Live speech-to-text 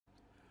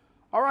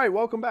All right,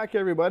 welcome back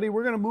everybody.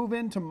 We're going to move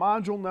into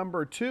module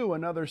number 2,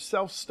 another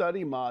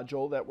self-study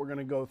module that we're going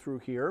to go through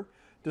here,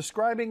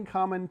 describing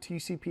common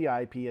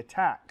TCP/IP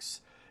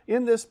attacks.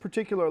 In this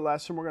particular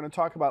lesson, we're going to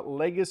talk about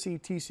legacy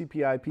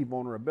TCP/IP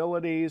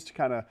vulnerabilities to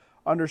kind of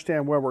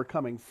understand where we're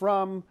coming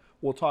from.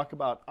 We'll talk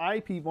about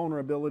IP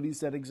vulnerabilities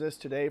that exist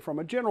today from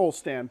a general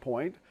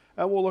standpoint,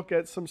 and we'll look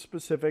at some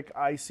specific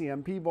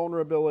ICMP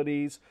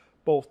vulnerabilities,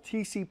 both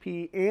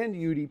TCP and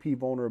UDP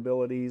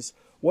vulnerabilities.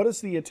 What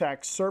is the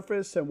attack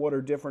surface and what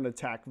are different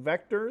attack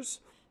vectors?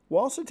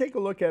 We'll also take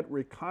a look at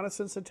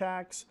reconnaissance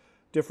attacks,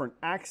 different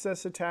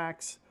access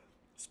attacks,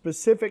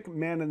 specific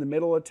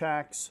man-in-the-middle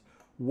attacks.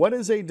 What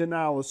is a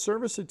denial of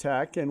service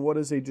attack and what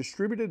is a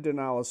distributed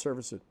denial of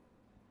service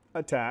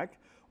attack?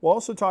 We'll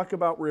also talk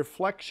about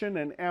reflection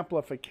and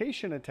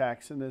amplification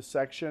attacks in this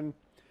section.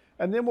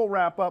 And then we'll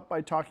wrap up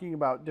by talking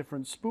about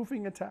different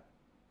spoofing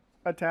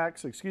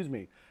attacks,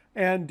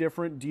 and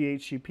different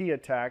DHCP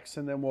attacks,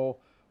 and then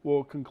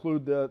we'll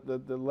conclude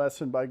the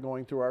lesson by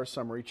going through our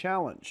summary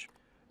challenge.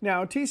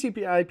 Now,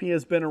 TCP/IP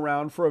has been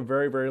around for a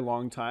very, very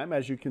long time.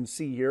 As you can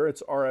see here,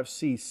 it's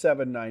RFC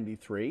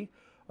 793,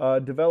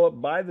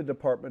 developed by the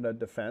Department of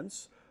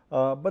Defense.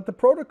 But the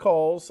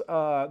protocols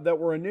that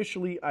were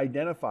initially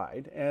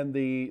identified and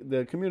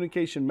the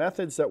communication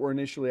methods that were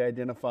initially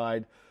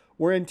identified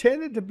were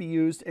intended to be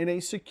used in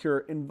a secure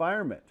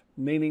environment,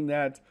 meaning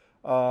that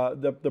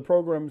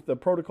the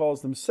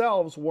protocols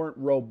themselves weren't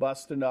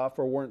robust enough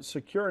or weren't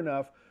secure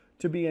enough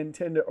to be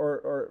intended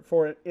or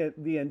for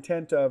the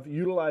intent of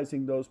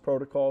utilizing those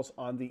protocols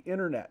on the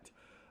internet.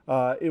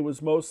 It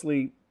was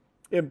mostly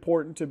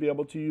important to be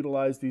able to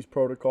utilize these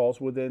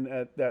protocols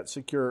within that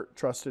secure,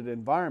 trusted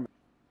environment.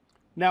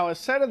 Now, a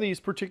set of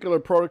these particular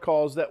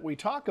protocols that we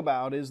talk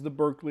about is the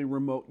Berkeley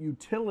Remote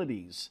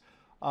Utilities.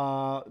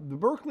 The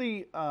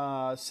Berkeley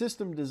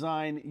System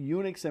Design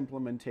Unix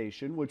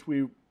implementation, which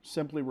we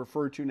simply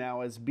refer to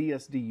now as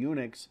BSD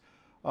Unix,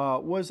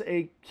 was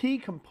a key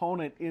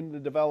component in the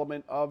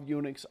development of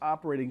Unix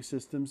operating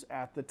systems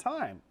at the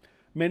time.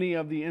 Many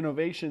of the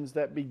innovations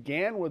that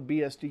began with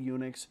BSD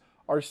Unix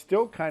are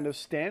still kind of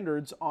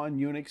standards on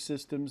Unix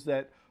systems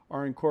that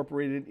are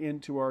incorporated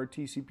into our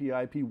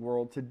TCP/IP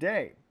world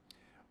today.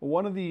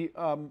 One of the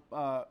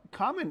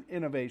common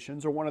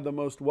innovations, or one of the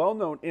most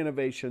well-known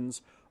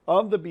innovations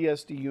of the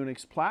BSD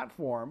Unix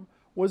platform,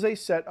 was a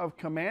set of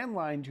command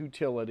line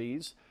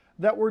utilities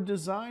that were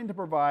designed to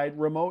provide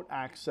remote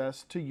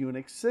access to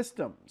Unix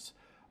systems.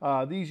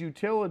 These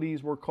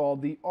utilities were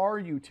called the R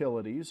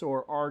utilities,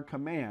 or R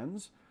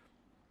commands,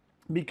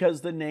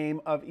 because the name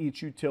of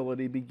each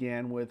utility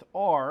began with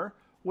R,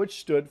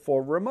 which stood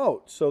for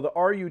remote. So the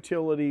R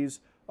utilities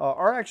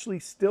are actually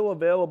still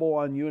available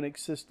on Unix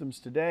systems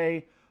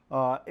today.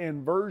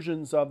 And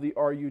versions of the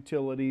R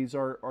utilities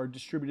are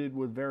distributed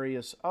with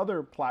various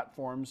other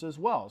platforms as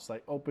well. It's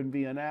like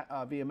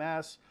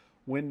OpenVMS,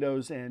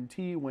 Windows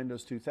NT,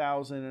 Windows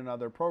 2000, and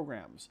other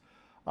programs.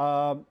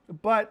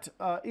 But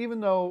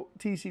even though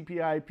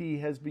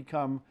TCP/IP has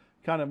become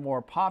kind of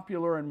more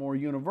popular and more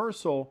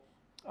universal,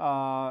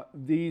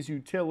 these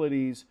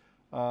utilities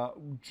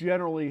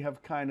generally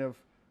have kind of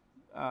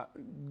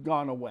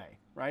gone away,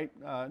 right?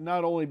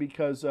 Not only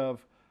because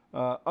of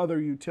other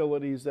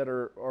utilities that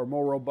are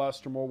more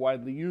robust or more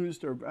widely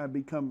used or have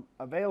become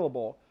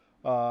available,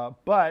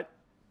 but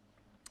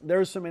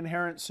there's some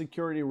inherent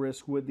security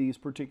risk with these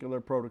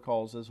particular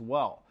protocols as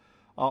well.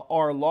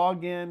 Our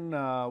login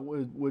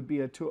would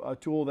be a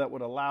tool that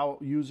would allow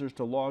users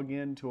to log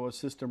in to a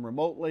system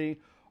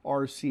remotely.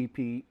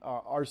 RCP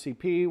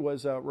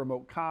was a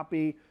remote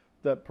copy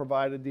that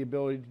provided the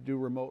ability to do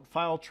remote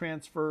file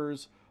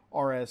transfers.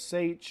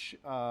 RSH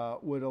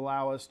would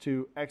allow us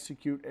to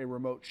execute a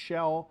remote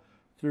shell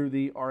through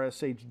the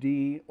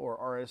RSHD or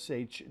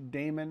RSH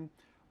daemon.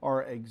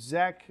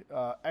 RExec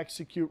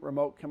execute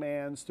remote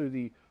commands through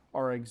the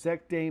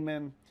RExec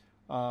daemon.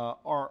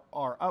 Our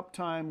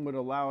uptime would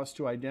allow us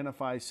to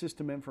identify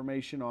system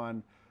information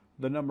on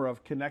the number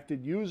of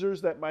connected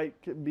users that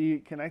might be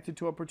connected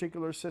to a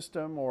particular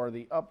system, or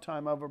the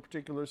uptime of a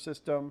particular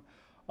system,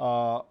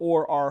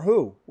 or our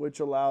who,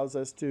 which allows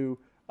us to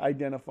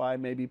identify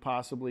maybe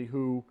possibly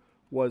who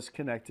was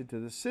connected to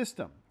the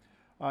system.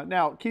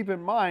 Now, keep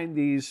in mind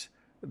these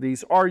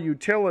R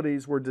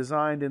utilities were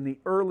designed in the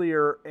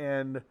earlier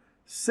and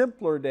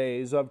simpler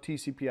days of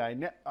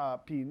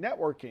TCP/IP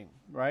networking,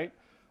 right?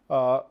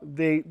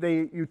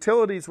 The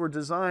utilities were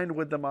designed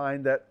with the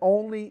mind that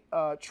only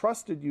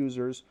trusted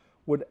users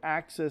would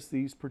access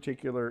these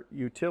particular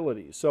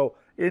utilities. So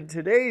in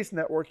today's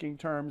networking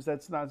terms,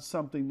 that's not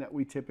something that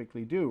we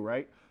typically do,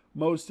 right?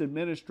 Most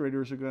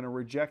administrators are going to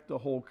reject the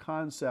whole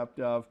concept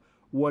of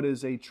what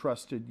is a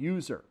trusted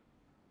user.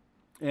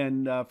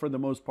 And for the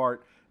most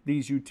part,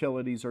 these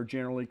utilities are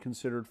generally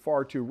considered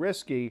far too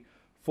risky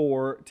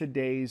for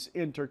today's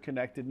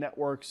interconnected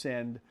networks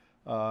and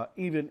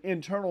even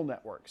internal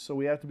networks. So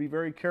we have to be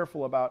very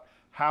careful about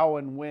how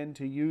and when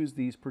to use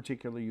these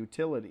particular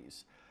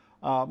utilities.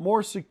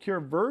 More secure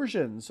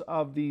versions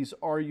of these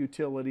R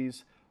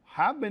utilities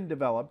have been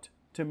developed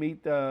to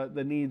meet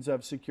the needs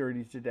of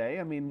security today.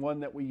 I mean, one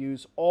that we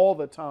use all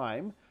the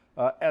time,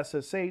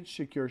 SSH,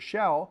 Secure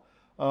Shell,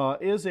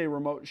 is a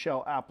remote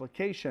shell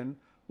application,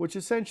 which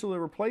essentially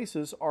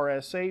replaces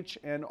RSH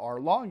and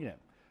RLogin.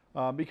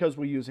 Because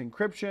we use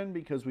encryption,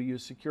 because we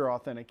use secure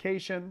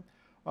authentication,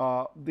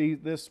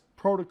 this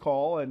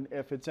protocol, and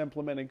if it's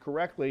implemented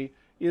correctly,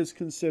 is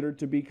considered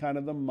to be kind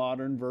of the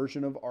modern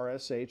version of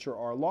RSH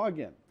or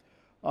RLogin.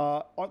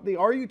 The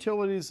R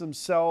utilities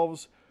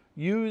themselves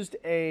used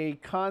a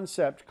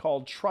concept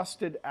called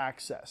trusted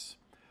access.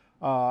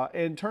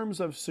 In terms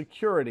of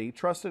security,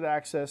 trusted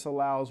access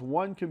allows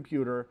one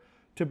computer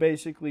to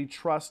basically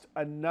trust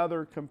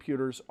another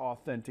computer's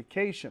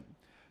authentication.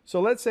 So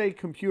let's say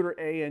computer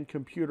A and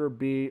computer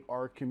B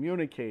are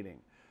communicating.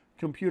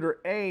 Computer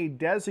A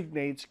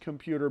designates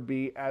computer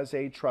B as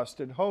a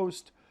trusted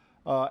host,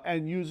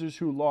 and users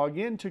who log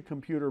into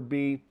computer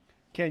B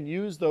can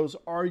use those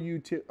R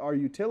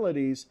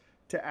utilities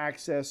to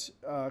access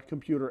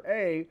computer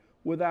A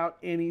without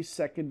any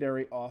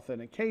secondary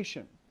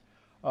authentication.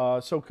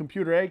 So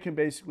computer A can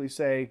basically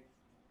say,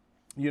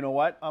 you know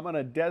what, I'm going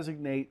to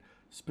designate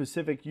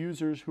specific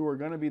users who are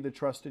going to be the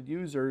trusted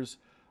users,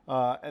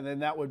 and then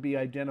that would be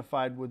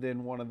identified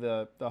within one of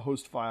the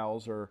host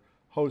files or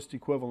host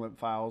equivalent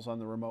files on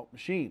the remote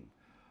machine,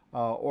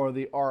 or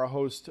the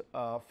rhost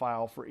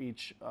file for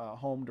each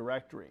home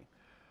directory.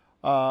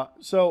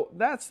 So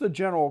that's the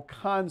general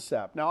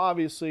concept. Now,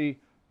 obviously,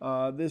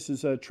 this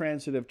is a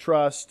transitive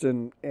trust,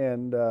 and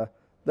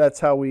that's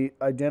how we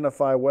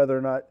identify whether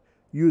or not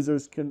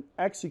users can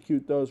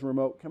execute those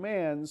remote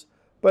commands,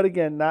 but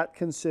again, not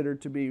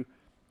considered to be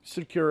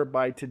secure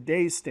by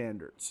today's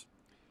standards.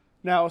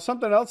 Now,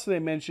 something else they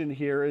mentioned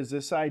here is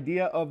this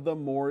idea of the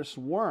Morris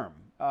worm.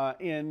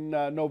 In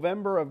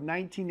November of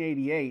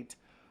 1988,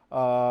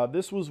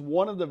 this was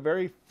one of the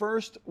very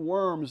first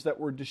worms that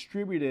were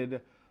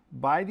distributed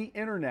by the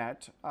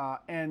internet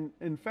and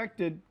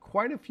infected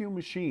quite a few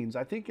machines.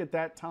 I think at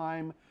that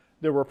time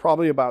there were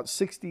probably about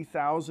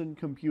 60,000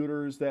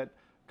 computers that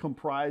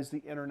comprised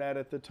the internet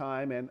at the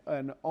time,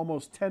 and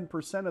almost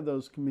 10% of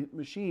those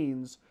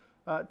machines,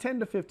 10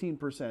 to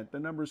 15%, the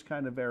numbers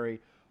kind of vary,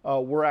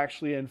 were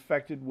actually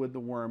infected with the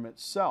worm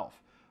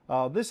itself.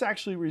 This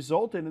actually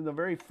resulted in the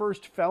very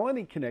first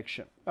felony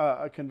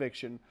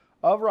conviction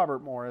of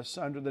Robert Morris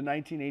under the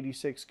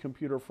 1986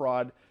 Computer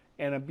Fraud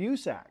and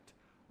Abuse Act.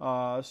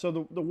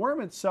 So the worm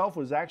itself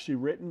was actually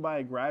written by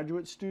a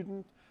graduate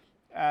student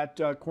at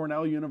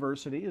Cornell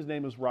University. His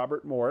name is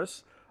Robert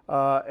Morris.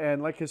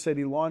 And like I said,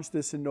 he launched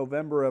this in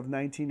November of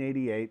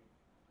 1988.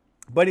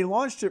 But he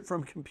launched it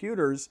from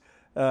computers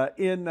at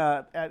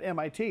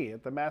MIT,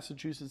 at the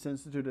Massachusetts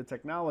Institute of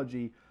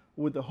Technology,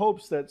 with the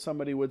hopes that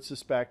somebody would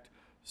suspect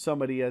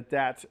somebody at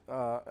that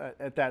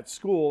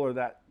school or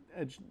that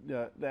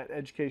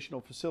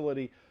educational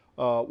facility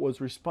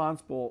was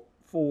responsible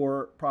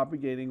for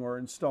propagating or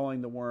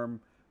installing the worm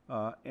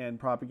and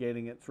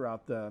propagating it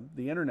throughout the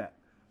internet.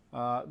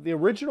 The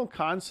original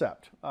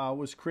concept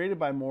was created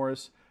by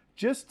Morris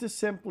just to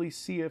simply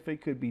see if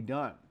it could be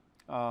done.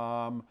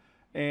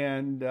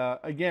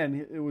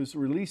 Again, it was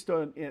released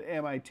at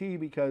MIT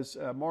because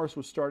Morris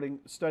was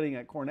studying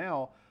at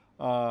Cornell,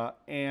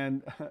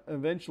 and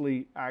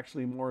eventually,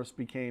 actually, Morris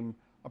became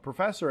a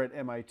professor at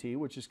MIT,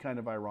 which is kind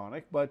of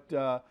ironic. But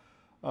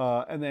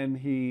and then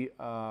he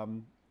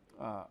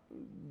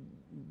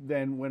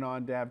then went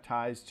on to have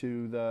ties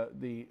to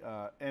the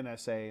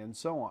NSA and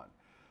so on.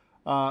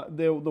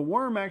 The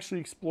worm actually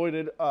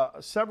exploited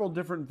several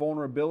different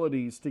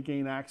vulnerabilities to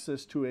gain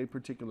access to a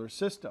particular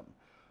system.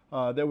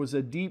 There was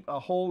a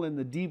hole in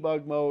the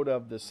debug mode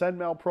of the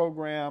SendMail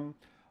program.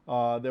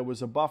 There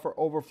was a buffer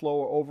overflow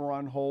or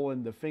overrun hole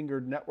in the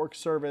fingered network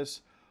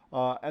service.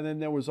 And then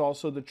there was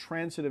also the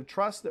transitive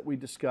trust that we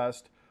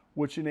discussed,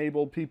 which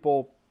enabled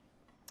people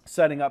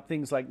setting up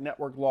things like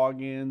network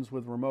logins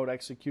with remote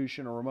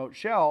execution or remote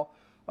shell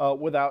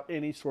without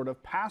any sort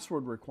of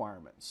password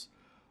requirements.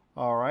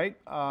 All right.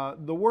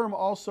 The worm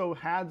also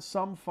had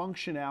some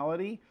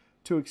functionality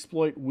to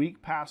exploit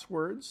weak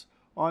passwords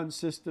on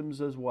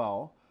systems as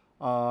well.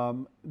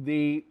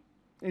 The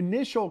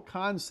initial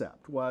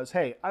concept was,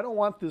 hey, I don't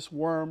want this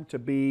worm to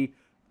be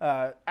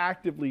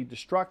actively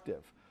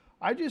destructive.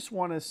 I just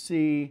want to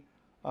see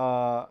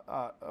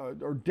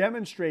or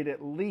demonstrate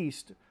at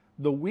least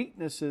the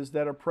weaknesses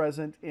that are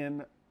present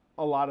in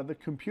a lot of the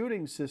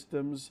computing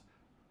systems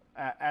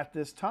at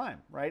this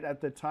time, right?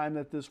 At the time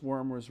that this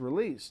worm was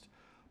released.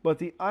 But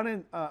the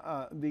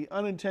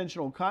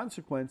unintentional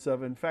consequence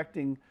of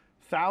infecting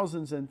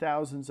thousands and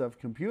thousands of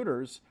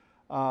computers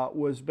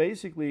was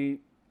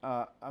basically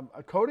a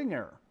coding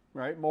error,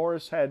 right?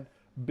 Morris had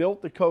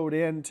built the code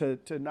in to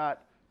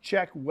not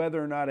check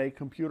whether or not a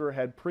computer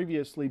had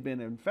previously been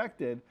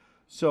infected,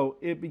 so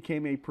it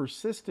became a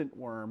persistent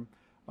worm,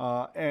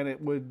 and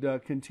it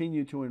would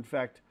continue to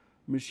infect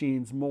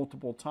machines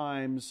multiple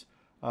times,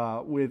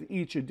 with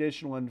each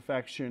additional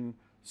infection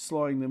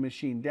slowing the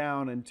machine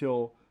down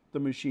until the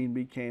machine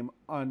became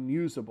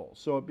unusable.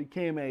 So it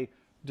became a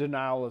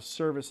denial of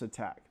service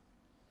attack.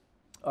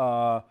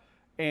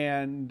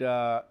 and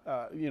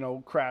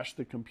crash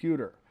the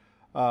computer.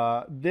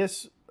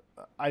 This,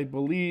 I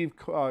believe,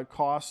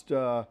 cost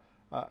the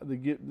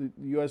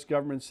U.S.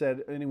 government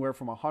said anywhere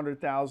from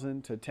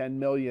 $100,000 to $10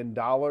 million,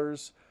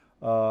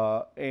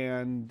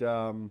 and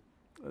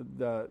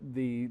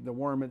the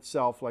worm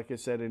itself, like I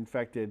said,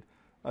 infected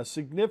a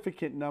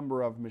significant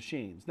number of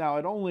machines. Now,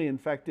 it only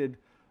infected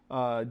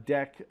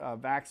DEC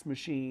VAX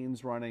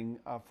machines running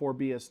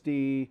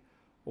 4BSD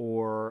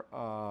or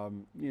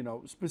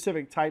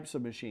specific types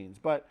of machines,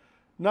 but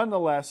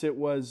nonetheless, it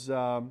was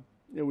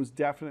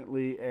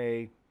definitely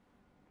a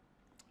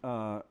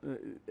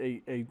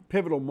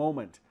pivotal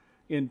moment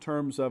in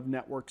terms of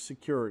network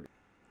security.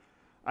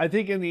 I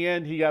think in the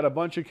end he got a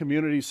bunch of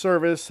community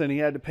service and he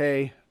had to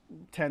pay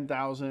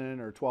 $10,000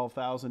 or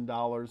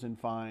 $12,000 in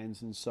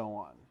fines and so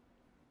on.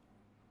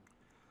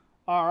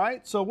 All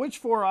right, so which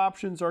four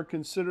options are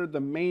considered the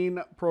main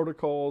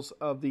protocols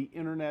of the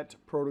Internet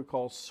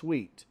Protocol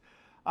Suite?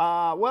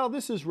 Well,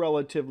 this is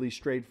relatively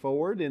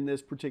straightforward. In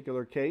this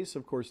particular case,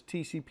 of course,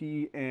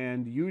 TCP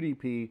and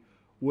UDP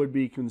would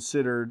be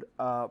considered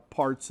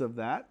parts of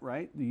that,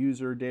 right? The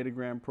user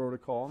datagram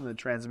protocol and the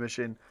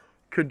transmission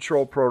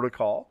control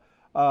protocol.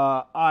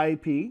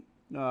 IP,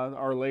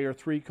 our layer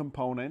 3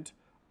 component.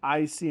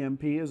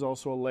 ICMP is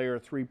also a layer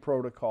 3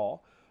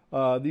 protocol.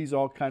 These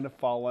all kind of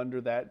fall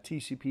under that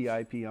TCP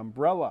IP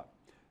umbrella.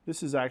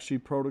 This is actually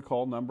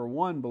protocol number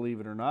 1, believe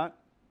it or not.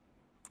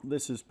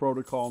 This is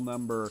protocol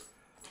number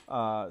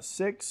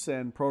 6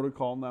 and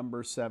protocol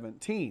number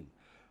 17.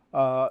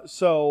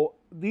 So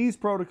these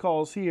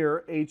protocols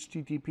here,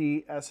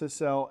 HTTP,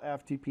 SSL,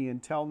 FTP,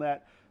 and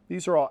Telnet,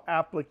 these are all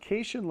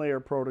application layer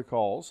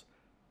protocols.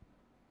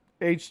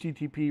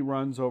 HTTP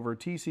runs over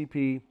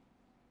TCP,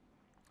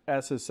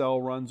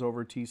 SSL runs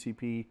over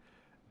TCP,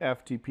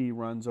 FTP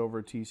runs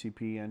over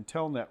TCP, and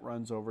Telnet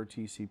runs over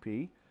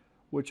TCP,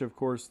 which of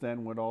course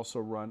then would also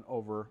run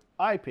over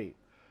IP.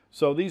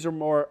 So these are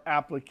more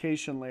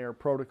application layer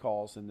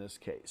protocols in this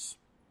case.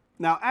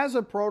 Now, as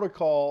a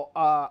protocol,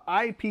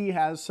 IP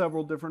has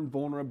several different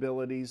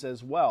vulnerabilities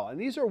as well, and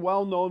these are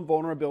well-known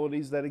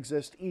vulnerabilities that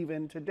exist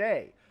even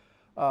today.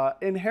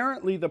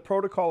 Inherently, the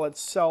protocol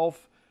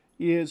itself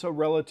is a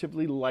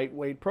relatively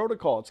lightweight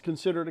protocol. It's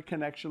considered a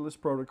connectionless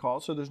protocol,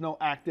 so there's no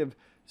active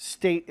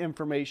state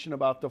information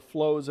about the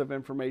flows of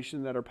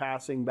information that are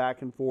passing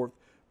back and forth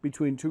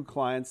between two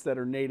clients that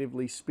are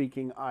natively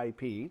speaking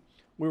IP.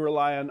 We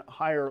rely on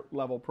higher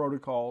level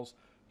protocols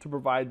to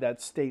provide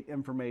that state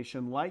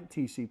information like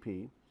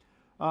TCP.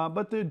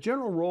 But the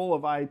general role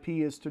of IP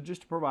is to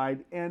just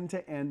provide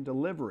end-to-end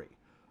delivery.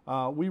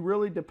 We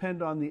really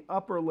depend on the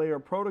upper layer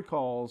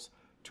protocols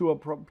to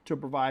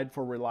provide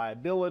for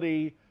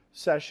reliability,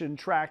 session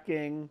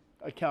tracking,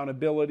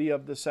 accountability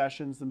of the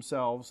sessions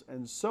themselves,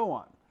 and so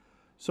on.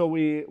 So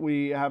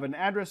we have an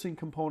addressing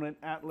component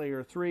at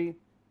layer 3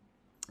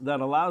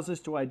 that allows us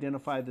to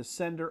identify the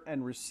sender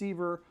and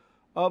receiver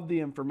of the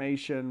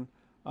information,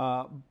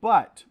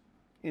 but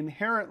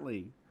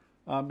inherently,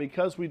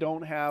 because we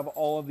don't have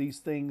all of these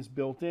things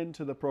built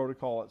into the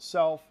protocol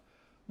itself,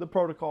 the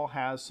protocol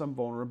has some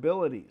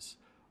vulnerabilities.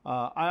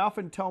 I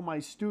often tell my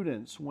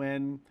students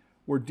when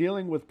we're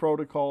dealing with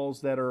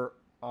protocols that are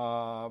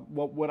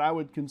what I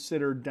would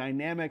consider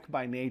dynamic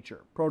by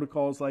nature,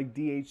 protocols like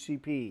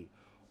DHCP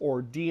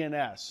or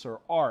DNS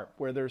or ARP,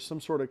 where there's some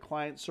sort of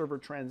client-server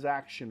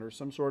transaction or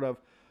some sort of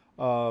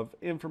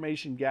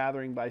information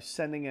gathering by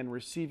sending and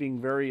receiving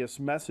various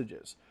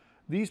messages.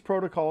 These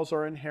protocols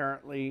are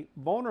inherently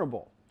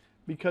vulnerable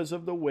because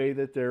of the way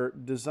that they're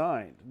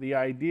designed. The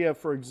idea,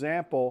 for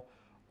example,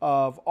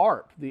 of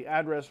ARP, the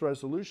Address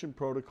Resolution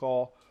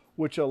Protocol,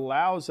 which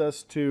allows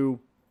us to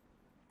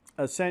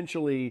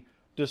essentially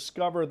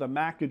discover the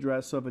MAC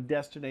address of a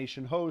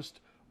destination host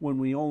when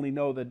we only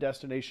know the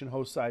destination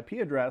host's IP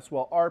address.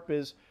 Well, ARP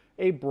is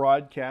a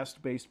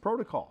broadcast-based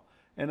protocol.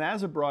 And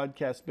as a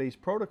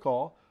broadcast-based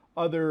protocol,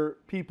 other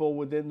people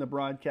within the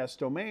broadcast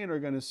domain are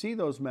going to see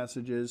those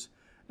messages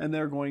and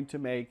they're going to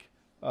make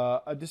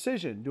a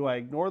decision. Do I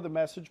ignore the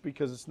message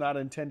because it's not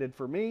intended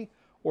for me?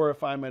 Or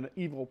if I'm an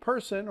evil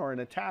person or an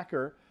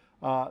attacker,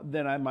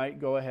 then I might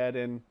go ahead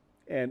and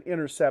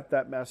intercept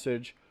that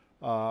message,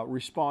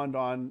 respond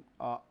on,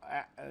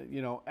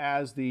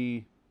 as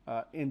the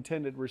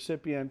intended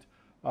recipient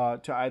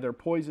to either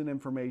poison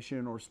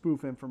information or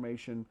spoof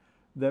information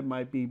that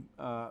might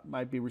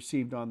be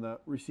received on the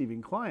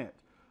receiving client.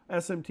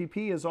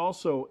 SMTP is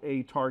also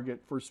a target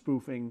for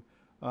spoofing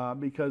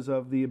because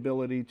of the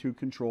ability to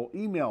control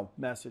email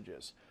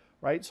messages,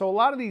 right? So a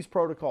lot of these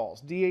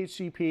protocols,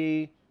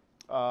 DHCP,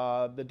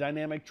 the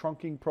dynamic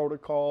trunking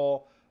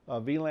protocol,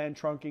 VLAN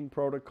trunking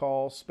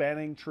protocol,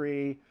 spanning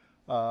tree,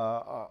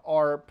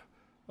 ARP,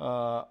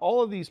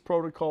 all of these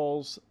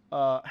protocols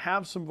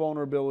have some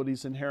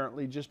vulnerabilities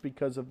inherently just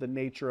because of the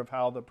nature of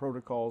how the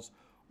protocols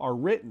are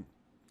written,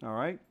 all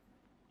right?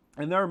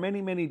 And there are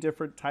many, many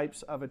different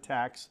types of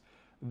attacks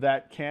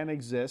that can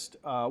exist.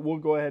 We'll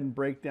go ahead and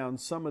break down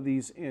some of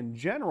these in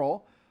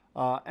general,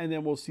 and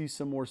then we'll see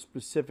some more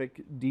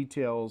specific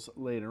details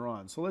later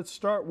on. So let's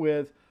start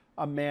with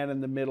a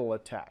man-in-the-middle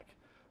attack.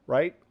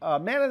 right?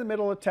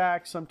 Man-in-the-middle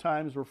attack,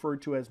 sometimes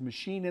referred to as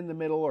machine in the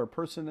middle or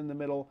person in the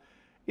middle,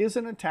 is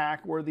an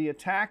attack where the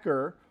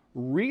attacker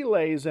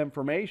relays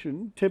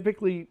information,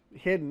 typically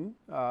hidden.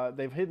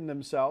 They've hidden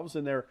themselves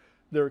and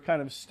they're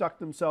kind of stuck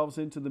themselves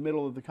into the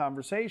middle of the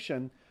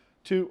conversation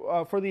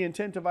for the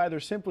intent of either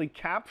simply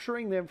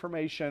capturing the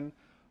information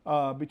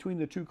between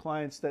the two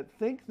clients that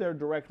think they're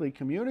directly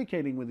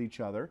communicating with each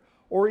other,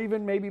 or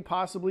even maybe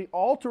possibly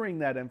altering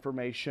that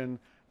information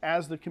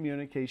as the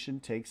communication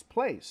takes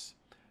place.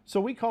 So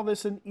we call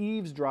this an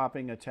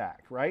eavesdropping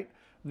attack, right?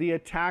 The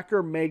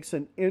attacker makes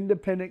an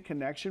independent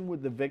connection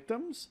with the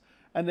victims,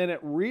 and then it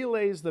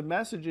relays the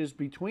messages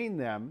between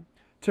them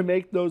to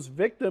make those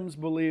victims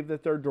believe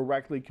that they're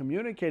directly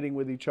communicating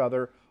with each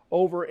other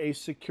over a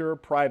secure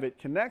private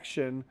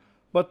connection.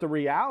 But the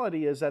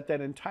reality is that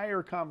that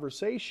entire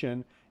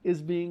conversation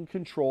is being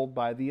controlled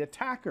by the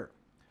attacker.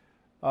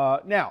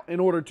 Now, in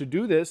order to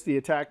do this, the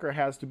attacker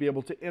has to be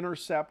able to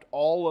intercept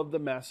all of the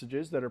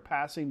messages that are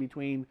passing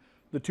between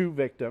the two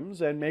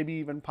victims and maybe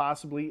even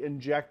possibly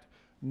inject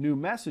new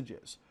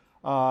messages.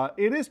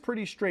 It is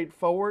pretty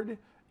straightforward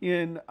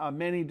in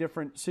many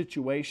different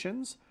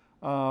situations.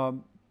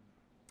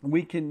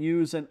 We can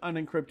use an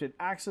unencrypted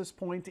access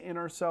point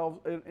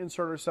to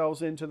insert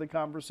ourselves into the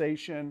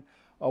conversation.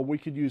 We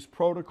could use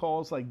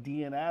protocols like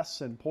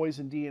DNS and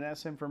poison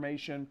DNS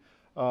information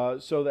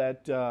so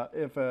that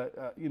if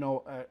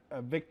a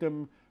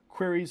victim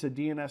queries a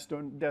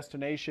DNS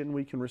destination,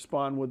 we can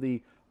respond with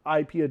the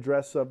IP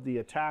address of the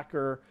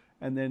attacker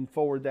and then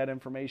forward that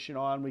information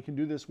on. We can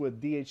do this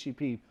with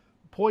DHCP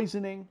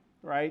poisoning,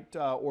 right,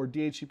 or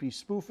DHCP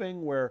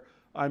spoofing, where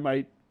I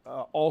might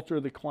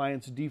alter the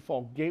client's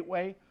default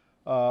gateway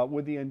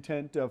with the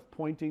intent of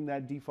pointing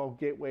that default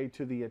gateway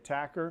to the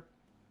attacker,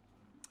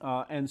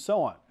 and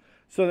so on.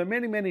 So there are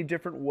many, many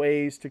different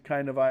ways to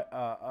kind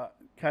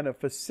of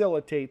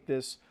facilitate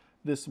this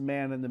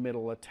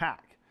man-in-the-middle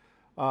attack.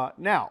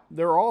 Now,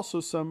 there are also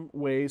some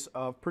ways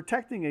of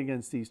protecting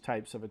against these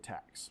types of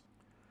attacks.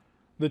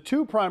 The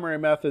two primary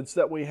methods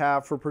that we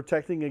have for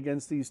protecting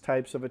against these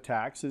types of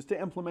attacks is to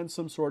implement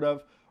some sort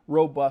of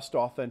robust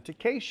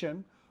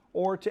authentication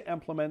or to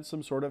implement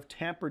some sort of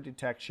tamper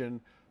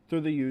detection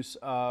through the use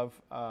of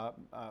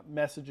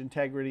message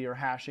integrity or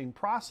hashing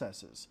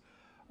processes.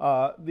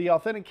 The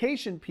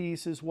authentication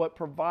piece is what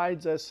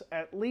provides us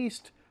at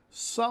least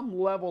some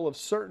level of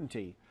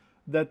certainty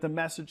that the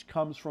message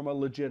comes from a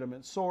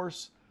legitimate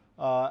source.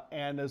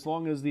 And as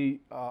long as the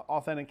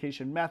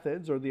authentication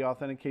methods or the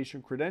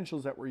authentication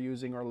credentials that we're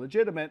using are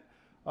legitimate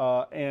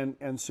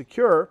and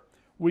secure,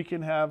 we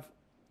can have,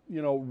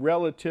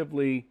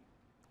 relatively.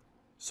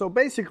 So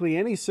basically,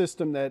 any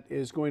system that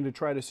is going to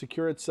try to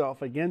secure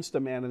itself against a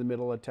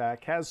man-in-the-middle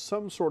attack has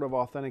some sort of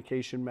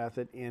authentication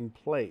method in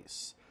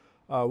place.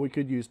 We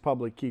could use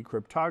public key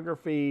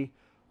cryptography.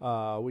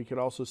 We could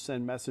also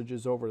send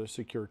messages over the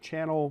secure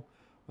channel.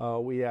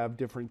 We have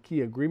different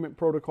key agreement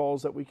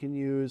protocols that we can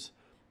use,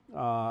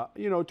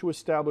 to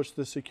establish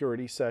the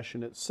security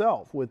session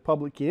itself. With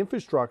public key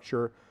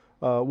infrastructure,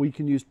 we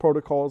can use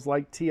protocols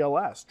like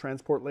TLS,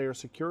 transport layer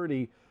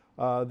security,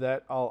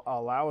 that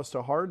allow us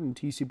to harden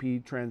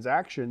TCP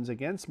transactions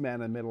against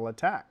man-in-the-middle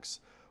attacks.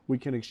 We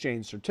can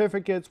exchange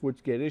certificates,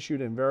 which get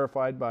issued and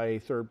verified by a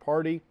third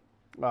party,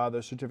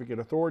 the certificate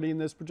authority in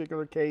this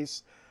particular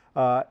case,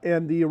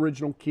 and the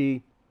original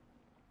key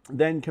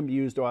then can be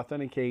used to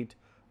authenticate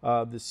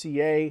the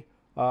CA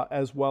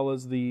as well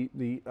as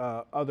the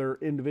other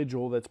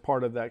individual that's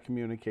part of that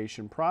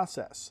communication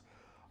process.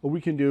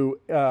 We can do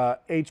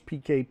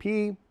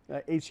HPKP,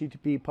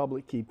 HTTP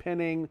public key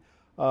pinning,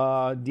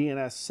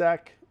 DNSSEC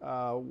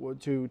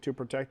to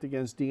protect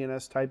against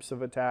DNS types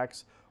of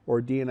attacks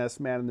or DNS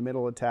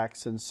man-in-the-middle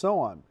attacks and so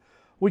on.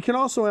 We can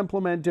also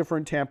implement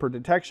different tamper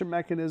detection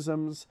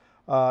mechanisms.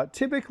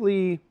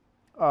 Typically,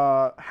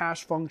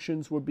 hash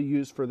functions would be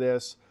used for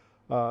this.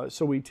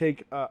 So we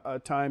take a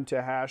time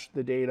to hash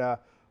the data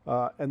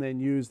and then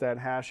use that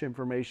hash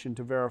information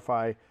to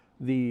verify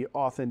the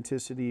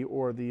authenticity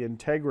or the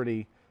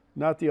integrity.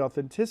 Not the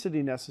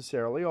authenticity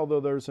necessarily, although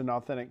there's an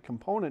authentic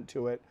component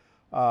to it,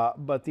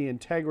 but the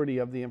integrity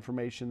of the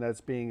information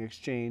that's being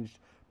exchanged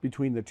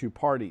between the two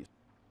parties.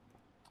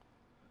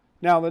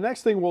 Now, the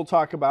next thing we'll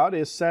talk about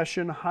is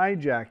session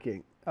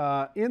hijacking.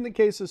 In the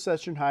case of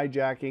session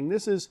hijacking,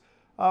 this is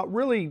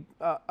really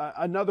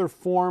another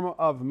form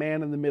of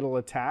man-in-the-middle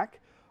attack.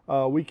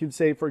 We could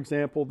say, for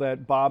example,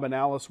 that Bob and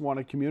Alice want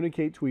to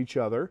communicate to each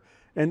other,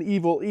 and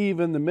Evil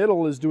Eve in the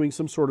middle is doing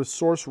some sort of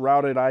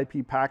source-routed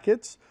IP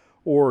packets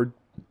or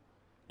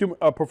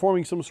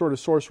performing some sort of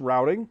source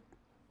routing,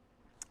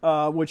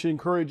 which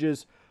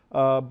encourages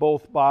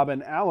both Bob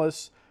and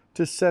Alice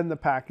to send the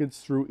packets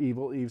through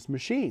Evil Eve's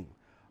machine.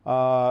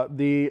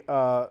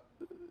 The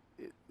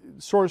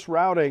source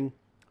routing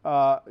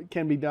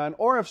can be done,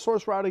 or if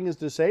source routing is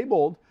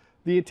disabled,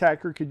 the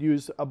attacker could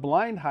use a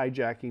blind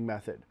hijacking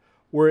method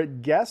where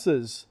it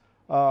guesses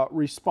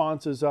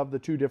responses of the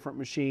two different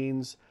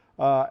machines,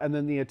 and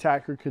then the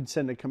attacker could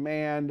send a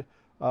command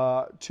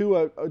to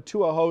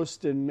a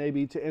host and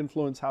maybe to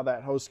influence how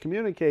that host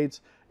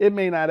communicates. It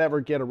may not ever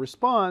get a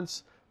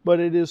response, but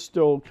it is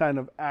still kind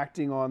of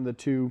acting on the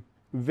two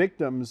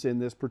victims in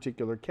this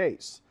particular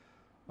case.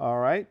 All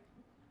right.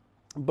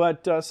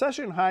 But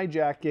session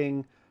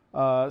hijacking,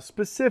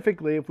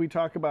 specifically, if we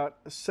talk about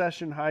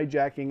session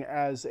hijacking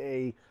as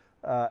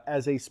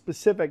a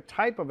specific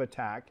type of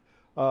attack,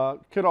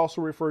 could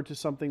also refer to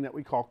something that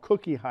we call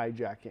cookie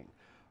hijacking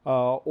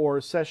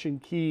or session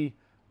key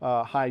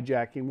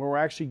hijacking, where we're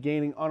actually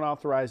gaining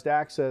unauthorized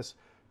access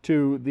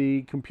to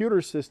the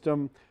computer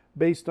system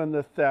based on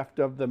the theft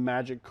of the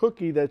magic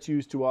cookie that's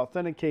used to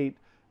authenticate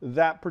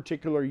that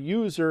particular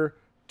user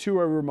to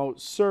a remote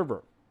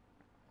server.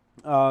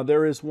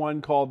 There is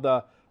one called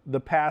the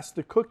pass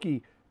the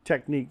cookie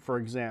technique, for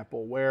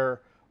example,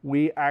 where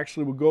we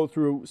actually will go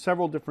through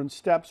several different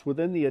steps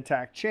within the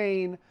attack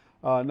chain.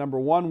 Number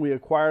one, we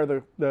acquire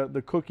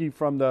the cookie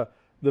from the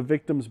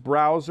victim's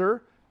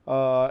browser.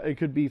 It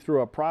could be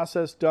through a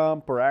process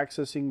dump or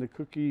accessing the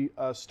cookie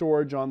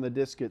storage on the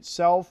disk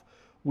itself.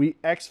 We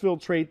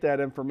exfiltrate that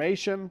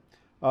information,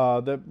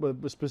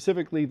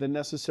 specifically the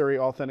necessary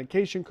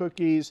authentication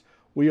cookies.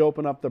 We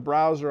open up the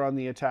browser on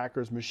the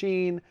attacker's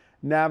machine,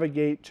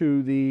 navigate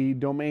to the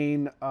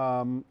domain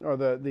or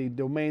the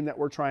domain that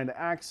we're trying to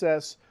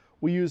access.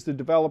 We use the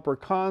developer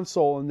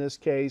console in this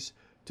case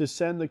to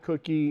send the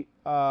cookie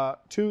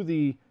to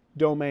the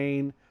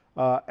domain,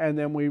 and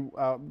then we,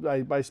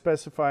 by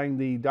specifying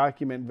the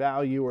document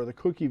value or the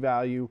cookie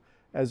value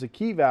as a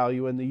key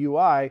value in the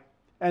UI,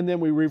 and then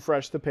we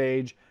refresh the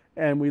page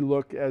and we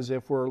look as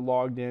if we're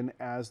logged in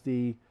as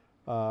the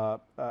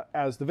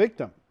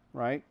victim,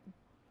 right?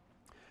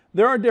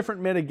 There are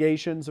different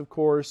mitigations, of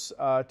course,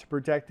 to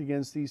protect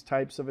against these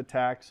types of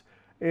attacks,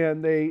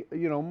 and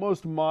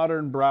most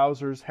modern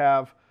browsers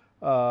have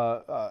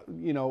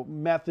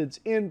methods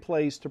in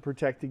place to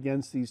protect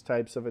against these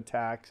types of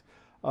attacks.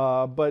 We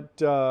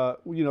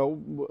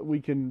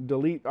can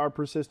delete our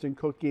persistent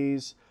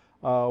cookies.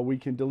 We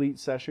can delete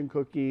session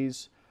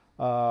cookies.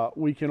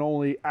 We can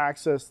only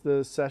access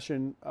the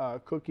session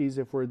cookies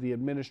if we're the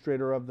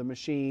administrator of the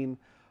machine.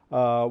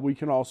 We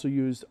can also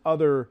use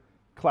other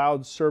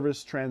cloud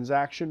service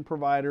transaction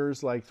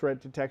providers like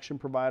threat detection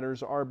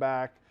providers,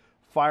 RBAC,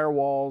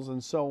 firewalls,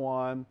 and so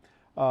on.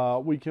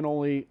 We can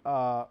only,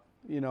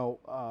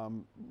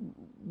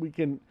 we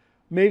can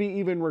maybe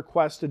even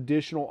request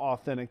additional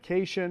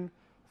authentication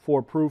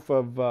for proof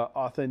of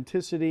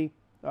authenticity,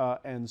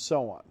 and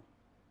so on.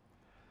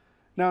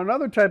 Now,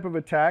 another type of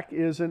attack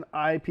is an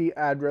IP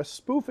address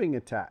spoofing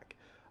attack.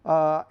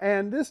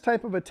 And this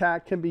type of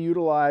attack can be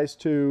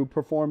utilized to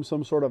perform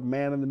some sort of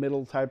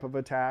man-in-the-middle type of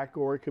attack,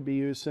 or it could be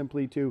used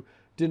simply to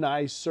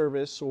deny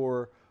service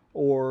or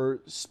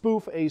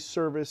spoof a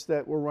service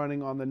that we're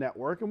running on the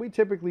network. And we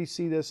typically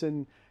see this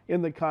in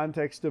the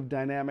context of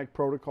dynamic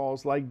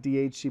protocols like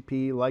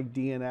DHCP, like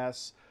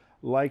DNS,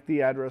 like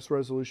the address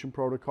resolution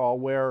protocol,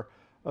 where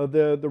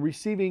the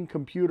receiving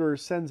computer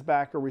sends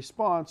back a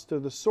response to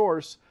the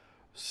source,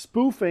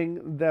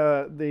 spoofing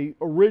the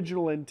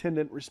original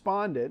intended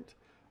respondent,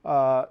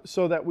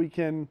 so that we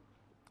can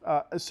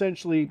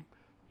essentially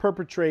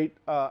perpetrate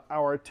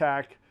our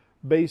attack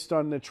based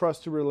on the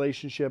trusted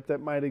relationship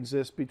that might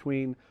exist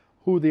between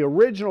who the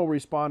original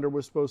responder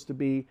was supposed to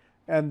be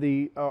and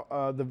the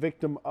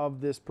victim of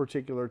this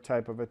particular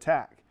type of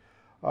attack.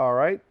 All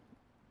right.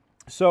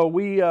 So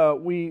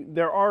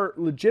there are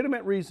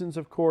legitimate reasons,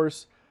 of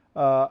course,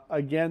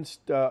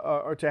 against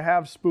or to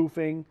have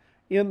spoofing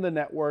in the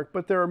network,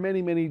 but there are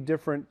many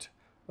different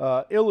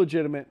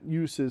illegitimate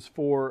uses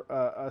for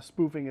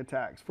spoofing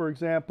attacks. For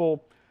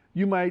example,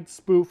 you might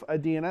spoof a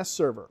DNS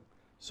server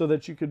so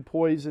that you could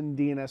poison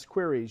DNS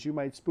queries. You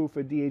might spoof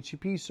a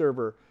DHCP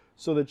server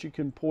so that you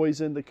can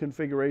poison the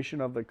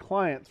configuration of the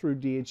client through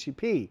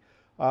DHCP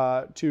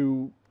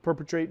to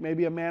perpetrate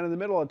maybe a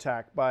man-in-the-middle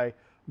attack by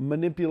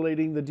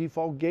manipulating the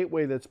default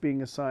gateway that's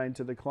being assigned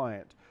to the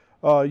client.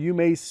 You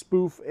may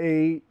spoof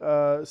a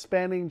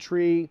spanning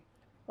tree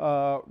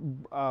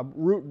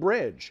root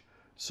bridge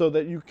so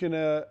that you can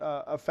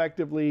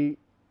effectively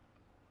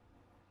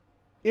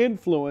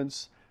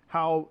influence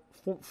how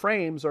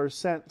frames are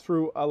sent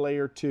through a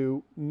layer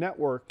 2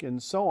 network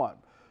and so on.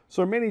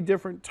 So many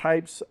different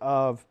types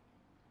of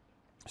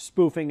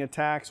spoofing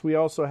attacks. We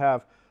also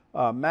have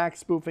MAC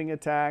spoofing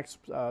attacks,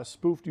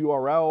 spoofed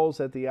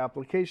URLs at the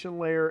application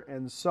layer,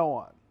 and so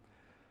on.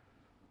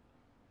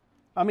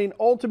 I mean,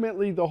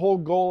 ultimately, the whole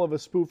goal of a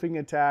spoofing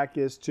attack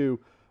is to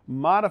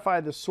modify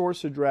the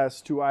source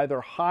address to either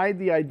hide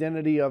the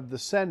identity of the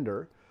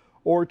sender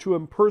or to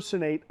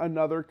impersonate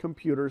another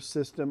computer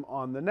system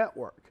on the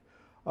network.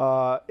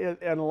 In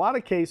a lot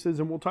of cases,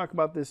 and we'll talk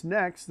about this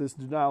next, this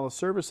denial of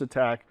service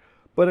attack,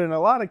 but in a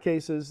lot of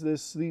cases,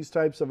 these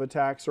types of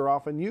attacks are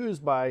often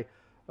used by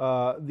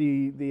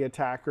the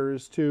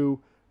attackers to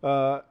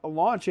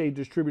launch a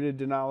distributed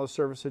denial of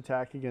service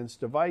attack against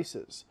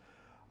devices.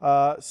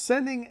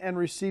 Sending and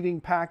receiving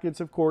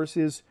packets, of course,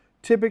 is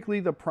typically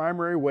the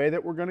primary way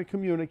that we're going to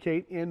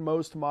communicate in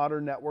most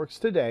modern networks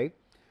today.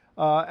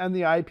 and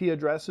the IP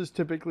address is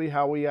typically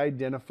how we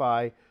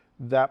identify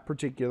that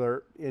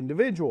particular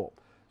individual.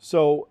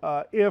 So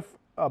if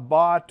a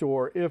bot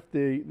or if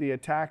the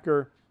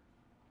attacker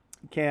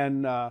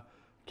can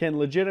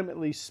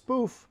legitimately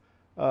spoof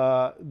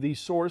the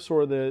source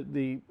or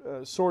the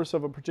source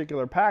of a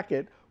particular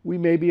packet, we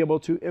may be able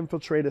to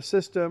infiltrate a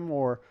system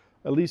or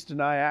at least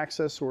deny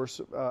access or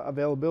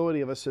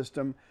availability of a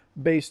system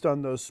based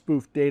on those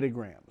spoofed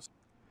datagrams.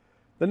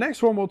 The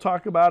next one we'll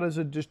talk about is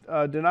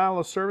a denial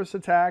of service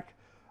attack.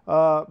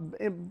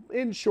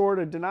 In short,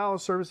 a denial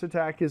of service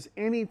attack is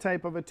any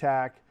type of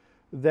attack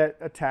that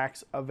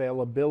attacks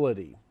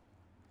availability.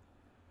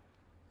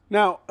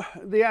 Now,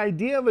 the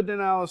idea of a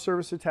denial of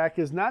service attack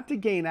is not to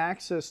gain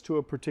access to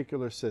a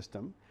particular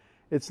system.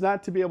 It's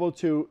not to be able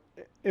to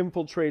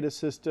infiltrate a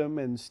system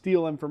and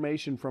steal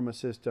information from a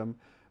system.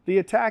 The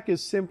attack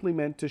is simply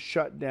meant to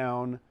shut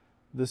down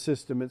the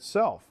system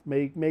itself,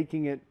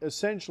 making it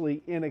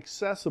essentially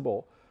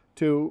inaccessible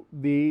to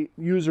the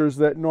users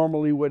that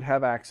normally would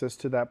have access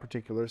to that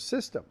particular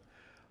system.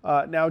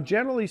 Now,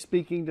 generally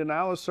speaking,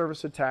 denial of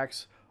service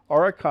attacks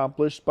are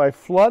accomplished by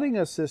flooding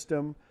a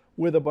system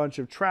with a bunch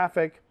of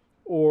traffic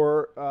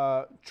or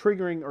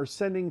triggering or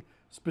sending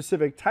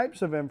specific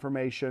types of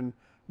information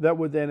that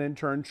would then in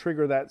turn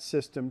trigger that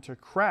system to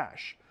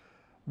crash.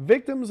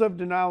 Victims of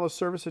denial of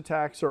service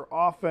attacks are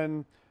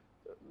often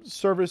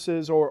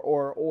services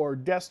or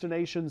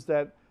destinations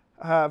that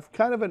have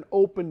kind of an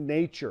open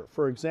nature.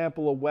 For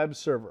example, a web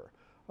server.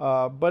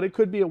 But it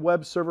could be a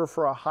web server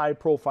for a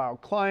high-profile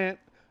client,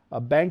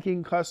 a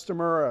banking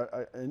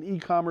customer, an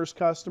e-commerce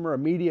customer, a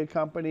media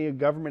company, a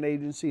government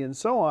agency, and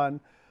so on.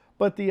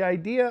 But the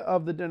idea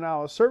of the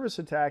denial of service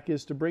attack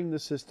is to bring the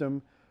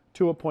system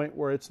to a point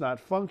where it's not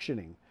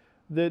functioning.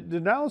 The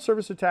denial of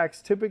service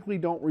attacks typically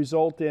don't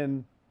result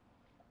in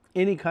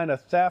any kind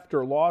of theft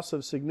or loss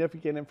of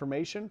significant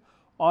information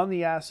on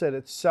the asset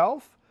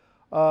itself,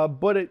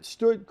 but it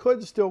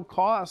could still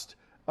cost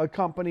a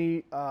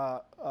company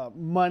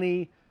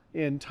money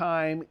in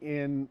time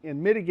in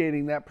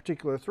mitigating that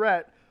particular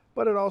threat,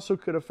 but it also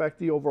could affect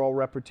the overall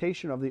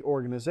reputation of the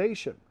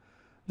organization.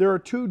 There are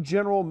two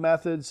general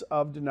methods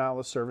of denial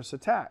of service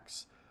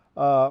attacks,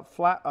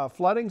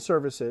 flooding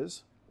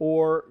services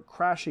or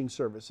crashing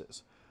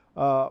services.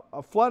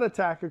 A flood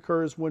attack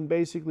occurs when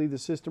basically the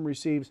system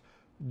receives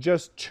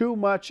just too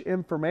much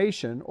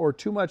information or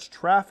too much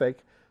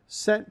traffic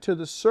sent to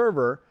the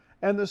server,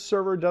 and the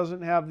server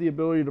doesn't have the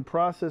ability to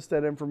process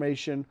that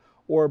information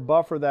or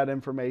buffer that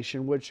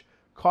information, which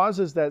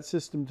causes that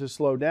system to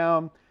slow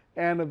down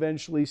and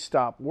eventually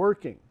stop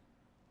working.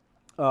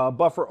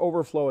 Buffer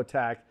overflow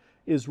attack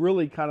is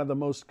really kind of the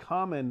most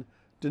common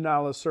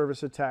denial of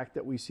service attack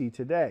that we see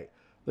today.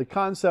 The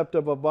concept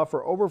of a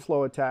buffer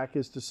overflow attack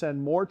is to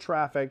send more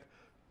traffic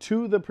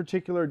to the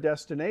particular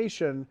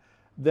destination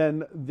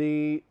than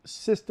the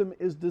system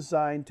is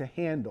designed to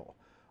handle.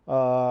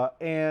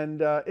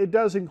 It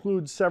does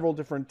include several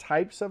different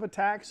types of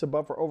attacks. A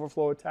buffer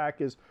overflow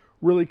attack is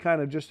really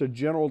kind of just a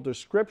general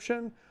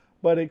description,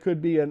 but it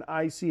could be an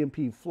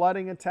ICMP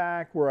flooding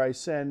attack where I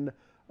send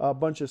a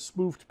bunch of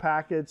spoofed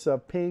packets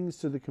of pings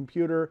to the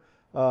computer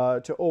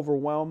to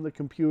overwhelm the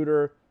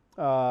computer.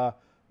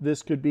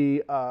 This could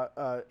be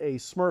a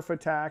Smurf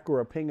attack or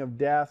a ping of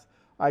death.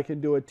 I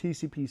can do a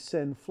TCP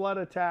SYN flood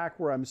attack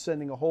where I'm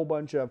sending a whole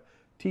bunch of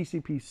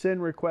TCP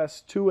SYN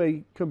requests to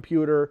a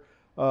computer.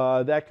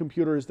 That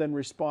computer is then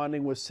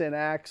responding with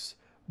SYNACKs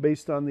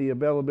based on the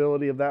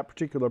availability of that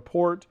particular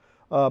port.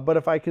 But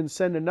if I can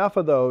send enough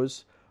of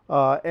those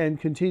and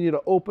continue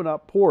to open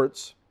up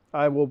ports,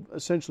 I will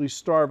essentially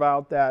starve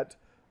out that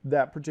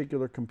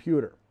particular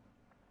computer.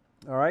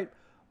 All right?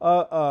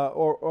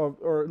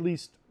 Or at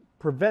least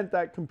prevent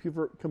that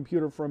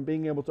computer from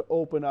being able to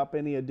open up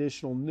any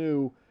additional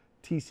new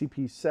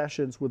TCP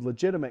sessions with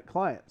legitimate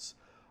clients.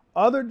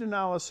 Other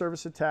denial of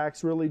service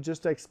attacks really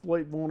just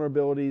exploit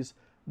vulnerabilities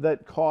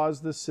that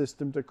cause the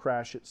system to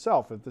crash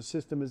itself. If the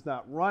system is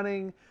not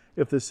running,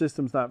 if the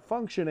system's not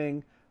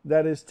functioning,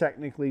 that is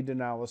technically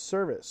denial of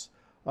service.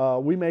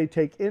 We may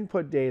take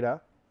input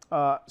data,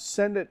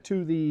 send it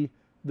to the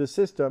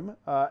system,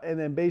 and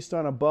then based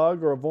on a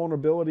bug or a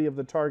vulnerability of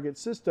the target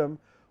system,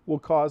 will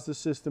cause the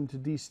system to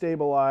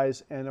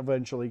destabilize and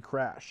eventually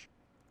crash.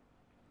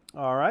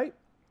 All right.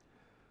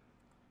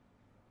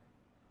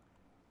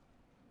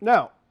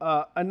 Now,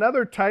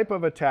 another type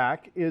of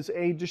attack is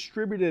a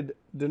distributed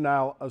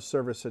denial of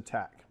service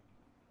attack.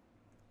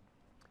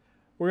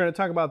 We're going to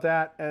talk about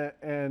that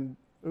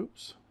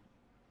oops,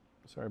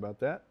 sorry about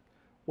that.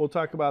 We'll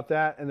talk about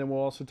that, and then we'll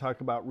also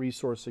talk about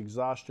resource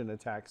exhaustion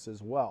attacks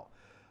as well.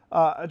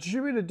 A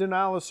distributed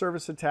denial of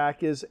service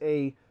attack is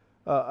a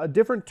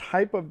different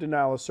type of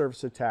denial of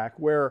service attack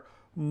where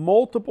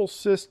multiple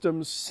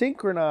systems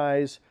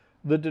synchronize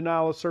the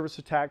denial of service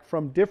attack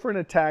from different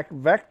attack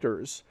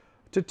vectors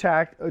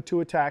to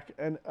attack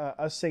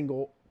a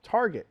single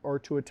target or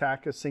to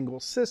attack a single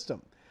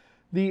system.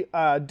 The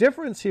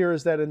difference here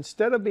is that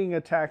instead of being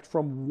attacked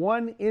from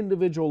one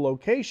individual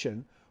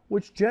location,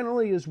 which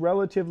generally is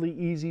relatively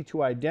easy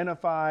to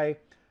identify,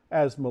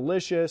 as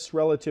malicious,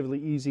 relatively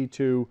easy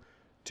to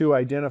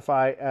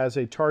identify as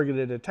a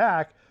targeted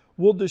attack,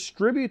 we'll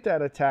distribute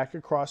that attack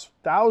across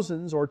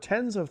thousands or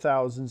tens of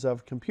thousands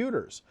of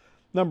computers.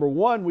 Number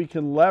one, we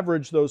can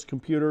leverage those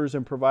computers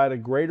and provide a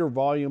greater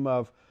volume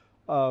of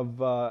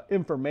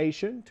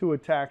information to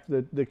attack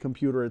the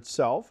computer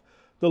itself.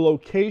 The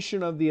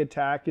location of the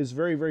attack is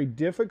very, very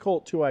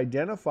difficult to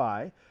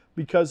identify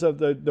because of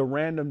the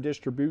random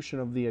distribution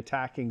of the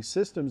attacking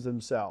systems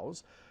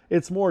themselves.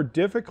 It's more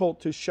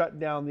difficult to shut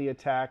down the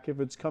attack if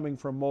it's coming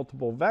from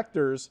multiple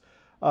vectors,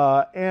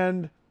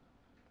 and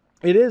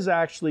it is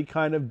actually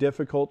kind of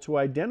difficult to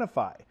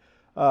identify.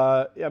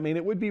 I mean,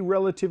 it would be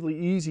relatively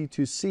easy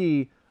to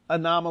see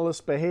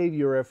anomalous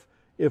behavior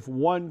if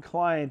one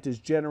client is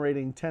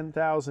generating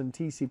 10,000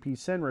 TCP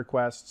SYN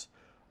requests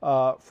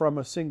from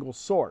a single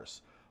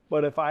source.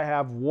 But if I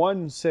have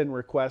one SYN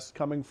request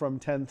coming from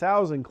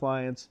 10,000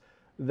 clients,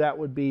 that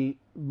would be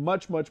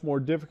much, much more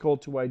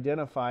difficult to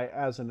identify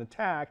as an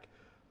attack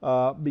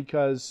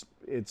because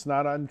it's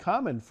not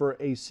uncommon for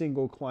a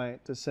single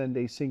client to send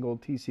a single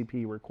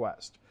TCP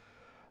request.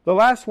 The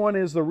last one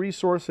is the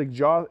resource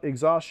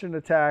exhaustion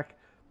attack.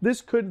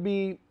 This could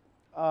be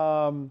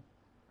a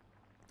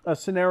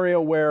scenario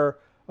where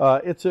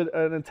it's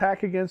an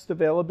attack against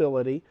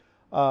availability.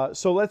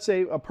 So let's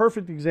say a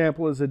perfect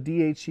example is a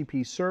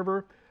DHCP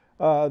server.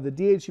 The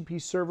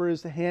DHCP server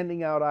is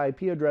handing out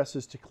IP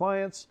addresses to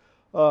clients,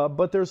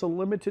 but there's a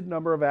limited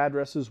number of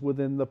addresses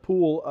within the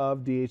pool of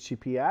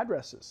DHCP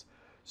addresses.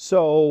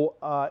 So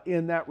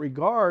in that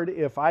regard,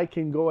 if I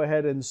can go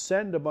ahead and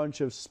send a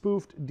bunch of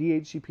spoofed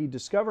DHCP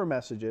discover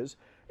messages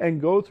and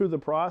go through the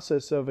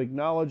process of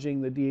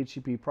acknowledging the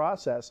DHCP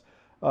process,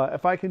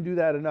 if I can do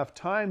that enough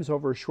times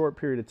over a short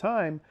period of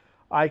time,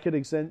 I could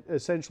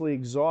essentially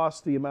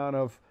exhaust the amount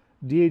of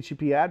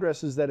DHCP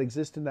addresses that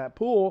exist in that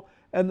pool,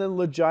 and then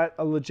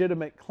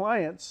legitimate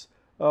clients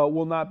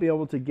will not be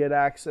able to get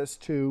access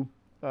to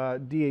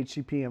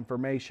DHCP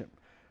information.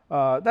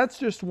 That's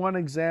just one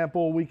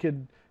example. We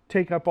could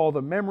take up all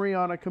the memory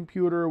on a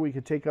computer. We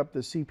could take up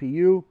the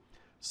CPU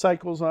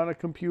cycles on a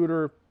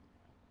computer,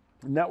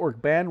 network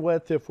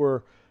bandwidth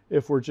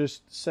if we're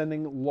just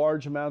sending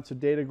large amounts of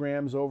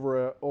datagrams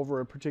over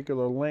a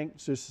particular link,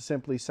 just to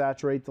simply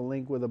saturate the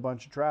link with a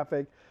bunch of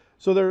traffic.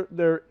 So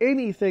there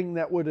anything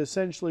that would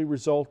essentially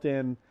result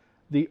in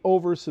the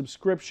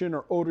oversubscription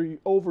or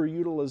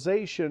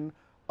overutilization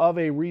of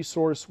a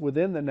resource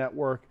within the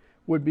network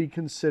would be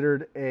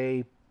considered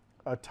a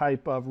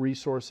type of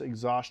resource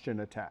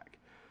exhaustion attack.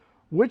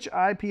 Which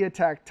IP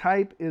attack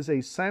type is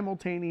a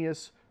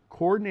simultaneous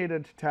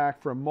coordinated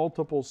attack from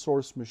multiple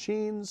source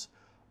machines?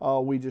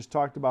 We just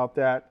talked about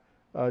that,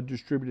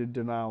 distributed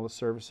denial of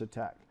service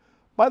attack.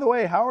 By the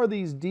way, how are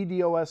these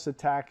DDoS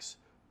attacks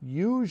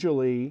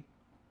usually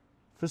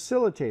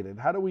facilitated?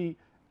 How do we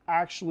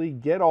actually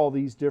get all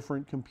these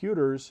different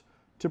computers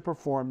to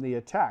perform the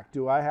attack?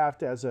 Do I have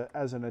to,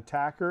 as an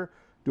attacker,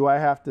 do I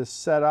have to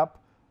set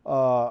up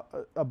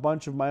a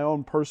bunch of my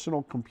own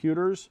personal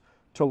computers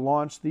to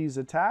launch these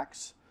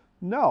attacks?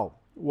 No.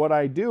 What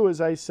I do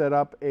is I set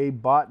up a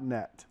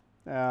botnet.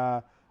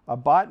 A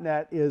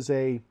botnet is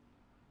a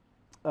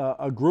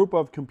group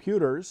of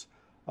computers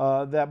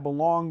that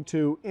belong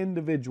to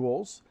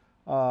individuals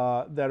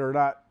that are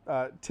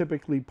not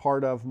typically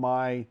part of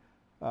my,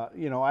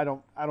 I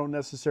don't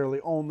necessarily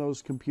own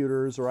those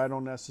computers, or I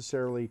don't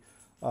necessarily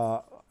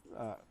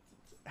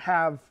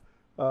have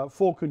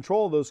full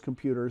control of those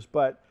computers,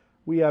 but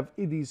we have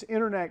these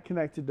internet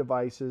connected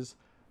devices.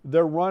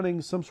 They're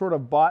running some sort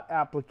of bot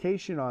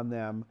application on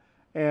them,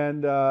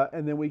 and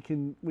then we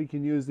can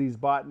use these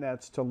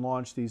botnets to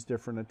launch these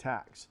different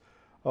attacks.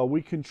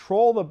 We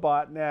control the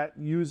botnet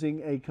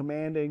using a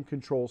command and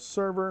control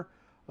server,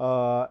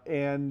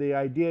 and the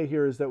idea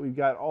here is that we've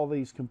got all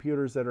these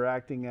computers that are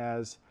acting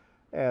as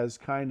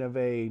kind of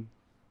a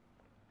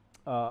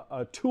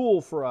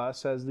tool for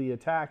us as the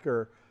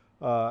attacker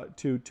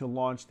to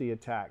launch the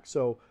attack.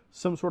 So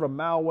some sort of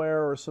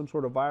malware or some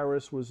sort of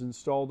virus was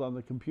installed on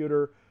the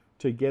computer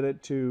to get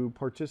it to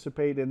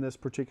participate in this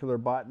particular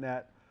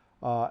botnet,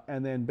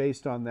 and then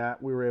based on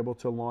that, we were able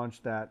to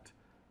launch that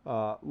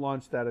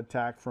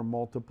attack from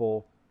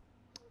multiple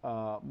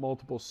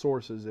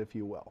sources, if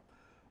you will.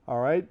 All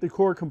right, the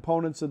core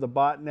components of the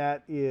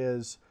botnet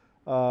is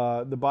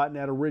the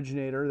botnet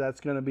originator.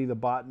 That's going to be the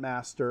bot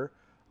master,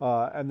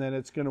 and then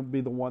it's going to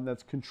be the one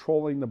that's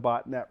controlling the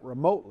botnet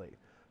remotely.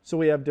 So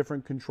we have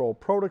different control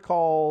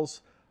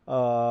protocols,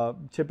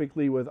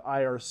 typically with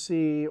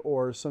IRC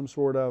or some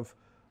sort of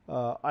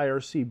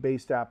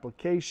IRC-based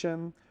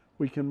application.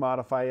 We can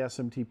modify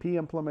SMTP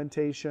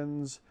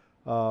implementations.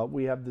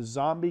 We have the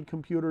zombie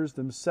computers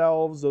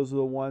themselves. Those are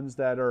the ones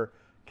that are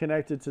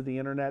connected to the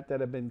internet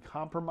that have been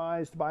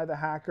compromised by the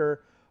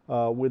hacker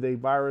with a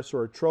virus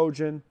or a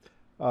Trojan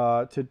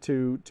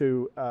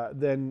to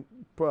then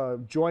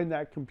join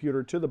that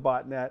computer to the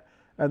botnet,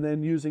 and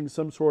then using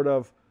some sort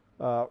of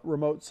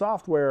remote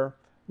software,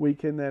 we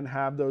can then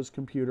have those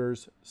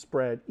computers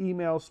spread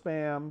email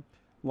spam,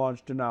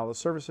 launch denial of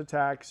service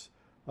attacks,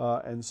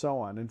 and so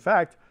on. In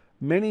fact,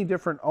 many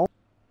different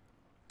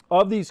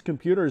of these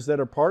computers that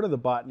are part of the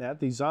botnet,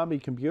 these zombie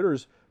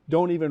computers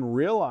don't even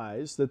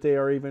realize that they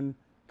are even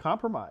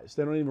compromised.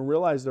 They don't even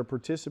realize they're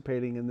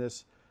participating in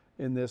this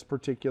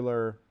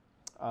particular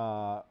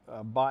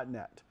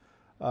botnet.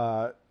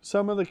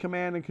 Some of the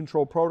command and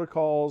control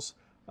protocols,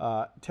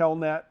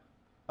 Telnet,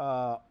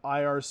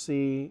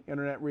 IRC,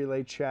 Internet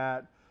Relay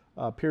Chat,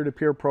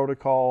 peer-to-peer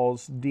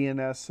protocols,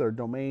 DNS or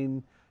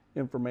domain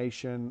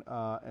information,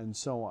 and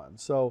so on.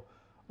 So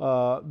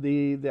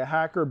the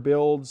hacker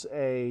builds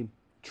a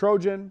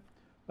Trojan,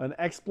 an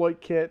exploit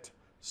kit,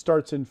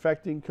 starts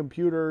infecting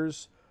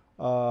computers.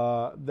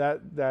 With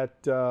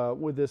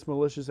this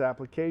malicious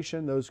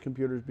application, those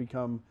computers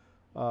become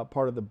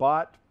part of the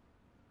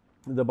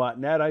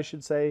botnet, I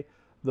should say.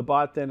 The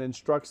bot then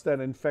instructs that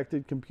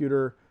infected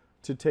computer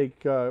to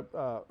take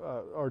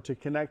or to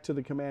connect to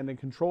the command and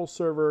control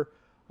server,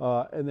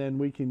 and then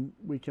we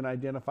can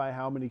identify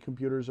how many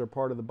computers are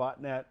part of the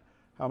botnet,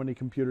 how many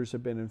computers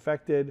have been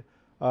infected,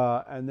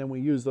 and then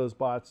we use those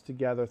bots to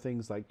gather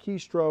things like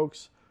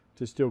keystrokes,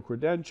 to steal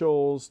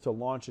credentials, to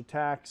launch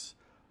attacks,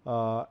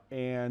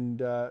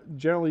 and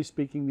generally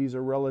speaking, these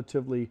are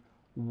relatively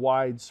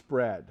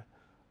widespread.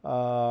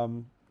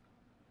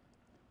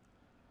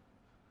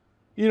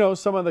 You know,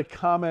 some of the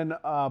common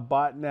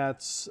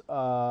botnets,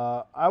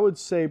 I would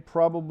say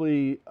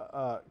probably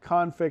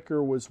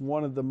Conficker was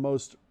one of the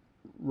most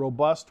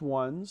robust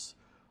ones.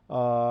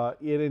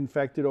 It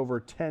infected over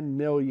 10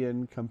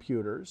 million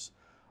computers.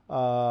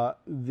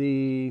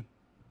 The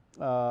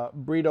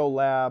Brito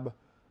Lab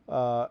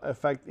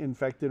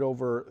infected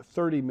over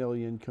 30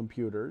 million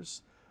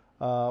computers.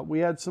 We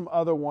had some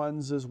other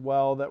ones as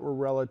well that were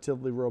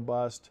relatively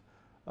robust.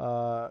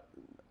 I'm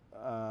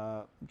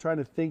trying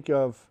to think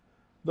of,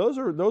 those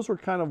were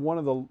kind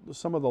of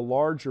some of the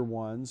larger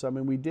ones. I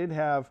mean, we did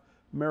have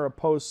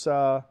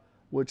Mariposa,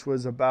 which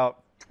was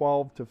about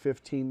 12 to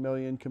 15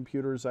 million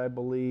computers, I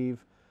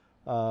believe.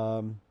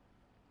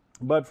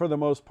 But for the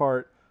most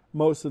part,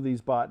 most of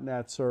these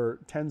botnets are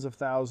tens of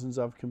thousands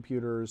of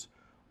computers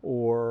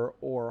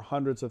or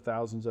hundreds of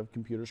thousands of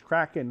computers.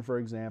 Kraken, for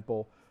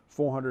example,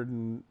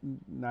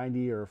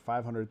 490 or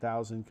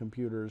 500,000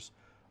 computers,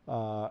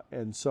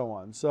 and so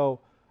on. So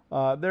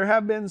there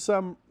have been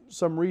some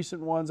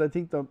recent ones. I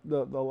think the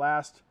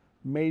last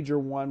major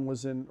one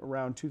was in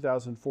around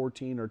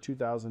 2014 or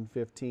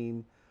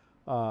 2015.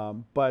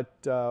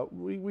 But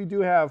we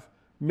do have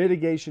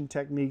mitigation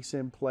techniques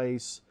in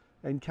place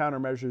and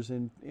countermeasures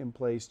in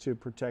place to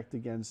protect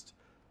against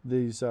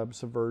these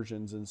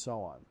subversions and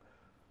so on.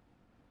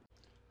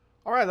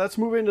 All right, let's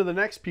move into the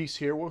next piece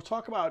here. We'll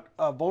talk about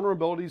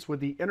vulnerabilities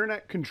with the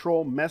Internet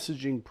Control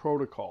Messaging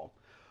Protocol.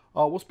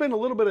 We'll spend a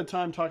little bit of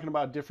time talking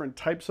about different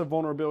types of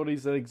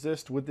vulnerabilities that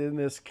exist within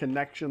this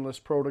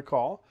connectionless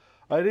protocol.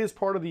 It is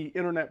part of the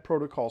Internet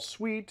Protocol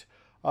Suite.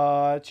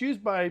 It's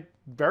used by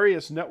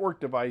various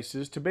network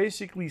devices to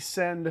basically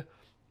send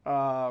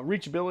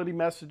reachability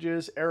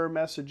messages, error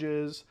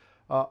messages,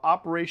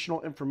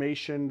 operational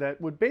information that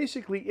would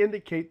basically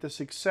indicate the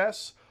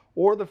success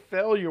or the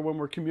failure when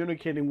we're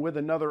communicating with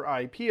another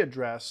IP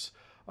address,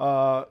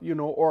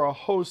 or a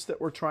host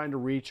that we're trying to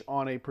reach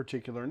on a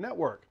particular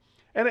network.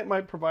 And it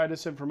might provide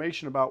us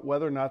information about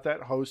whether or not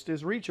that host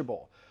is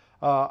reachable.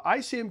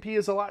 ICMP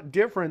is a lot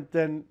different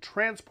than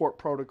transport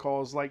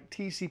protocols like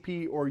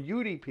TCP or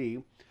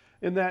UDP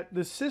in that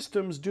the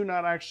systems do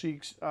not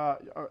actually,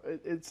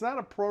 it's not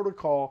a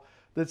protocol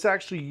that's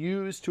actually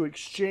used to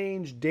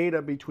exchange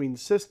data between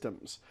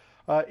systems.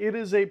 It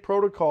is a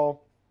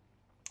protocol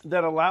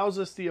that allows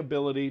us the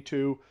ability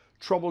to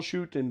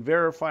troubleshoot and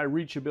verify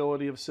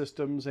reachability of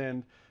systems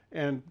and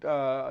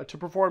to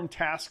perform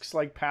tasks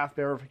like path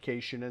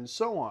verification and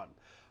so on.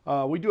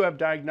 We do have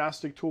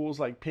diagnostic tools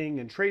like ping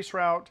and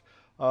traceroute.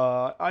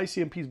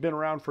 ICMP has been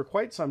around for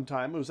quite some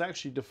time. It was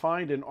actually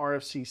defined in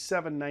RFC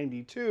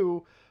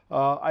 792.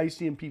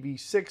 ICMP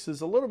v6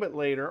 is a little bit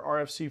later,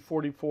 RFC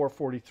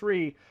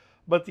 4443.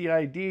 But the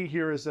idea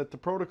here is that the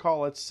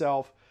protocol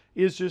itself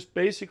is just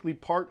basically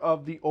part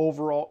of the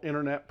overall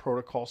Internet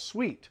Protocol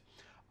Suite.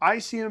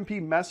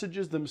 ICMP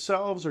messages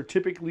themselves are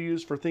typically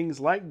used for things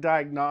like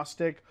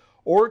diagnostic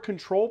or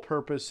control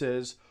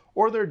purposes,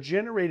 or they're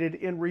generated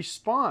in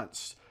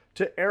response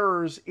to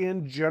errors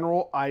in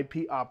general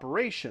IP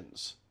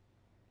operations.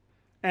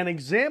 An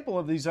example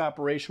of these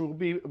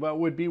operations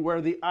would be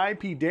where the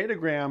IP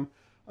datagram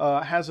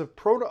has a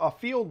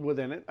field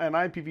within it. In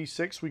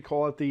IPv6, we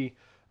call it the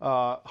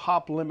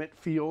hop limit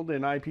field.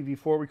 In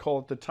IPv4, we call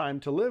it the time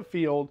to live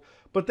field.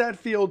 But that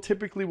field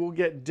typically will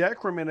get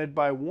decremented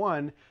by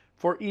 1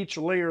 for each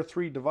layer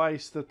 3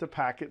 device that the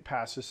packet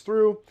passes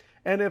through.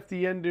 And if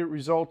the end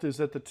result is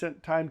that the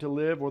time to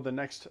live or the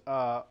next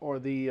hop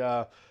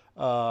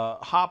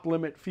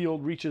limit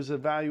field reaches a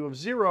value of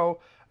 0,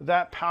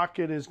 that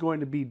packet is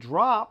going to be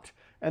dropped,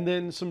 and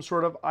then some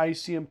sort of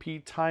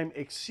ICMP time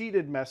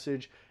exceeded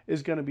message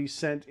is going to be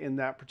sent in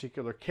that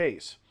particular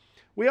case.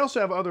 We also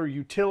have other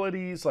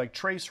utilities like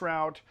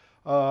traceroute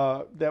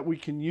that we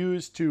can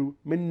use to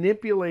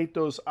manipulate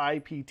those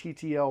IP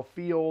TTL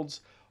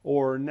fields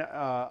or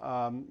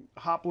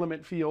hop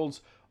limit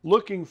fields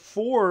looking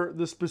for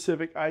the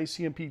specific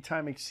ICMP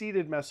time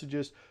exceeded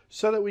messages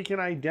so that we can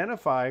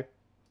identify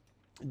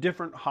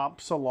different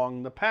hops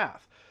along the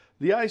path.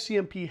 The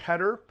ICMP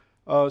header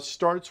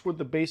starts with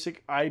the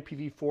basic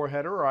IPv4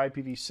 header or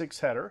IPv6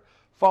 header,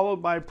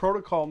 followed by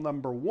protocol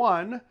number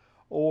 1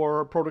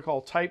 or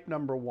protocol type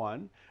number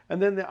 1.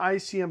 And then the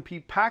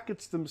ICMP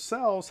packets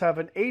themselves have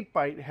an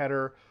 8-byte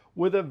header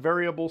with a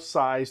variable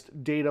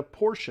sized data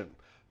portion.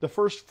 The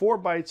first 4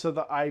 bytes of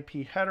the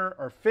IP header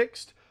are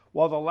fixed,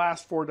 while the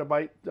last 4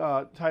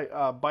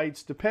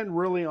 bytes depend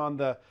really on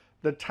the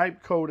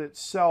type code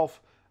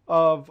itself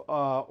of,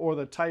 or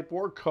the type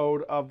or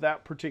code of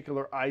that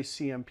particular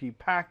ICMP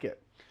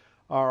packet.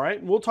 All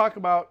right, we'll talk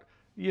about,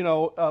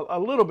 a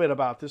little bit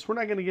about this. We're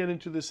not going to get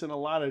into this in a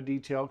lot of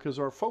detail because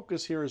our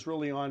focus here is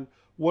really on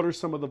what are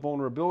some of the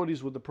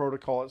vulnerabilities with the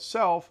protocol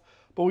itself.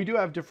 But we do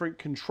have different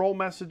control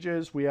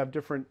messages. We have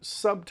different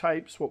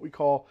subtypes, what we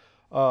call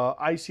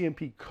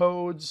ICMP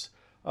codes.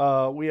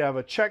 We have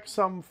a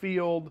checksum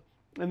field,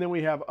 and then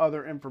we have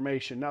other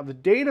information. Now, the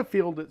data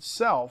field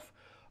itself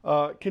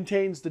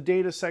contains the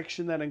data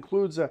section that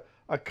includes a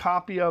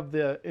copy of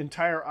the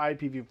entire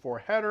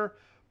IPv4 header,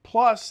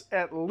 plus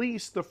at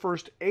least the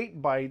first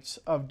 8 bytes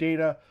of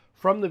data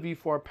from the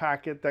v4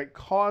 packet that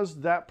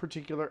caused that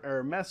particular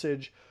error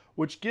message,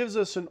 which gives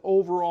us an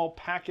overall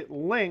packet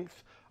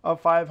length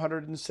of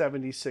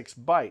 576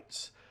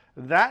 bytes.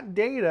 That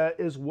data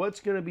is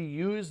what's going to be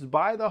used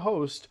by the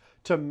host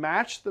to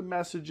match the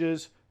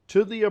messages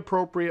to the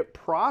appropriate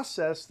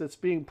process that's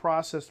being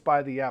processed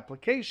by the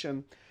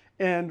application.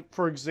 And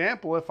for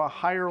example, if a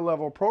higher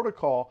level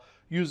protocol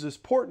uses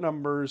port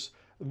numbers,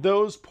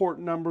 those port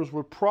numbers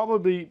would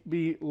probably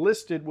be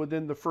listed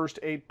within the first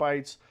 8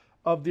 bytes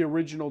of the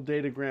original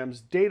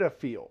datagram's data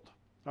field.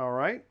 All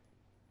right.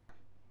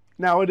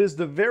 Now, it is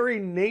the very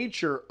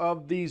nature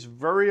of these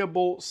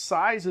variable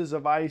sizes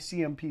of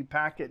ICMP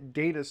packet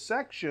data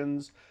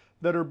sections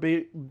that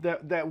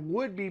that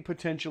would be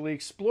potentially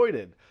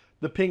exploited.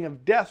 The ping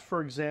of death,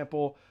 for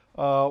example,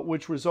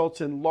 which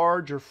results in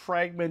large or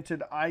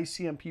fragmented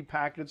ICMP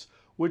packets,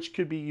 which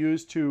could be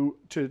used to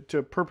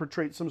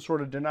perpetrate some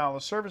sort of denial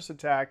of service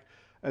attack,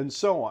 and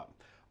so on.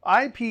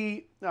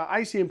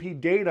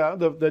 ICMP data,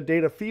 the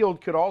data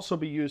field, could also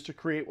be used to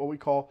create what we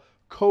call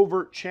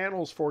covert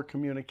channels for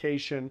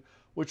communication,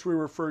 which we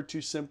refer to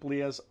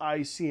simply as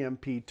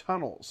ICMP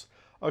tunnels.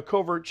 A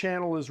covert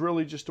channel is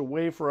really just a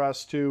way for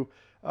us to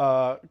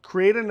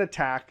create an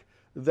attack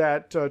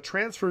that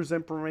transfers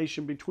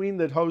information between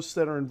the hosts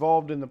that are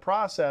involved in the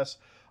process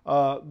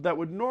that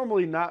would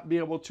normally not be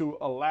able to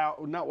allow,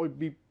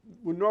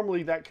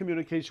 normally that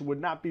communication would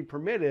not be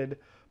permitted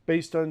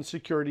based on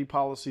security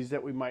policies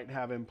that we might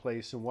have in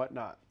place and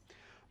whatnot.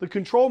 The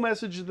control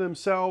messages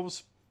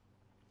themselves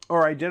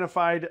are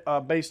identified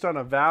based on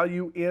a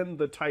value in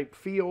the type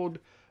field.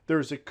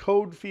 There's a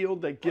code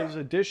field that gives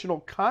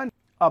additional content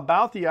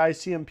about the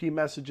ICMP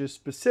messages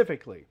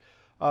specifically.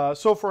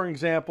 So for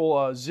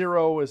example,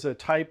 0 is a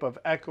type of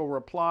echo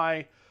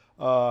reply,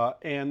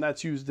 and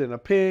that's used in a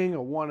ping.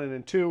 A 1 and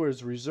a 2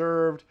 is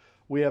reserved.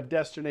 We have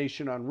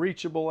destination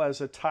unreachable as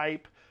a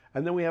type,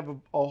 and then we have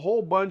a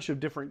whole bunch of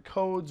different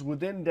codes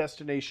within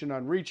destination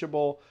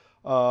unreachable.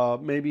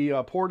 Maybe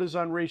a port is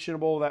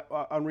unreachable.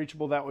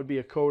 That would be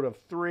a code of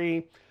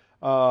 3.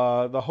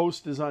 The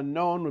host is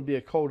unknown would be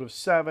a code of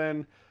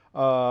 7.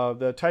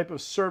 The type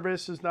of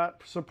service is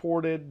not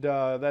supported.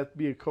 That'd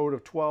be a code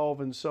of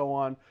 12, and so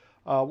on.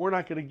 We're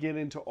not going to get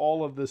into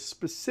all of the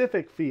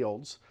specific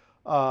fields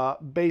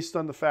based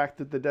on the fact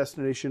that the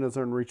destination is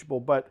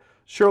unreachable, but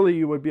surely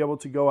you would be able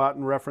to go out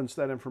and reference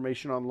that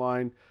information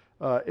online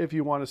if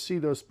you want to see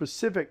those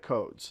specific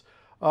codes.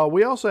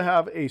 We also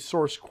have a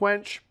source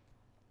quench,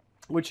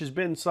 which has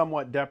been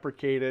somewhat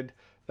deprecated.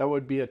 That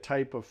would be a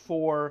type of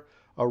 4.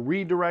 A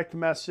redirect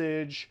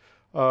message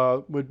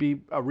would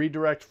be a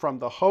redirect from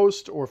the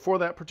host or for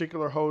that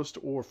particular host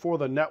or for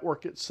the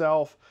network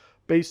itself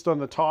based on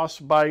the toss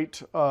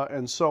byte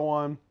and so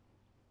on.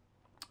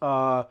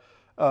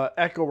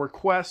 Echo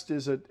request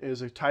is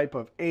a type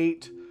of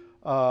 8.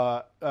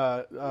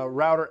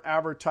 Router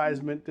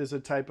advertisement is a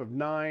type of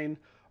 9.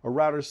 A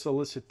router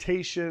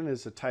solicitation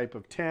is a type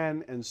of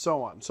 10, and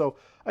so on. So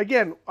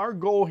again, our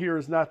goal here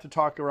is not to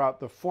talk about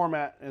the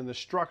format and the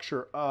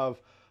structure of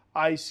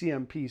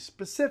ICMP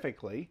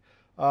specifically.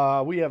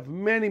 We have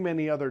many,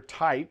 many other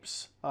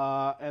types,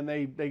 and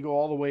they go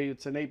all the way,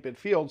 it's an 8-bit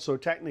field, so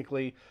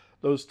technically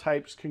those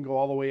types can go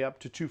all the way up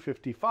to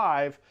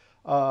 255,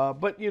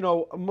 but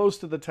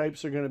most of the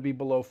types are going to be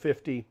below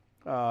 50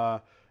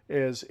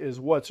 is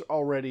what's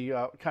already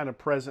kind of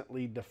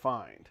presently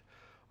defined.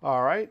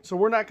 All right, so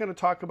we're not going to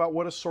talk about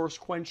what a source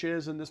quench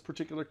is in this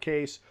particular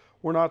case.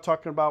 We're not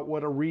talking about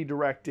what a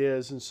redirect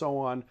is and so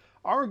on.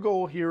 Our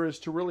goal here is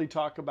to really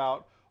talk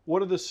about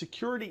what are the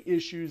security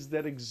issues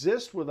that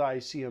exist with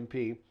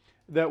ICMP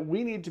that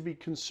we need to be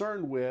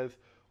concerned with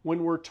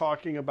when we're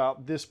talking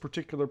about this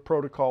particular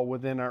protocol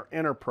within our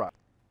enterprise.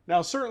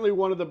 Now, certainly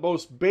one of the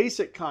most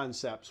basic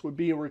concepts would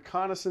be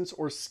reconnaissance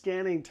or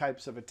scanning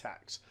types of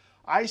attacks.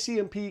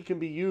 ICMP can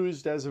be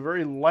used as a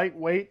very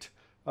lightweight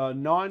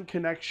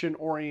non-connection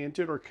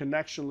oriented or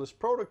connectionless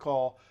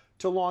protocol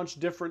to launch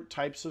different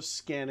types of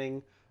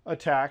scanning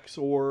attacks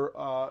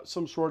or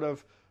some sort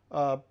of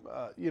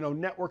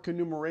network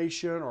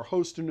enumeration or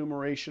host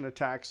enumeration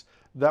attacks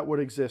that would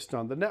exist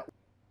on the network.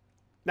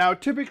 Now,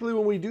 typically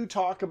when we do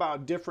talk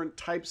about different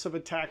types of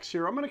attacks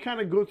here, I'm going to kind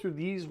of go through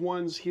these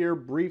ones here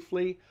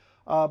briefly,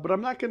 but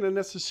I'm not going to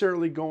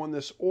necessarily go in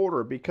this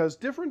order because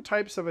different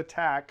types of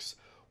attacks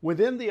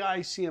within the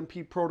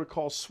ICMP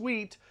protocol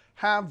suite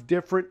have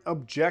different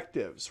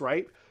objectives,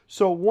 right?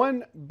 So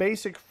one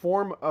basic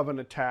form of an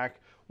attack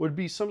would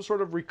be some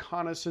sort of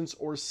reconnaissance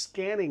or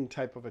scanning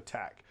type of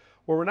attack,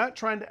 where we're not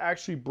trying to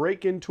actually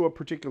break into a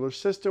particular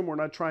system, we're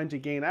not trying to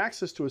gain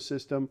access to a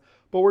system,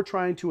 but we're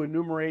trying to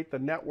enumerate the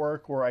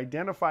network or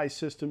identify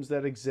systems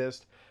that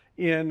exist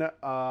in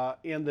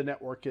the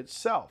network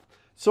itself.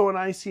 So an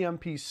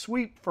ICMP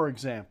sweep, for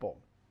example,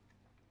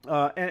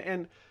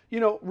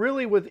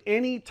 really with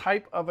any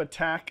type of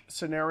attack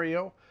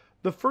scenario,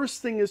 the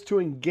first thing is to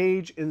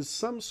engage in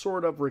some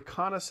sort of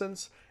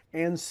reconnaissance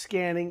and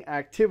scanning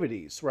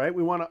activities, right?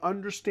 We want to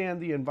understand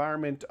the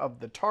environment of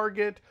the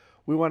target.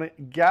 We want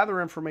to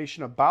gather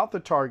information about the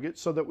target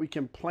so that we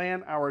can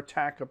plan our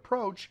attack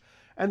approach.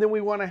 And then we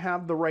want to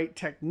have the right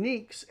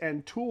techniques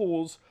and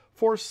tools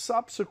for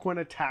subsequent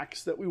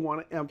attacks that we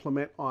want to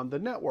implement on the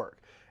network.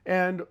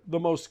 And the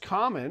most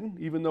common,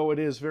 even though it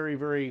is very,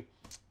 very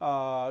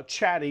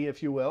chatty,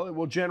 if you will, it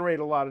will generate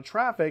a lot of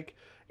traffic,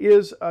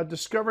 is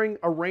discovering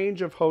a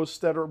range of hosts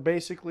that are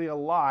basically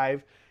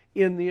alive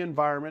in the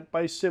environment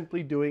by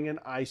simply doing an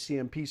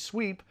ICMP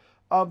sweep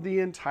of the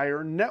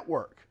entire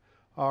network.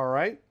 All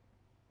right.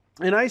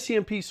 An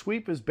ICMP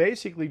sweep is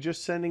basically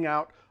just sending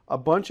out a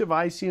bunch of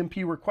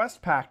ICMP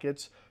request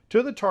packets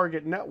to the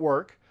target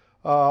network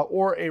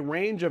or a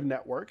range of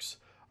networks.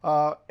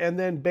 And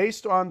then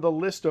based on the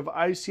list of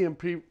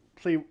ICMP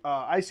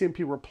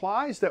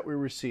replies that we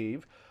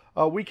receive,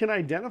 we can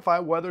identify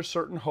whether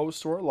certain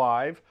hosts are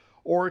alive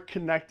or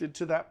connected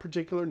to that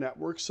particular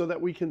network so that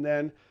we can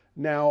then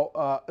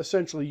now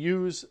essentially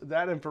use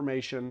that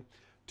information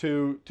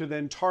to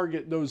then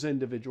target those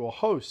individual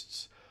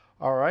hosts.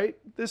 All right,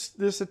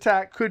 this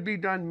attack could be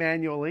done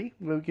manually.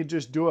 We could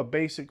just do a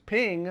basic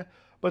ping,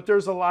 but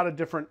there's a lot of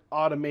different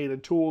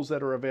automated tools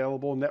that are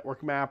available,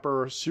 Network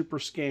Mapper,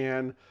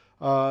 SuperScan,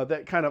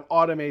 that kind of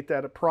automate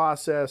that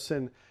process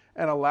and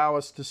allow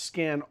us to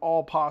scan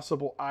all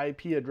possible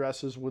IP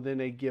addresses within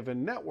a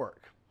given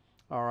network.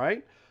 All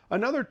right,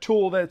 another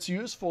tool that's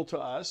useful to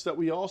us that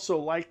we also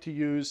like to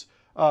use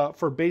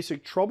for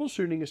basic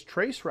troubleshooting is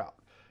traceroute.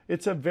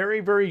 It's a very,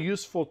 very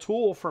useful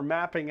tool for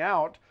mapping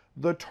out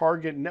the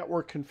target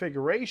network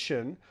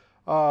configuration.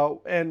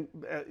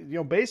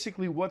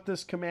 Basically what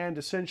this command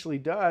essentially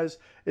does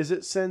is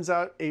it sends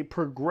out a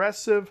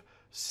progressive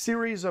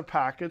series of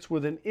packets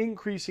with an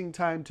increasing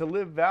time to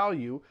live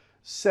value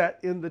set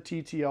in the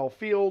TTL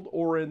field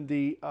or in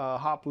the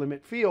hop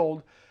limit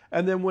field.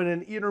 And then when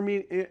an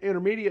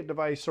intermediate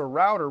device or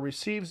router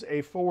receives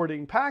a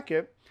forwarding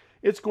packet,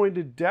 it's going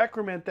to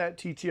decrement that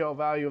TTL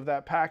value of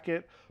that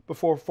packet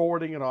before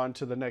forwarding it on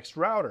to the next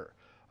router.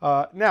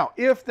 Now,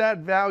 if that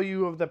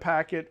value of the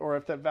packet or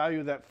if that value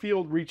of that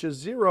field reaches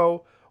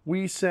 0,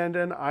 we send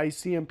an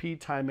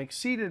ICMP time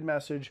exceeded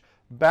message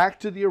back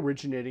to the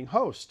originating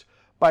host.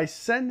 By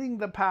sending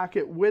the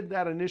packet with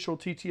that initial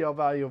TTL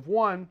value of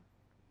 1,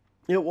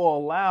 it will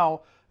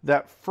allow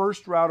that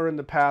first router in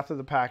the path of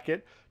the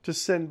packet to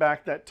send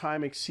back that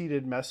time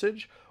exceeded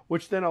message,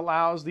 which then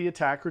allows the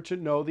attacker to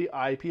know the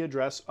IP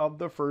address of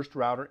the first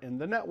router in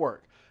the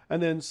network.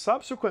 And then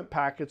subsequent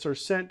packets are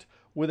sent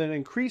with an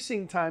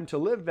increasing time to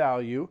live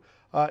value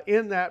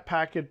in that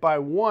packet by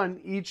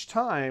 1 each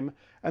time,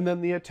 and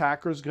then the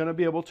attacker is going to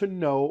be able to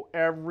know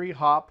every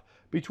hop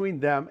between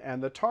them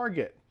and the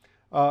target.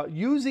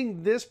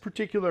 Using this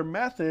particular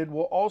method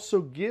will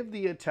also give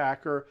the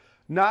attacker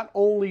not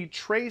only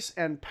trace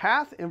and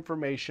path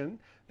information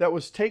that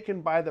was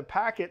taken by the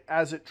packet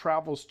as it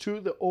travels to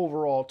the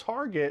overall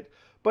target,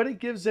 but it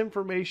gives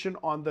information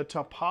on the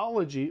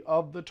topology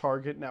of the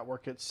target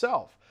network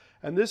itself.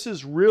 And this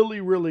is really,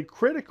 really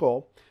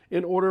critical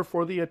in order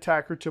for the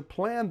attacker to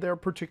plan their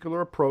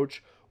particular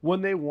approach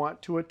when they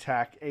want to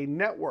attack a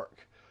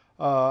network.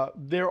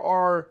 There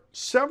are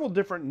several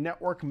different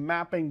network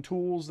mapping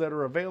tools that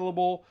are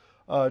available.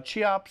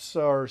 CHEOPS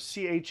or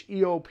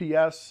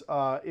CHEOPS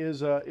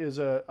is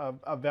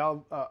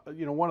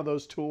one of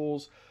those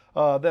tools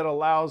that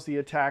allows the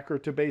attacker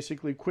to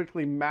basically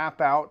quickly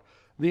map out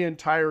the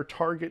entire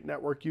target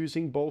network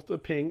using both the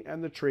ping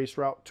and the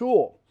traceroute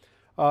tool.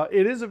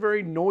 It is a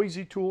very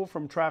noisy tool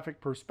from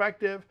traffic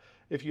perspective.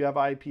 If you have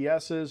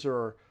IPSs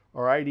or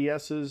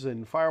IDSs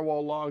and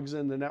firewall logs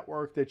in the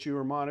network that you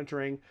are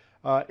monitoring,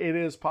 it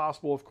is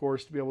possible, of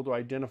course, to be able to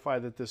identify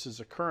that this is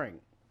occurring.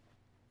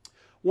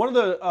 One of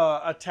the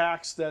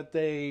attacks that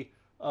they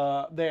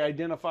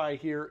identify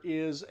here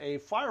is a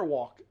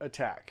firewall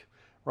attack,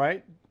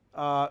 right?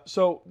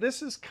 So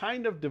this is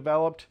kind of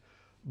developed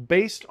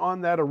based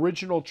on that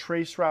original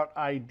traceroute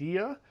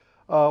idea.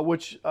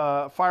 which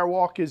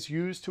firewalk is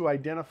used to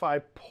identify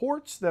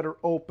ports that are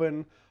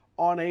open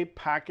on a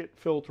packet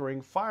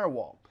filtering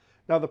firewall.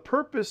 Now, the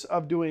purpose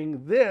of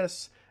doing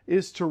this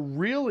is to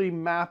really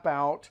map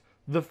out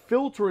the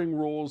filtering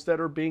rules that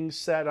are being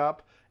set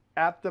up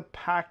at the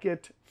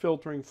packet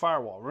filtering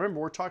firewall. Remember,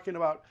 we're talking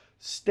about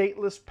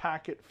stateless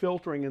packet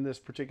filtering in this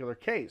particular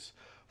case.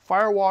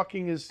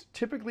 Firewalking is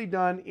typically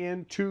done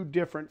in two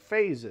different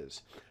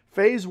phases.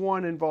 Phase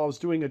one involves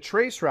doing a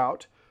trace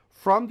route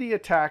from the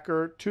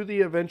attacker to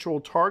the eventual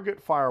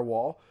target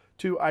firewall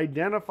to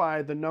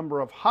identify the number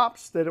of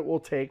hops that it will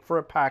take for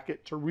a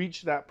packet to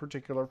reach that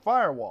particular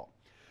firewall.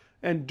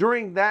 And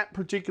during that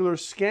particular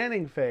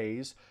scanning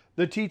phase,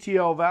 the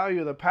TTL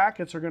value of the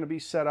packets are going to be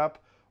set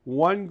up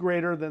one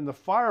greater than the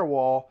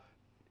firewall,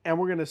 and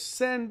we're going to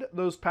send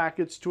those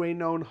packets to a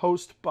known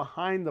host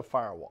behind the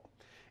firewall.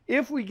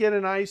 If we get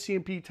an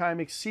ICMP time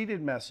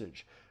exceeded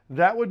message,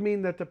 that would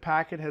mean that the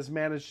packet has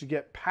managed to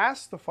get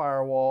past the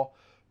firewall,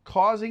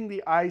 causing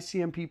the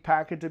ICMP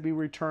packet to be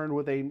returned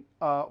with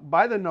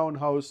by the known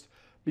host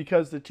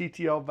because the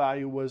TTL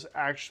value was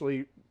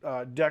actually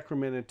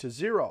decremented to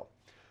 0.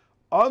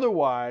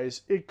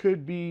 Otherwise, it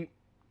could be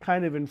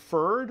kind of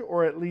inferred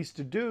or at least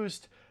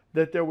deduced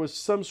that there was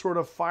some sort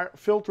of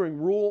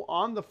filtering rule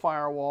on the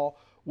firewall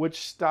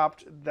which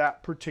stopped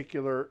that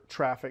particular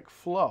traffic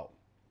flow.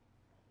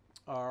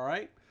 All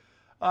right.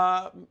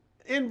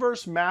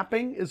 Inverse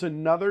mapping is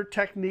another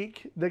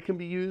technique that can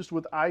be used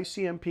with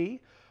ICMP.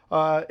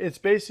 It's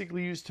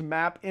basically used to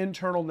map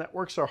internal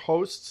networks or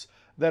hosts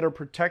that are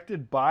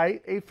protected by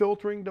a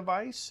filtering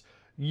device.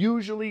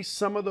 Usually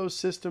some of those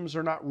systems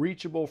are not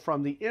reachable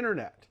from the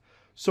internet.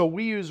 So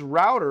we use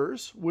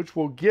routers, which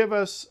will give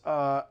us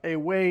a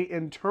way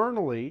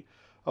internally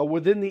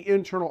within the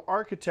internal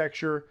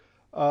architecture.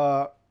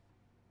 Well,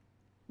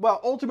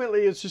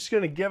 ultimately, it's just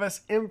going to give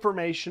us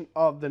information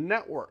of the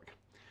network.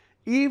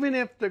 Even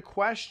if the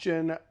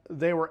question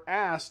they were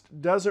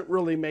asked doesn't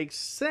really make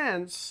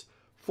sense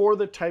for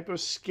the type of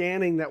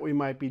scanning that we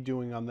might be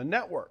doing on the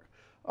network.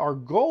 Our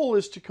goal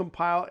is to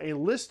compile a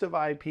list of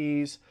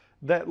IPs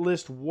that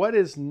list what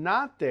is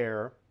not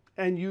there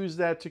and use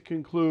that to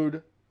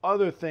conclude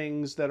other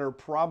things that are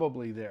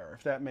probably there,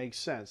 if that makes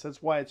sense.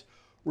 That's why it's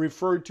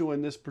referred to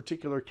in this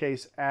particular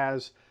case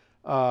as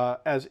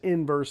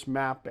inverse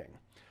mapping.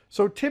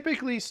 So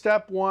typically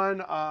step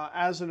one,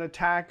 as an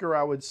attacker,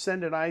 I would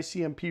send an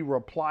ICMP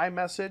reply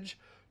message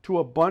to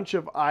a bunch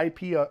of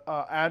IP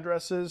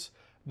addresses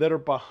that are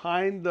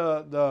behind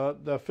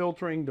the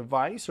filtering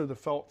device or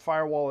the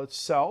firewall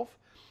itself.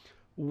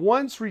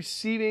 Once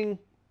receiving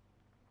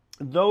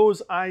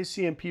those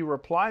ICMP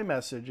reply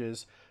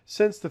messages,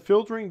 since the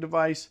filtering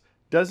device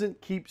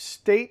doesn't keep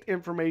state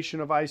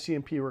information of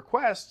ICMP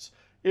requests,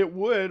 it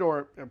would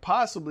or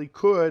possibly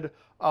could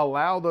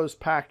allow those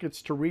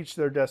packets to reach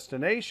their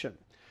destination.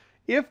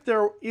 If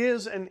there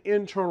is an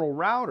internal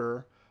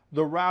router,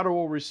 the router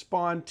will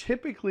respond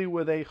typically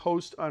with a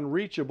host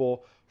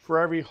unreachable for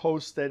every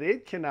host that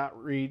it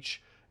cannot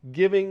reach,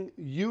 giving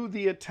you,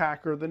 the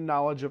attacker, the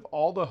knowledge of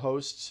all the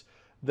hosts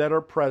that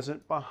are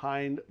present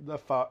behind the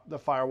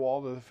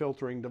firewall or the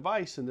filtering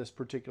device in this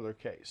particular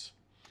case.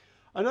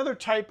 Another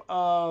type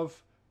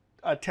of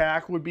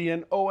attack would be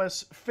an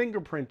OS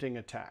fingerprinting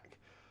attack.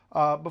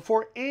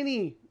 Before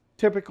any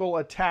typical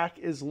attack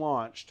is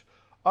launched,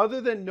 other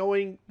than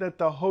knowing that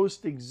the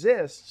host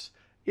exists,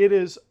 it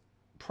is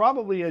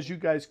probably, as you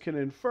guys can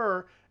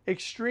infer,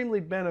 extremely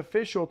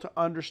beneficial to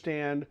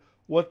understand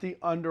what the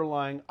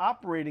underlying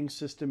operating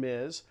system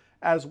is,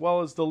 as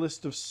well as the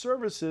list of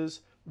services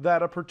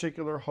that a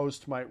particular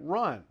host might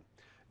run.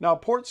 Now,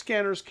 port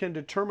scanners can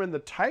determine the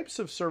types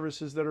of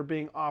services that are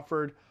being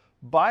offered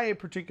by a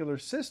particular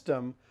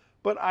system,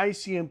 but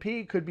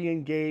ICMP could be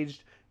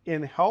engaged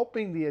in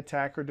helping the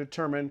attacker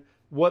determine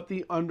what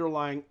the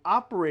underlying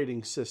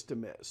operating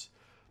system is.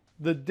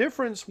 The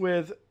difference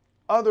with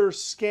other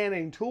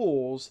scanning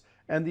tools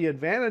and the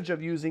advantage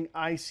of using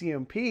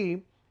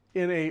ICMP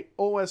in a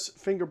OS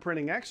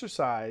fingerprinting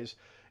exercise,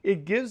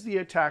 it gives the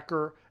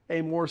attacker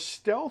a more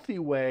stealthy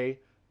way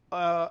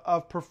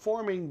of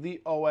performing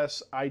the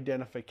OS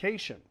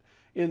identification.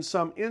 In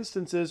some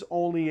instances,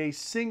 only a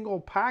single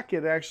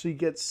packet actually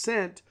gets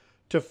sent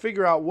to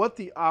figure out what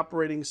the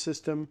operating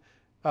system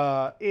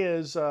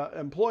is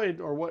employed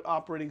or what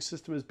operating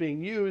system is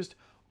being used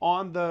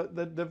on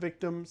the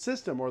victim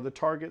system or the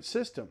target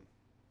system.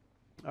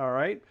 All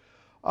right.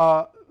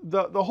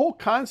 The whole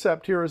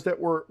concept here is that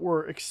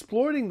we're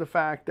exploiting the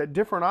fact that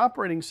different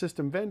operating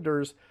system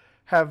vendors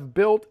have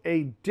built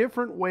a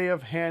different way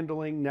of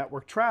handling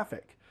network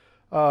traffic.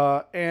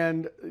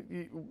 And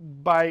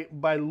by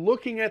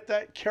looking at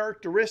that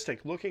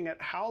characteristic, looking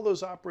at how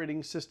those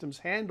operating systems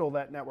handle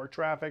that network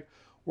traffic,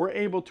 we're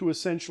able to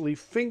essentially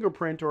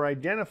fingerprint or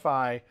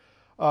identify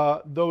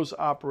those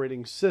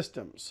operating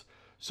systems.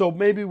 So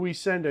maybe we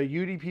send a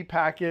UDP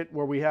packet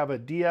where we have a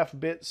DF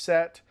bit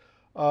set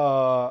to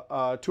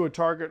a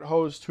target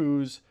host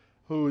whose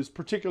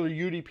particular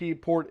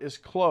UDP port is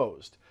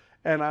closed.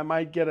 And I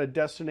might get a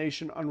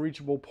destination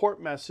unreachable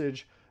port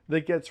message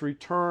that gets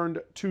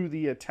returned to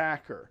the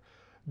attacker.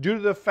 due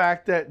to the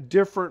fact that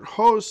different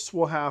hosts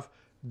will have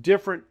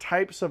different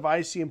types of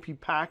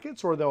ICMP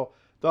packets, or they'll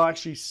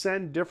actually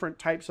send different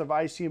types of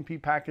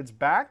ICMP packets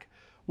back.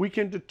 We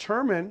can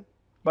determine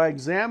by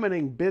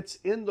examining bits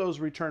in those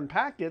return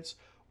packets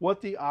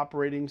what the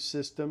operating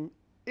system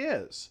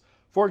is.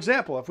 For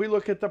example, if we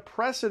look at the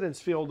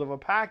precedence field of a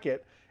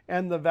packet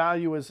and the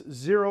value is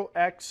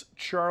 0x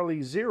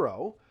Charlie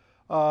 0,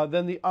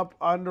 then the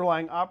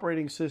underlying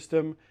operating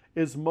system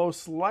is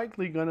most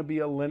likely going to be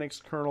a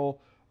Linux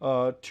kernel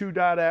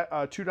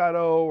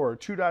 2.0 or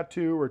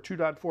 2.2 or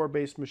 2.4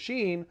 based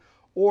machine,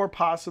 or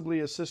possibly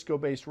a Cisco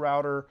based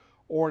router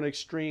or an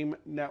Extreme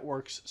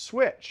Networks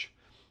switch.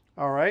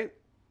 All right.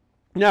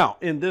 Now,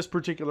 in this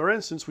particular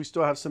instance, we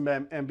still have some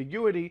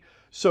ambiguity.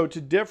 So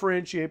to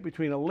differentiate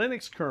between a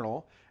Linux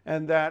kernel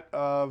and that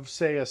of,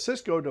 say, a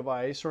Cisco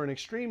device or an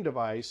Extreme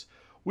device,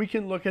 we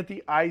can look at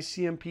the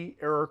ICMP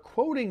error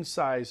quoting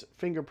size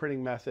fingerprinting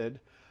method.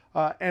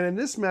 And in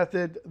this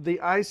method, the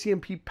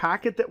ICMP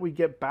packet that we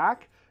get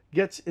back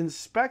gets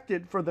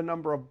inspected for the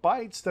number of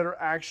bytes that are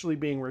actually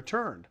being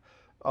returned.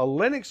 A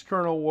Linux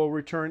kernel will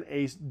return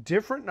a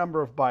different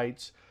number of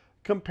bytes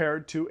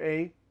compared to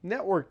a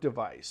network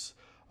device.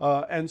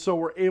 And so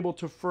we're able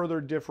to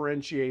further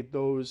differentiate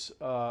those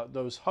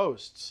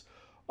hosts.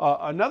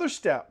 Another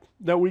step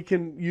that we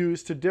can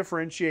use to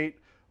differentiate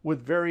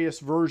with various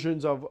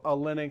versions of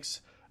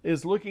Linux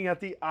is looking at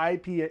the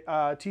IP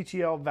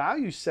TTL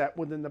value set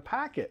within the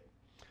packet.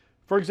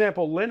 For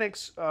example,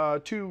 Linux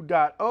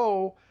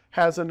 2.0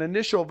 has an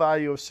initial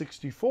value of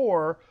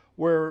 64,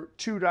 where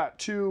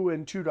 2.2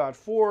 and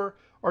 2.4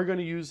 are going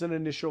to use an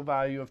initial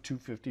value of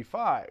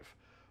 255.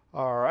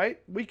 All right,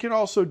 we can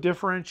also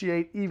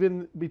differentiate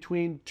even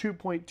between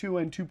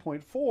 2.2 and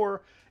 2.4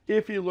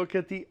 if you look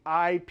at the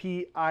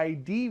IP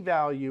ID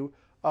value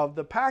of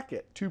the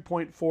packet.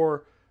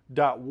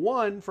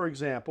 2.4.1, for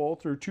example,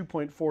 through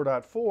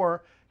 2.4.4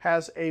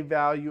 has a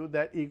value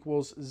that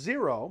equals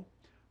 0,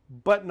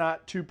 but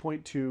not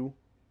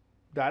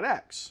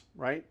 2.2.x,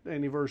 right?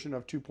 Any version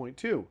of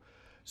 2.2.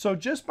 So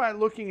just by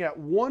looking at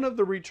one of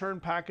the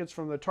return packets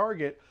from the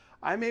target,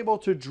 I'm able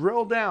to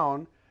drill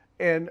down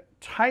and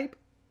type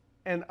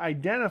and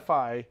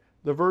identify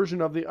the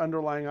version of the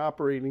underlying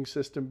operating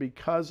system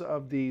because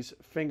of these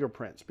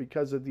fingerprints,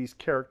 because of these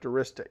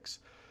characteristics.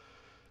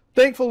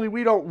 Thankfully,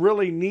 we don't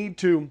really need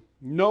to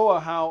know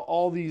how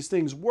all these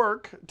things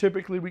work.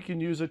 Typically, we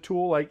can use a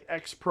tool like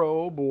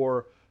Xprobe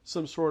or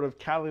some sort of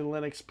Kali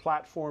Linux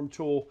platform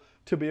tool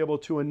to be able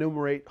to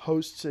enumerate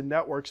hosts and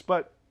networks,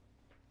 but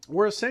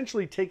we're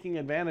essentially taking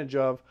advantage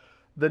of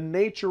the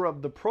nature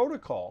of the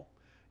protocol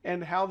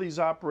and how these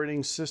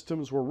operating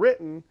systems were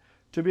written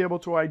to be able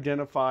to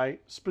identify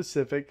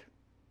specific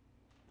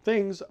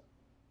things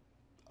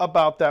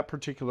about that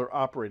particular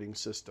operating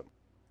system.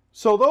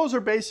 So those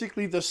are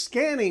basically the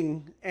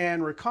scanning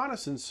and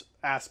reconnaissance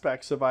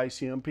aspects of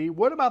ICMP.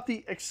 What about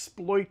the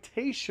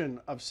exploitation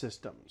of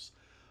systems?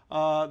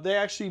 They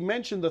actually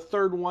mentioned the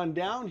third one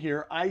down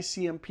here,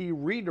 ICMP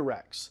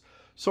redirects.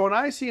 So an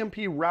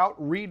ICMP route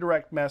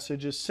redirect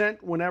message is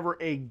sent whenever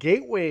a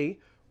gateway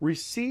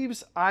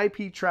receives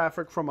IP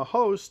traffic from a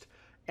host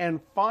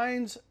and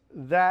finds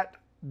that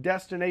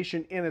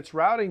destination in its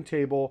routing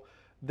table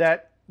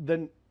that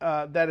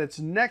its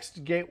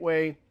next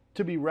gateway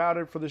to be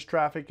routed for this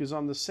traffic is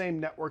on the same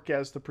network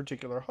as the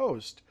particular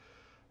host.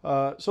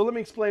 So let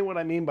me explain what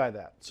I mean by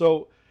that.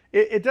 So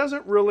it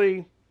doesn't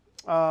really,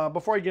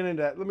 before I get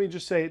into that, let me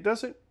just say it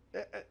doesn't,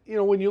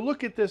 when you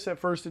look at this at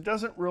first, it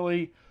doesn't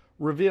really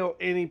reveal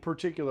any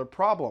particular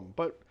problem.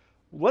 But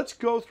let's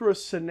go through a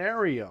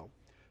scenario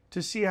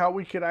to see how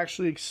we could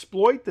actually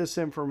exploit this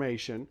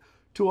information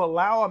to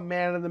allow a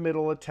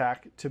man-in-the-middle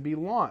attack to be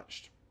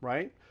launched,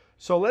 right?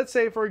 So let's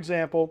say, for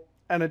example,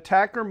 an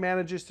attacker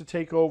manages to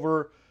take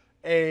over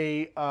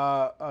a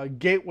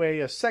gateway,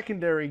 a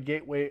secondary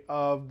gateway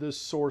of the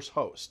source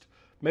host.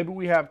 Maybe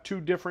we have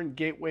two different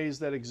gateways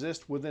that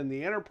exist within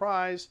the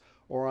enterprise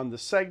or on the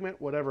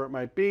segment, whatever it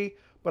might be,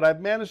 but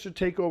I've managed to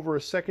take over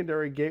a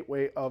secondary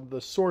gateway of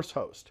the source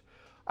host.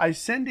 I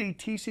send a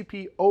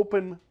TCP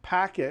open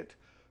packet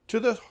to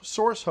the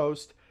source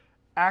host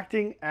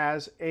acting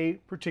as a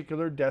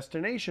particular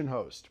destination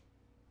host.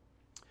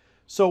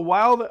 So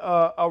while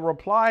a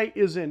reply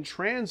is in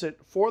transit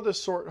for the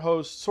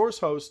source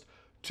host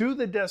to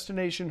the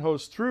destination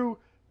host through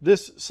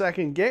this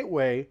second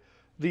gateway,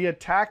 the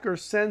attacker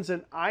sends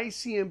an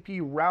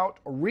ICMP route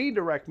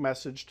redirect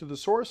message to the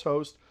source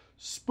host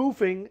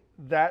spoofing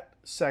that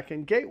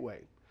second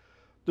gateway.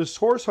 The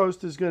source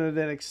host is going to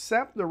then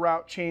accept the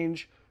route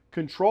change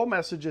control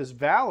message as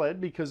valid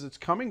because it's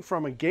coming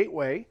from a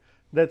gateway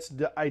that's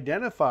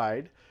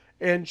identified,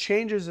 and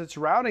changes its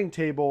routing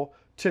table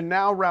to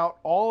now route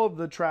all of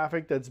the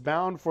traffic that's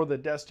bound for the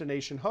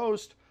destination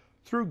host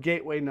through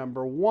gateway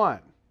number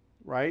 1,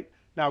 right?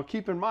 Now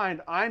keep in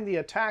mind, I'm the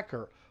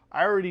attacker.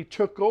 I already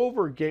took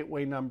over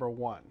gateway number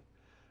 1.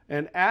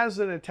 And as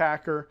an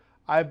attacker,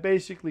 I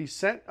basically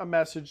sent a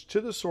message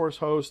to the source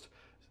host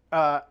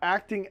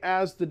acting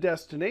as the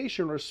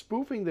destination or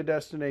spoofing the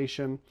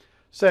destination,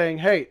 saying,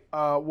 hey,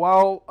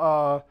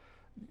 while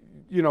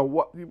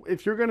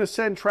if you're going to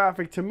send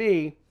traffic to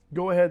me,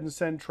 go ahead and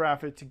send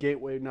traffic to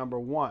gateway number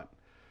 1.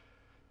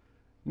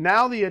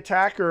 Now the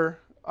attacker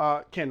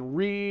can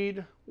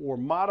read or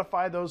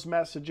modify those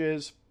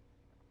messages.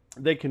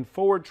 They can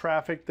forward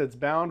traffic that's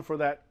bound for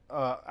that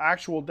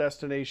actual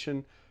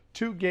destination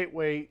to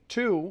gateway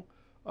 2,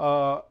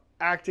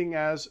 acting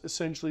as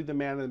essentially the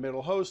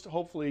man-in-the-middle host,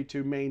 hopefully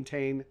to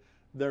maintain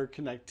their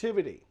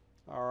connectivity.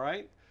 All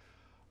right.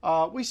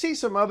 We see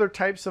some other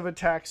types of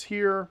attacks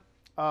here,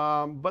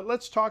 but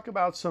let's talk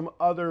about some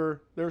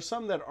other. There's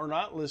some that are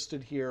not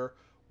listed here,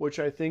 which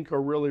I think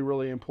are really,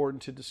 really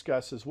important to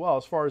discuss as well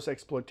as far as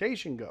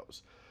exploitation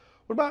goes.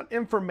 What about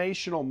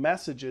informational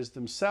messages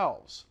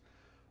themselves?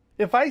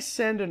 If I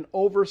send an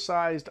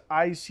oversized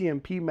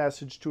ICMP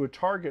message to a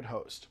target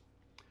host,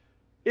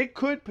 it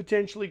could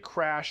potentially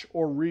crash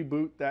or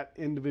reboot that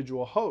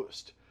individual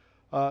host.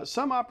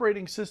 Some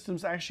operating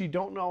systems actually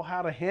don't know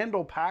how to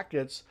handle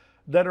packets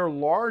that are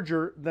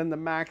larger than the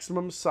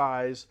maximum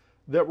size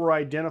that were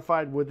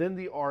identified within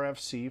the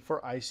RFC for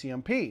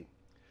ICMP.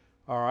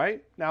 All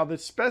right, now the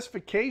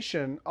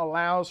specification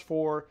allows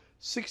for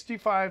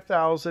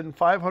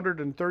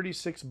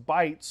 65,536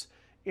 bytes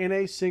in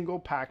a single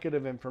packet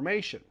of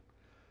information.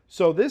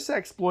 So this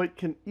exploit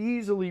can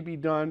easily be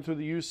done through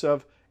the use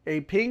of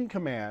a ping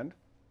command,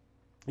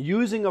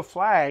 using a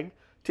flag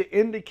to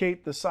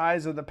indicate the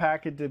size of the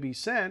packet to be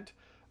sent,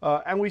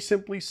 and we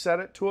simply set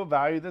it to a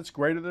value that's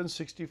greater than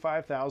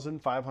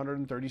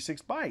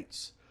 65,536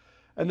 bytes.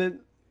 And then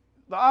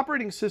the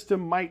operating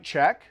system might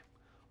check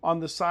on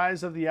the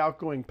size of the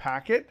outgoing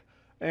packet,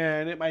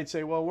 and it might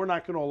say, well, we're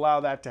not going to allow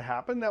that to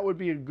happen. That would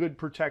be a good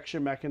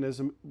protection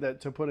mechanism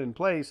to put in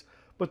place.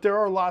 But there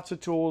are lots of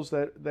tools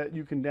that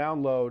you can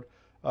download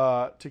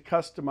to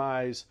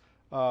customize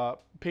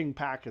ping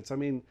packets. I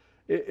mean,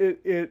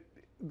 the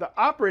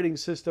operating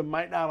system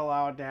might not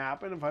allow it to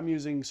happen if I'm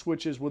using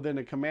switches within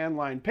a command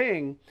line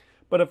ping,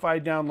 but if I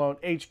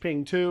download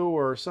hping2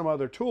 or some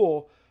other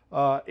tool,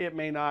 it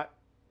may not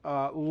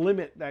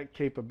limit that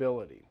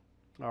capability.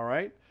 All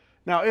right.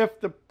 Now, if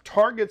the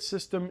target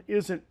system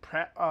isn't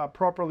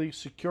properly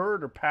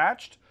secured or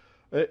patched,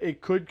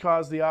 it could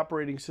cause the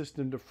operating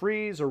system to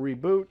freeze or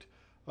reboot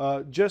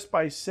just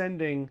by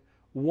sending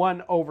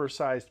one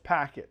oversized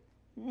packet.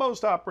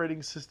 Most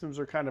operating systems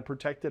are kind of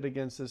protected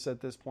against this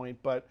at this point,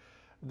 but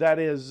that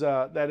is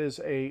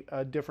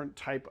a different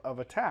type of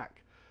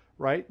attack,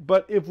 right?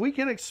 But if we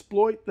can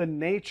exploit the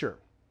nature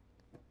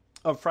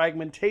of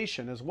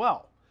fragmentation as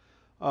well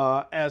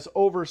as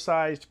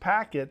oversized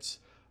packets,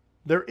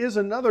 there is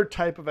another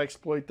type of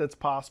exploit that's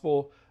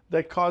possible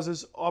that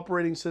causes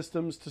operating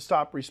systems to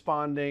stop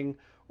responding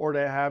or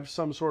to have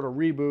some sort of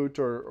reboot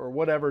or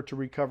whatever to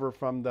recover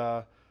from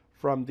the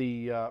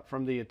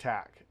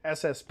attack.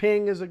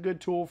 SSPing is a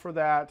good tool for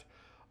that.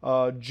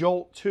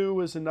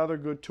 Jolt2 is another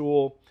good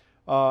tool.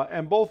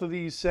 And both of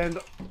these send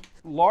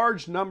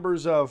large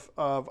numbers of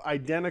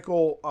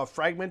identical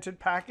fragmented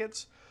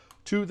packets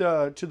to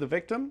the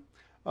victim.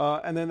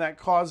 And then that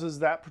causes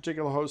that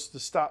particular host to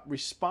stop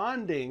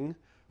responding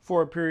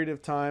for a period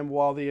of time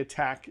while the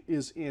attack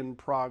is in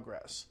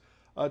progress.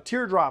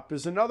 Teardrop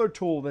is another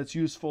tool that's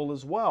useful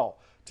as well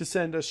to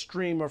send a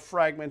stream of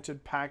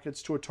fragmented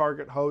packets to a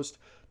target host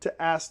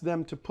to ask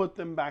them to put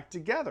them back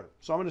together.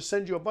 So I'm going to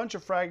send you a bunch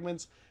of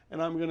fragments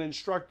and I'm going to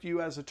instruct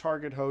you as a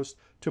target host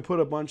to put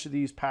a bunch of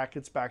these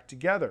packets back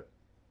together.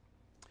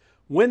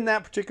 When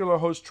that particular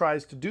host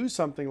tries to do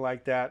something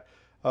like that,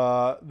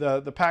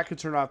 the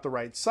packets are not the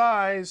right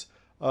size,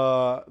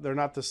 they're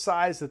not the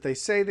size that they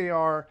say they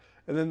are,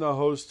 and then the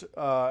host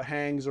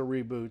hangs or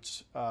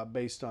reboots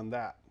based on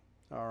that.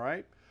 All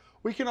right.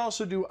 We can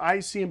also do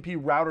ICMP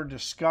router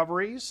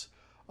discoveries.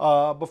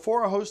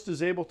 Before a host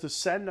is able to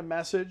send a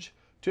message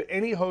to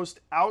any host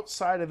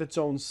outside of its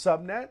own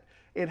subnet,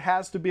 it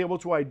has to be able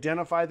to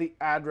identify the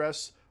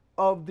address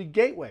of the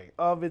gateway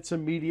of its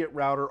immediate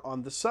router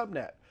on the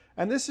subnet.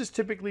 And this is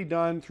typically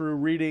done through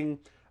reading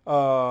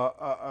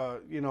a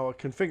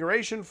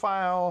configuration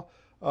file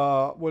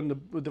when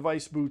the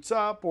device boots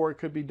up, or it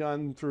could be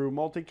done through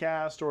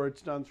multicast, or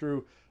it's done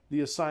through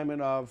the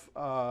assignment of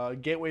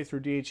gateway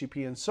through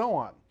DHCP and so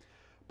on.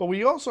 But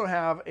we also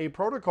have a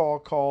protocol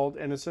called,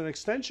 and it's an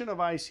extension of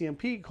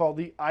ICMP, called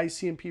the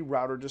ICMP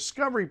Router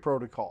Discovery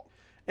Protocol.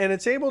 And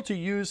it's able to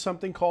use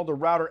something called a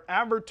router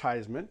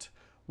advertisement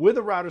with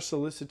a router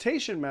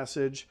solicitation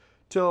message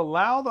to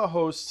allow the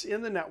hosts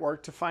in the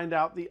network to find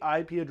out the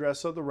IP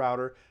address of the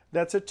router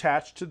that's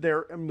attached to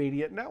their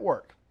immediate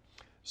network.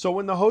 So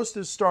when the host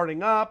is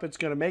starting up, it's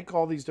going to make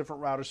all these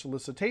different router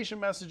solicitation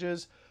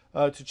messages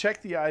to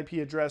check the IP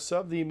address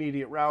of the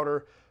immediate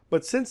router.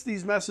 But since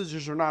these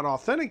messages are not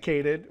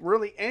authenticated,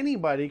 really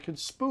anybody can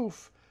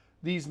spoof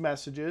these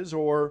messages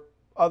or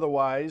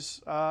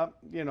otherwise,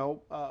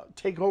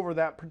 take over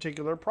that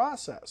particular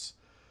process.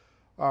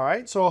 All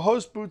right, so a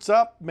host boots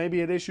up,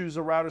 maybe it issues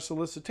a router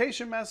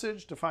solicitation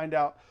message to find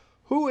out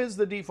who is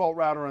the default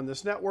router on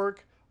this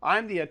network.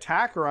 I'm the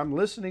attacker, I'm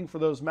listening for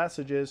those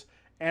messages,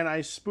 and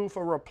I spoof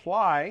a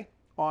reply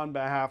on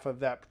behalf of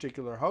that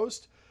particular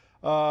host.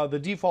 The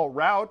default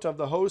route of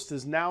the host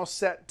is now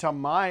set to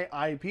my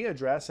IP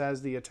address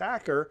as the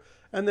attacker,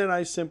 and then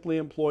I simply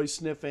employ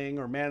sniffing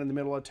or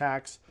man-in-the-middle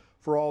attacks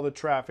for all the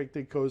traffic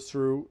that goes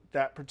through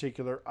that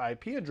particular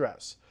IP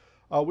address.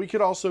 We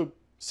could also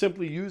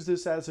simply use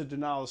this as a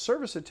denial of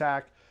service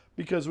attack,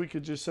 because we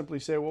could just simply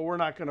say, well, we're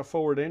not going to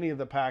forward any of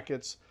the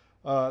packets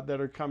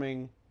that are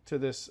coming to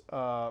this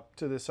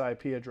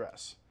IP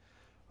address.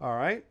 All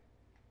right.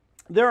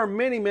 There are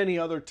many, many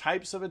other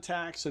types of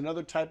attacks.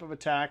 Another type of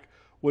attack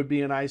would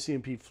be an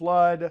ICMP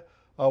flood.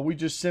 We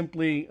just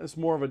simply, it's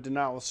more of a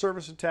denial of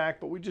service attack,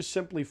 but we just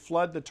simply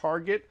flood the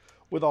target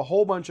with a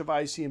whole bunch of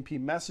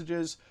ICMP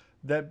messages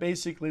that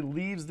basically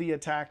leaves the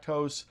attacked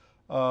host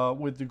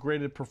with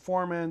degraded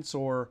performance,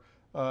 or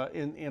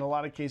in a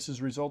lot of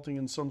cases resulting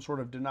in some sort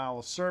of denial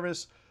of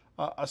service.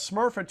 A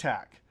Smurf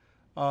attack.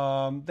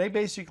 They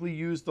basically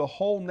use the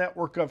whole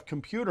network of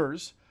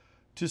computers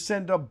to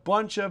send a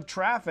bunch of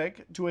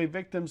traffic to a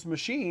victim's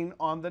machine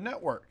on the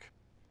network.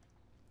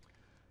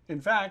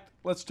 In fact,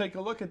 let's take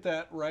a look at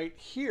that right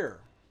here.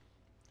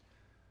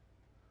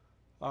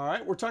 All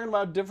right, we're talking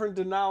about different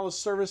denial of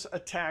service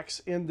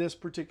attacks in this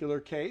particular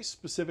case,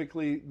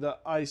 specifically the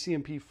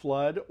ICMP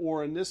flood,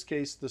 or in this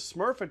case, the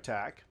Smurf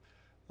attack.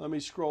 Let me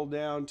scroll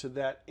down to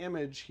that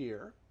image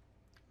here.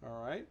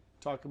 All right,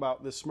 talk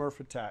about the Smurf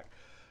attack.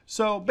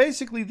 So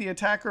basically, the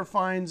attacker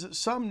finds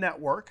some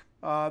network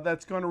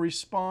that's going to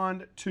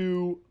respond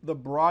to the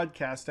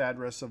broadcast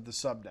address of the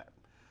subnet.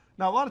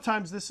 Now, a lot of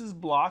times this is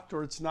blocked,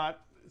 or it's not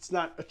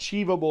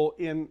achievable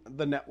in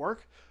the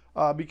network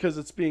because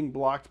it's being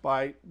blocked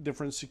by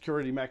different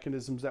security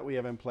mechanisms that we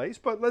have in place.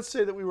 But let's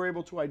say that we were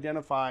able to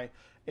identify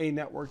a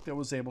network that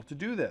was able to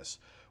do this.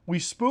 We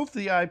spoof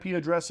the IP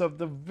address of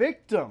the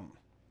victim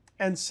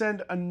and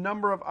send a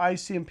number of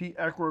ICMP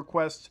echo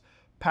request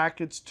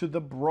packets to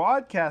the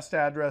broadcast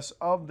address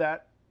of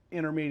that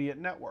intermediate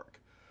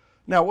network.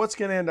 Now, what's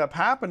going to end up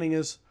happening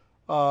is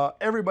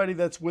everybody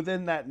that's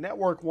within that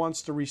network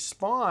wants to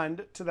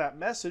respond to that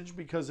message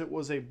because it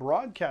was a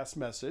broadcast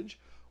message,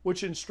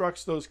 which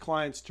instructs those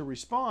clients to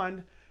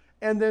respond,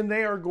 and then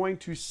they are going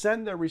to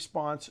send their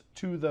response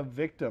to the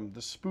victim,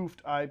 the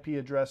spoofed IP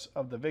address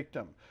of the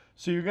victim.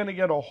 So you're going to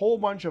get a whole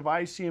bunch of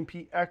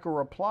ICMP echo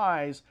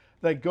replies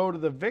that go to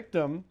the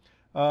victim,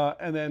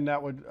 and then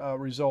that would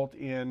result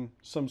in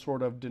some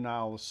sort of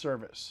denial of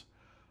service.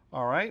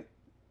 All right.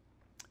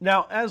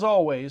 Now, as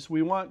always,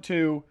 we want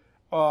to,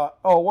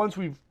 once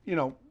we've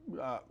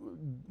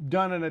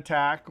done an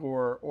attack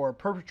or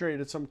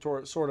perpetrated some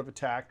sort of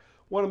attack,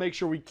 want to make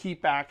sure we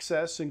keep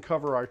access and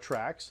cover our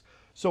tracks.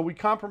 So we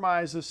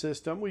compromise the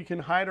system. We can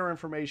hide our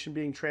information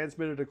being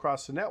transmitted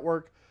across the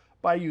network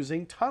by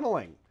using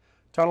tunneling.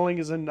 Tunneling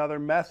is another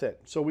method.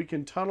 So we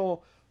can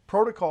tunnel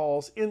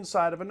protocols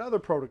inside of another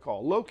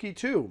protocol. Loki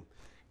 2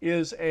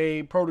 is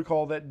a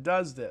protocol that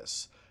does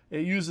this.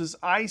 It uses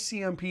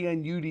ICMP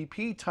and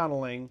UDP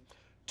tunneling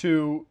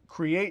to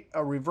create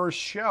a reverse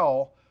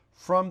shell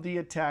from the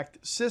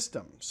attacked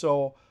system.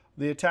 So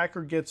the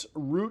attacker gets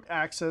root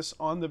access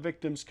on the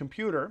victim's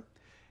computer.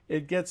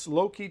 It gets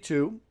Loki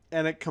 2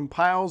 and it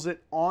compiles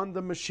it on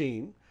the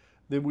machine.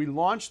 Then we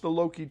launch the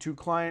Loki 2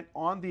 client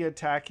on the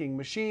attacking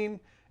machine,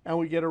 and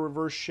we get a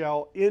reverse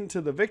shell into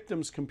the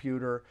victim's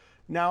computer.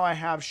 Now I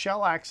have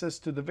shell access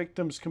to the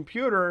victim's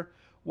computer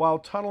while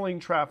tunneling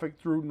traffic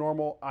through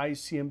normal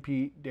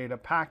ICMP data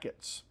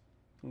packets.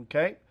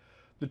 Okay?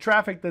 The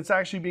traffic that's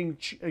actually being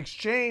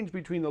exchanged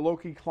between the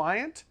Loki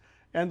client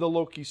and the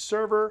Loki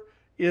server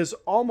is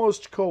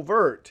almost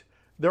covert.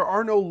 There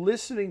are no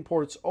listening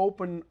ports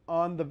open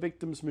on the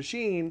victim's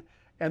machine,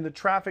 and the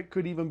traffic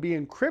could even be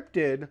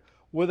encrypted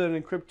with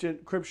an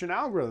encryption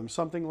algorithm,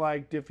 something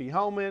like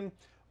Diffie-Hellman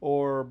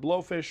or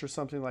Blowfish or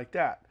something like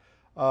that,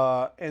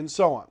 and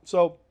so on.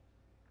 So,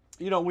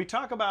 we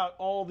talk about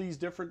all these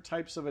different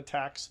types of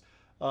attacks.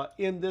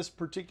 In this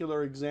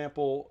particular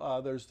example,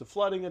 there's the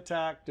flooding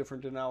attack,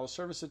 different denial of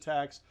service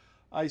attacks,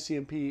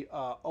 ICMP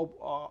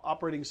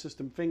operating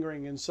system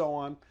fingering, and so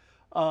on.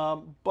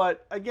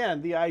 But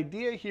again, the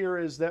idea here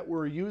is that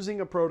we're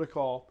using a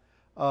protocol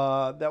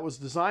that was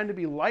designed to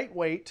be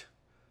lightweight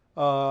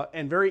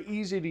and very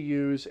easy to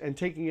use, and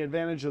taking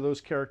advantage of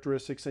those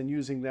characteristics and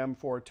using them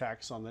for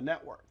attacks on the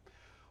network.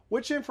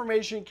 Which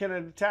information can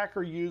an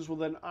attacker use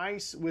within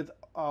the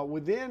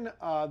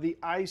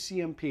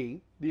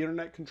ICMP, the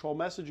Internet Control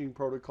Messaging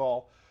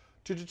Protocol,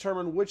 to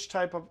determine which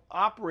type of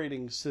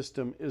operating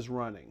system is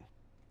running?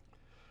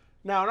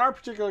 Now, in our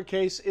particular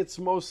case, it's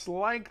most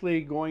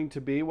likely going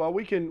to be, well,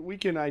 we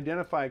can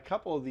identify a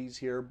couple of these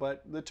here,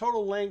 but the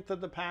total length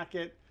of the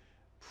packet,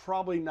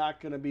 probably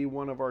not going to be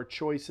one of our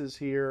choices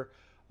here.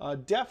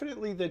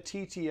 Definitely the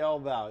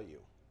TTL value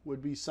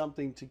would be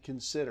something to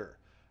consider.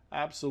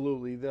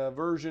 Absolutely. The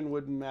version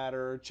wouldn't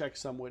matter,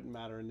 checksum wouldn't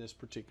matter in this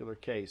particular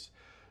case.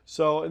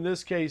 So in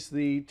this case,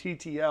 the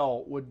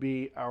TTL would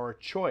be our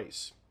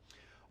choice.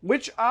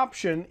 Which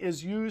option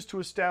is used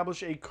to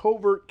establish a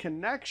covert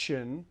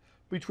connection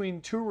between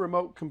two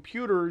remote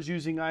computers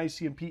using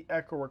ICMP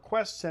echo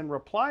requests and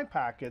reply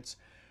packets,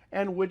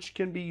 and which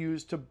can be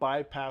used to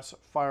bypass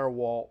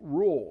firewall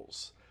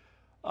rules?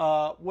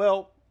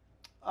 We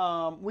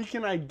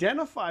can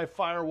identify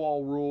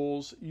firewall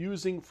rules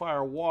using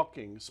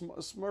firewalking.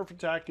 Smurf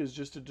attack is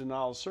just a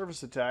denial of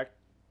service attack.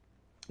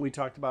 We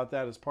talked about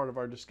that as part of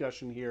our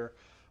discussion here.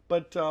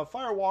 But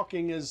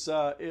firewalking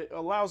it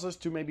allows us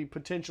to maybe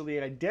potentially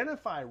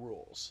identify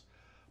rules,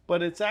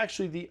 but it's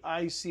actually the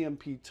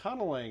ICMP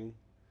tunneling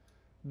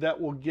that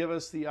will give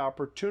us the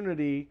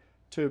opportunity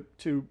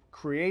to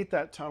create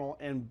that tunnel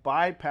and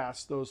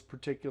bypass those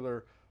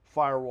particular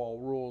firewall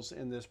rules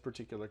in this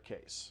particular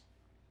case.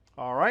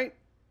 All right?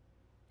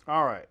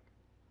 All right.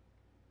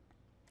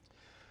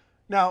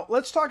 Now,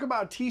 let's talk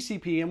about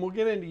TCP, and we'll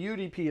get into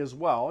UDP as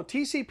well.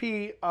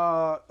 TCP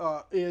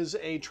is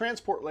a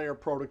transport layer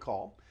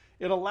protocol.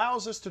 It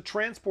allows us to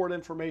transport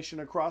information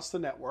across the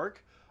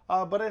network,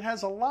 but it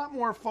has a lot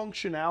more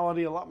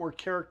functionality, a lot more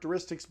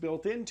characteristics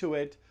built into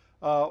it,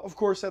 of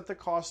course, at the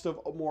cost of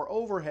more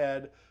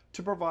overhead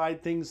to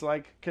provide things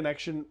like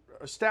connection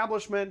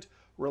establishment,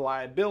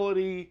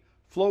 reliability,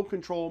 flow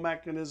control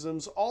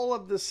mechanisms, all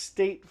of the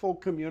stateful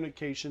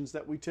communications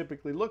that we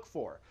typically look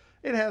for.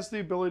 It has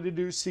the ability to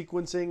do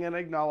sequencing and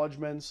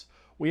acknowledgements.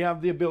 We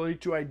have the ability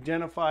to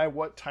identify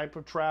what type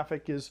of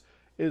traffic is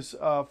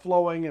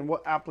flowing and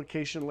what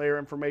application layer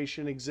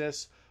information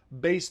exists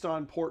based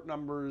on port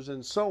numbers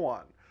and so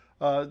on.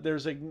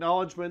 There's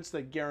acknowledgements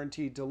that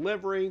guarantee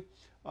delivery.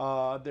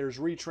 There's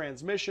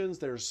retransmissions.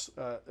 There's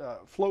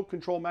flow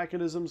control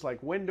mechanisms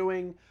like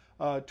windowing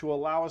to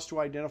allow us to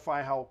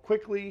identify how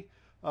quickly,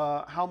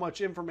 how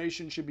much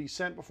information should be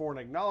sent before an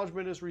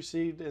acknowledgement is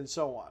received, and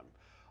so on.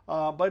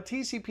 But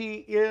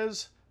TCP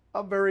is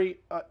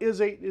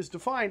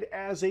defined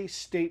as a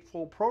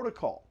stateful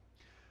protocol.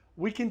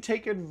 We can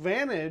take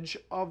advantage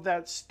of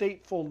that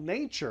stateful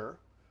nature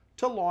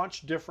to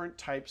launch different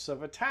types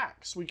of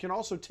attacks. We can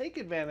also take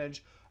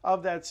advantage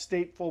of that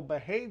stateful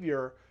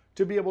behavior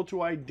to be able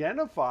to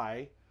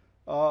identify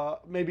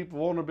maybe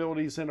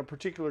vulnerabilities in a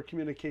particular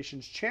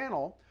communications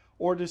channel,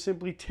 or to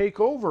simply take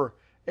over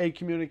a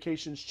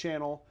communications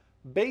channel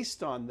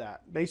based on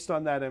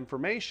that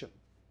information.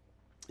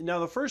 Now,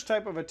 the first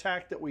type of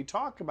attack that we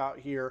talk about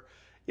here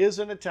is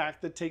an attack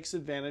that takes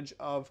advantage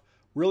of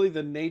really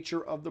the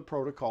nature of the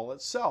protocol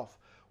itself.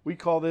 We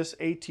call this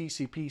a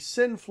TCP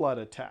SYN flood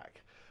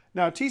attack.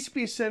 Now,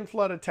 TCP SYN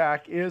flood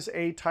attack is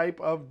a type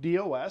of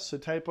DOS, a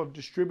type of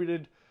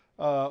distributed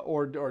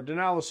or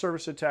denial of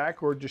service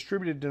attack, or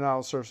distributed denial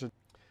of service attack.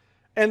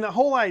 And the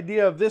whole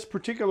idea of this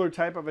particular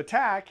type of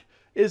attack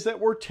is that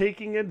we're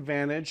taking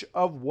advantage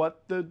of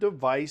what the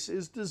device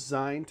is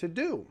designed to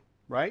do,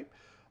 right?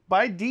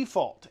 By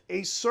default,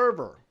 a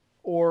server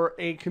or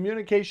a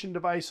communication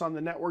device on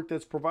the network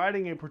that's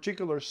providing a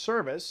particular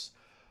service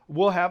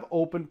will have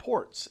open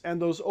ports.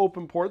 And those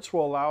open ports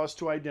will allow us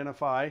to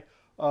identify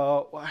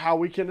how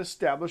we can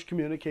establish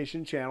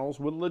communication channels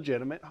with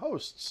legitimate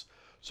hosts.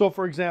 So,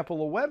 for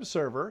example, a web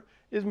server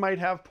might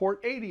have port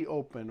 80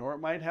 open, or it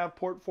might have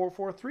port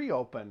 443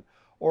 open,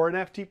 or an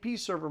FTP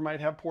server might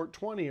have port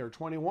 20 or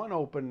 21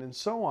 open, and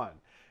so on.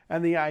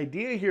 And the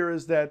idea here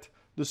is that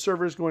the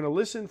server is going to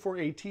listen for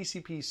a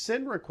TCP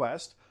SYN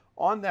request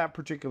on that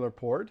particular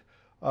port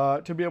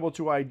to be able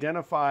to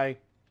identify,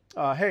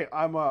 hey,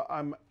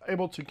 I'm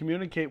able to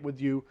communicate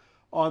with you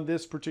on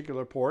this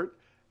particular port.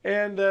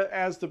 And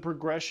as the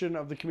progression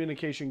of the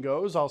communication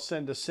goes, I'll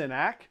send a SYN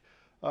ACK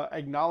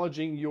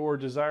acknowledging your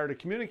desire to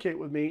communicate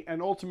with me,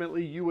 and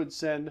ultimately you would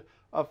send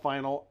a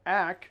final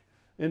ACK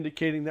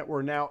indicating that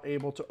we're now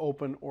able to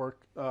open or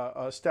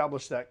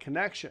establish that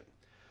connection.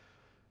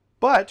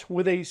 But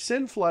with a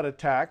SYN flood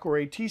attack or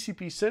a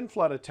TCP SYN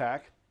flood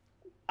attack,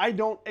 I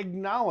don't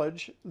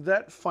acknowledge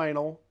that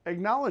final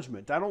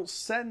acknowledgement. I don't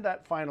send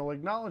that final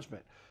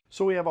acknowledgement.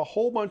 So we have a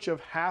whole bunch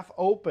of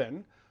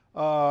half-open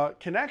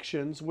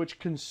connections which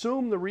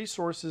consume the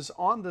resources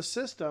on the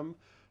system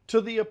to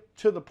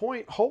the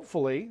point,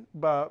 hopefully,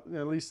 but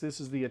at least this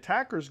is the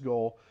attacker's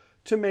goal,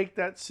 to make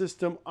that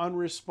system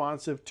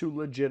unresponsive to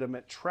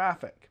legitimate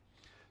traffic.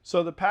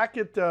 So the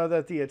packet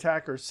that the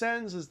attacker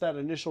sends is that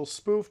initial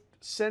spoofed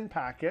SYN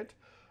packet,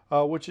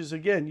 which is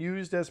again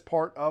used as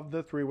part of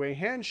the three-way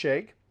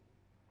handshake.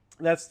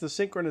 That's the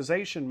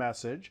synchronization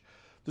message.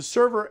 The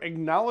server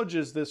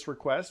acknowledges this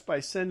request by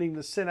sending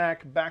the SYN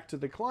ACK back to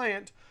the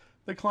client.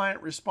 The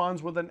client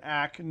responds with an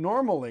ACK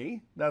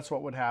normally, that's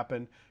what would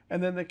happen,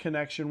 and then the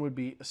connection would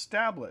be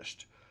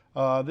established.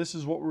 This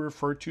is what we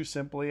refer to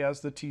simply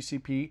as the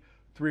TCP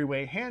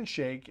three-way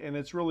handshake, and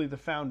it's really the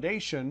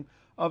foundation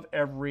of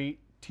every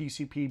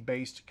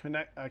TCP-based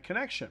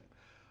connection.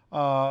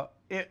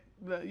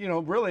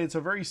 Really, it's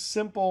a very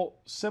simple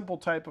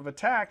type of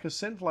attack. A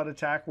SYN flood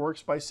attack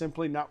works by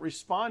simply not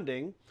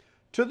responding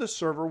to the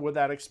server with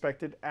that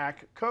expected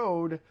ACK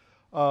code,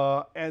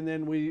 and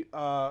then we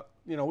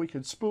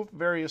could spoof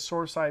various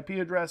source IP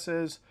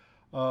addresses.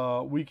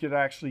 We could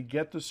actually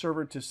get the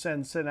server to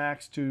send SYN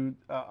ACKs to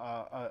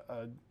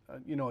a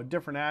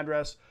different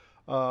address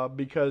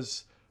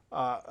because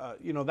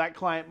that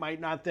client might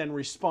not then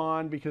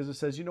respond because it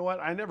says, you know what,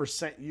 I never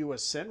sent you a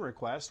SYN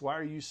request. Why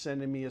are you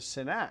sending me a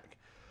SYN ACK?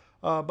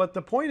 But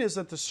the point is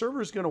that the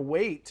server is going to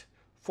wait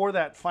for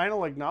that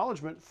final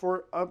acknowledgement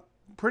for a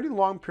pretty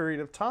long period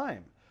of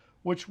time,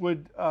 which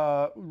would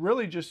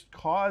really just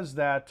cause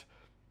that,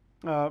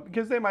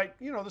 because they might,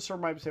 the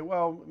server might say,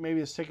 well,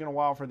 maybe it's taking a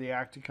while for the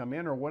ACK to come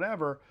in or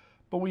whatever,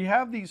 but we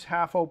have these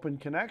half-open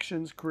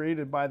connections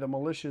created by the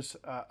malicious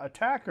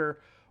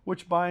attacker,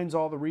 which binds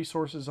all the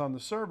resources on the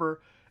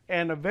server,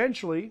 and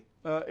eventually,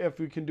 if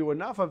we can do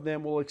enough of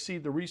them, we'll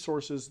exceed the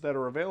resources that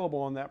are available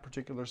on that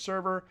particular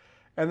server,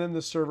 and then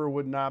the server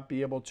would not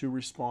be able to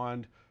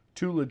respond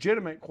to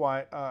legitimate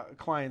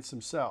clients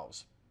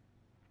themselves.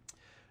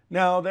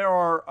 Now, there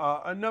are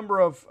a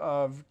number of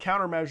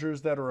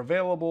countermeasures that are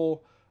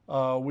available.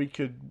 We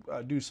could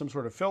do some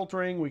sort of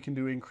filtering. We can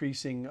do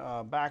increasing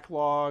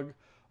backlog.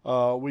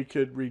 We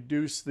could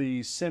reduce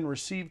the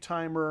send-receive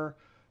timer,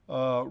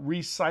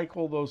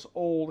 recycle those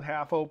old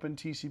half-open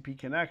TCP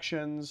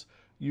connections,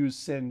 use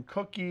send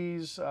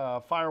cookies,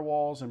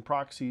 firewalls, and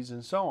proxies,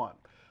 and so on.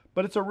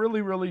 But it's a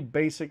really, really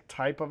basic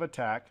type of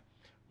attack,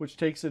 which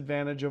takes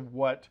advantage of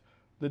what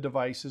the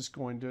device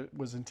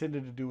was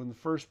intended to do in the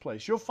first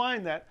place. You'll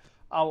find that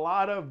a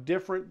lot of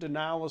different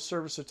denial of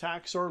service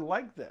attacks are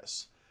like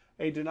this.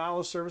 A denial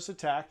of service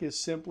attack is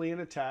simply an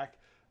attack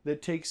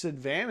that takes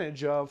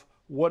advantage of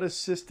what a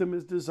system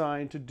is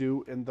designed to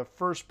do in the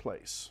first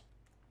place.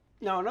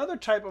 Now, another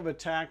type of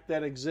attack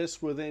that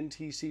exists within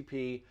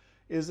TCP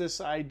is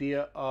this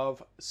idea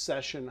of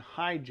session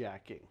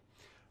hijacking,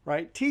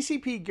 right?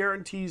 TCP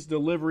guarantees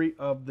delivery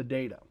of the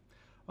data.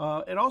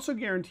 It also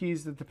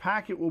guarantees that the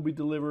packet will be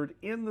delivered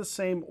in the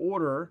same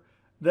order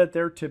that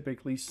they're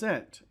typically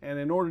sent. And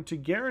in order to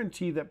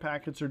guarantee that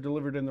packets are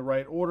delivered in the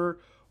right order,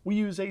 we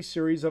use a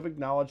series of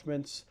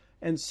acknowledgments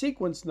and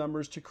sequence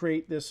numbers to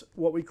create this,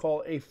 what we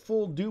call a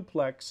full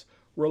duplex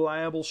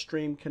reliable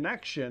stream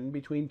connection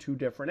between two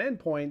different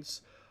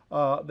endpoints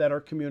that are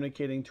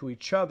communicating to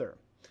each other.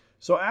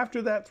 So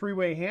after that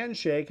three-way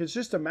handshake, it's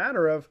just a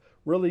matter of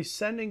really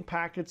sending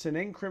packets and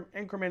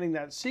incrementing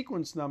that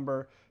sequence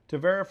number to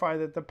verify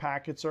that the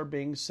packets are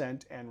being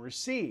sent and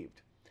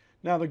received.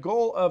 Now, the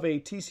goal of a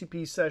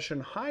TCP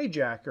session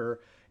hijacker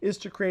is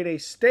to create a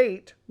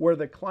state where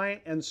the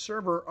client and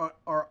server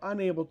are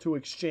unable to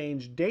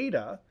exchange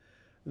data.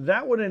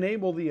 That would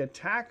enable the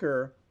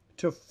attacker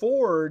to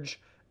forge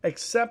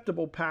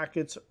acceptable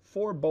packets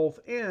for both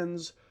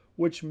ends,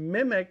 which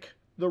mimic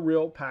the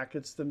real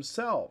packets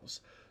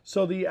themselves.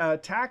 So the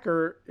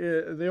attacker,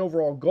 the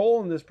overall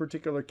goal in this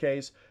particular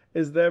case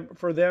is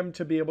for them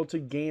to be able to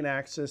gain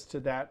access to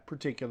that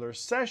particular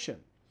session.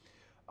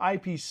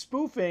 IP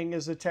spoofing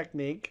is a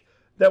technique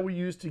that we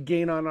use to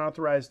gain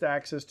unauthorized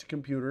access to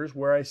computers,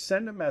 where I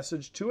send a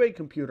message to a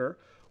computer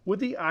with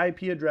the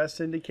IP address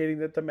indicating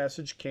that the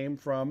message came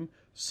from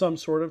some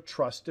sort of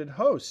trusted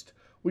host.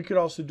 We could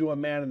also do a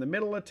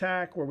man-in-the-middle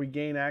attack where we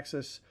gain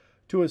access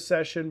to a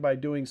session by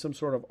doing some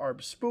sort of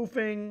ARP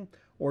spoofing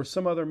or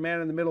some other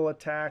man-in-the-middle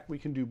attack. We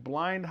can do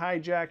blind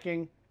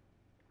hijacking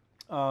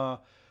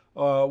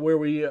where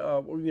we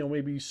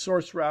maybe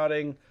source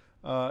routing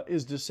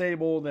is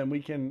disabled, and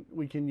we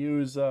can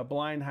use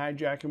blind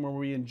hijacking where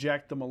we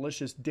inject the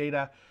malicious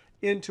data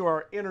into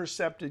our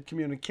intercepted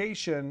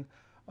communication.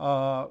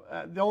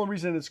 The only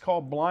reason it's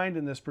called blind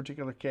in this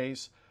particular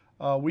case,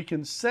 we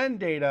can send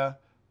data,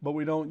 but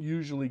we don't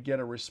usually get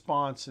a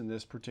response in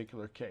this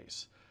particular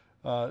case.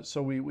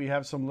 So we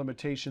have some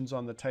limitations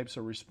on the types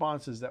of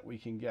responses that we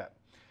can get.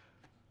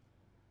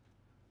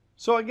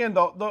 So again,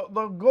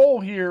 the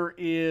goal here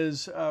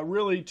is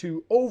really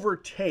to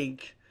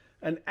overtake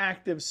an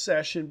active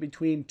session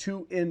between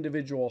two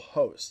individual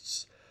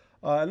hosts.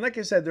 And like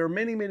I said, there are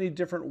many, many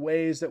different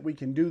ways that we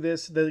can do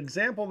this. The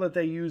example that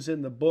they use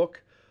in the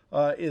book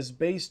is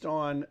based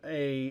on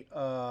the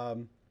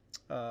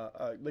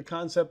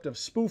concept of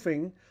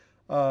spoofing.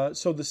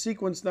 So the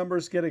sequence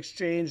numbers get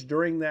exchanged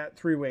during that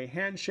three-way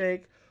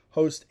handshake.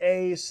 Host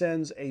A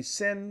sends a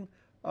send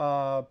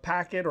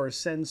packet or a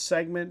send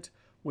segment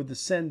with the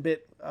send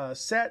bit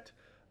set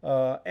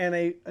and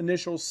an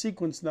initial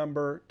sequence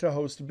number to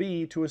host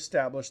B to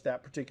establish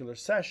that particular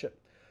session.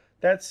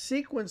 That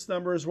sequence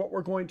number is what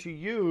we're going to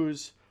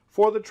use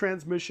for the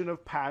transmission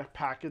of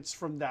packets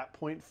from that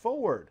point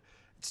forward.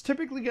 It's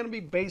typically going to be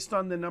based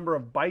on the number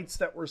of bytes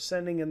that we're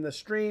sending in the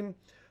stream.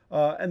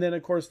 And then,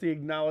 of course, the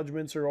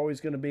acknowledgments are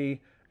always going to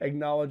be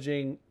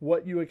acknowledging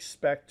what you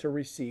expect to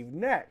receive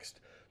next.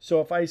 So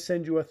if I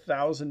send you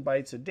 1,000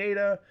 bytes of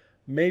data,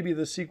 maybe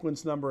the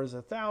sequence number is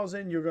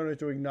 1,000, you're going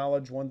to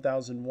acknowledge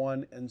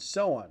 1,001, and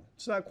so on.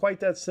 It's not quite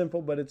that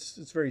simple, but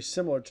it's very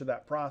similar to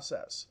that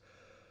process.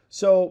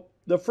 So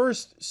the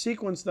first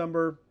sequence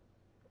number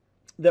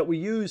that we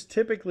use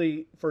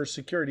typically for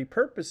security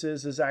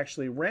purposes is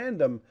actually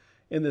random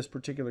in this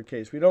particular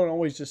case. We don't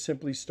always just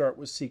simply start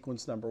with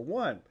sequence number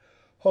 1.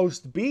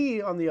 Host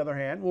B, on the other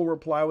hand, will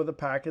reply with a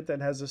packet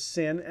that has a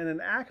SYN and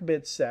an ACK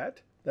bit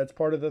set. That's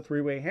part of the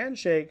three-way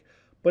handshake,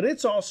 but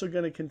it's also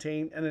going to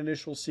contain an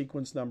initial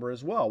sequence number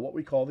as well, what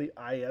we call the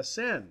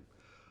ISN,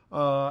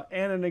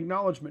 and an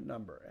acknowledgement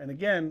number. And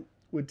again,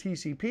 with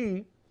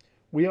TCP,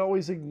 we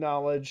always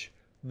acknowledge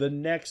the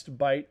next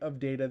byte of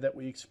data that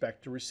we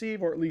expect to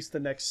receive, or at least the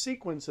next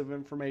sequence of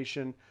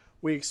information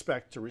we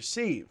expect to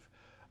receive.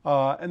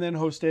 And then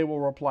host A will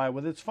reply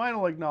with its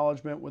final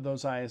acknowledgement with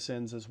those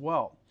ISNs as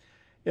well.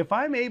 If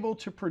I'm able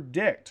to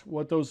predict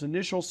what those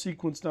initial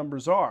sequence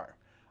numbers are,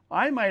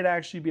 I might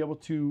actually be able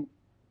to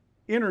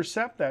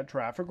intercept that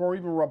traffic or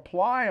even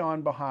reply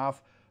on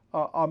behalf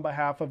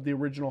of the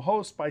original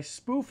host by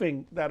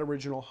spoofing that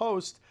original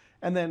host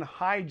and then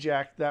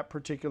hijack that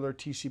particular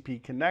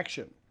TCP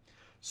connection.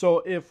 So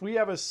if we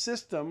have a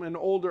system, and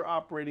older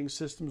operating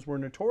systems were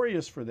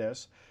notorious for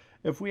this,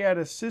 if we had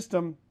a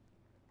system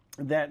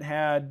that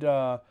had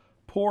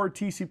poor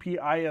TCP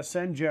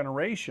ISN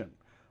generation,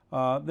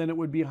 then it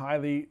would be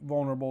highly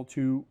vulnerable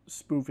to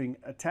spoofing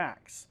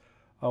attacks.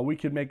 We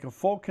could make a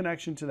full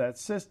connection to that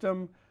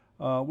system.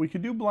 We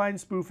could do blind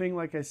spoofing,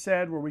 like I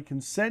said, where we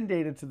can send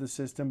data to the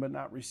system but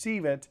not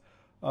receive it,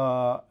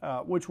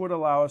 which would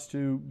allow us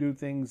to do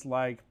things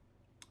like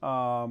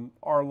our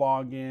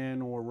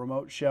login or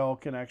remote shell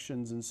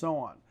connections and so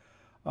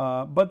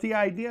on. But the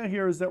idea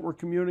here is that we're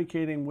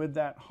communicating with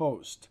that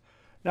host.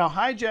 Now,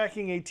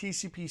 hijacking a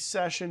TCP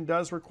session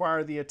does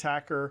require the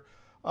attacker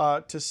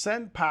to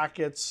send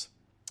packets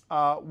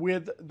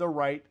with the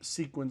right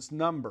sequence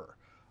number.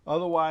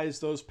 Otherwise,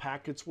 those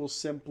packets will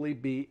simply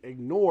be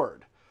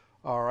ignored.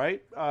 All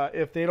right.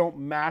 If they don't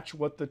match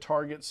what the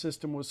target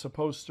system was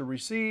supposed to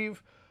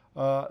receive,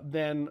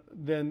 then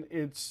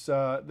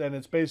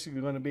it's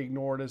basically going to be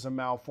ignored as a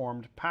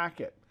malformed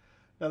packet.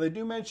 Now, they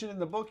do mention in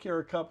the book here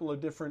a couple of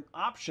different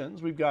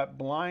options. We've got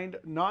blind,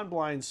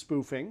 non-blind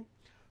spoofing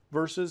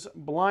versus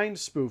blind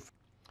spoofing.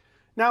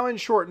 Now, in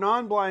short,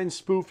 non-blind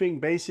spoofing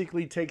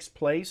basically takes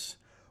place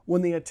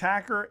when the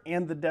attacker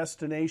and the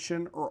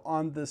destination are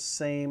on the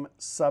same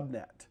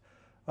subnet.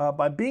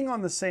 By being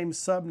on the same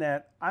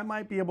subnet, I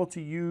might be able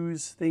to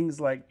use things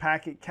like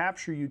packet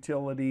capture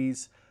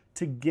utilities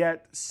to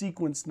get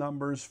sequence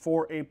numbers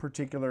for a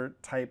particular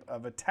type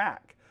of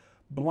attack.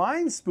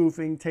 Blind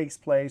spoofing takes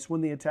place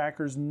when the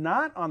attacker is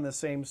not on the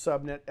same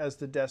subnet as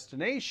the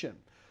destination.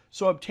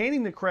 So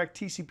obtaining the correct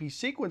TCP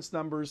sequence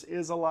numbers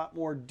is a lot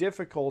more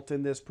difficult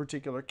in this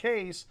particular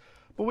case,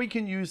 but we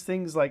can use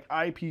things like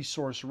IP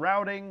source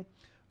routing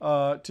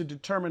to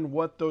determine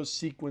what those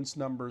sequence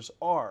numbers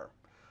are.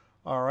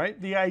 All right,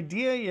 the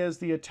idea is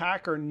the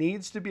attacker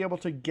needs to be able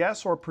to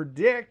guess or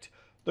predict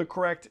the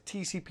correct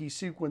TCP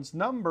sequence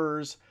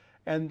numbers,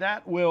 and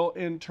that will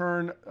in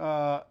turn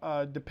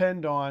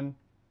depend on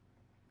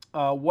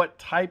what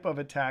type of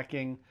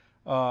attacking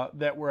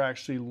that we're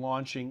actually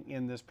launching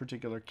in this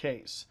particular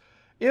case.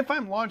 If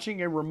I'm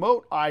launching a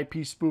remote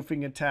IP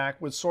spoofing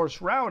attack with source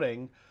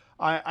routing,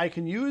 I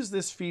can use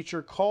this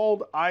feature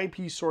called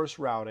IP source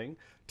routing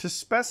to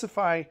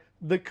specify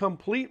the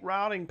complete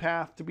routing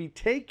path to be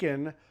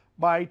taken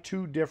by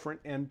two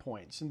different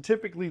endpoints. And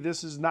typically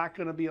this is not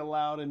going to be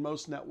allowed in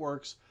most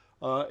networks.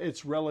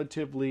 It's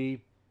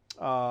relatively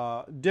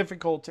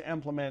difficult to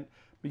implement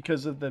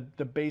because of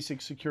the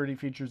basic security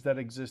features that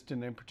exist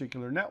in a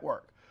particular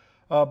network.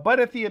 But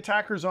if the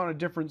attacker's on a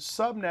different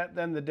subnet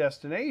than the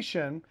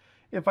destination,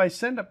 if I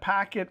send a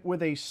packet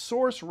with a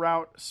source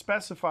route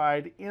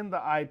specified in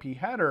the IP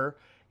header,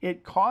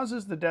 it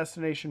causes the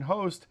destination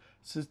host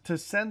to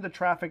send the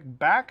traffic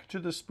back to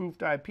the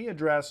spoofed IP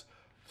address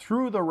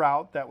through the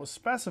route that was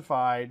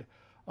specified,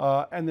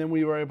 and then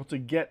we were able to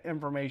get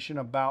information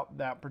about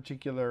that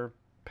particular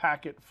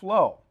packet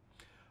flow.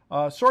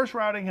 Source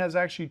routing has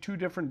actually two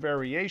different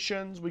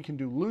variations. We can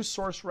do loose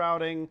source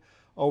routing,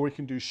 or we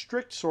can do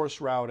strict source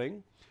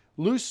routing.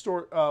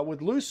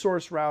 With loose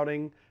source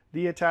routing,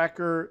 the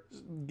attacker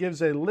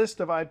gives a list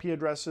of IP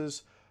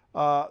addresses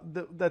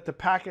that the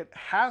packet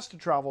has to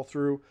travel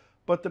through,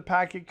 but the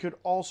packet could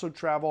also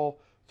travel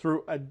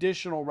through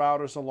additional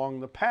routers along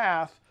the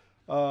path,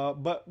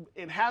 but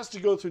it has to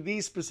go through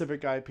these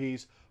specific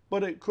IPs,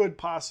 but it could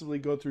possibly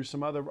go through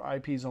some other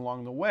IPs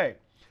along the way.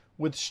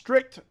 With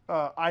strict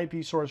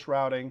IP source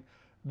routing,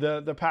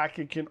 the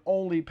packet can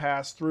only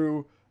pass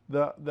through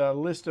the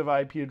list of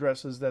IP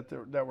addresses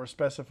that were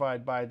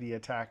specified by the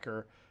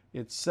attacker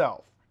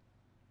itself.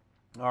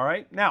 All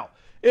right, now,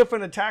 if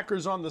an attacker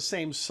is on the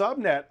same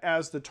subnet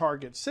as the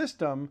target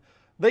system,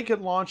 they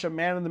could launch a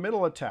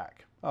man-in-the-middle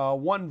attack.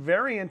 One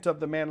variant of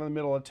the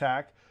man-in-the-middle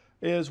attack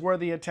is where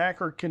the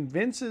attacker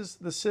convinces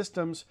the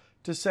systems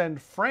to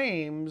send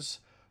frames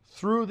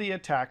through the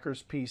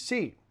attacker's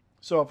PC.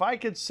 So if I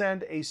could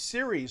send a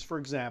series, for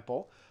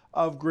example,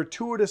 of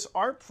gratuitous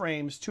ARP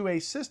frames to a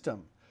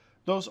system,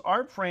 those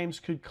ARP frames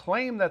could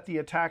claim that the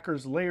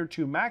attacker's layer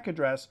 2 MAC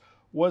address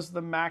was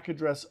the MAC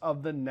address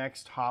of the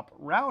next hop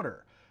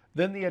router.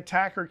 Then the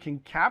attacker can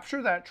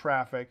capture that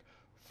traffic,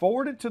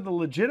 forward it to the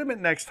legitimate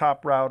next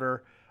hop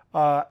router,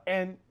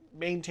 and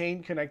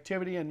maintain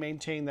connectivity and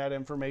maintain that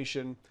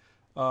information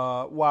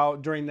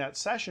during that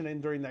session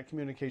and during that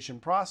communication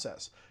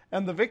process.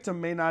 And the victim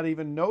may not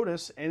even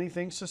notice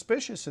anything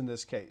suspicious in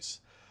this case.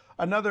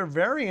 Another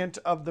variant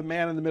of the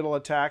man-in-the-middle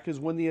attack is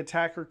when the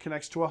attacker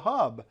connects to a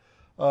hub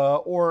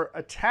or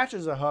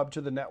attaches a hub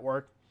to the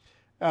network,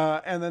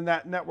 and then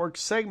that network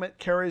segment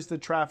carries the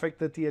traffic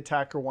that the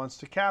attacker wants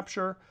to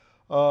capture,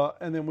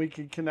 and then we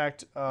could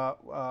connect,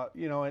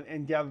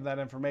 and gather that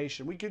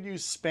information. We could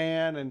use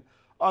span and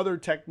other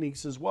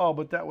techniques as well,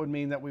 but that would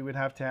mean that we would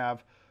have to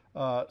have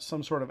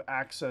some sort of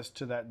access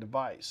to that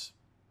device.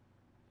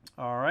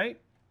 All right.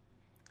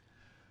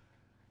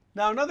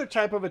 Now, another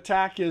type of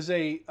attack is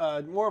a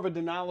more of a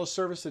denial of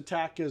service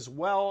attack as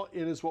well.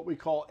 It is what we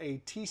call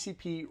a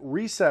TCP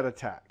reset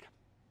attack.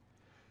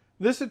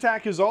 This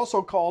attack is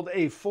also called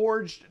a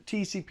forged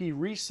TCP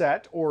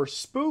reset or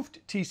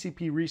spoofed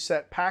TCP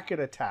reset packet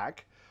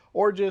attack,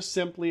 or just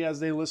simply, as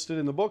they listed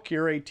in the book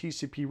here, a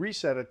TCP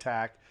reset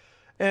attack.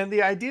 And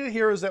the idea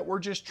here is that we're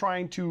just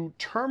trying to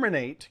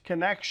terminate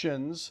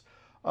connections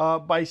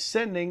by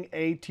sending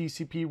a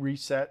TCP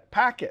reset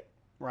packet,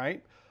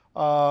 right?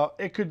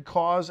 It could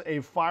cause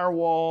a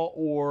firewall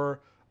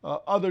or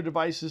other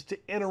devices to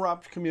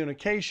interrupt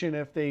communication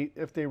if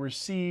they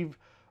receive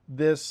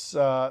this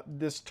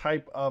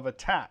type of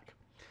attack.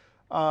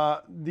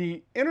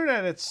 The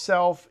internet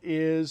itself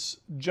is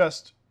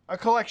just a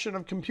collection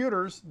of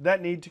computers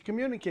that need to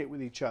communicate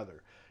with each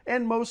other.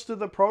 And most of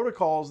the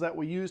protocols that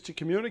we use to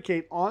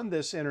communicate on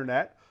this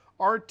internet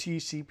are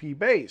TCP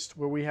based,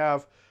 where we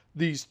have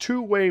these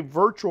two-way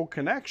virtual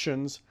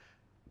connections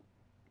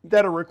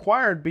that are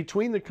required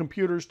between the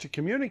computers to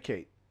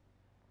communicate.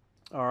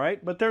 All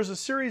right, but there's a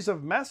series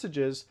of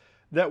messages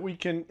that we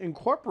can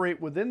incorporate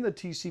within the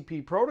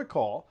TCP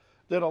protocol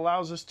that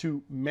allows us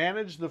to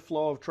manage the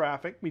flow of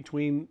traffic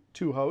between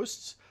two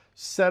hosts,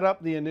 set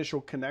up the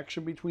initial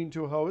connection between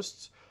two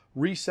hosts,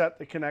 reset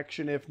the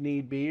connection if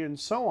need be, and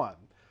so on.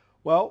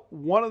 Well,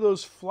 one of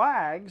those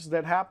flags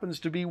that happens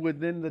to be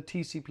within the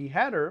TCP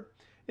header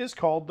is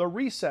called the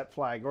reset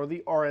flag or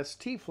the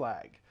RST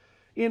flag.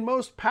 In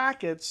most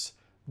packets,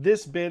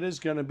 this bit is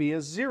going to be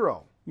a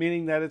 0,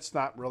 meaning that it's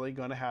not really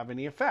going to have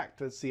any effect.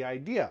 That's the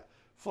idea.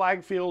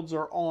 Flag fields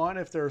are on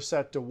if they're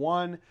set to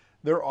 1,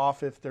 they're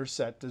off if they're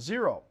set to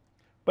 0.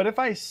 But if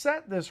I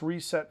set this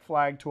reset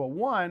flag to a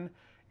 1,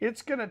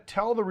 it's going to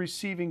tell the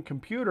receiving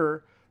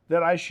computer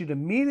that I should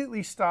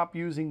immediately stop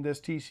using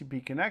this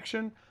TCP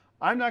connection.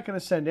 I'm not going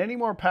to send any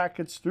more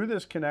packets through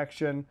this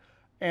connection,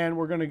 and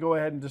we're going to go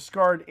ahead and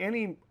discard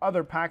any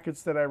other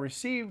packets that I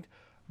received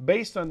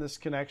based on this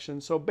connection.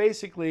 So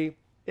basically,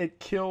 it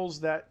kills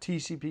that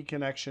TCP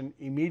connection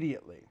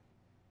immediately.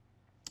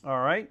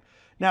 All right.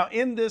 Now,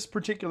 in this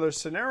particular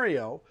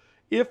scenario,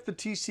 if the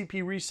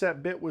TCP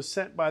reset bit was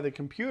sent by the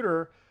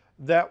computer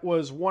that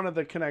was one of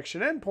the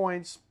connection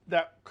endpoints,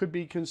 that could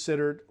be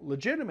considered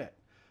legitimate.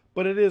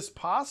 But it is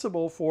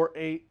possible for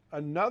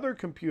another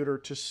computer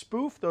to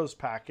spoof those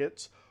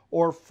packets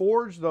or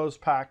forge those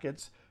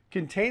packets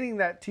containing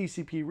that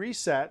TCP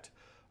reset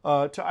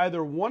to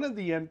either one of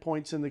the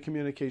endpoints in the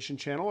communication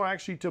channel or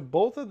actually to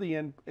both of the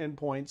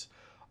endpoints.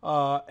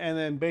 And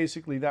then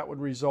basically that would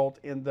result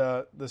in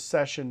the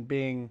session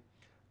being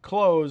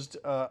closed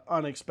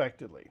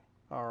unexpectedly.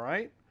 All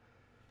right.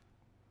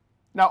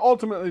 Now,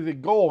 ultimately, the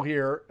goal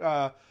here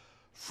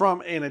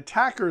from an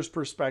attacker's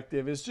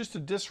perspective is just to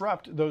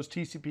disrupt those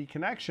TCP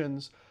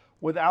connections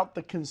without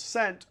the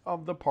consent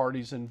of the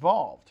parties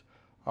involved.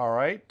 All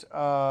right.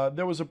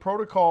 There was a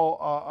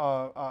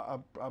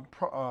protocol,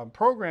 a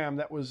program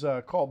that was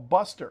called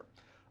Buster,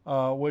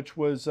 which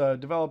was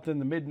developed in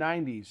the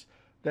mid-90s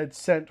that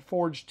sent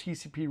forged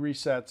TCP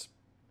resets.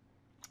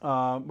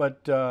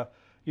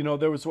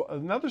 There was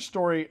another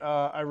story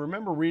I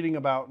remember reading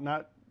about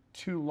not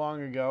too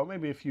long ago,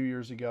 maybe a few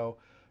years ago.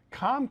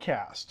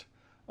 Comcast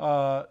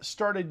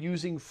started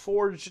using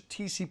forged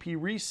TCP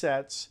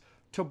resets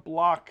to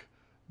block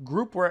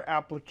groupware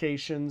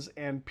applications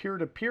and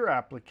peer-to-peer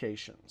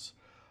applications.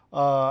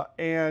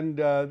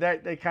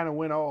 That they kind of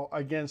went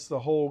against the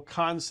whole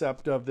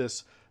concept of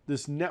this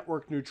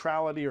network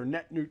neutrality or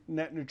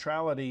net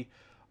neutrality,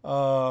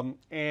 the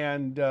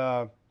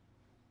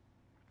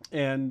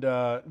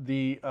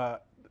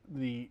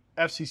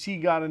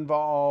FCC got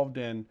involved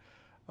and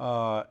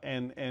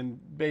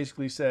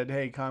basically said,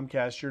 hey,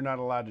 Comcast, you're not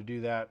allowed to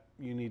do that.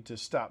 You need to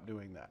stop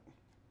doing that.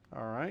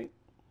 All right.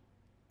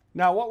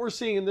 Now, what we're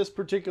seeing in this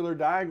particular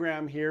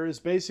diagram here is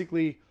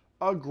basically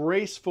a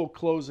graceful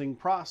closing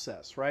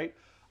process, right?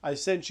 I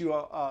sent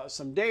you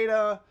some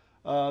data.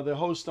 The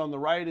host on the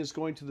right is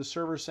going to the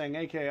server saying,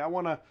 okay, I'm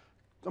going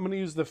to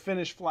use the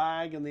finish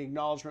flag and the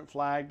acknowledgement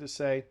flag to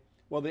say,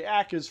 well, the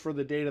ACK is for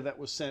the data that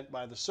was sent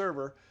by the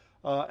server.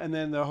 And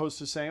then the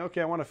host is saying,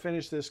 okay, I want to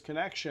finish this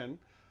connection.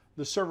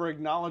 The server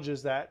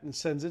acknowledges that and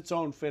sends its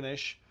own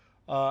finish.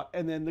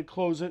 And then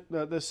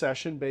the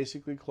session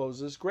basically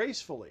closes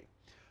gracefully.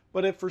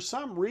 But if for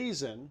some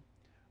reason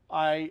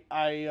I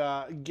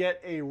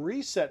get a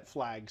reset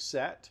flag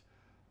set,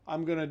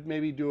 I'm going to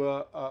maybe do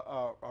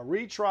a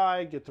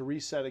retry, get the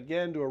reset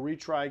again, do a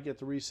retry, get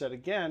the reset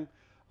again.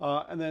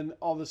 And then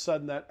all of a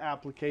sudden that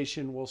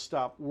application will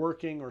stop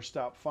working or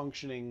stop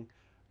functioning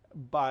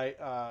by,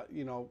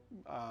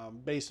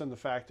 based on the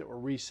fact that we're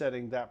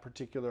resetting that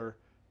particular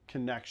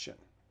connection.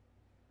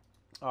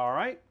 All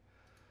right.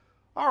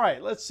 All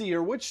right, let's see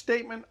here. Which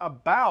statement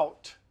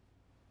about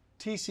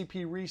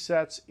TCP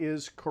resets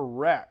is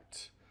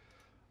correct.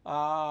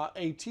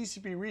 A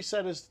TCP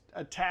reset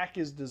attack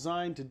is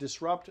designed to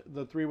disrupt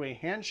the three-way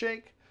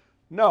handshake.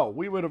 No,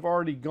 we would have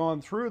already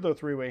gone through the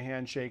three-way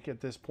handshake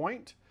at this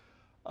point.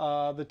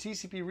 The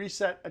TCP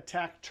reset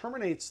attack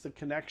terminates the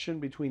connection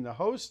between the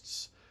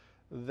hosts.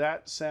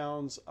 That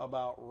sounds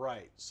about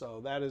right. So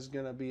that is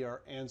going to be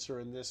our answer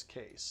in this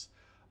case.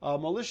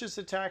 Malicious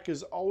attack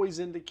is always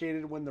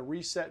indicated when the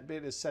reset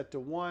bit is set to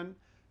 1.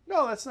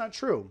 No, that's not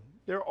true.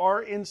 There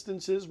are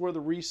instances where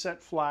the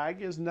reset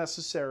flag is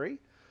necessary.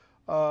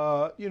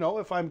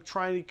 If I'm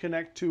trying to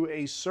connect to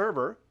a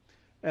server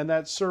and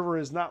that server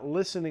is not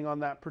listening on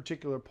that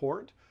particular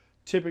port,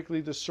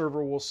 typically the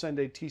server will send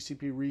a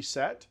TCP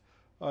reset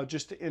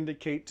just to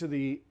indicate to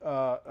the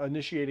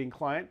initiating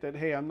client that,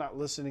 hey, I'm not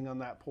listening on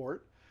that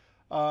port.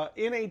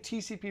 In a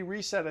TCP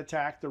reset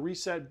attack, the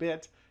reset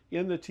bit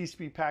in the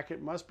TCP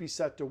packet must be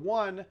set to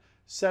 1.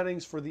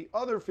 Settings for the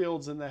other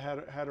fields in the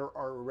header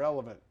are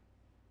irrelevant.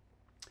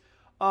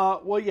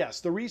 Well, yes,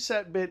 the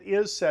reset bit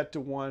is set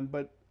to 1,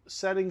 but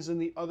settings in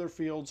the other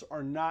fields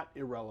are not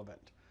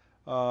irrelevant.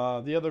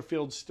 The other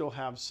fields still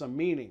have some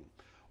meaning.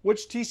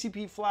 Which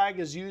TCP flag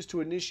is used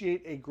to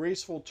initiate a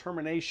graceful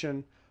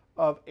termination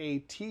of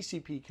a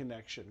TCP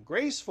connection?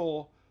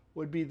 Graceful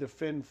would be the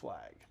fin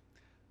flag.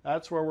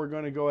 That's where we're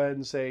going to go ahead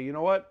and say, you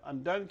know what,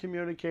 I'm done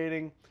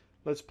communicating.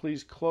 Let's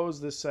please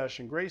close this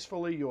session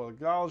gracefully. You'll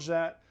acknowledge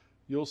that.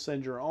 You'll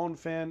send your own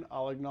fin.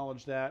 I'll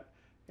acknowledge that.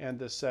 And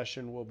this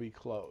session will be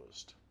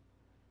closed.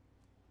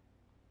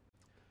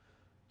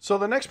 So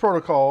the next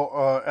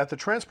protocol at the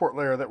transport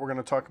layer that we're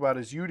going to talk about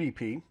is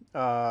UDP,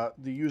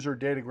 the User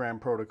Datagram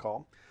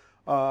Protocol.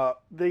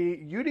 The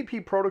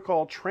UDP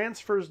protocol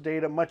transfers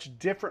data much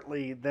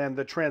differently than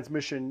the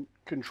Transmission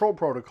Control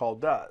Protocol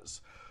does.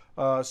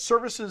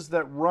 Services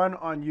that run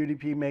on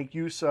UDP make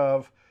use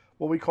of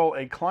what we call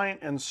a client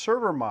and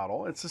server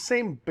model. It's the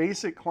same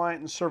basic client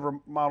and server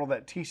model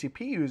that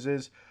TCP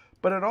uses,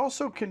 but it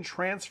also can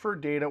transfer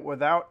data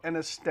without an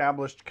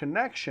established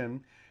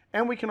connection,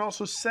 and we can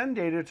also send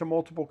data to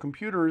multiple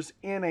computers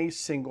in a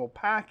single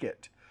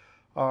packet.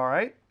 All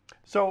right.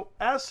 So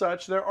as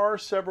such, there are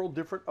several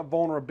different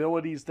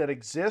vulnerabilities that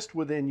exist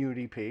within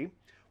UDP.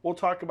 We'll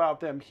talk about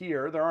them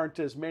here. There aren't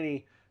as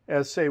many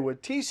as, say,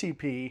 with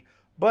TCP,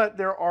 but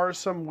there are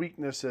some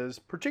weaknesses,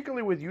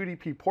 particularly with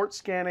UDP port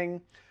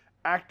scanning,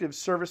 active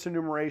service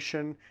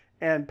enumeration,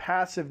 and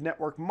passive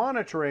network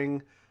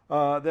monitoring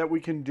that we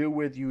can do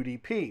with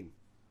UDP.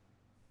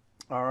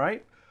 All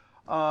right.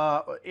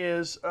 When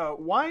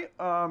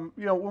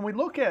we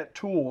look at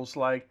tools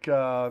like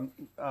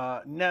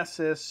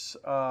Nessus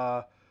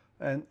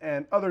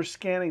and other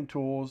scanning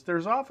tools,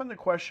 there's often the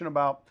question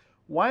about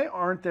why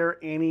aren't there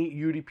any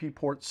UDP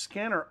port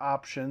scanner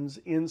options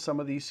in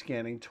some of these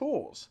scanning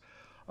tools?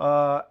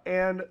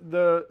 And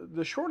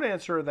the short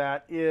answer to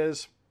that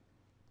is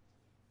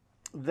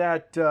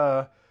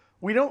that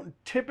we don't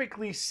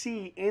typically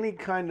see any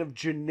kind of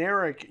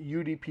generic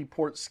UDP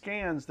port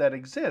scans that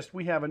exist.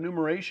 We have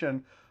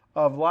enumeration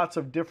of lots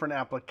of different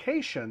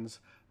applications,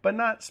 but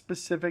not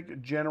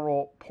specific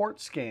general port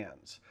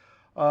scans.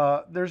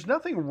 There's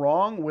nothing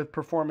wrong with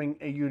performing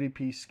a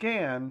UDP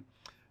scan,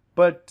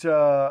 but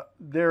the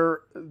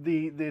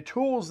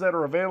tools that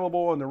are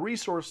available and the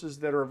resources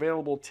that are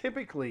available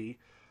typically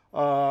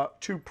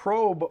to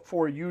probe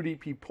for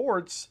UDP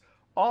ports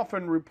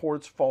often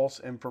reports false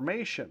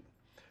information.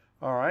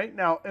 All right,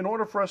 now in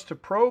order for us to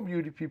probe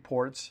UDP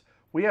ports,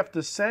 we have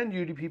to send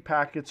UDP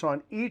packets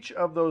on each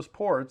of those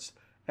ports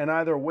and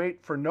either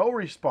wait for no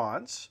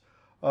response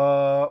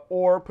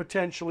or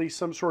potentially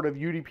some sort of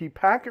UDP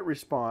packet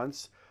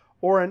response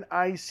or an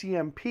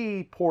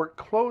ICMP port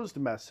closed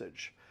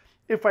message.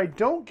 If I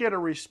don't get a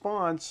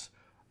response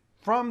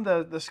from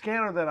the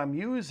scanner that I'm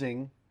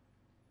using,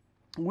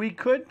 we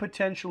could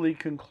potentially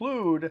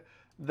conclude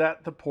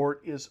that the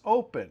port is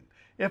open.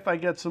 If I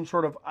get some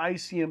sort of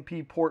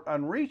ICMP port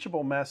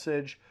unreachable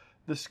message,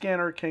 the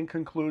scanner can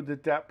conclude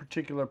that that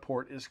particular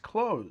port is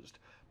closed.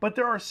 But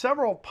there are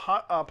several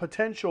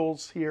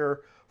potentials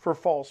here for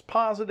false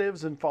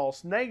positives and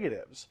false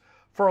negatives.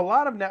 For a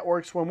lot of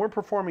networks, when we're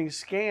performing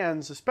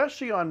scans,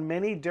 especially on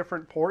many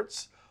different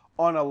ports,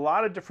 on a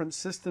lot of different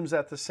systems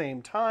at the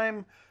same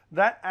time,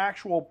 that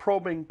actual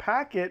probing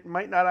packet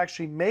might not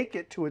actually make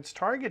it to its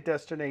target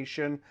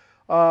destination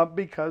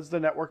because the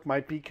network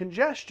might be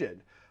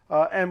congested.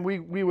 And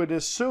we would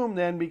assume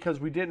then, because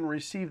we didn't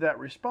receive that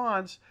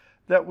response,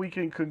 that we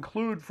can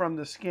conclude from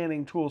the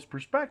scanning tool's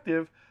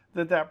perspective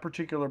that that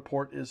particular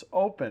port is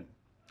open.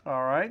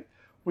 All right.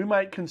 We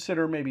might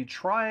consider maybe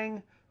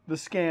trying the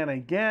scan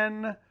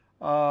again,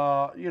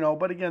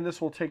 but again, this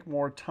will take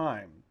more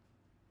time.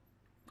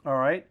 All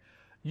right.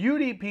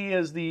 UDP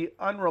is the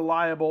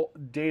Unreliable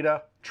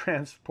Data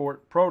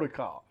Transport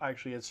Protocol.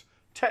 Actually, it's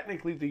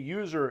technically the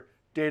User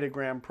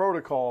Datagram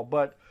Protocol,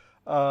 but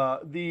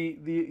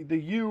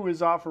the U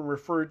is often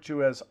referred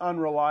to as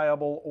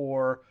unreliable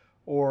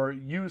or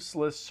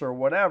useless or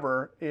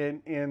whatever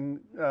in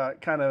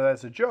kind of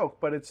as a joke,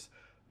 but it's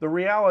the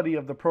reality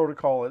of the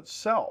protocol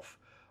itself.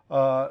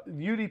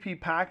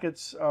 UDP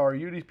packets or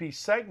UDP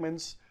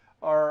segments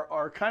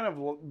are kind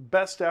of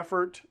best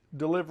effort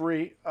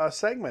delivery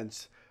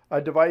segments. A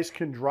device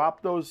can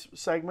drop those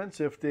segments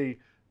if the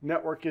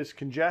network is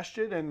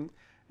congested, and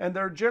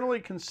they're generally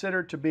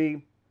considered to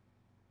be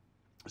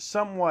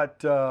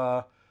somewhat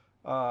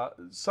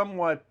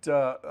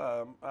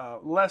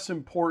less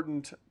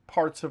important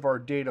parts of our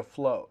data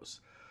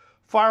flows.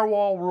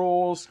 Firewall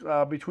rules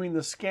between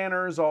the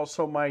scanners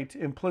also might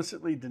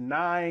implicitly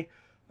deny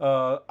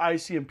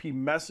ICMP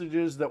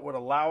messages that would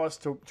allow us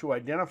to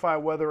identify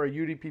whether a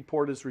UDP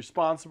port is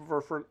responsive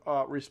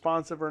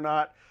or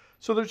not.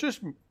 So there's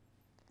just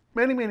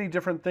many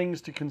different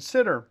things to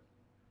consider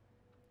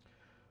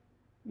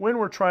when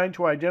we're trying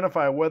to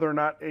identify whether or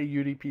not a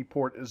UDP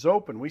port is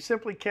open. We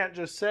simply can't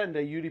just send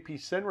a UDP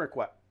SYN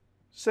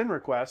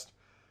request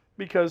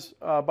because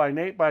by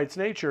its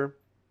nature,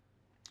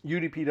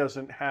 UDP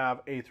doesn't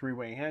have a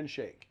three-way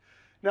handshake.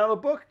 Now, the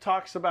book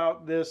talks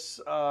about this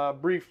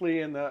briefly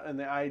in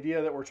the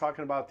idea that we're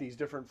talking about these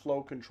different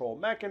flow control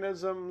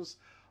mechanisms,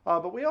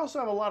 but we also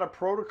have a lot of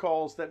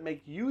protocols that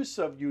make use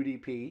of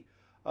UDP,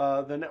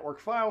 the Network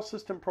File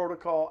System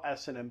Protocol,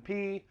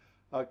 SNMP,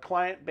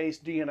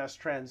 client-based DNS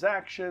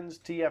transactions,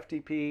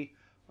 TFTP,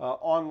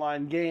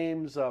 online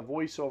games,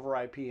 voice over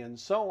IP, and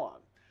so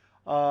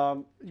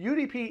on.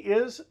 UDP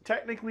is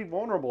technically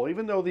vulnerable,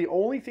 even though the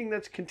only thing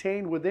that's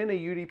contained within a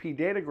UDP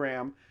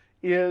datagram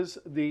is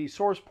the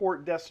source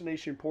port,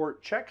 destination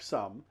port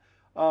checksum.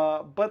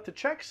 But the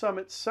checksum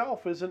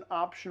itself is an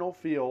optional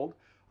field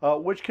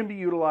which can be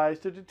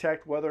utilized to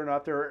detect whether or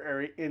not there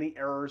are any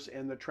errors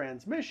in the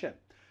transmission.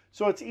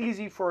 So it's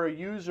easy for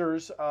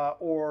users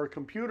or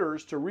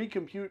computers to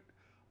recompute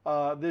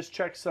this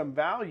checksum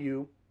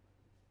value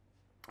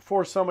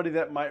for somebody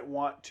that might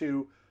want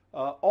to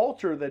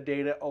alter the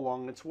data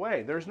along its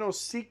way. There's no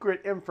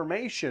secret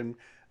information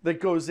that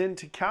goes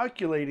into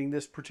calculating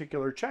this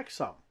particular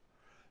checksum.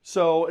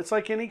 So it's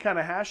like any kind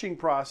of hashing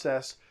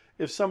process.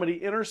 If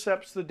somebody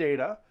intercepts the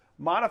data,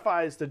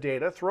 modifies the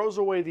data, throws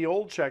away the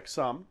old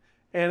checksum,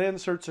 and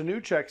inserts a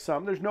new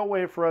checksum, there's no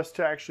way for us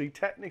to actually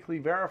technically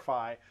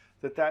verify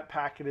that that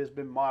packet has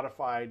been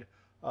modified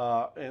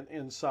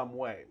in some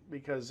way.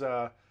 Because,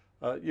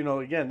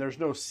 again, there's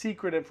no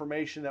secret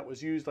information that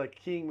was used, like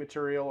keying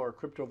material or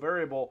crypto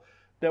variable,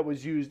 that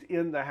was used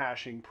in the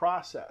hashing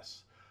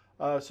process.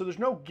 So there's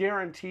no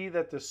guarantee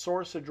that the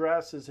source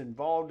address is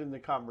involved in the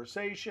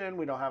conversation.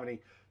 We don't have any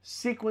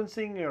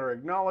sequencing or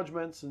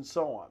acknowledgments and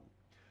so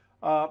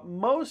on.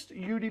 Most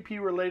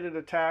UDP-related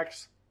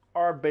attacks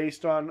are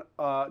based on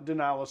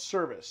denial of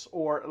service,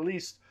 or at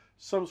least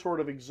some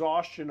sort of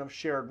exhaustion of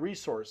shared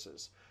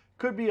resources.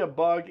 Could be a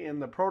bug in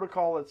the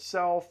protocol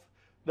itself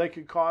that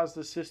could cause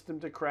the system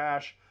to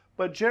crash,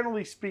 but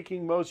generally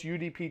speaking, most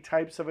UDP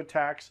types of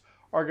attacks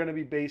are going to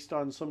be based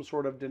on some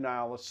sort of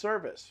denial of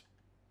service.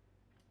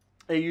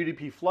 A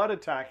UDP flood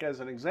attack, as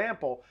an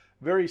example,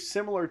 very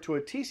similar to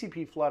a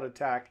TCP flood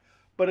attack,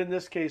 but in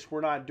this case,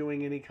 we're not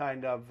doing any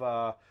kind of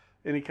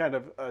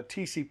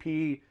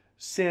TCP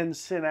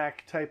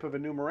SYN-ACK type of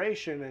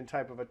enumeration and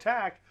type of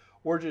attack.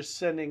 We're just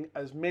sending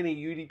as many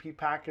UDP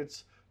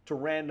packets to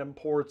random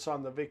ports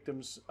on the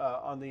victim's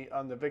on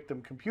the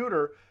victim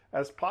computer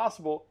as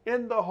possible,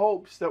 in the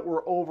hopes that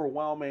we're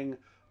overwhelming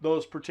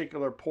those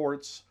particular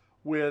ports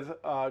with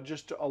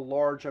just a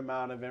large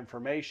amount of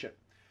information.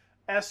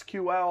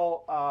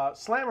 SQL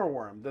slammer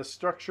worm, the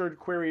structured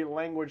query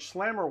language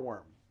slammer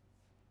worm,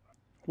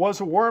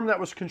 was a worm that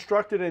was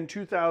constructed in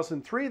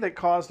 2003 that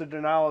caused a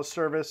denial of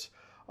service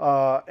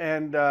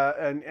and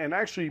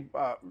actually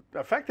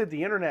affected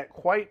the internet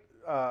quite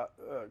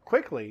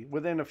quickly.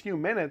 Within a few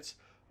minutes,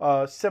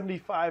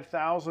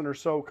 75,000 or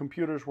so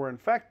computers were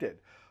infected.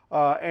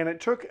 And it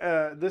took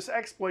this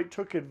exploit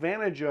took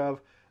advantage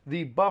of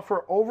the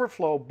buffer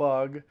overflow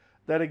bug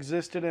that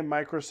existed in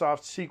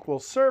Microsoft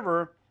SQL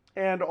Server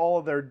and all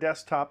of their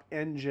desktop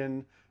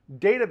engine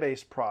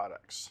database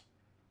products.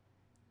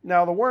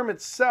 Now, the worm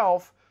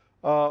itself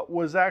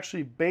was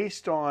actually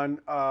based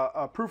on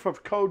a proof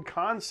of code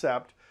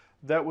concept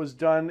that was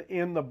done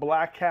in the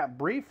Black Hat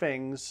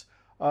briefings,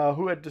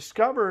 who had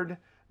discovered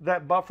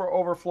that buffer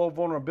overflow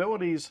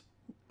vulnerabilities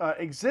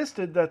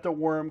existed that the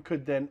worm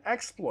could then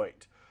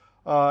exploit.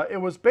 It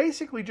was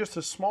basically just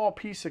a small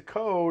piece of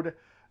code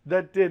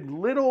that did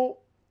little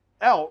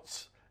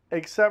else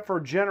except for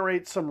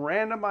generate some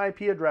random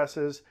IP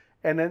addresses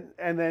and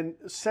then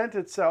sent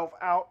itself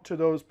out to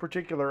those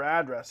particular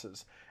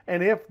addresses.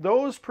 And if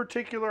those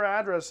particular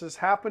addresses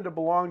happened to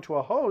belong to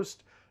a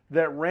host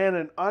that ran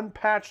an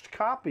unpatched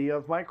copy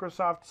of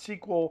Microsoft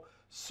SQL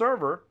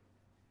Server,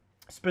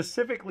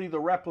 specifically the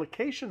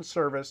replication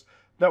service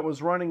that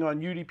was running on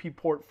UDP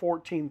port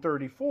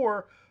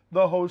 1434,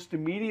 the host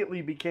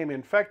immediately became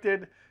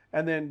infected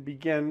and then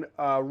began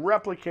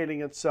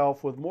replicating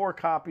itself with more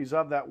copies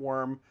of that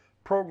worm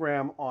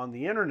program on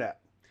the internet.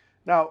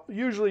 Now,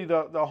 usually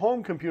the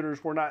home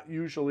computers were not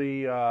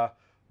usually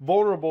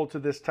vulnerable to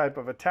this type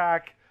of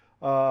attack,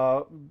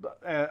 but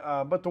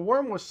the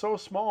worm was so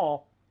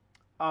small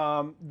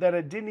that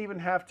it didn't even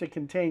have to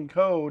contain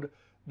code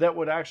that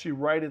would actually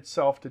write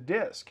itself to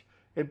disk.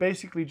 It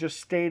basically just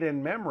stayed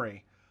in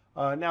memory.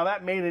 Now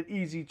that made it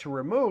easy to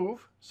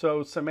remove,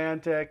 so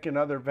Symantec and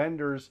other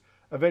vendors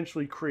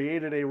eventually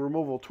created a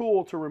removal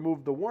tool to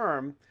remove the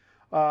worm,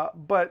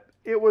 but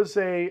it was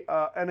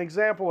an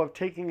example of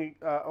taking,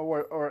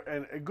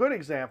 a good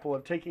example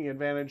of taking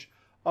advantage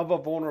of a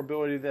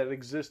vulnerability that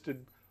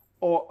existed,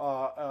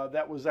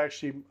 that was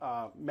actually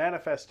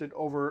manifested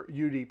over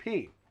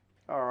UDP.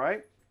 All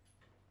right.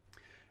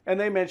 And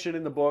they mentioned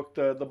in the book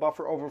the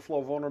buffer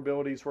overflow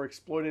vulnerabilities were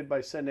exploited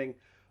by sending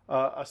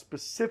a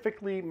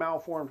specifically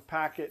malformed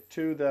packet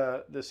to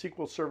the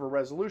SQL Server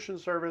Resolution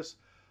Service,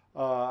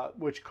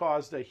 which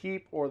caused a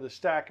heap or the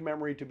stack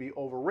memory to be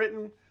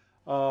overwritten,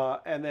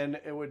 and then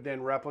it would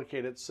then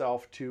replicate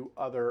itself to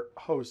other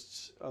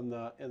hosts in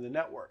the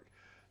network.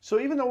 So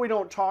even though we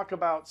don't talk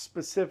about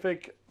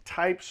specific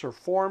types or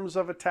forms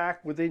of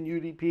attack within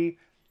UDP,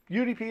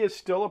 UDP is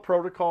still a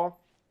protocol.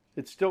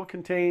 It still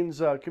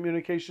contains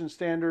communication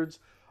standards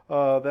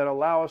that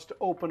allow us to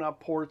open up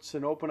ports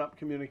and open up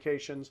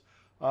communications,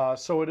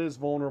 so it is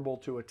vulnerable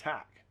to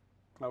attack.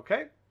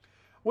 Okay?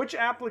 Which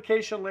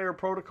application layer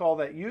protocol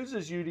that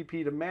uses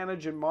UDP to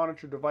manage and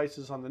monitor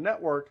devices on the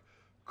network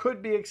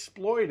could be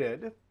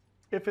exploited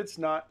if it's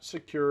not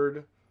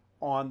secured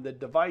on the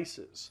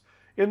devices?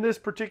 In this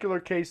particular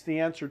case, the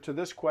answer to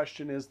this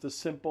question is the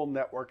Simple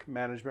Network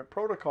Management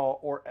Protocol,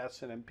 or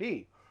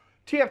SNMP.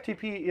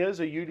 TFTP is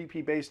a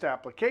UDP-based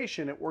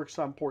application. It works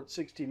on port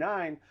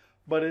 69,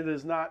 but it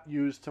is not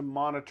used to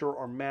monitor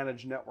or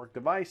manage network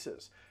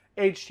devices.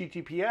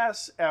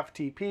 HTTPS,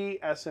 FTP,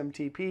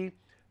 SMTP,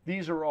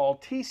 these are all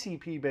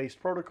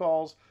TCP-based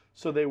protocols,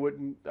 so they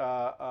wouldn't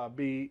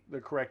be the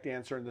correct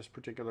answer in this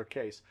particular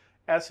case.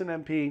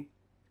 SNMP,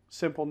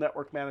 Simple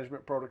Network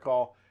Management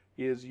Protocol,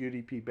 is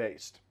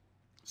UDP-based.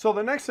 So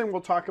the next thing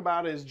we'll talk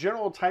about is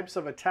general types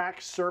of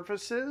attack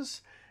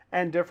surfaces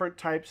and different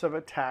types of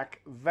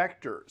attack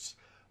vectors.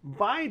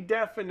 By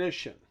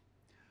definition,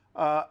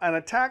 an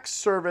attack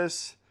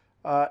surface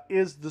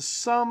is the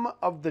sum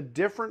of the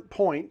different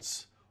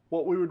points,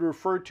 what we would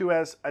refer to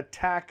as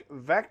attack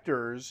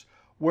vectors,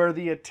 where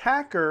the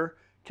attacker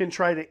can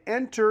try to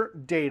enter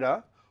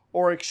data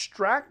or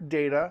extract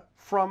data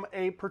from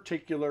a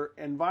particular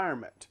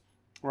environment,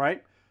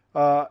 right?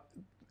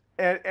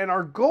 And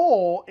our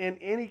goal in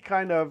any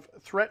kind of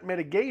threat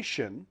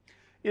mitigation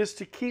is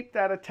to keep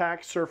that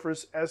attack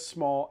surface as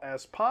small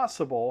as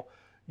possible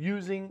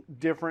using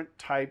different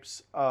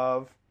types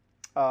of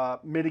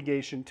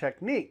mitigation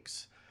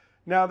techniques.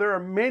 Now, there are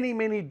many,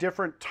 many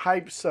different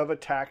types of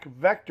attack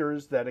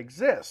vectors that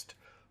exist.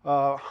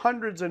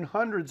 Hundreds and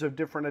hundreds of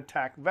different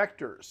attack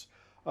vectors.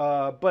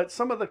 But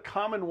some of the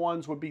common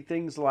ones would be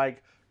things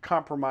like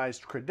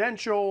compromised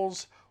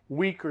credentials,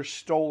 weak or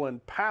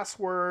stolen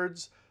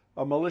passwords,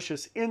 a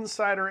malicious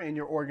insider in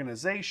your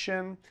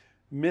organization,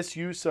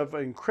 misuse of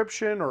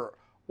encryption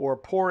or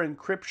poor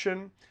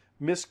encryption,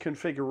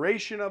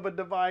 misconfiguration of a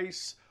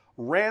device,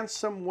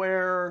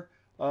 ransomware,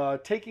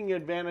 taking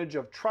advantage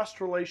of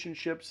trust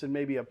relationships and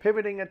maybe a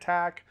pivoting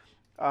attack,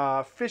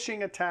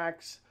 phishing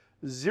attacks,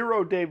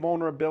 zero-day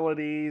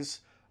vulnerabilities,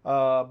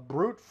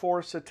 brute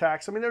force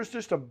attacks. I mean, there's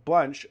just a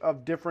bunch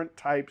of different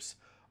types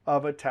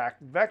of attack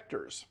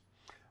vectors.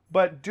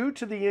 But due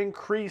to the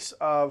increase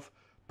of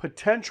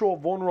potential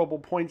vulnerable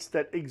points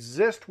that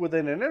exist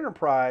within an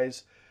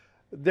enterprise,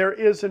 there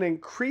is an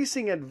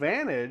increasing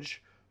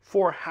advantage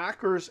for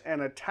hackers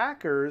and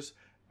attackers,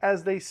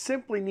 as they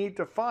simply need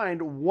to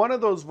find one of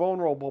those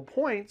vulnerable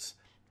points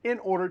in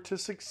order to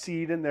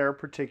succeed in their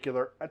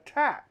particular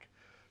attack.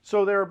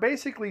 So there are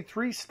basically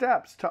 3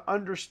 steps to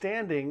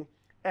understanding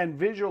and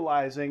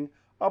visualizing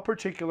a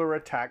particular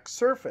attack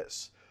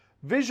surface.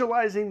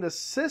 Visualizing the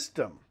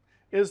system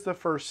is the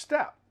first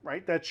step,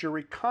 right? That's your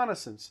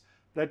reconnaissance.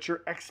 That's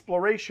your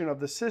exploration of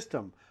the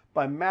system.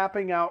 By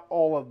mapping out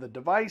all of the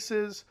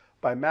devices,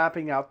 by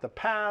mapping out the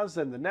paths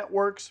and the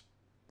networks,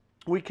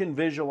 we can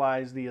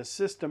visualize the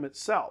system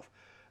itself.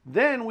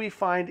 Then we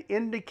find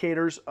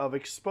indicators of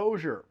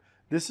exposure.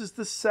 This is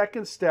the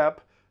second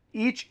step.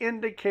 Each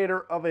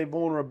indicator of a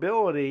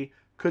vulnerability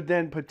could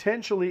then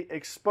potentially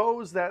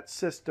expose that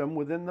system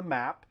within the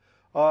map,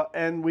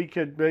 and we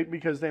could,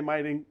 because they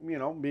might,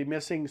 be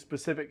missing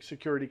specific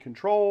security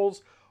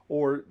controls,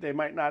 or they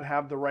might not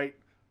have the right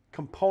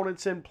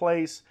components in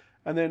place,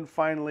 and then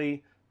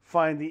finally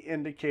find the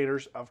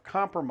indicators of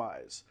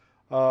compromise.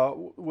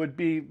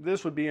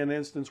 This would be an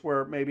instance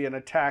where maybe an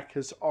attack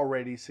has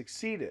already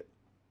succeeded.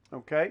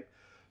 Okay,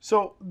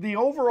 so the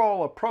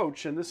overall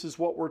approach, and this is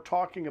what we're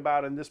talking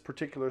about in this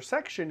particular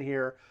section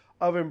here,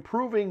 of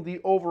improving the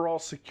overall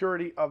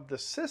security of the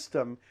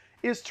system,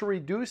 is to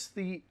reduce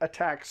the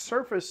attack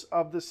surface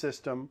of the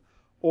system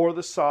or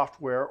the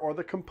software or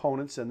the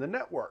components in the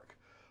network.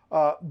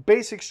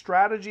 Basic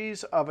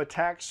strategies of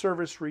attack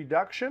surface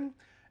reduction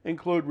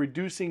include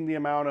reducing the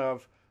amount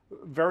of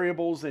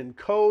variables in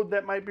code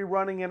that might be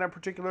running in a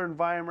particular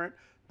environment,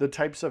 the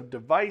types of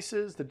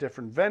devices, the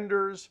different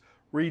vendors,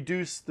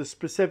 reduce the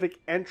specific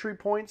entry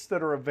points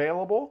that are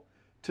available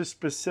to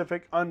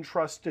specific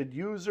untrusted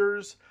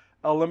users,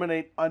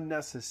 eliminate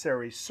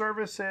unnecessary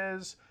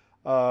services,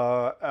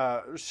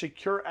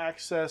 secure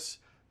access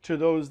to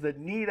those that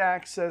need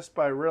access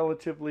by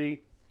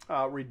relatively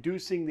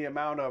reducing the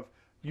amount of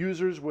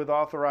users with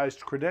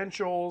authorized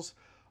credentials.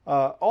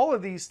 All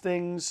of these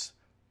things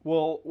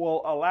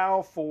will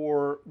allow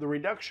for the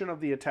reduction of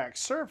the attack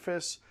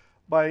surface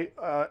by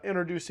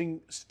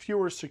introducing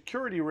fewer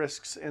security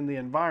risks in the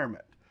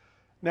environment.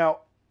 Now,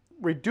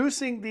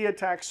 reducing the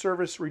attack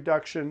surface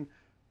reduction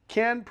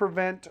can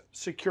prevent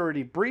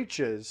security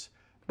breaches,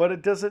 but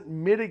it doesn't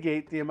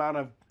mitigate the amount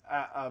of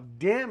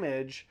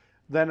damage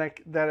that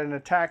an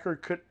attacker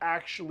could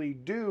actually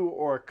do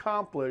or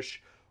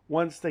accomplish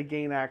once they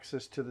gain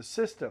access to the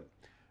system.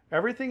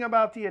 Everything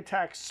about the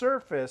attack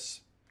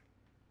surface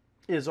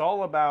is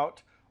all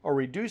about, or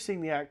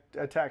reducing the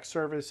attack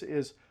surface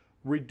is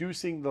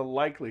reducing the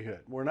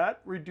likelihood. We're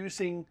not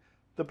reducing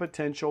the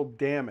potential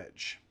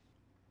damage.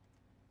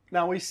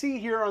 Now we see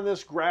here on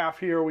this graph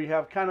here, we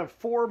have kind of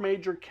four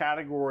major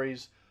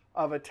categories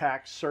of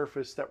attack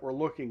surface that we're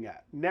looking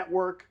at: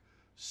 network,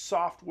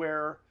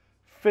 software,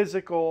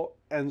 physical,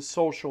 and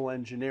social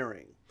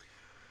engineering.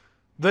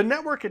 The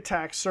network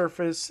attack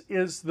surface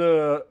is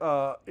the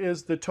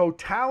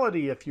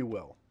totality, if you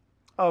will,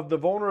 of the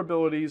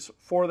vulnerabilities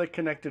for the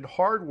connected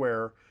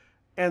hardware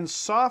and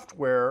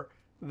software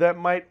that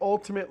might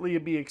ultimately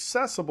be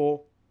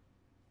accessible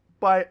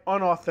by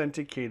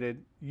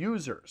unauthenticated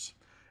users.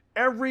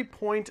 Every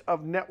point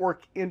of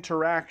network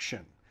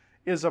interaction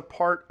is a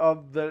part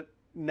of the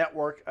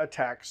network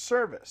attack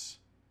surface.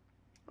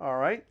 All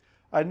right?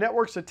 A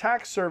network's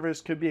attack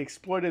surface could be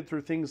exploited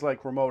through things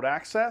like remote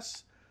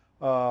access,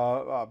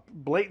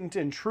 blatant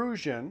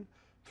intrusion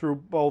through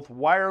both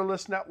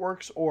wireless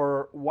networks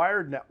or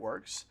wired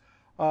networks,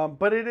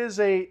 but it is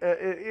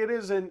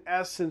in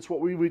essence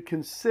what we would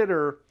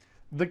consider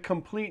the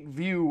complete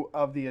view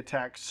of the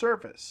attack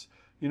surface.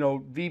 You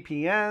know,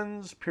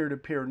 VPNs,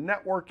 peer-to-peer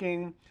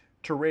networking,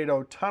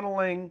 Teredo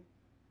tunneling.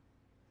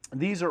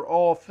 These are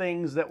all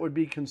things that would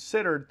be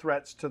considered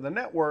threats to the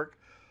network,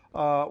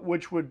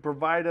 which would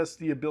provide us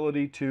the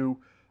ability to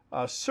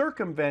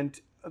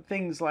circumvent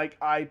things like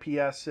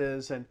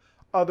IPSs and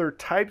other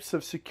types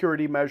of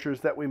security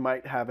measures that we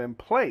might have in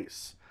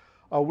place.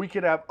 We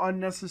could have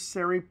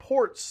unnecessary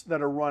ports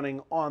that are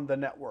running on the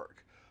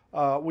network.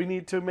 We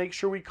need to make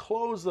sure we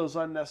close those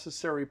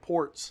unnecessary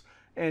ports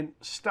and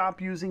stop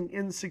using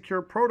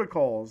insecure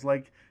protocols,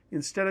 like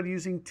instead of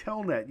using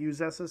Telnet, use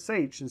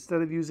SSH.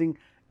 Instead of using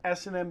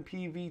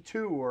SNMP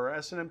v2 or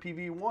SNMP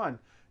v1,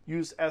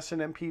 use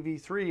SNMP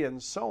v3,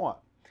 and so on.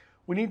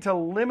 We need to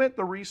limit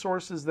the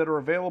resources that are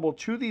available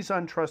to these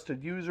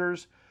untrusted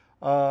users,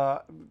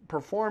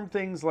 perform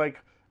things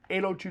like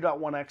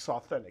 802.1x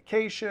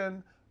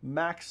authentication,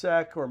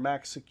 MACsec or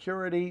MAC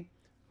security,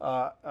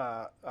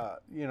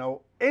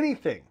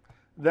 anything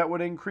that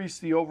would increase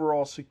the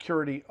overall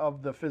security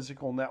of the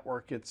physical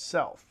network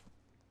itself.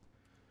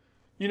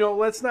 You know,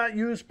 let's not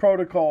use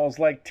protocols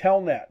like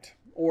Telnet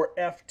or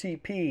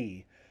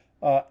FTP,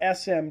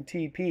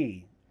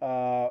 SMTP,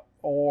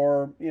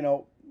 or,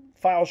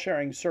 file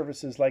sharing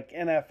services like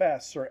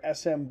NFS or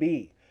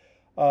SMB.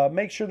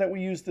 Make sure that we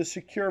use the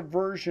secure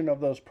version of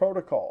those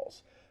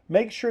protocols.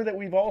 Make sure that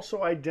we've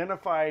also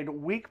identified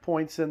weak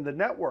points in the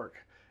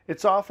network.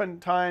 It's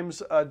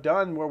oftentimes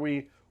done where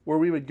we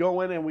would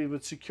go in and we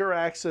would secure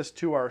access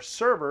to our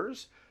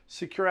servers,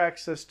 secure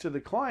access to the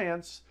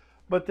clients,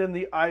 but then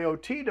the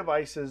IoT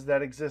devices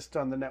that exist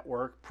on the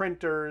network,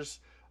 printers,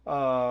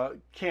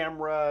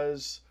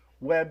 cameras,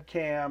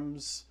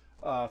 webcams,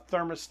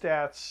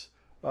 thermostats,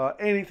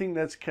 anything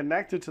that's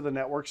connected to the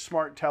network,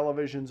 smart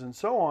televisions and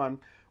so on,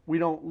 we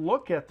don't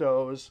look at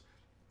those,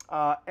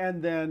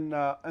 and then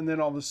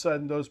all of a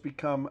sudden those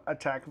become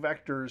attack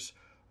vectors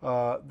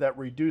that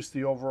reduce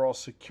the overall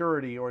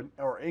security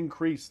or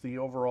increase the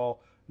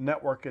overall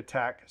network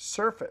attack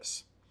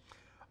surface.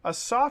 A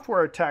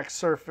software attack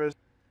surface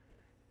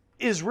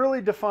is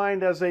really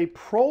defined as a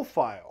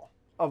profile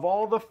of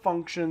all the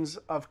functions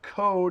of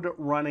code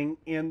running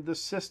in the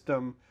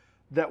system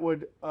that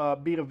would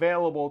be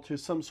available to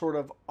some sort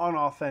of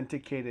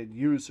unauthenticated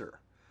user.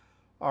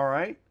 All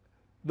right?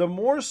 The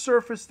more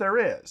surface there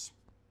is,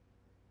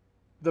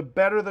 the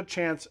better the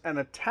chance an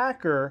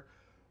attacker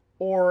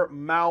or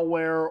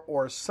malware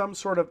or some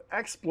sort of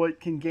exploit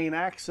can gain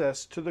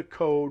access to the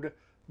code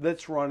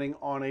that's running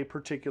on a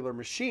particular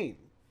machine.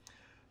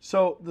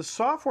 So the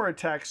software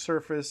attack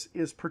surface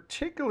is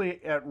particularly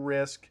at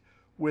risk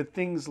with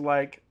things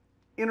like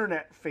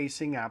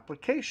internet-facing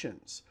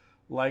applications,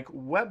 like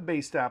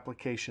web-based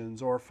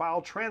applications or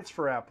file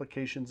transfer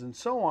applications and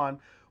so on,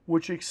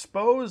 which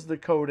expose the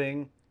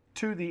coding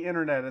to the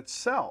internet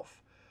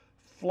itself.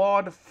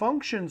 Flawed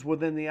functions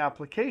within the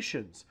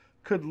applications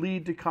could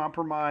lead to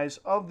compromise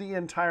of the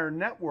entire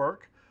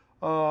network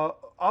of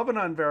an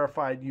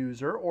unverified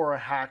user or a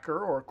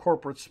hacker or a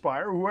corporate spy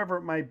or whoever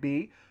it might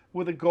be,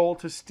 with a goal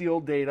to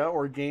steal data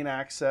or gain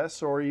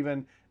access or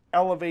even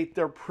elevate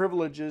their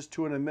privileges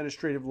to an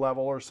administrative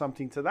level or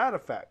something to that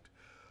effect.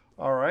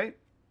 All right?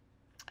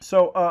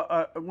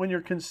 So when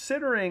you're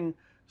considering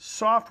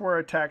software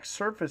attack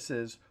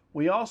surfaces,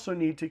 we also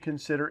need to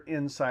consider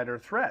insider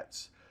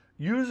threats.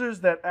 Users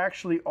that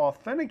actually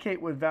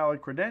authenticate with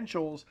valid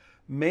credentials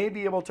may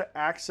be able to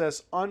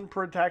access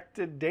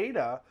unprotected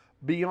data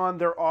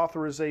beyond their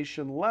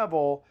authorization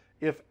level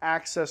if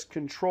access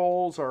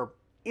controls are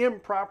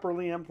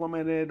improperly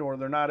implemented or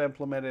they're not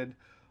implemented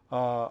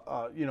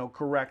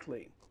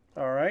correctly.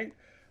 All right?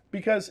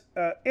 Because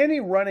any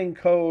running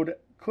code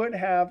could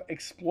have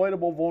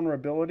exploitable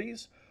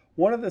vulnerabilities.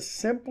 One of the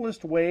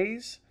simplest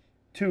ways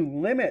to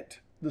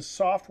limit the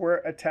software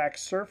attack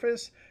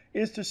surface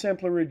is to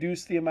simply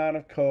reduce the amount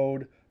of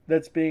code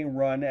that's being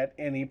run at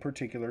any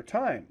particular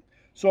time.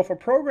 So if a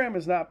program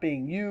is not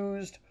being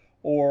used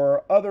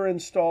or other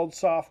installed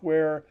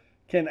software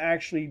can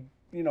actually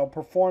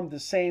perform the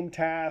same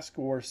task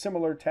or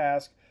similar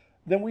task,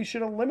 then we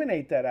should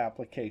eliminate that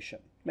application.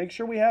 Make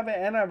sure we have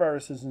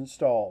antiviruses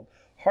installed.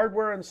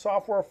 Hardware and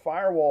software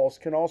firewalls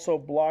can also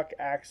block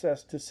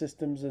access to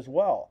systems as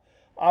well.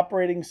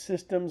 Operating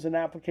systems and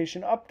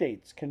application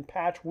updates can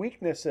patch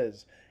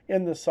weaknesses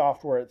in the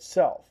software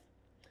itself.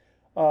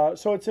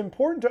 So it's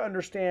important to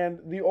understand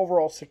the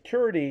overall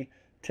security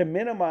to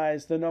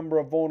minimize the number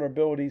of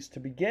vulnerabilities to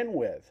begin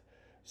with.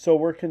 So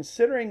we're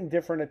considering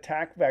different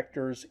attack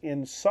vectors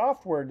in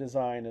software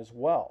design as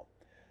well.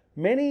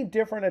 Many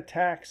different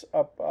attacks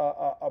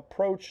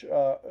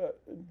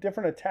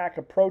different attack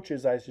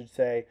approaches, I should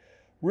say,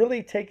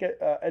 really take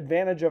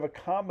advantage of a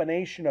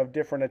combination of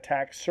different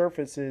attack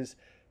surfaces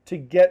to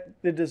get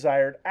the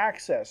desired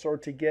access or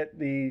to get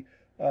the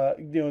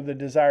the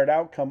desired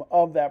outcome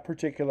of that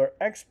particular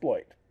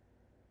exploit.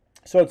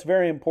 So it's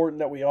very important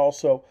that we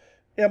also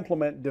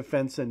implement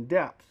defense in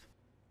depth.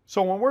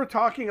 So when we're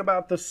talking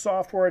about the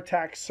software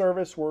attack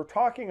service, we're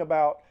talking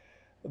about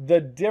the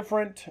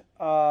different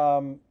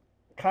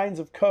kinds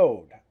of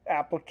code,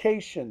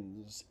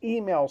 applications,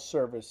 email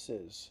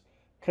services,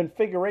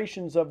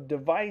 configurations of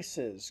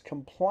devices,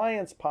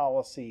 compliance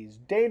policies,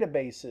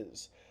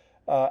 databases,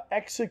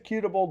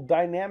 executable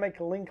dynamic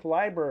link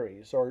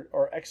libraries,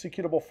 or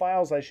executable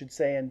files, I should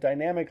say, and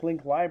dynamic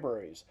link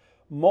libraries,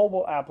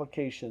 mobile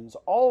applications.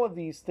 All of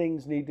these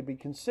things need to be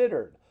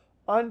considered.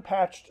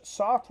 Unpatched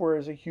software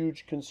is a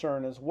huge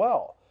concern as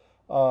well.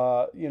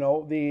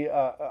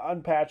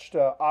 Unpatched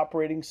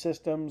operating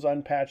systems,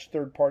 unpatched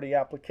third-party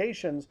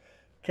applications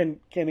can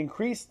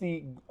increase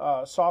the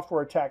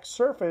software attack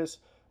surface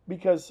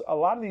because a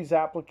lot of these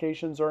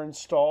applications are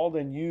installed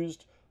and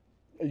used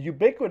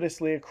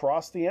ubiquitously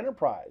across the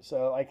enterprise,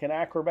 like an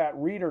Acrobat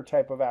Reader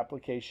type of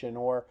application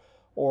or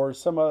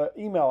some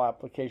email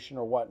application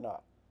or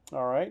whatnot.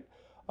 All right.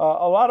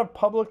 A lot of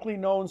publicly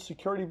known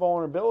security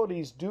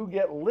vulnerabilities do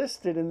get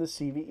listed in the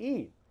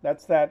CVE.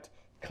 That's that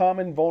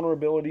Common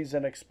Vulnerabilities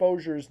and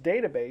Exposures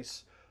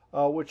database,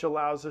 which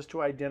allows us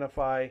to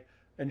identify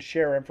and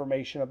share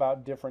information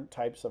about different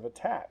types of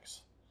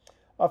attacks.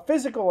 A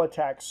physical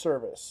attack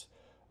surface,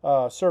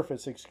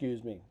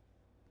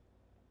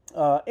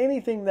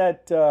 anything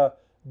that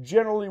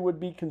generally would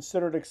be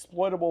considered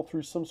exploitable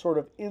through some sort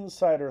of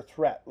insider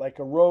threat, like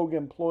a rogue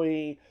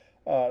employee,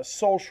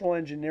 social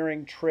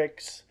engineering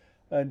tricks,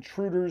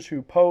 intruders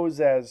who pose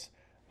as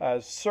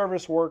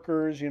service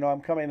workers.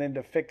 I'm coming in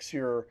to fix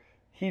your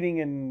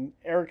heating and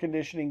air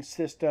conditioning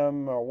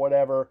system or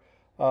whatever.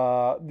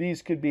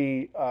 These could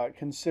be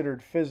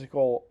considered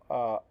physical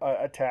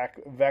attack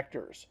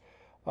vectors,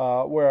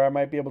 where I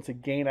might be able to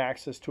gain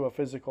access to a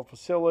physical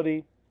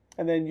facility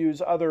and then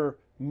use other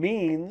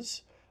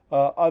means,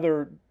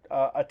 other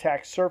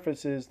attack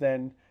surfaces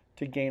then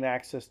to gain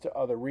access to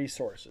other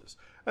resources.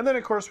 And then,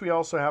 of course, we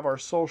also have our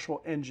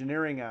social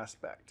engineering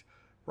aspect,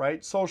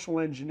 right? Social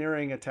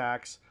engineering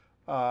attacks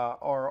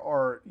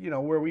are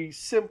where we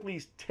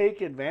simply take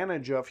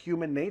advantage of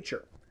human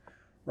nature,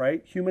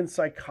 right? Human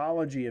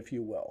psychology, if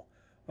you will.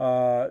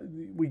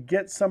 We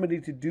get somebody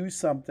to do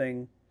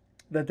something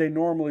that they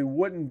normally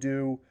wouldn't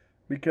do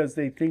because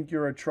they think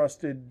you're a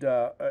trusted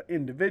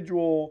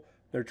individual.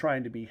 They're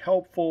trying to be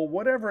helpful,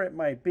 whatever it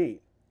might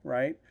be,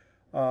 right?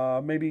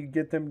 Maybe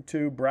get them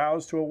to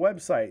browse to a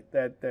website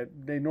that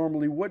they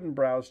normally wouldn't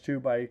browse to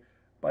by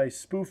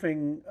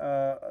spoofing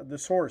the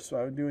source,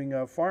 doing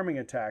a farming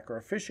attack or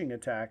a phishing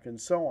attack,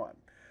 and so on.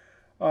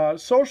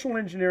 Social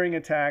engineering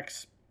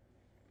attacks,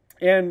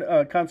 and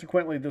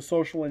consequently the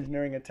social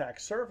engineering attack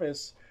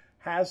surface,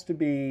 has to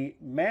be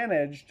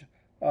managed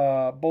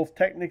both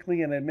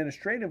technically and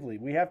administratively.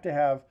 We have to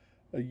have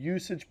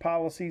usage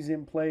policies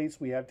in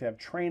place. We have to have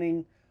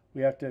training.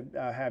 We have to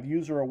have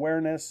user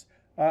awareness.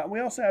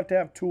 We also have to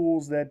have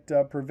tools that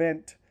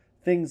prevent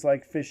things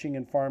like phishing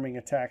and farming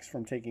attacks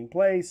from taking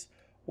place,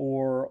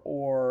 or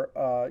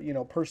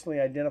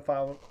personally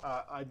identifiable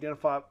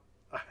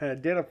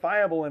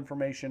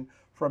information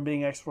from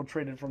being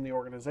exfiltrated from the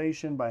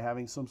organization by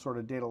having some sort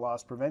of data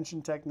loss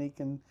prevention technique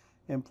in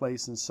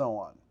place, and so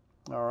on.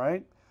 All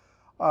right.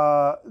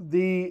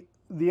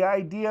 The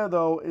idea,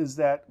 though, is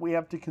that we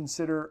have to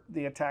consider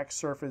the attack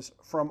surface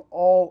from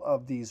all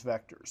of these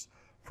vectors,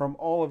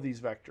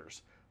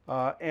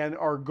 and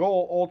our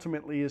goal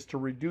ultimately is to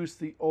reduce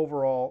the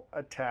overall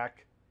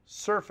attack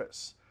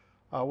surface.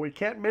 We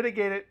can't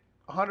mitigate it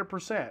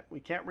 100%. We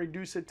can't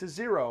reduce it to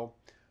zero,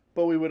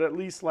 but we would at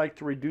least like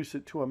to reduce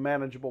it to a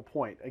manageable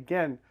point.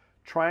 Again,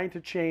 trying to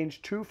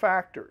change two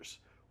factors.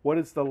 What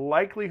is the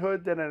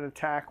likelihood that an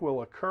attack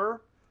will occur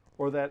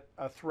or that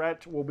a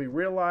threat will be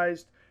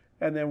realized?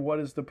 And then what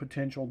is the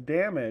potential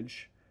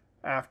damage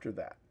after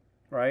that,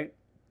 right?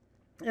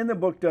 And the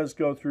book does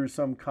go through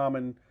some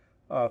common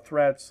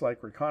threats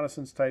like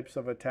reconnaissance types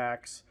of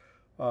attacks.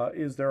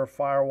 Is there a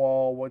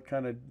firewall? What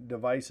kind of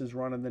devices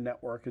run in the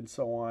network and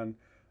so on?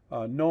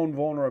 Known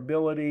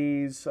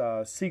vulnerabilities,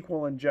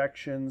 SQL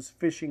injections,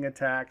 phishing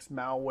attacks,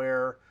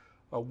 malware,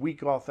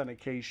 weak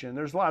authentication.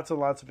 There's lots and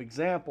lots of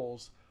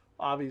examples,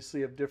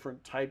 obviously, of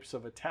different types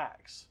of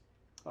attacks.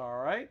 All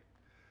right.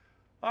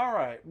 All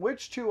right.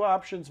 Which two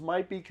options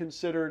might be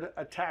considered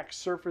attack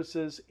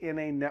surfaces in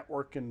a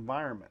network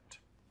environment?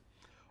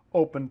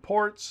 Open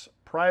ports,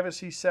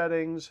 privacy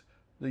settings,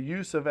 the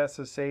use of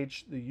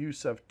SSH, the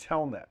use of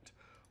telnet.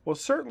 Well,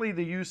 certainly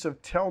the use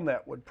of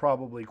telnet would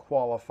probably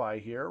qualify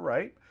here,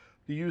 right?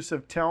 The use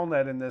of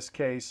telnet in this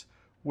case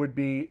would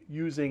be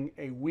using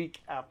a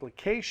weak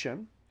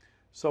application.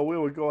 So we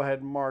would go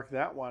ahead and mark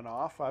that one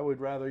off. I would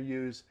rather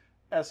use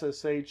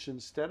SSH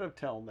instead of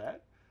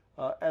telnet.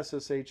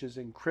 SSH is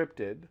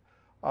encrypted.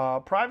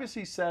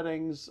 Privacy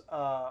settings,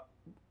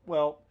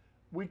 well,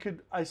 we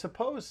could, I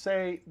suppose,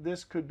 say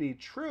this could be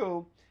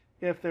true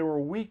if they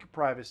were weak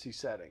privacy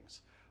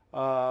settings,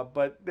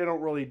 but they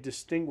don't really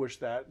distinguish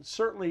that.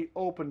 Certainly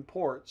open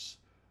ports,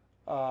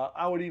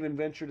 I would even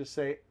venture to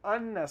say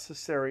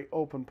unnecessary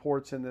open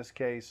ports in this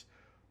case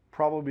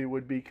probably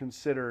would be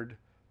considered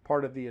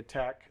part of the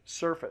attack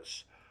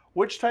surface.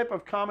 Which type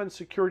of common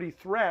security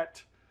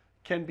threat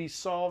can be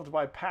solved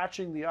by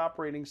patching the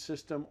operating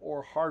system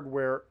or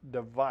hardware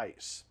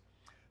device?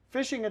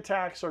 Phishing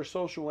attacks are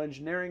social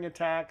engineering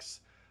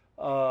attacks,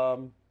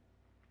 so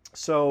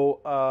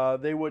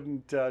they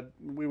wouldn't.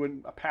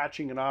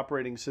 Patching an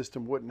operating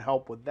system wouldn't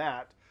help with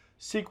that.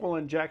 SQL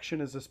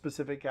injection is a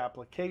specific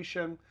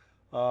application.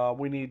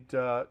 We need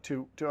to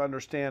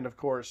understand, of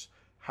course,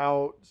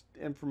 how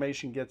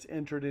information gets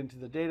entered into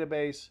the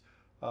database.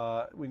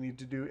 We need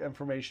to do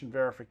information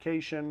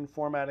verification,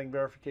 formatting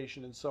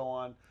verification, and so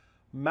on.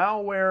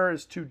 Malware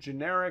is too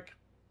generic.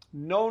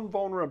 Known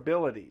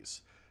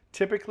vulnerabilities.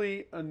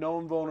 Typically, a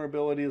known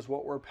vulnerability is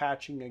what we're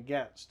patching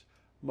against.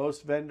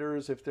 Most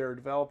vendors, if they're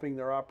developing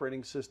their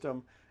operating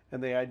system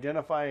and they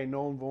identify a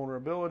known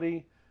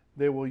vulnerability,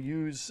 they will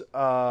use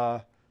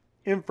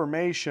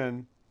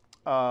information,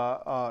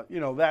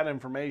 that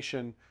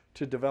information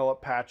to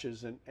develop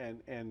patches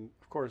and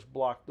of course,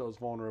 block those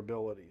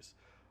vulnerabilities.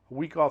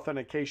 Weak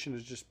authentication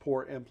is just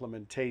poor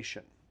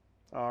implementation.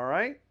 All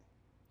right?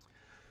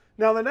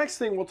 Now, the next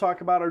thing we'll talk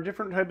about are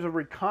different types of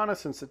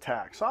reconnaissance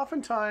attacks.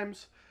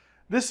 Oftentimes,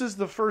 this is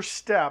the first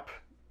step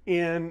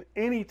in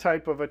any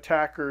type of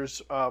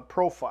attacker's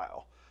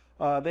profile.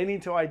 They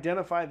need to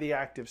identify the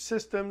active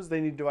systems.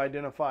 They need to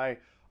identify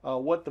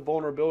what the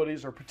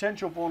vulnerabilities or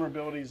potential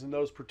vulnerabilities in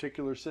those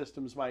particular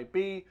systems might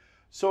be.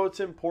 So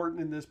it's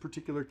important in this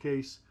particular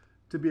case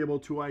to be able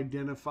to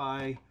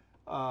identify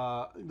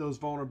those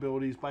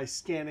vulnerabilities by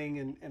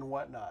scanning and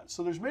whatnot.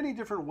 So there's many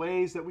different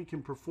ways that we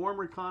can perform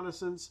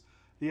reconnaissance.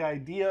 The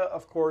idea,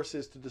 of course,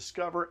 is to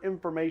discover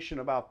information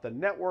about the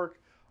network,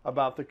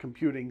 about the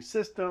computing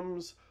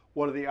systems,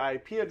 what are the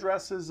IP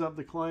addresses of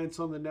the clients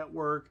on the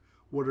network,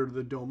 what are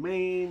the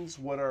domains,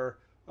 what are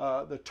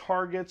the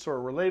targets or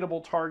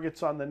relatable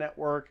targets on the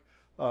network,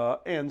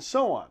 and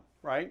so on,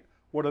 right?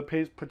 What are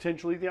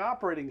potentially the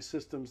operating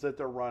systems that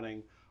they're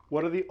running?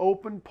 What are the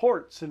open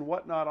ports and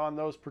whatnot on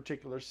those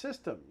particular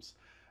systems?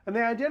 And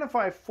they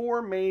identify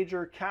four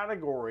major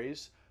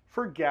categories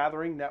for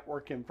gathering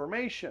network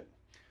information.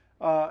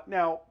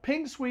 Now,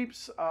 ping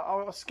sweeps,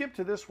 I'll skip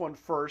to this one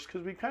first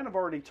because we kind of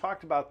already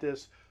talked about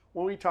this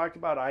when we talked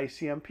about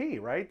ICMP,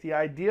 right? The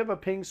idea of a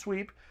ping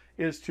sweep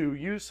is to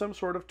use some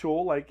sort of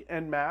tool like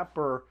Nmap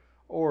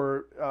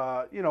or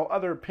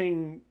other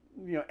ping,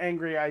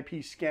 angry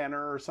IP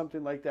scanner or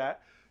something like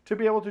that to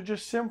be able to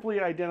just simply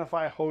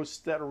identify hosts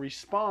that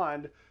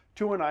respond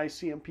to an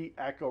ICMP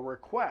echo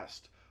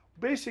request.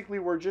 Basically,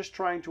 we're just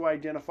trying to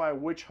identify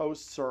which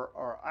hosts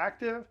are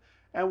active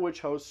and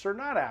which hosts are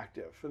not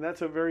active. And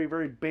that's a very,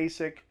 very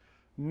basic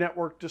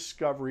network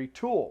discovery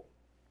tool.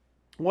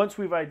 Once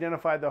we've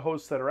identified the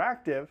hosts that are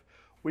active,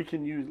 we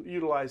can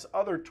utilize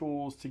other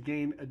tools to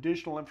gain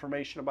additional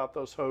information about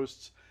those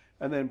hosts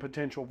and then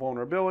potential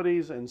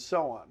vulnerabilities and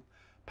so on.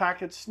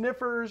 Packet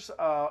sniffers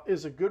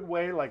is a good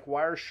way, like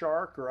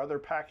Wireshark or other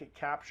packet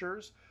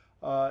captures,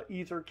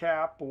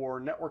 EtherCap or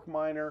Network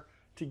Miner,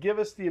 to give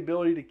us the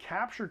ability to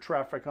capture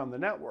traffic on the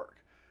network.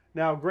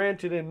 Now,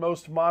 granted, in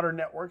most modern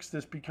networks,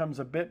 this becomes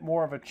a bit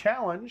more of a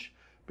challenge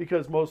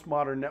because most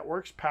modern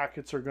networks,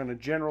 packets are going to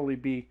generally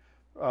be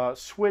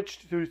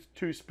switched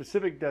to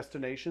specific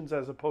destinations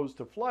as opposed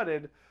to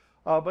flooded,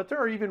 but there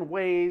are even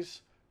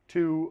ways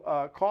to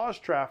cause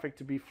traffic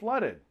to be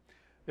flooded.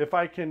 If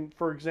I can,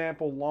 for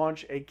example,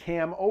 launch a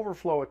CAM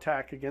overflow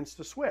attack against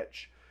a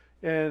switch,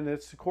 and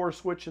it's the core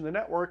switch in the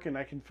network, and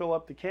I can fill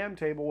up the CAM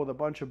table with a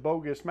bunch of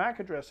bogus MAC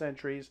address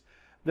entries,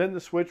 then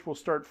the switch will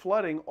start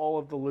flooding all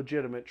of the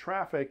legitimate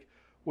traffic,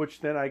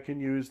 which then I can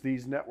use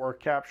these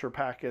network capture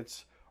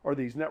packets or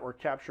these network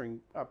capturing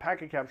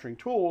packet capturing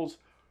tools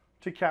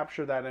to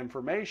capture that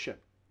information,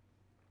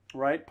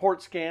 right?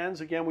 Port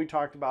scans, again, we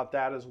talked about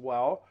that as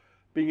well.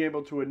 Being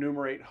able to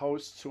enumerate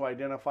hosts to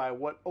identify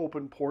what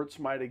open ports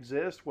might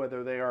exist,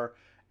 whether they are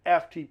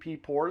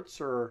FTP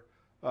ports or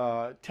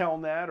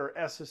Telnet or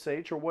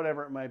SSH or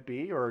whatever it might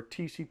be, or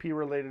TCP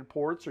related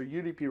ports or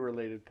UDP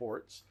related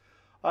ports.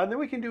 And then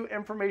we can do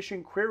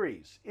information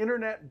queries,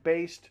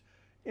 internet-based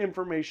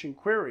information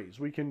queries.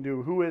 We can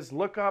do whois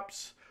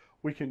lookups.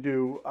 We can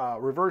do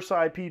reverse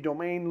IP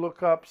domain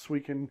lookups. We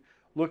can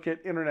look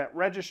at internet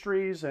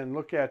registries and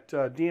look at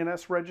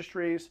DNS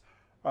registries,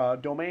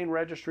 domain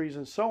registries,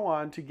 and so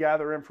on to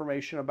gather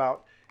information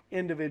about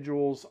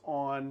individuals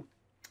on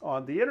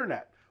the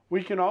internet.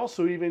 We can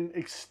also even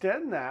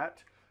extend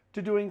that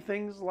to doing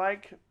things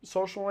like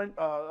social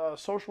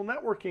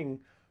networking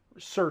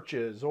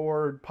searches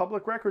or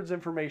public records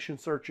information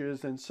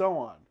searches and so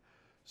on.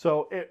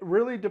 So it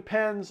really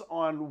depends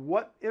on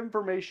what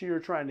information you're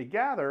trying to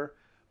gather,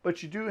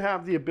 but you do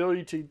have the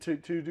ability to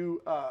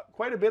do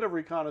quite a bit of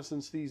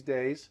reconnaissance these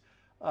days,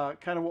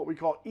 kind of what we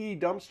call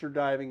e-dumpster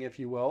diving, if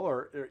you will,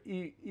 or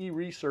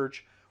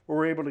e-research, where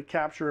we're able to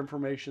capture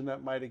information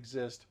that might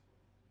exist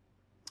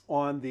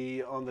on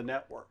the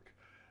network.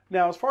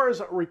 Now, as far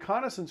as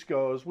reconnaissance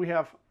goes, we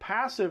have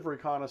passive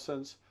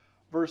reconnaissance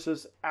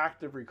versus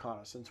active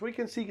reconnaissance. We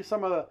can see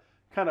some of the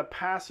kind of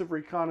passive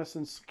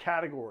reconnaissance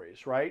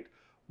categories, right?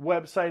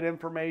 Website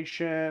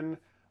information,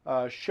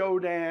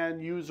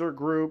 Shodan, user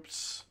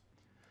groups.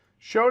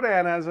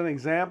 Shodan, as an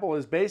example,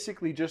 is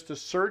basically just a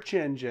search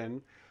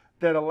engine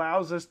that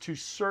allows us to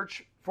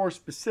search for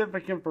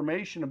specific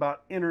information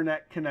about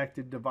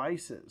internet-connected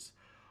devices.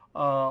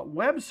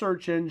 Web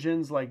search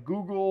engines like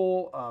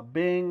Google,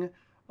 Bing,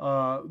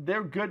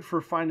 they're good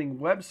for finding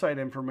website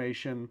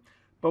information.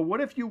 But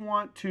what if you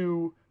want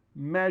to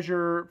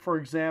measure, for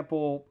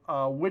example,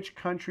 which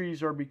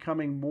countries are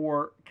becoming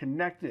more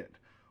connected?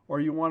 Or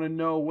you want to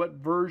know what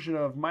version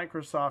of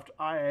Microsoft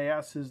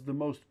IIS is the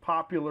most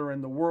popular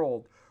in the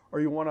world? Or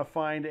you want to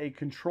find a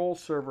control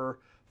server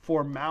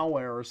for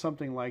malware or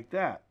something like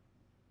that.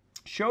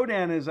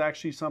 Shodan is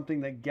actually something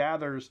that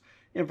gathers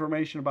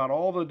information about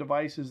all the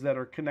devices that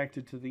are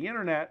connected to the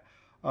internet.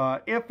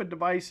 If a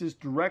device is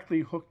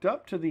directly hooked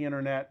up to the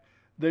internet,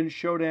 then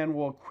Shodan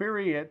will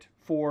query it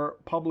for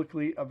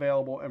publicly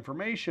available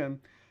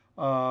information,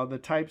 the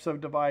types of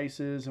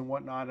devices and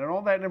whatnot, and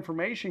all that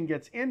information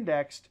gets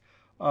indexed,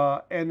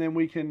 and then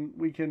we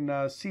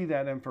can see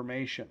that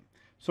information.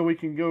 So we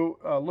can go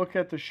look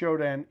at the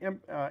Shodan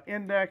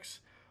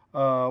index.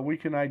 We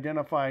can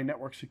identify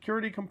network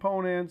security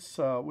components.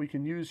 We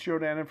can use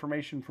Shodan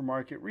information for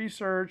market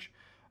research,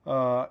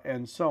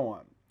 and so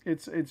on.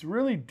 It's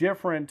really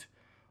different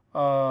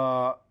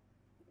in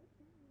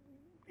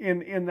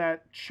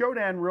that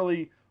Shodan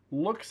really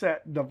looks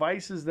at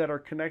devices that are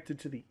connected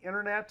to the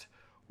internet,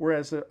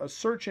 whereas a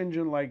search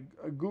engine like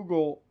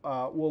Google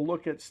will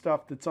look at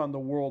stuff that's on the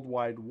World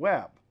Wide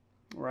Web,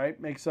 right?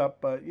 Makes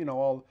up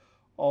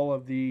all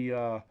of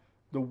the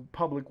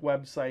public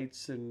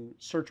websites and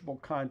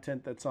searchable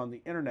content that's on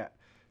the internet.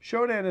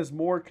 Shodan is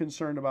more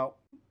concerned about,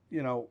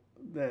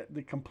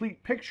 the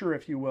complete picture,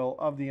 if you will,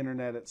 of the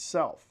internet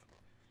itself.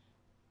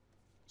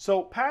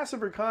 So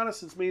passive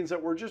reconnaissance means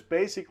that we're just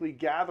basically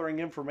gathering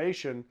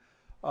information,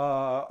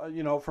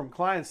 from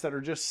clients that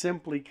are just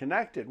simply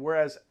connected.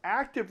 Whereas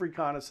active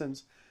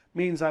reconnaissance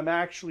means I'm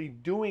actually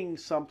doing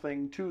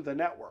something to the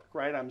network,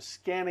 right? I'm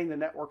scanning the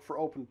network for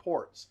open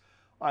ports.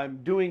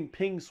 I'm doing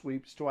ping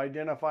sweeps to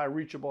identify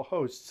reachable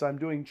hosts. I'm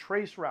doing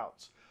trace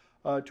routes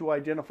to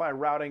identify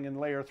routing and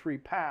layer 3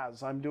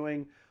 paths. I'm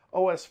doing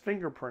OS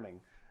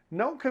fingerprinting.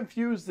 Don't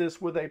confuse this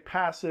with a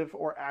passive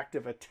or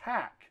active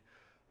attack.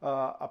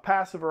 A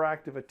passive or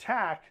active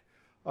attack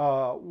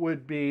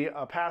would be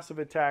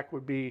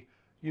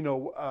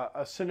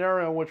a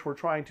scenario in which we're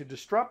trying to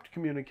disrupt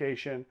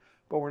communication,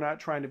 but we're not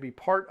trying to be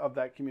part of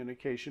that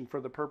communication for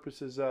the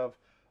purposes of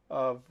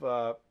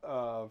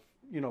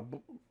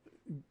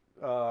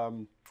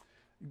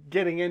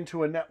getting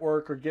into a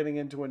network or getting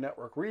into a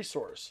network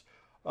resource.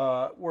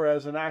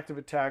 Whereas an active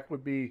attack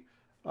would be,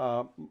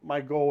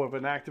 my goal of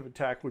an active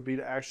attack would be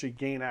to actually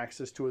gain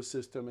access to a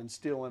system and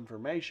steal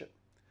information.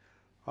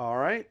 All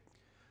right.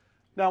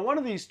 Now, one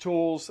of these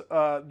tools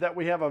that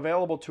we have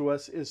available to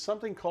us is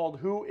something called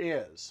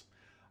Whois.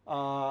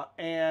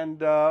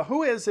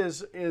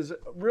 Whois is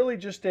really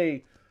just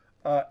a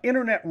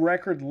internet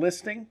record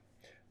listing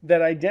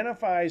that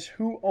identifies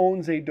who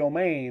owns a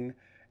domain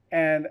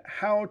and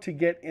how to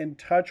get in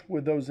touch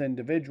with those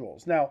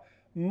individuals. Now,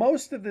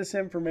 most of this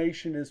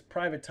information is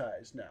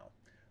privatized now.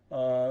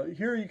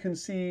 Here you can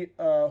see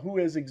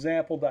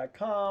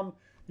whoisexample.com.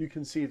 You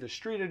can see the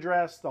street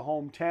address, the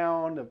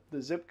hometown,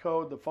 the zip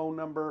code, the phone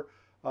number,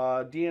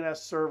 DNS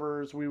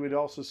servers. We would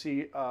also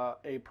see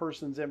a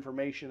person's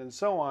information and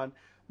so on.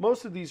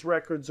 Most of these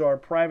records are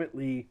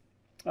privately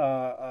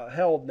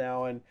held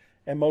now, and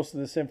most of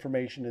this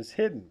information is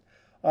hidden.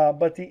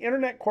 But the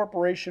Internet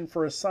Corporation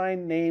for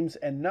Assigned Names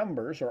and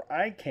Numbers, or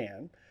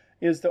ICANN,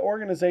 is the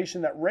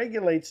organization that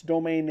regulates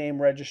domain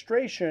name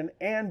registration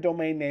and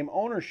domain name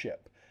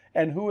ownership,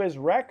 and whose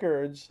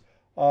records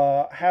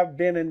have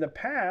been in the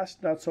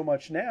past, not so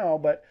much now,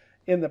 but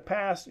in the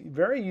past,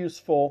 very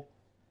useful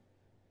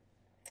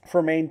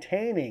for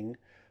maintaining.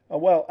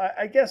 Well,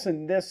 I guess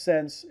in this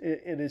sense,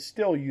 it is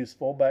still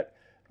useful, but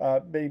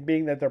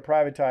being that they're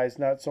privatized,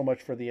 not so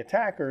much for the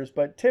attackers,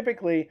 but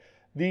typically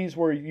these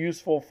were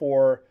useful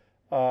for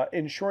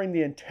ensuring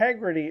the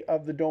integrity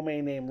of the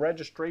domain name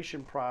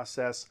registration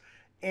process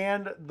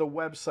and the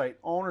website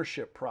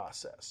ownership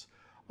process.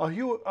 A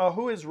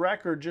WHOIS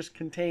record just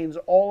contains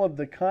all of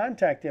the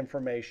contact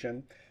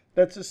information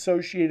that's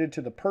associated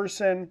to the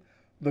person,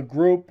 the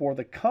group, or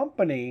the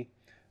company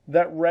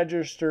that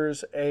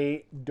registers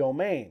a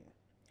domain.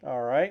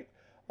 All right.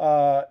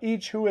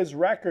 Each WHOIS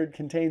record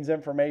contains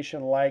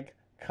information like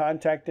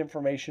contact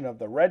information of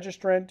the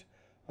registrant.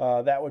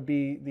 That would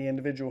be the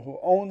individual who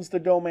owns the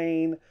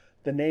domain,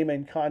 the name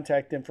and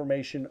contact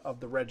information of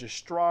the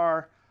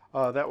registrar.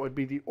 That would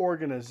be the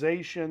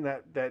organization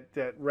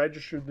that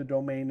registered the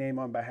domain name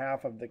on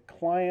behalf of the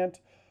client,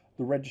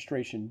 the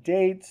registration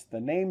dates, the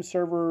name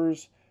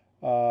servers,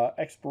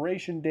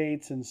 expiration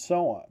dates, and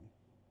so on.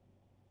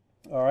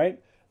 All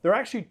right. There are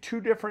actually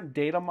two different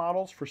data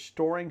models for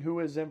storing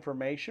WHOIS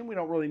information. We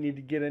don't really need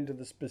to get into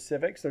the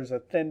specifics. There's a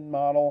thin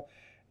model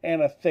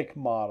and a thick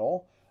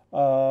model,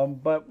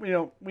 but we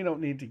don't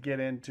need to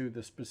get into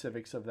the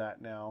specifics of that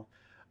now.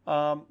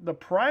 The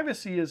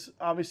privacy is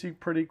obviously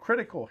pretty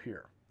critical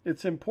here.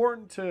 It's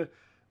important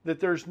that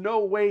there's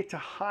no way to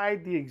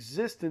hide the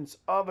existence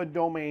of a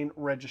domain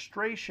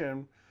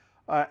registration,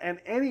 and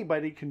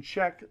anybody can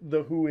check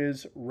the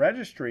WHOIS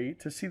registry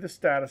to see the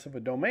status of a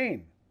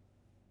domain.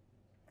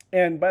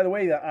 And by the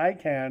way, the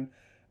ICANN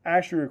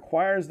actually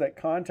requires that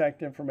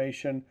contact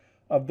information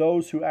of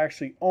those who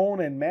actually own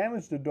and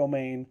manage the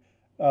domain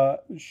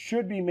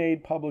should be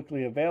made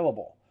publicly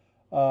available.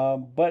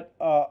 But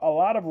a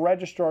lot of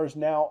registrars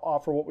now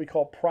offer what we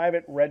call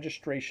private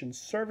registration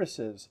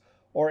services,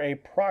 or a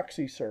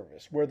proxy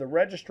service, where the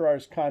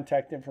registrar's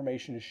contact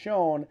information is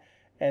shown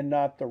and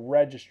not the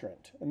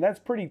registrant. And that's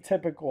pretty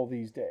typical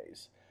these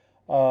days.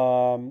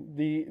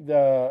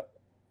 The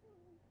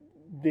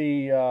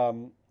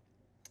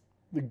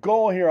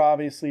goal here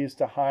obviously is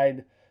to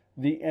hide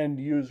the end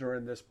user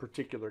in this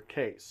particular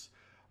case.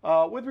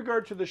 With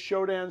regard to the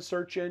Shodan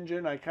search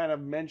engine, I kind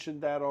of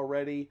mentioned that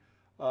already.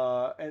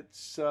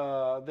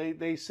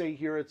 They say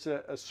here it's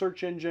a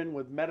search engine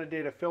with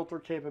metadata filter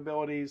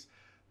capabilities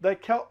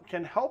that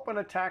can help an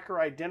attacker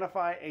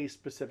identify a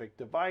specific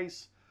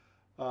device,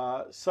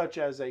 such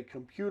as a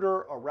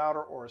computer, a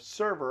router, or a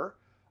server.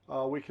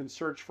 We can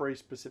search for a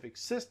specific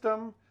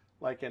system,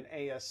 like an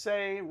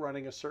ASA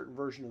running a certain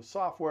version of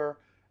software,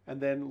 and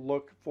then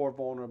look for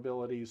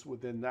vulnerabilities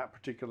within that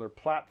particular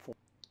platform.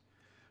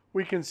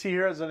 We can see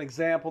here as an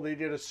example, they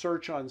did a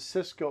search on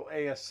Cisco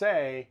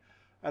ASA,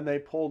 and they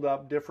pulled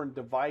up different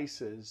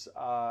devices.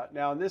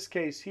 Now in this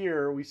case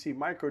here, we see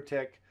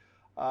MikroTik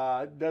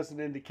doesn't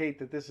indicate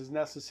that this is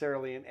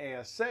necessarily an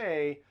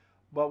ASA,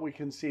 but we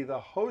can see the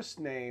host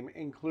name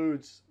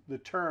includes the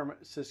term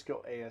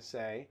Cisco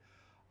ASA.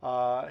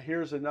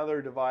 Here's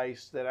another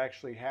device that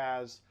actually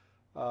has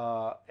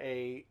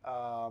a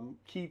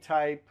key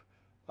type.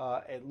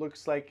 It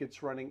looks like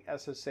it's running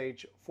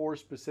SSH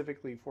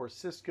specifically for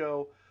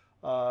Cisco.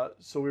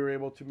 So we were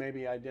able to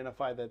maybe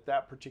identify that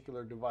that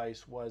particular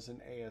device was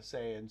an ASA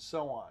and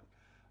so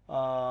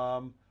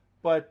on.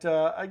 But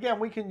again,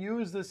 we can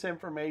use this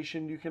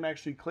information. You can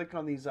actually click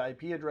on these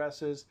IP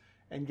addresses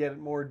and get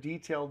more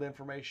detailed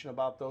information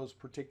about those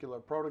particular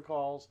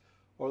protocols,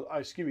 or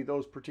excuse me,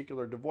 those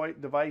particular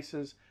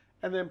devices,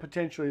 and then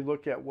potentially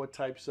look at what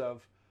types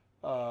of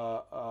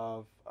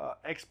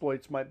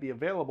exploits might be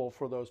available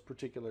for those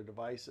particular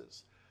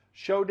devices.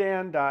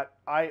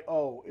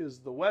 Shodan.io is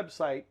the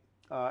website,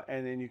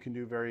 and then you can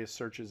do various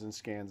searches and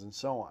scans and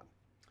so on.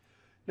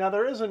 Now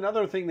there is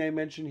another thing they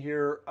mention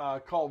here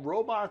called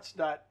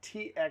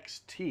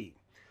robots.txt.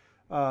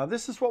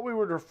 This is what we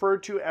would refer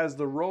to as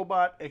the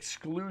robot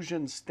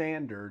exclusion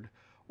standard,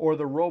 or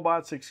the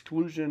robots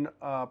exclusion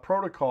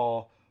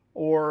protocol,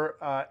 or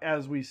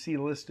as we see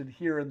listed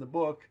here in the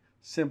book,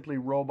 simply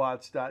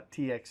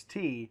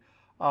robots.txt.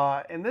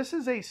 And this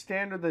is a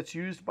standard that's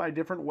used by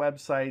different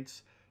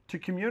websites to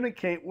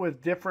communicate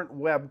with different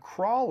web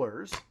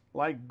crawlers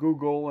like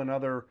Google and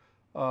other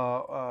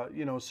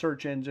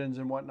search engines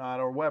and whatnot,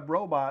 or web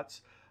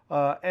robots.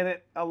 And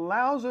it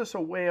allows us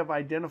a way of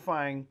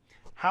identifying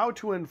how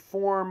to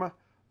inform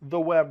the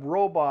web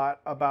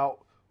robot about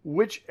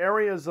which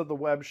areas of the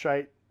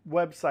website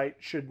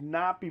should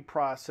not be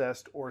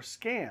processed or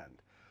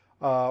scanned.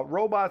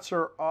 Robots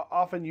are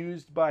often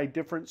used by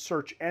different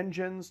search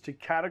engines to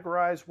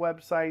categorize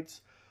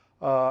websites.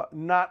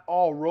 Not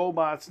all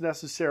robots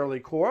necessarily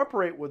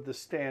cooperate with the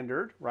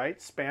standard, right?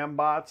 Spam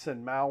bots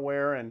and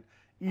malware and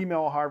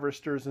email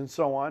harvesters and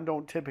so on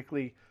don't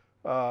typically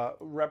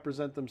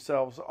represent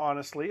themselves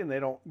honestly and they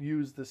don't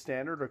use the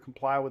standard or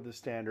comply with the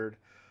standard.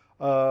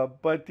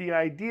 But the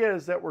idea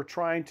is that we're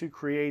trying to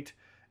create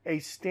a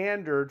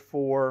standard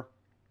for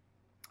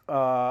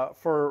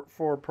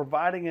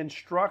providing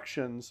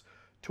instructions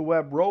to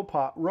web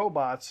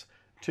robots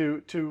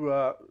to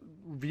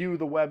view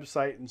the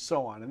website and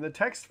so on. And the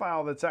text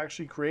file that's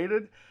actually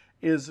created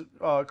is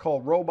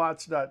called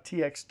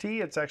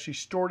robots.txt. It's actually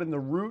stored in the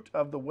root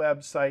of the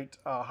website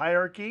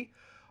hierarchy.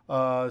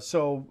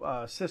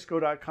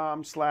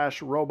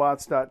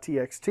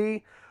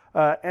 Cisco.com/robots.txt.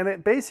 And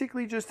it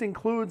basically just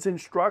includes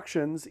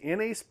instructions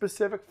in a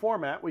specific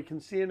format. We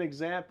can see an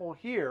example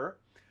here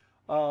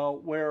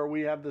where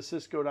we have the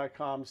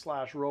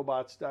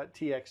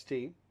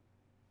cisco.com/robots.txt.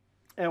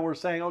 And we're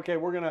saying, okay,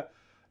 we're going to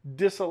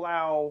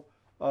disallow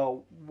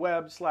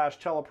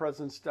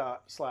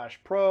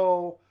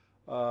web/telepresence/pro,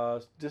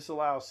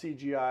 disallow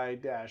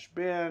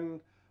CGI-bin,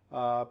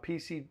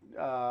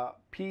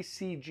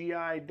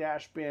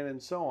 PCGI-bin,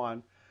 and so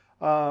on.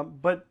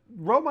 But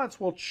robots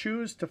will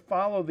choose to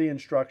follow the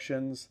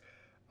instructions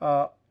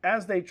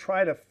as they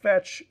try to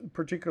fetch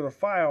particular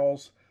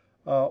files,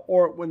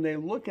 or when they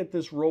look at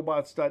this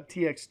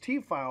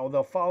robots.txt file,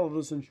 they'll follow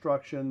those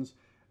instructions,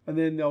 and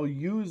then they'll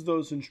use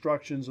those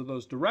instructions or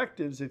those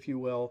directives, if you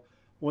will,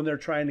 when they're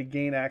trying to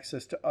gain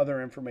access to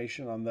other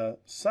information on the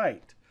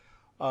site.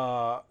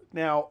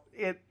 Now,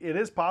 it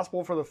is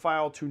possible for the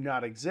file to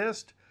not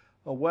exist.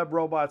 Web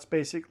robots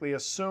basically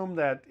assume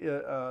that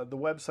the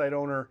website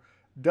owner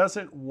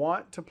doesn't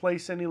want to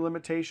place any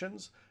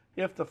limitations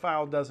if the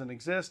file doesn't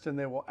exist, and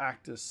they will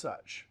act as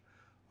such.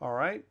 All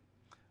right.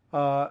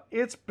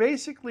 It's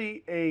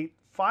basically a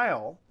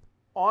file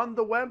on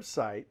the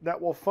website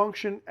that will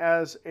function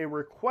as a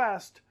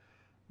request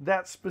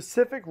that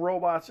specific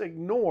robots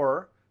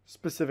ignore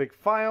specific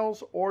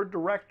files or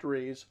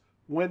directories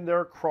when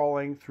they're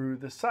crawling through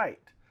the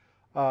site.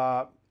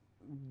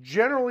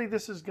 Generally,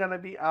 this is going to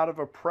be out of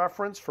a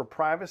preference for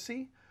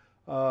privacy,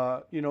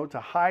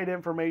 to hide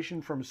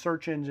information from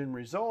search engine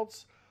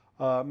results.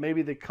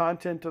 Maybe the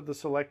content of the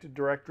selected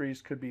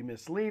directories could be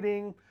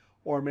misleading,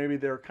 or maybe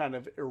they're kind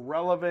of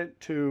irrelevant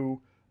to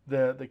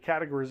the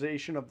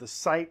categorization of the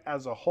site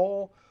as a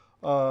whole.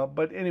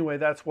 But anyway,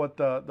 that's what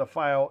the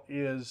file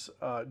is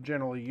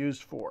generally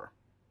used for.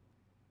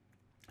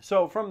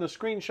 So from the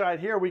screenshot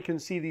here, we can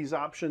see these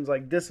options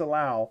like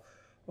disallow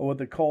with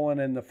the colon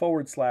and the /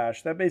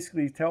 That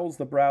basically tells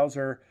the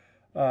browser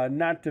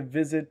not to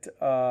visit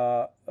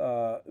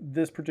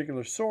this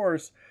particular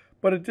source,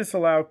 but a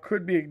disallow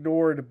could be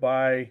ignored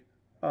by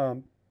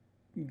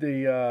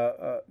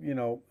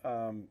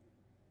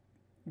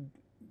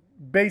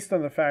based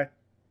on the fact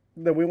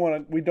that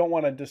we don't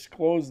want to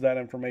disclose that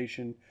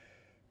information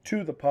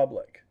to the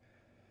public.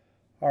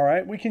 All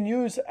right, we can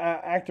use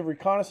active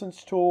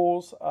reconnaissance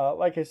tools,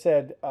 like I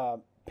said,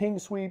 ping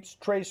sweeps,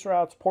 trace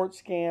routes, port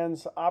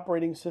scans,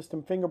 operating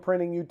system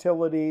fingerprinting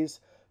utilities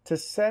to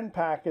send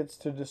packets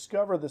to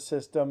discover the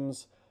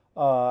systems,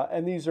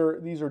 and these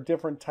are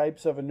different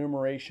types of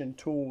enumeration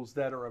tools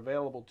that are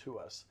available to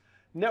us.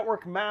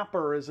 Network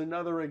Mapper is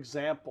another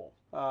example.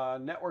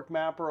 Network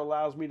Mapper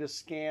allows me to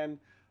scan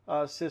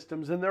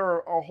systems, and there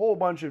are a whole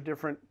bunch of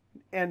different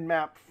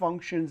Nmap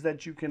functions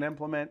that you can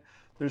implement.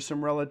 There's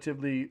some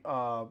relatively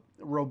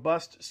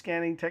robust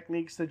scanning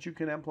techniques that you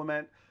can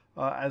implement,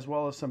 as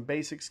well as some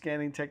basic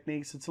scanning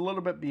techniques. It's a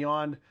little bit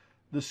beyond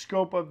the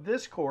scope of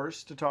this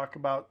course to talk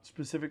about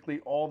specifically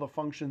all the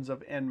functions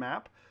of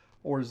Nmap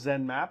or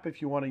ZenMap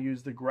if you want to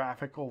use the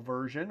graphical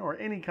version or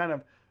any kind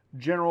of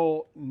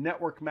general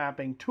network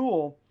mapping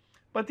tool.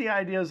 But the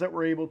idea is that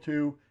we're able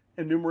to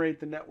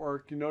enumerate the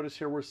network. You notice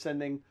here we're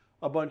sending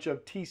a bunch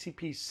of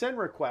TCP send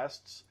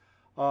requests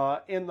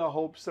in the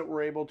hopes that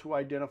we're able to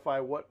identify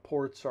what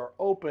ports are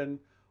open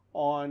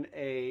on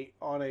a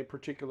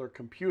particular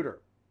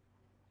computer.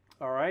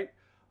 All right,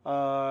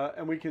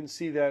 and we can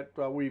see that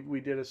we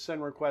did a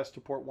send request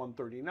to port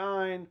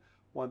 139,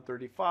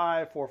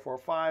 135,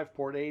 445,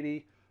 port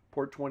 80,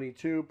 port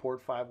 22,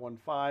 port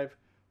 515,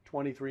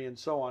 23, and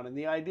so on. And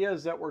the idea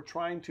is that we're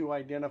trying to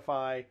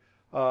identify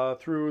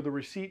through the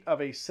receipt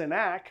of a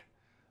SYNAC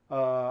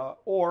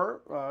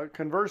or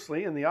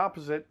conversely, in the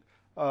opposite,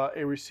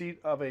 a receipt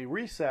of a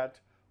reset,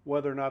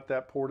 whether or not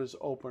that port is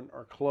open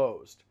or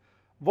closed.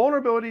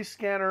 Vulnerability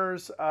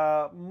scanners,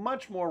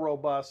 much more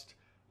robust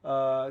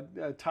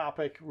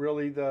topic.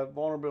 Really, the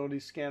vulnerability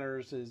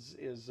scanners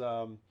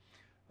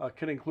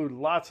can include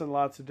lots and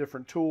lots of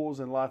different tools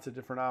and lots of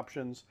different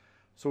options.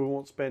 So we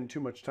won't spend too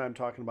much time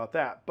talking about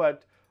that.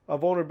 But a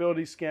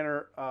vulnerability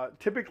scanner,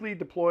 typically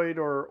deployed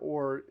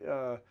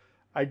or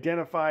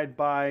identified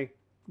by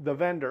the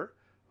vendor,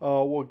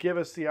 will give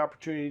us the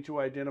opportunity to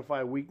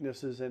identify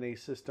weaknesses in a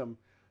system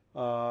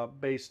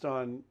based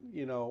on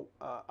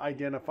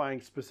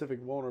identifying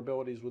specific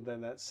vulnerabilities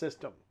within that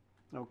system.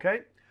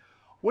 Okay,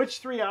 which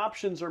three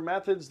options or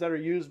methods that are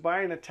used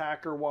by an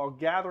attacker while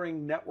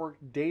gathering network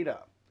data?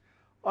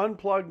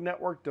 Unplugged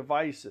network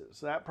devices.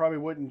 That probably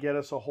wouldn't get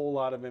us a whole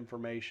lot of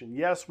information.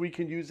 Yes, we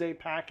can use a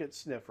packet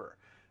sniffer.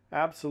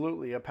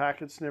 Absolutely, a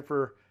packet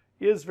sniffer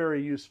is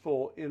very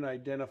useful in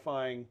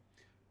identifying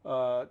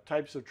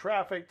types of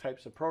traffic,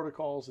 types of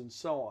protocols, and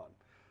so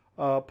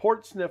on.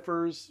 Port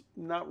sniffers,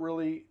 not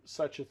really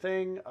such a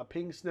thing. A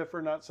ping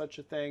sniffer, not such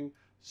a thing.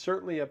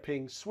 Certainly a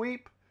ping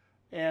sweep,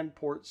 and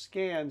port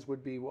scans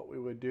would be what we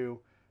would do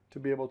to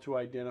be able to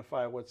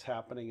identify what's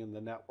happening in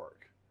the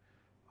network.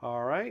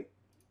 All right.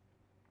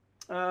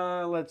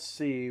 Let's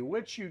see.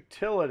 Which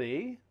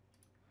utility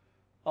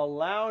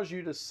allows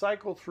you to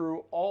cycle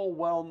through all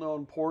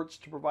well-known ports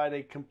to provide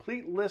a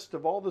complete list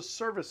of all the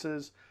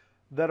services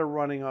that are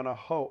running on a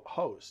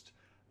host?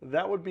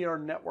 That would be our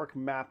network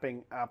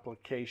mapping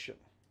application.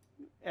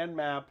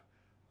 Nmap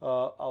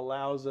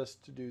allows us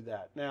to do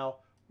that. Now,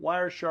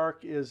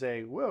 Wireshark is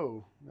a,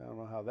 whoa, I don't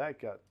know how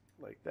that got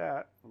like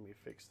that. Let me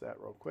fix that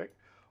real quick.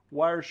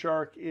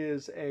 Wireshark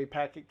is a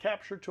packet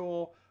capture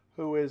tool.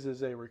 Whois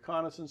is a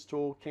reconnaissance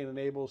tool.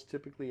 Kn-Enable is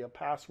typically a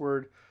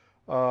password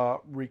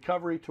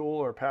recovery tool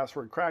or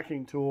password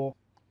cracking tool.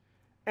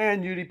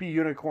 And UDP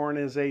Unicorn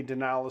is a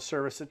denial of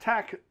service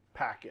attack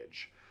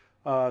package.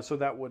 So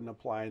that wouldn't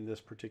apply in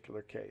this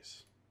particular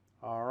case.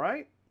 All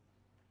right.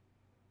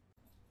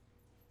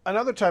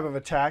 Another type of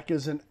attack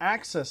is an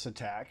access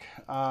attack.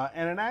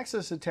 And an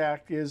access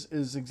attack is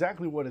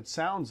exactly what it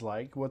sounds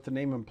like, what the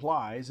name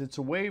implies. It's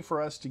a way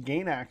for us to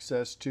gain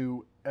access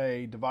to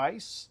a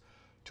device,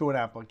 to an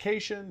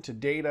application, to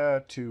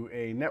data, to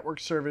a network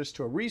service,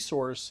 to a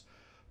resource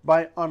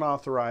by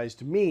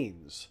unauthorized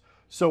means.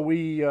 So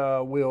we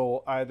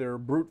will either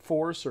brute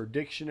force or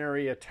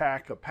dictionary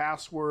attack a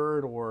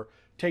password, or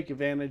take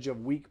advantage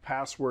of weak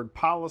password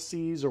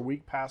policies or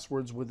weak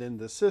passwords within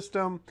the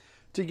system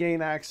to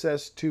gain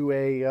access to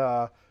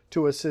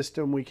a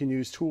system. We can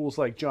use tools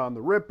like John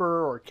the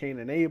Ripper or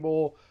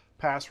Kn-Enable,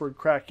 password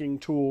cracking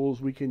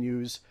tools. We can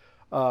use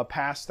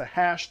pass the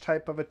hash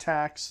type of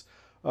attacks,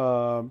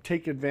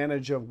 take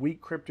advantage of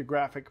weak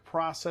cryptographic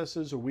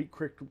processes or weak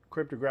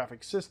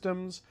cryptographic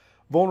systems,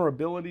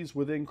 vulnerabilities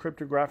within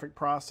cryptographic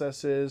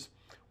processes.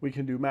 We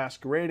can do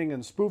masquerading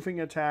and spoofing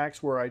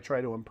attacks where I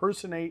try to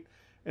impersonate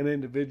an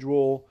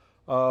individual.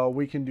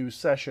 We can do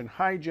session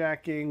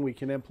hijacking. We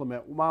can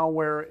implement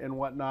malware and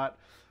whatnot.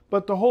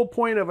 But the whole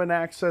point of an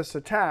access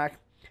attack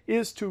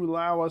is to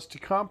allow us to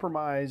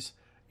compromise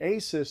a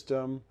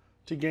system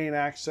to gain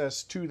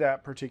access to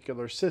that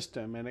particular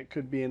system. And it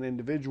could be an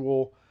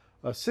individual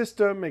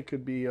system. It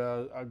could be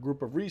a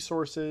group of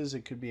resources.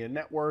 It could be a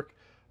network,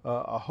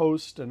 a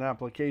host, an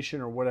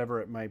application, or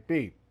whatever it might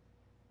be.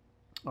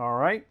 All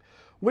right.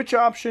 Which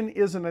option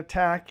is an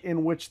attack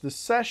in which the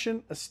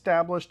session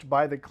established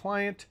by the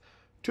client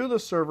to the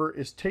server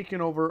is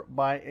taken over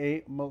by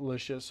a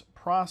malicious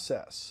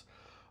process?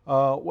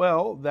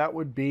 Well, that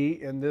would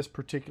be, in this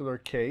particular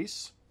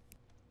case,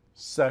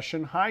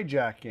 session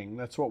hijacking.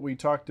 That's what we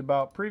talked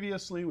about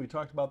previously. We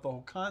talked about the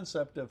whole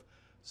concept of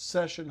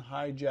session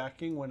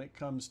hijacking when it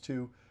comes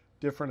to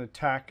different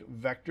attack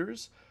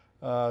vectors.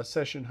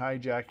 Session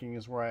hijacking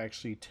is where I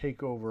actually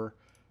take over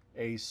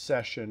a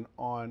session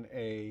on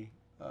a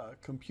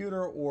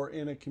computer or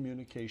in a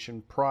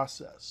communication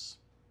process.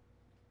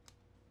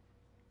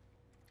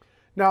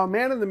 Now, a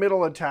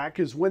man-in-the-middle attack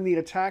is when the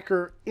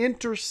attacker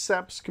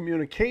intercepts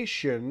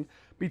communication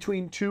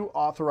between two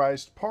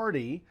authorized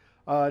parties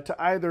to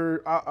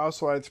either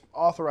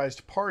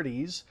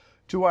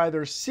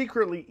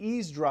secretly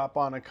eavesdrop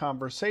on a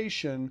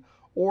conversation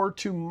or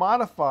to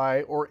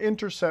modify or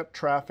intercept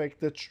traffic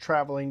that's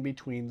traveling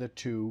between the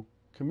two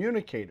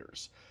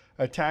communicators.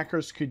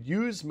 Attackers could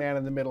use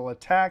man-in-the-middle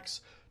attacks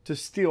to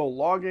steal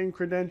login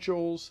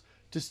credentials,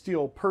 to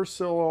steal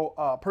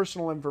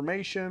personal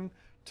information,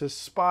 to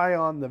spy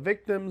on the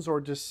victims,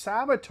 or to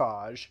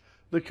sabotage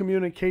the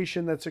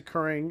communication that's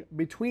occurring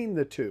between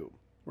the two,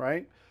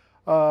 right?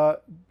 The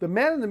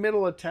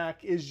man-in-the-middle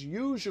attack is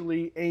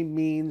usually a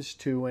means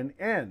to an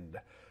end.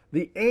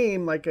 The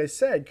aim, like I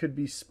said, could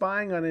be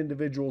spying on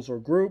individuals or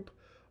group,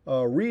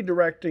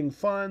 redirecting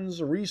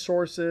funds,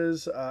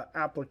 resources,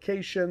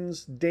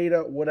 applications,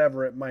 data,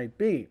 whatever it might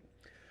be.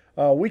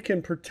 We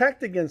can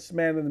protect against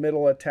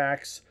man-in-the-middle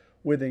attacks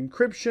with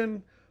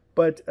encryption,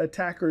 but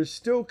attackers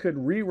still could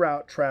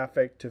reroute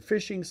traffic to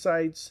phishing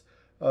sites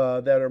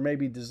that are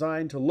maybe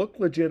designed to look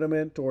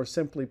legitimate, or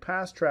simply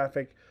pass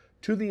traffic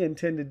to the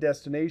intended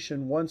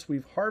destination once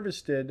we've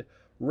harvested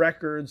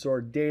records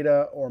or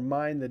data or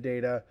mined the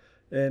data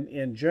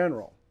in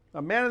general.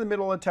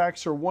 Man-in-the-middle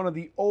attacks are one of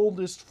the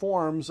oldest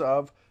forms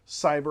of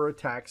cyber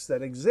attacks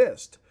that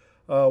exist.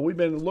 We've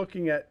been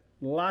looking at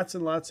lots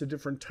and lots of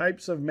different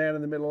types of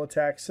man-in-the-middle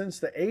attacks since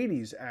the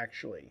 80s,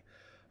 actually.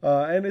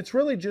 And it's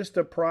really just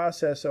a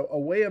process, a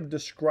way of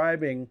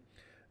describing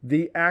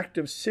the act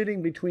of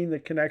sitting between the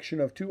connection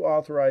of two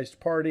authorized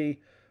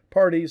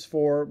parties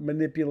for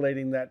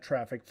manipulating that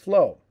traffic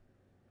flow.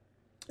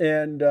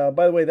 And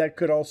by the way, that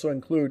could also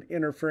include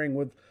interfering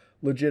with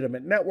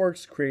legitimate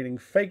networks, creating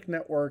fake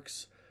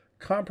networks,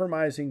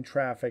 compromising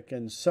traffic,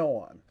 and so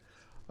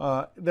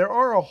on. There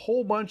are a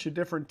whole bunch of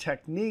different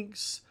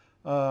techniques,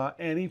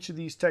 and each of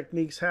these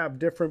techniques have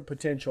different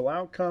potential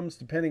outcomes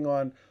depending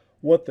on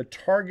what the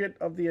target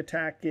of the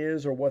attack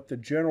is or what the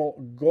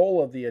general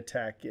goal of the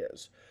attack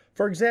is.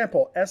 For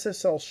example,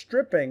 SSL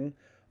stripping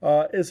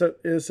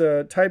is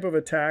a type of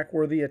attack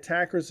where the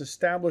attackers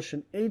establish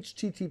an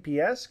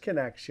HTTPS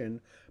connection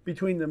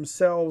between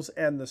themselves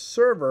and the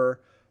server,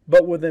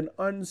 but with an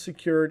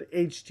unsecured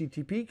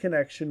HTTP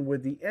connection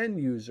with the end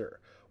user,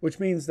 which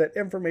means that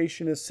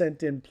information is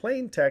sent in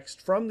plain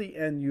text from the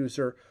end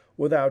user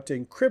without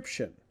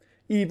encryption.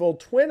 Evil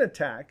twin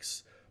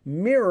attacks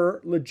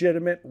mirror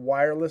legitimate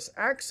wireless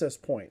access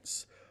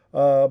points,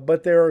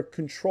 but they're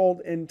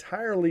controlled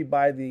entirely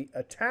by the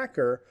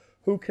attacker,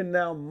 who can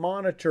now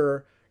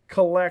monitor,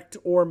 collect,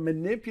 or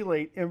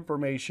manipulate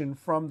information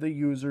from the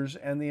users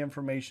and the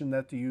information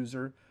that the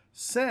user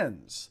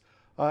sends.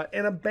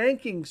 In a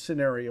banking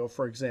scenario,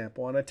 for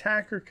example, an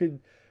attacker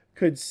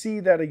could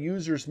see that a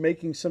user is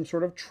making some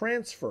sort of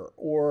transfer,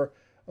 or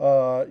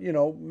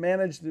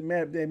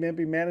they may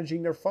be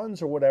managing their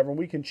funds or whatever, and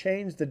we can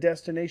change the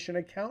destination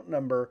account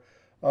number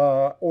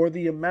or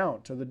the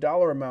amount, or the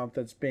dollar amount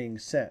that's being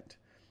sent.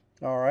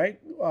 All right.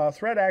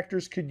 Threat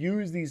actors could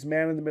use these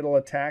man-in-the-middle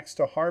attacks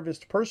to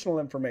harvest personal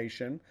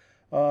information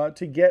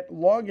to get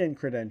login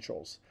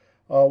credentials.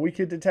 We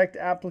could detect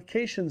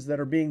applications that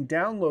are being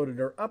downloaded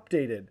or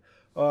updated.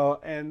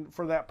 And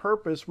for that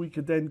purpose, we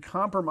could then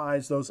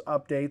compromise those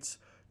updates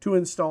to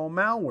install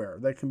malware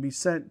that can be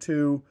sent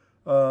to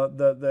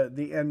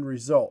the end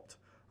result.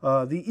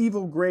 The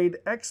Evil Grade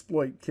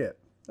Exploit Kit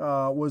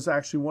was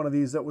actually one of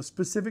these that was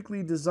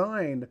specifically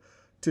designed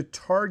to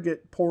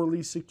target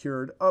poorly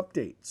secured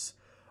updates.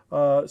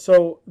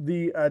 So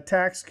the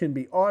attacks can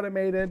be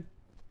automated.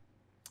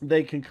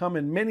 They can come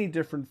in many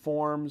different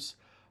forms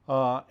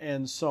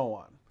and so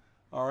on.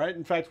 All right.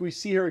 In fact, we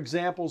see here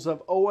examples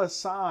of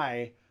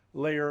OSI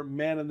layer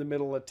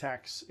man-in-the-middle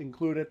attacks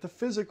include at the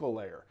physical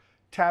layer,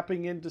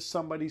 tapping into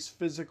somebody's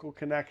physical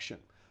connection.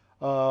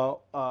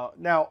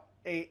 Now,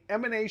 a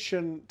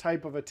emanation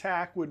type of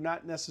attack would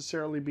not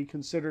necessarily be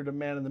considered a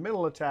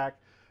man-in-the-middle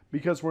attack,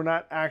 because we're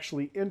not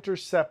actually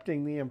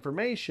intercepting the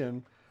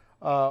information.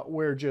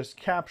 We're just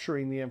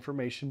capturing the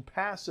information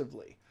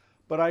passively.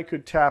 But I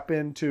could tap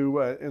into,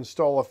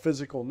 install a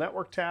physical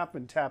network tap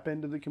and tap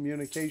into the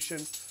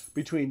communication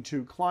between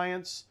two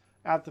clients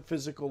at the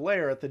physical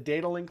layer. At the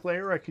data link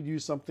layer, I could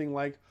use something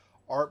like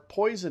ARP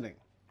poisoning,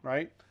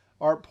 right?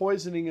 ARP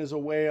poisoning is a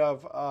way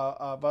of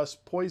us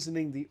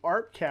poisoning the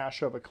ARP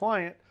cache of a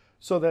client,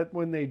 so that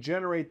when they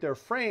generate their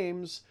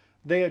frames,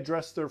 they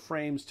address their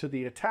frames to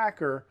the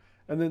attacker,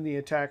 and then the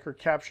attacker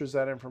captures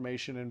that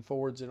information and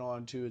forwards it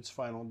on to its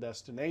final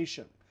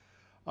destination.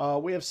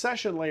 We have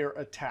session layer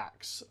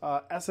attacks.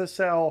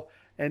 SSL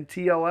and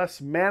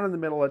TLS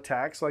man-in-the-middle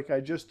attacks, like I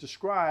just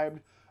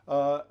described,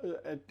 try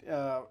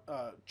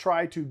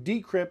to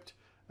decrypt,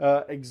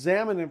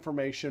 examine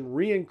information,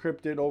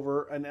 re-encrypt it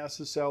over an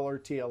SSL or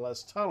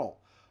TLS tunnel.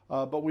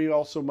 But we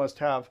also must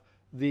have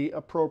the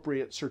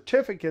appropriate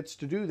certificates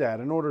to do that.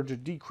 In order to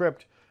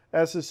decrypt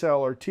SSL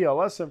or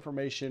TLS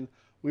information,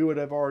 we would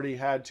have already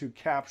had to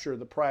capture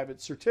the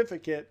private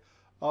certificate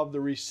of the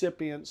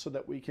recipient so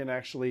that we can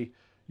actually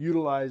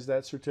utilize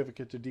that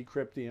certificate to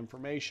decrypt the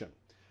information.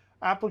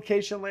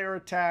 Application layer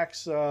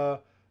attacks, again,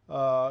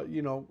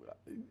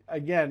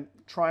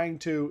 trying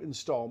to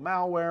install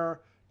malware,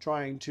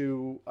 trying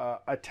to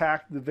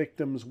attack the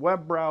victim's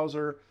web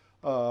browser,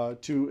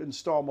 to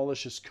install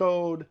malicious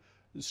code,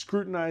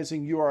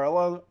 scrutinizing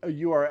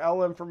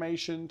URL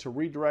information to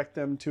redirect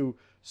them to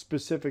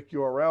specific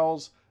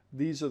URLs.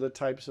 These are the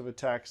types of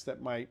attacks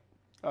that might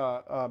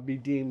be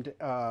deemed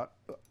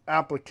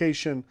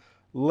application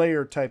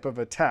layer type of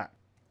attack.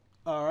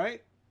 All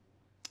right.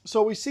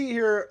 So we see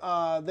here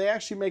they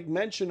actually make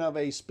mention of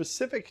a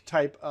specific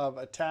type of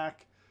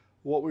attack,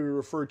 what we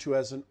refer to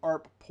as an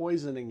ARP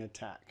poisoning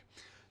attack.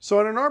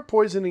 So in an ARP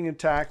poisoning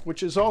attack,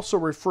 which is also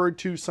referred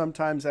to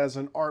sometimes as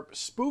an ARP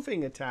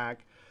spoofing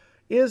attack,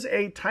 is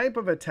a type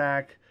of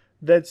attack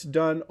that's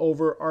done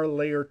over our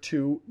layer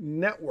 2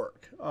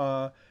 network.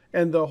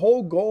 And the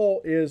whole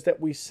goal is that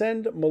we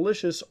send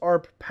malicious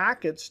ARP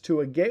packets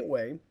to a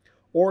gateway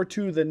or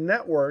to the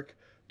network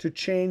to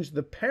change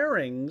the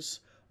pairings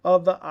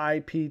of the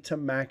IP to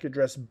MAC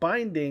address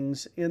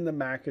bindings in the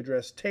MAC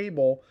address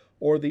table,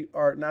 or the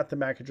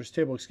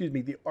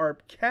the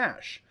ARP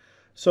cache.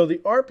 So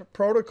the ARP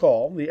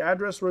protocol, the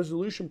address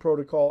resolution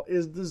protocol,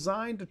 is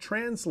designed to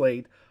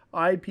translate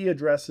IP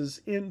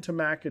addresses into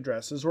MAC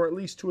addresses, or at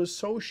least to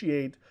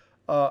associate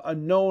a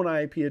known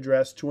IP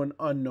address to an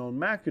unknown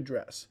MAC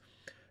address.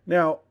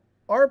 Now,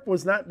 ARP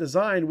was not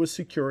designed with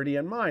security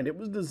in mind. It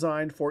was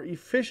designed for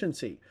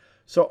efficiency.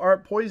 So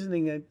ARP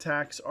poisoning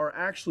attacks are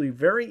actually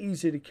very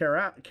easy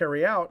to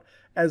carry out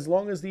as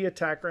long as the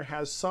attacker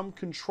has some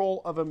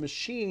control of a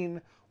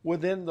machine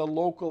within the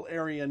local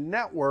area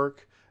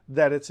network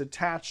that it's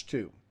attached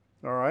to.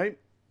 All right.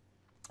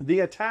 The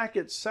attack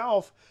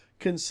itself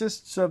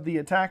consists of the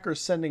attacker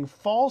sending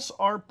false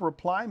ARP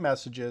reply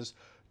messages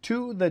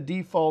to the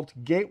default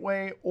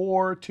gateway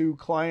or to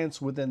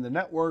clients within the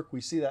network.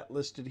 We see that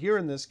listed here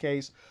in this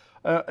case,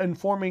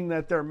 informing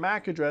that their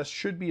MAC address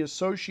should be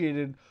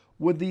associated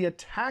with the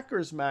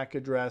attacker's MAC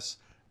address,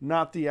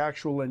 not the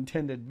actual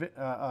intended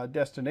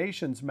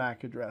destination's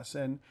MAC address.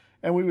 And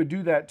we would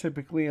do that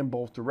typically in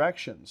both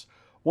directions.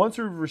 Once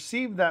we've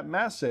received that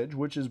message,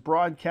 which is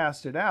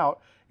broadcasted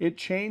out, it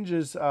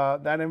changes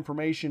that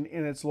information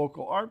in its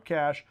local ARP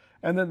cache,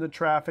 and then the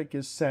traffic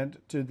is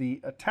sent to the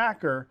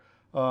attacker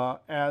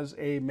as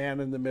a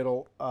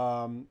man-in-the-middle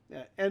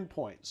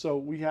endpoint. So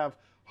we have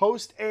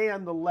host A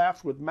on the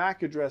left with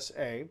MAC address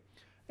A,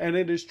 and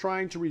it is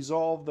trying to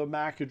resolve the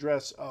MAC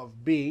address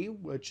of B,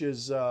 which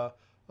is a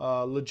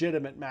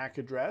legitimate MAC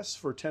address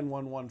for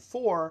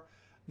 10114.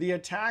 The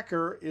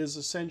attacker is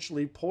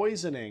essentially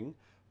poisoning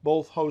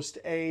both host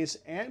A's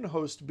and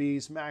host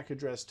B's MAC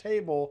address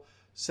table,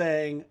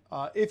 saying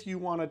if you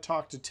want to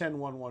talk to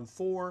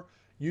 10114,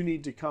 you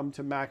need to come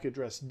to MAC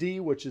address D,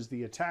 which is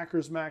the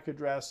attacker's MAC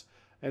address,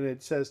 and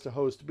it says to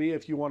host B,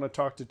 if you want to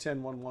talk to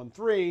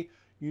 10113,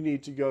 you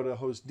need to go to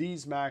host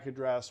D's MAC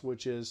address,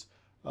 which is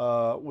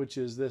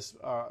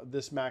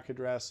this MAC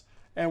address,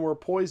 and we're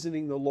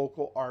poisoning the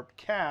local ARP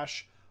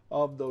cache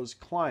of those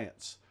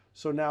clients.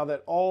 So now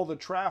that all the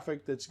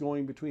traffic that's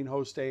going between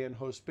host A and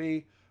host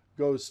B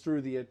goes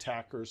through the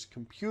attacker's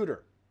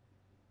computer.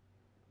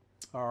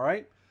 All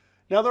right.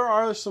 Now there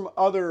are some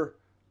other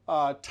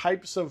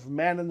types of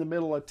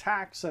man-in-the-middle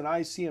attacks. An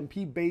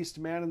ICMP-based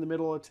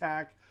man-in-the-middle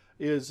attack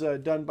is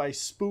done by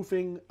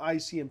spoofing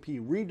ICMP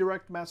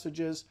redirect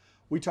messages.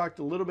 We talked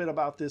a little bit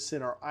about this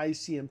in our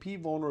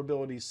ICMP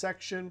Vulnerabilities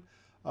section.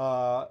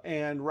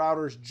 And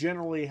routers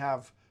generally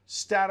have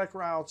static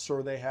routes,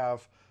 or they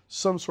have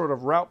some sort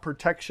of route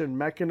protection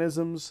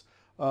mechanisms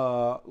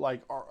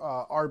like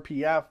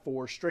RPF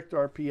or strict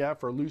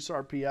RPF or loose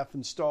RPF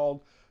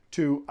installed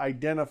to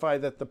identify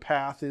that the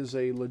path is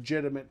a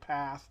legitimate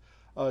path.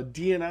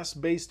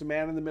 DNS-based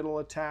man-in-the-middle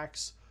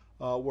attacks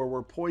where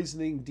we're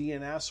poisoning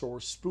DNS or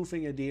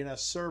spoofing a DNS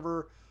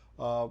server,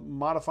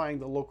 modifying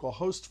the local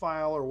host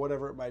file or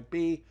whatever it might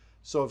be.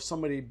 So if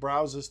somebody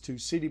browses to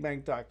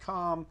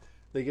citibank.com,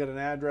 they get an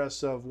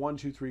address of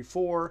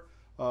 1234,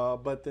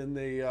 but then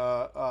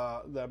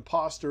the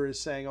imposter is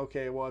saying,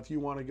 okay, well, if you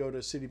want to go to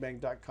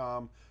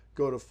citibank.com,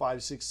 go to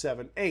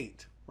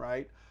 5678,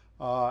 right?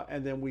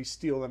 And then we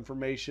steal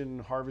information,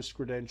 harvest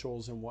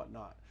credentials, and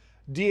whatnot.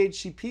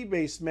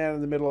 DHCP-based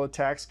man-in-the-middle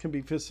attacks can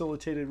be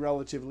facilitated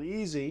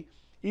relatively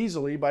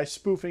easily by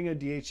spoofing a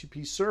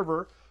DHCP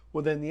server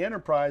within the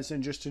enterprise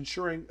and just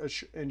ensuring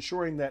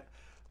that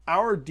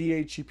our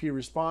DHCP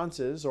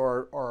responses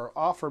or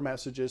offer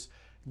messages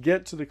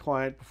get to the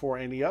client before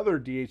any other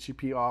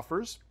DHCP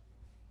offers.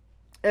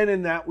 And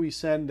in that, we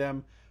send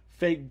them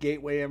fake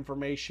gateway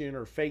information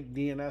or fake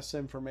DNS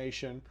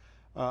information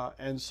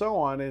and so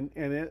on. And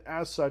it,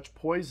 as such,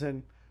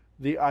 poison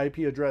the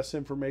IP address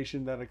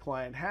information that a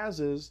client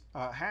has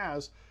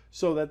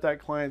so that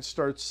client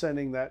starts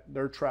sending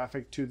their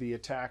traffic to the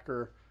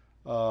attacker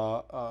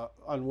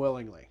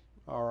unwillingly.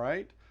 All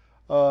right.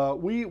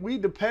 We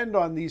depend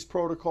on these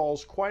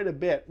protocols quite a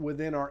bit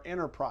within our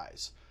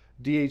enterprise.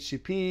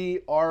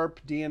 DHCP,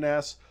 ARP,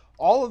 DNS,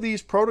 all of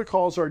these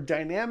protocols are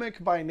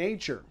dynamic by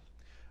nature.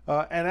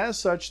 And as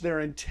such,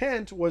 their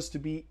intent was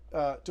to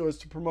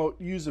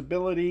promote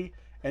usability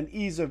and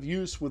ease of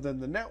use within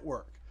the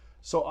network.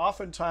 So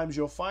oftentimes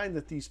you'll find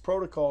that these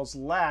protocols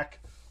lack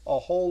a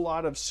whole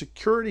lot of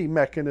security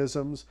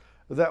mechanisms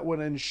that would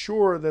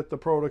ensure that the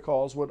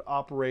protocols would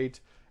operate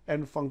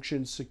and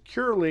function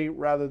securely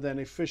rather than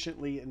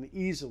efficiently and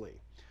easily.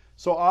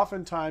 So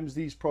oftentimes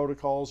these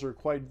protocols are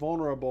quite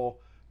vulnerable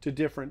to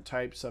different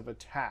types of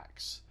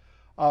attacks.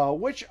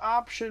 Which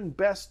option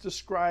best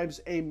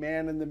describes a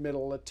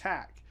man-in-the-middle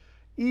attack?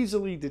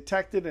 Easily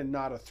detected and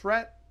not a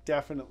threat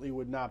definitely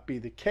would not be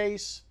the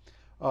case.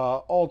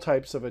 All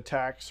types of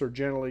attacks are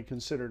generally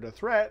considered a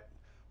threat,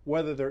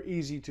 whether they're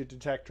easy to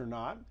detect or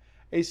not.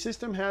 A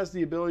system has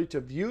the ability to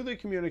view the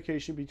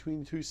communication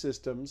between two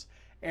systems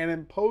and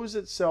impose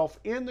itself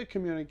in the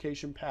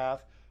communication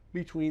path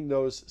between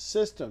those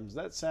systems.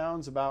 That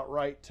sounds about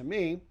right to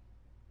me.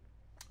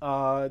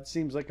 It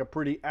seems like a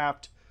pretty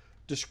apt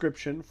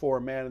description for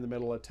a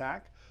man-in-the-middle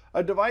attack.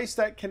 A device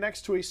that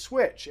connects to a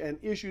switch and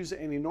issues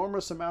an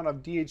enormous amount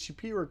of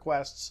DHCP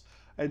requests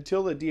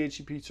until the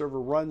DHCP server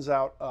runs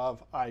out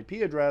of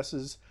IP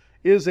addresses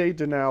is a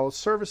denial of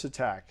service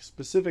attack,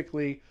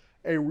 specifically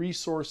a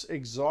resource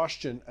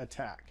exhaustion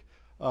attack.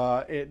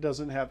 It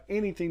doesn't have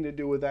anything to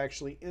do with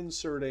actually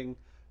inserting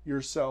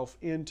yourself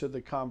into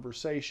the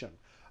conversation.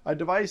 A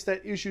device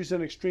that issues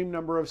an extreme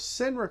number of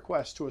SYN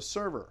requests to a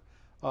server,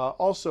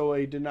 also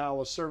a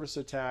denial of service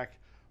attack.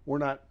 We're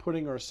not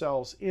putting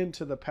ourselves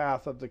into the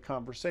path of the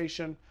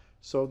conversation,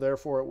 so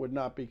therefore it would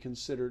not be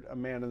considered a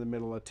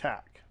man-in-the-middle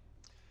attack.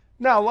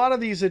 Now, a lot of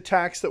these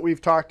attacks that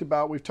we've talked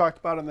about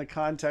in the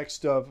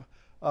context of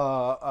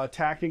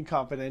attacking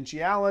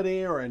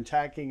confidentiality or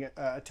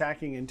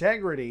attacking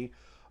integrity,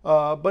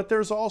 but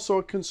there's also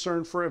a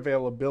concern for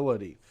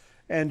availability.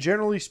 And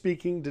generally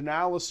speaking,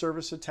 denial of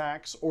service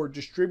attacks or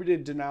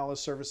distributed denial of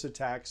service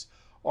attacks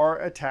are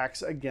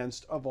attacks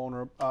against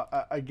availability.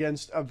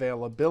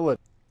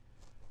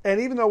 And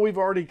even though we've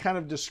already kind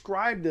of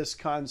described this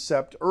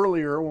concept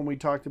earlier when we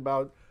talked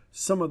about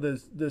some of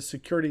the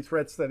security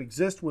threats that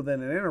exist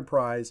within an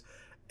enterprise,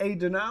 a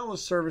denial of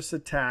service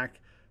attack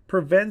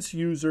prevents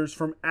users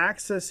from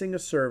accessing a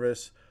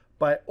service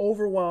by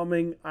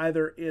overwhelming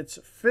either its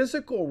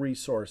physical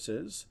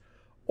resources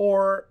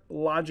or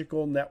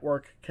logical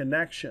network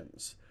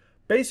connections.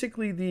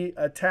 Basically, the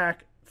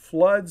attack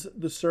floods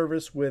the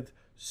service with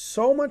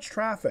so much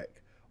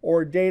traffic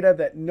or data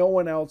that no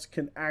one else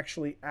can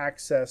actually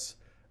access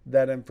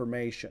that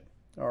information,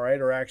 all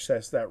right, or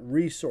access that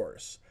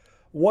resource.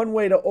 One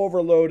way to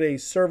overload a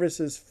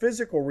service's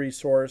physical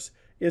resource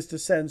is to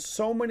send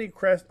so many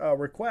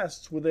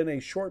requests within a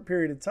short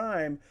period of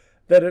time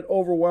that it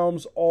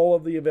overwhelms all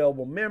of the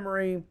available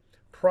memory,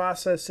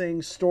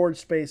 processing, storage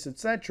space,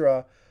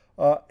 etc.,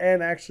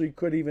 and actually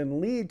could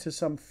even lead to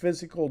some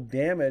physical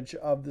damage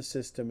of the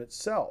system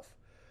itself.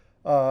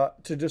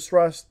 To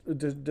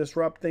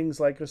disrupt things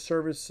like a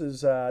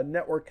service's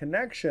network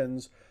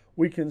connections,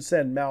 we can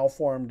send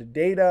malformed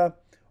data,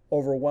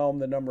 overwhelm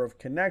the number of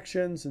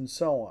connections, and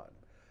so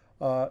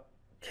on.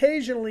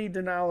 Occasionally,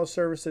 denial of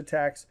service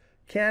attacks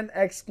can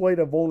exploit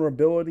a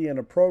vulnerability in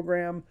a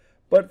program,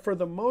 but for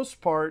the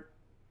most part,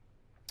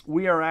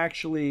 we are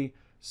actually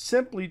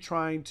simply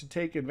trying to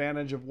take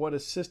advantage of what a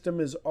system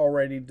is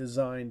already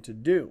designed to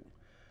do.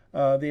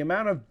 The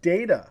amount of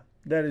data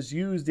that is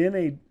used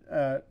in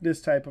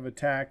this type of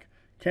attack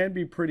can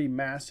be pretty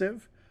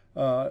massive,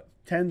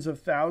 tens of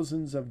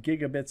thousands of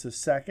gigabits a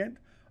second.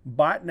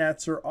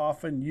 Botnets are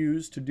often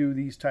used to do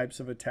these types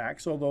of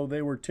attacks, although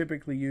they were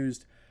typically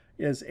used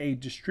as a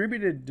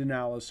distributed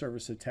denial of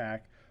service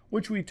attack,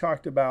 which we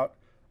talked about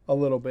a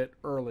little bit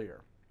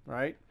earlier,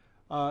 right?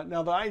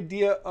 Now, the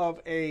idea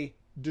of a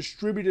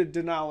distributed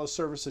denial of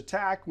service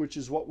attack, which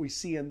is what we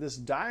see in this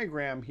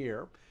diagram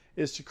here,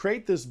 is to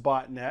create this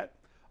botnet.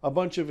 A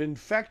bunch of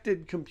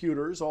infected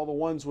computers, all the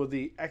ones with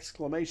the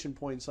exclamation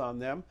points on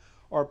them,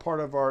 are part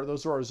of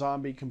those are our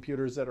zombie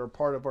computers that are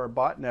part of our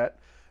botnet.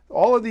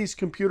 All of these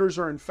computers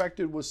are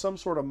infected with some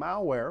sort of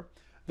malware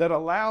that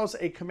allows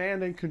a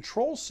command and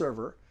control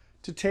server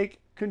to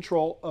take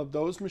control of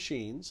those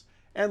machines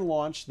and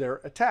launch their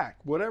attack,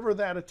 whatever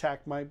that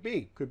attack might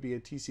be. Could be a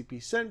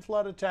TCP send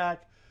flood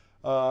attack,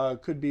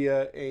 could be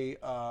a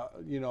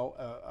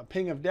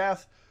ping of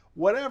death,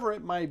 whatever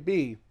it might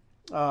be.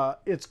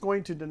 It's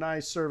going to deny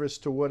service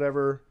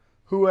to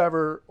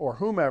whoever or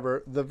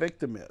whomever the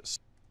victim is.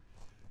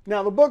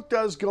 Now, the book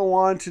does go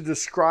on to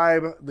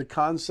describe the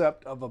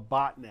concept of a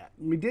botnet.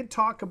 We did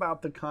talk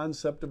about the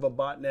concept of a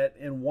botnet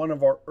in one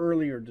of our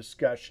earlier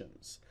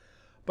discussions,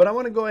 but I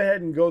want to go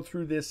ahead and go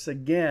through this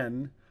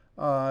again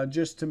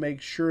just to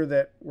make sure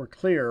that we're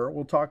clear.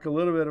 We'll talk a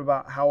little bit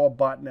about how a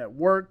botnet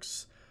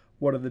works,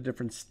 what are the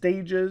different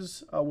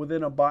stages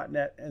within a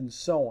botnet, and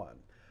so on.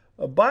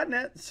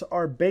 Botnets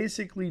are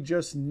basically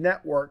just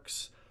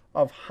networks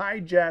of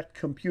hijacked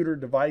computer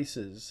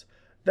devices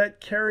that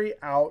carry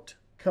out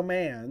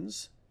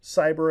commands,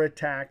 cyber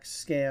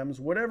attacks, scams,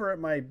 whatever it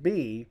might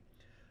be,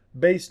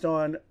 based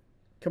on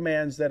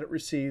commands that it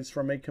receives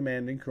from a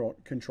command and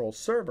control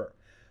server.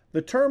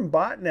 The term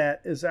botnet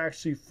is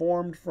actually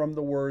formed from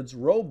the words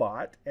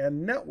robot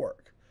and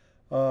network,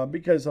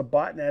 because a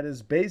botnet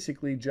is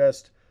basically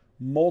just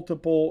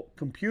multiple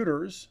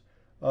computers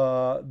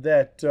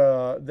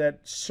that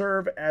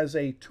serve as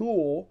a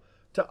tool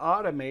to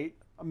automate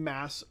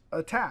mass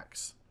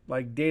attacks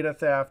like data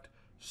theft,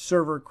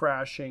 server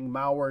crashing,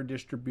 malware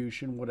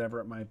distribution, whatever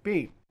it might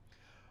be.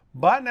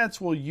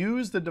 Botnets will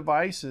use the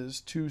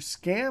devices to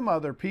scam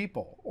other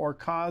people or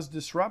cause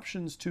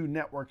disruptions to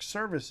network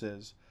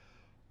services,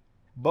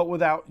 but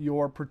without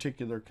your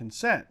particular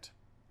consent.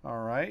 All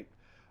right?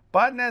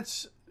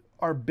 Botnets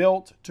are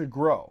built to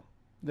grow.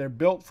 They're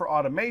built for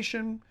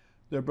automation,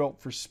 they're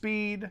built for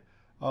speed,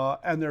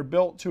 and they're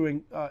built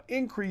to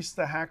increase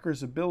the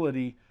hacker's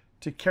ability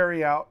to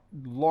carry out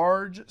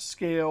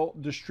large-scale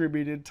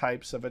distributed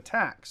types of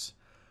attacks.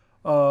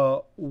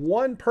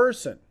 One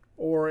person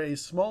or a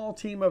small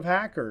team of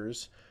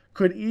hackers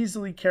could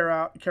easily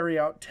carry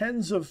out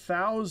tens of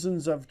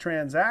thousands of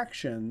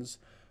transactions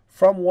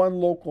from one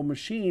local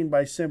machine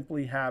by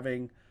simply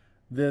having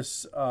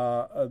this,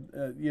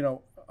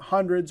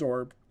 hundreds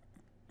or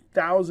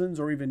thousands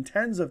or even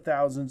tens of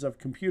thousands of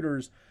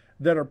computers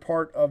that are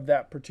part of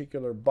that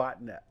particular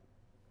botnet.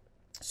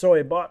 So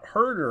a bot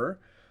herder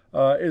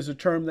is a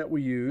term that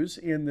we use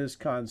in this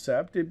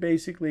concept. It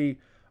basically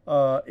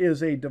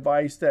is a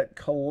device that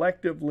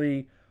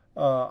collectively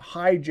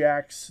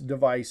hijacks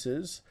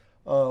devices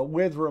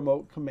with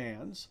remote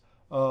commands.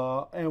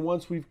 And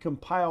once we've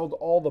compiled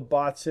all the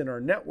bots in our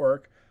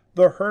network,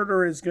 the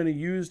herder is going to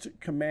use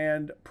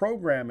command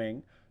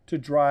programming to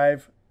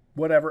drive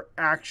whatever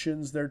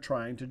actions they're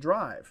trying to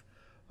drive.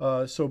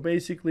 So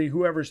basically,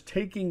 whoever's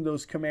taking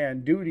those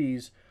command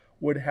duties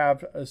would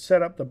have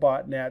set up the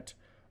botnet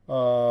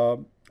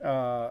and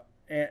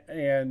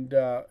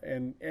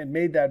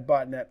made that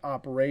botnet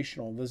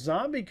operational. The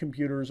zombie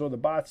computers, or the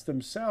bots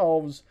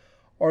themselves,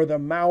 are the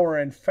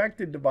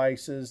malware-infected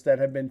devices that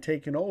have been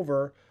taken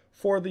over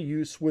for the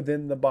use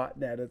within the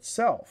botnet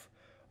itself.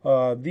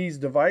 These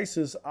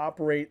devices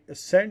operate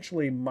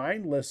essentially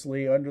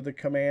mindlessly under the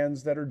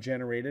commands that are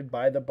generated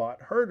by the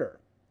bot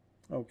herder.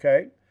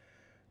 Okay?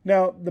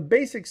 Now, the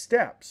basic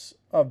steps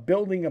of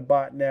building a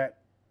botnet,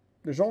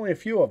 there's only a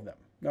few of them.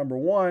 Number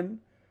one,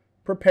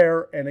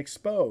 prepare and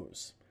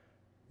expose.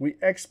 We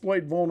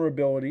exploit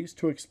vulnerabilities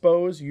to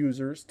expose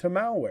users to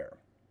malware.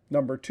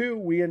 Number two,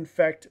 we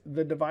infect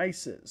the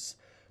devices.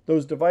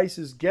 Those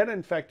devices get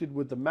infected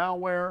with the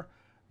malware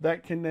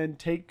that can then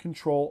take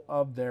control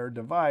of their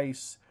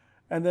device.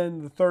 And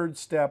then the third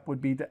step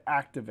would be to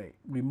activate.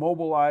 We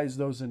mobilize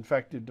those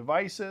infected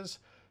devices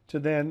to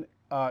then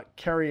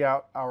carry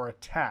out our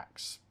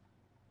attacks.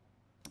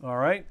 All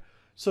right.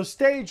 So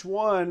stage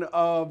one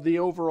of the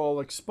overall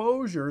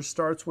exposure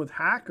starts with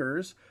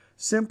hackers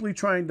simply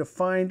trying to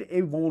find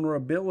a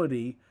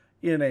vulnerability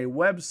in a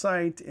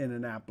website, in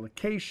an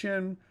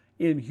application,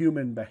 in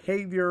human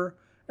behavior.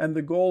 And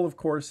the goal, of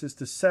course, is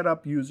to set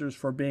up users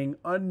for being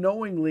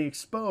unknowingly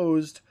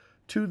exposed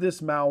to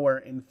this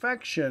malware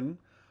infection.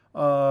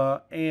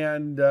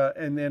 And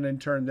then in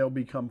turn, they'll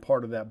become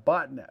part of that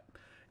botnet.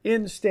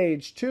 In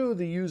stage two,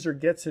 the user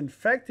gets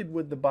infected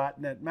with the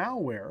botnet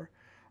malware,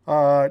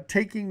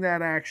 taking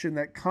that action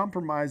that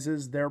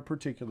compromises their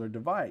particular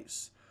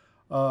device.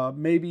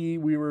 Maybe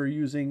we were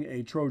using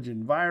a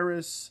Trojan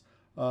virus.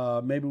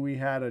 Maybe we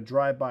had a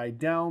drive-by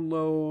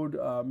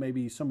download.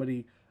 Maybe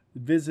somebody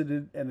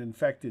visited an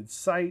infected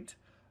site.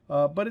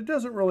 But it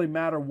doesn't really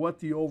matter what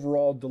the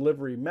overall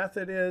delivery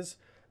method is.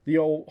 The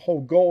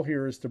whole goal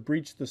here is to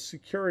breach the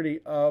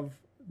security of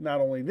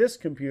not only this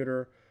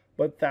computer,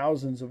 but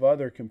thousands of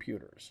other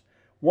computers.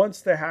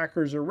 Once the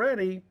hackers are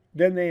ready,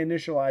 then they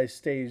initialize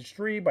stage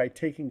three by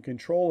taking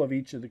control of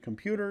each of the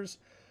computers.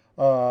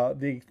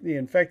 The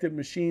infected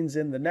machines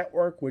in the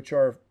network, which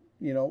are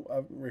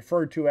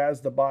referred to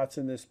as the bots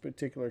in this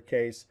particular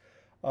case,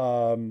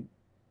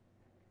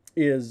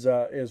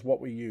 is what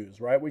we use,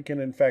 right? We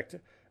can infect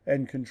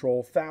and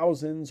control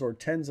thousands or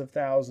tens of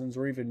thousands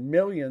or even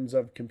millions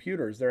of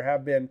computers. There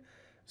have been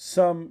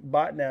some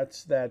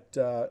botnets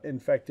that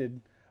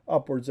infected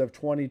upwards of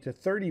 20 to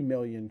 30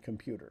 million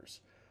computers.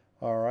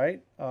 All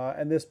right,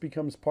 and this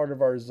becomes part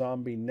of our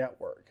zombie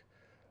network.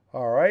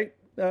 All right,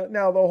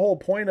 now the whole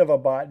point of a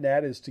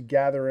botnet is to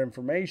gather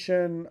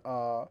information,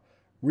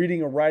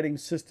 reading or writing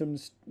system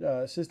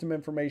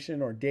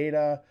information or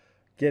data,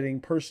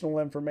 getting personal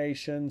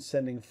information,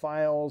 sending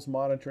files,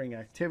 monitoring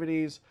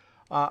activities,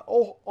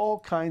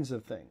 all kinds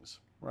of things,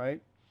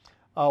 right?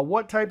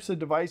 What types of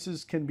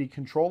devices can be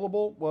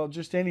controllable? Well,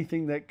 just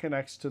anything that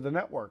connects to the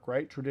network,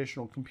 right?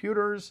 Traditional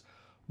computers,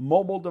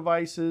 mobile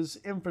devices,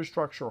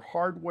 infrastructure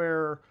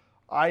hardware,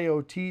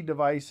 IoT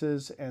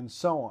devices, and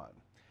so on.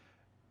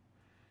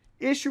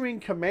 Issuing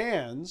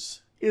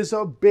commands is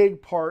a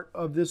big part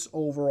of this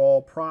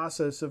overall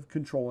process of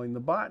controlling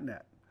the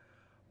botnet.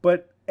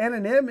 But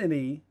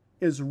anonymity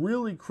is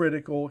really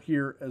critical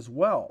here as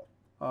well.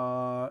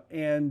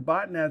 And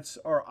botnets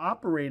are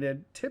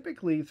operated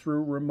typically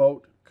through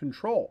remote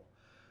control.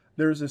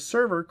 There's a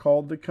server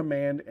called the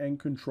Command and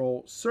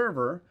Control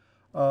Server,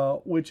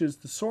 which is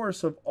the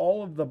source of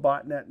all of the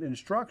botnet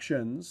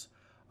instructions.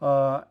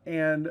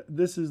 And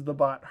this is the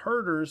bot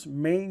herder's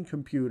main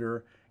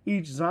computer.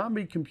 Each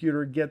zombie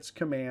computer gets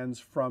commands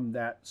from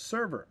that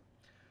server.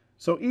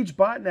 So each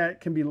botnet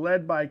can be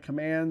led by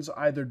commands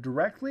either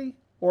directly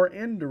or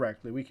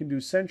indirectly. We can do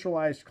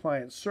centralized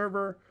client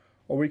server,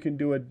 or we can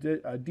do a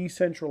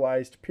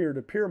decentralized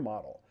peer-to-peer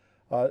model.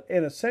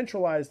 In a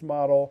centralized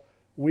model,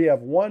 we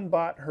have one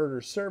bot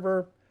herder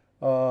server,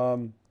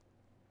 and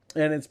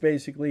it's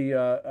basically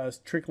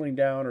trickling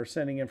down or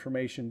sending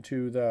information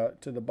to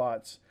the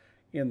bots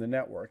in the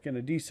network. In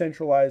a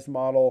decentralized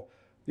model,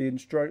 the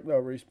instructions,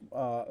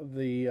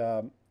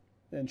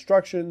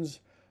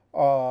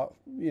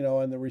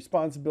 and the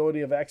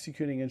responsibility of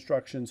executing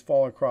instructions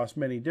fall across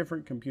many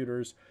different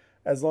computers.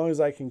 As long as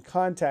I can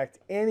contact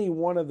any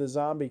one of the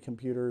zombie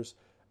computers,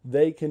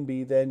 they can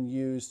be then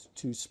used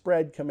to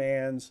spread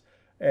commands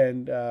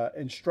and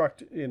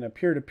instruct in a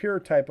peer-to-peer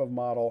type of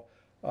model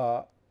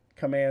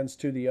commands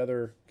to the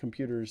other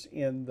computers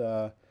in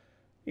the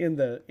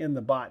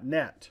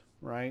botnet,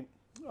 right?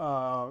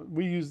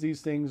 We use these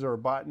things, or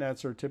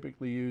botnets are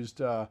typically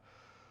used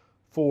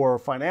for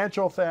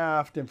financial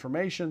theft,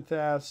 information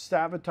theft,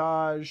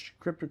 sabotage,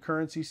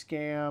 cryptocurrency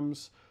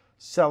scams,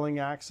 selling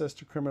access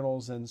to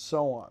criminals, and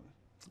so on.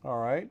 All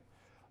right.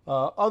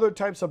 Other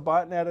types of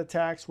botnet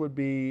attacks would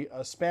be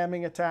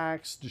spamming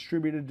attacks,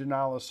 distributed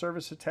denial of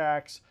service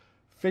attacks,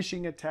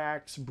 phishing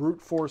attacks,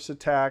 brute force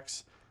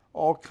attacks,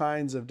 all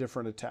kinds of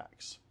different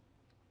attacks.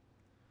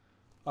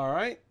 All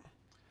right.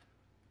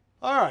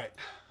 All right.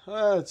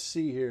 Let's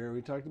see here.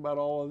 We talked about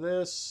all of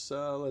this.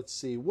 Let's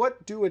see.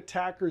 What do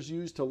attackers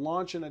use to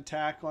launch an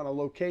attack on a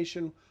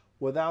location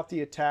without the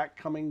attack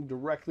coming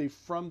directly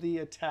from the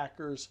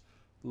attacker's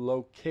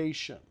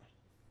location?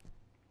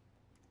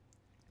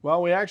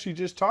 Well, we actually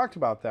just talked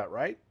about that,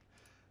 right?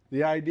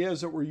 The idea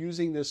is that we're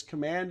using this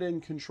command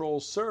and control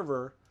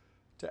server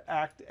to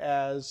act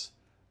as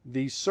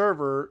the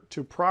server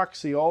to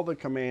proxy all the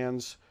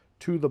commands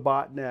to the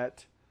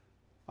botnet,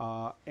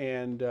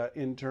 and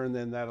in turn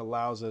then that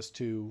allows us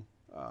to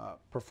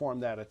perform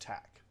that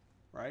attack,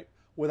 right?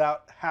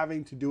 Without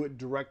having to do it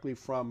directly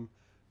from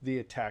the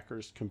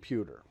attacker's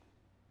computer.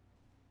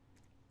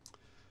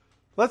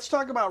 Let's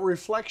talk about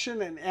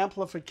reflection and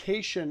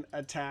amplification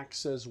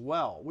attacks as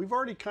well. We've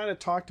already kind of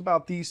talked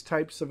about these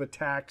types of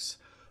attacks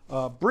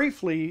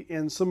briefly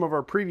in some of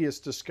our previous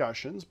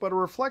discussions, but a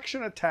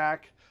reflection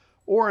attack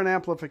or an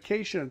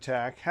amplification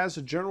attack has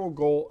a general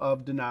goal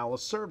of denial of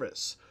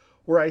service,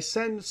 where I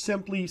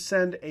simply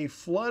send a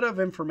flood of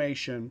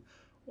information,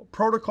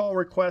 protocol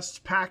requests,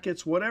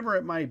 packets, whatever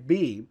it might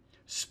be,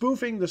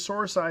 spoofing the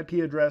source IP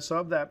address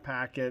of that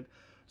packet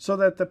so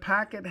that the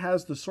packet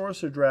has the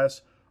source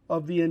address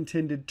of the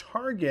intended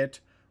target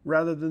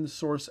rather than the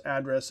source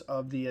address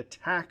of the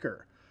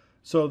attacker.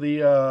 So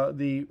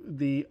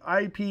the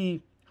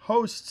IP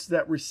hosts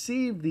that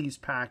receive these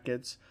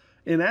packets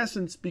in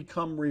essence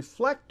become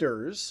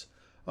reflectors,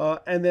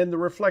 and then the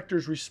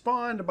reflectors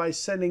respond by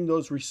sending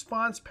those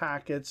response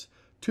packets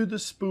to the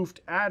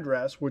spoofed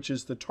address, which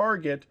is the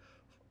target,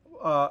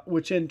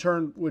 which in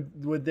turn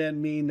would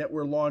then mean that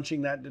we're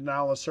launching that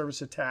denial of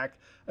service attack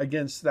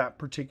against that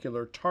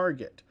particular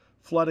target,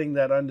 flooding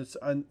that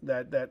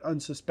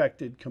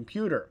unsuspected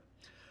computer.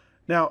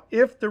 Now,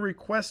 if the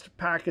request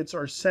packets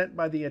are sent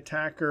by the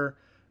attacker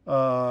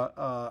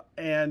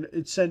and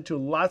it's sent to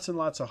lots and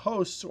lots of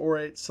hosts, or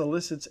it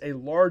solicits a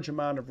large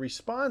amount of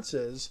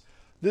responses,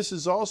 this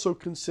is also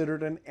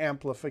considered an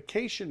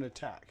amplification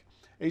attack.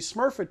 A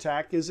Smurf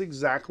attack is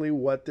exactly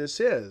what this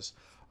is,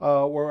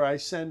 where I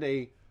send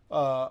an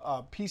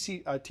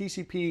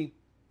ICMP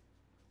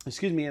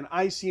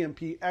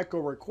echo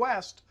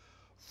request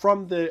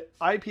from the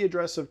IP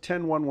address of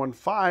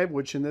 10.115,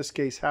 which in this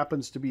case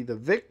happens to be the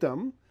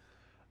victim,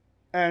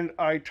 and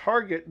I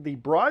target the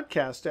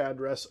broadcast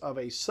address of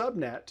a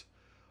subnet.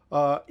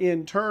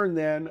 In turn,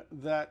 then,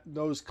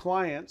 those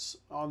clients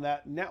on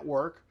that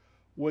network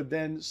would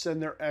then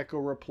send their echo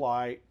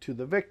reply to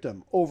the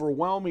victim,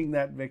 overwhelming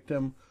that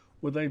victim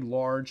with a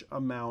large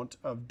amount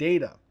of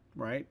data,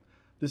 right?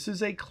 This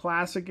is a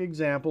classic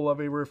example of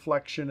a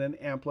reflection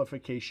and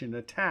amplification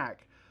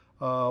attack,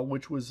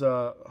 which was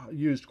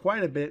used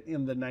quite a bit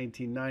in the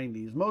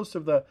 1990s. Most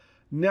of the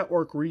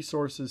network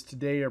resources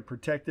today are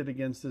protected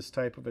against this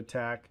type of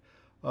attack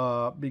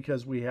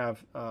because we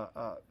have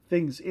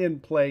things in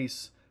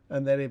place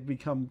and that have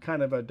become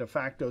kind of a de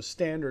facto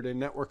standard in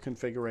network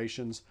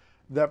configurations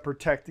that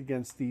protect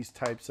against these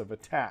types of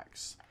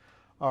attacks.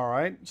 All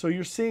right, so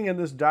you're seeing in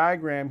this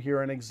diagram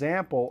here an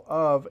example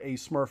of a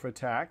Smurf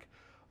attack.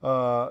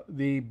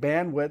 The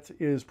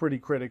bandwidth is pretty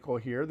critical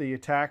here. The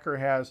attacker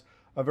has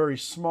a very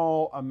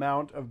small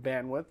amount of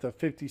bandwidth, a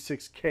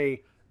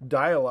 56K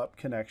dial-up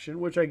connection,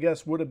 which I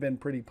guess would have been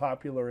pretty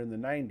popular in the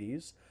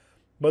 90s.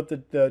 But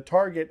the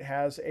target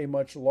has a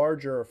much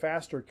larger or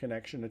faster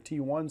connection, a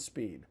T1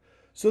 speed.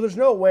 So there's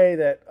no way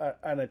that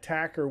an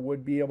attacker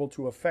would be able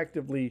to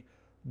effectively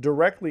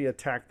directly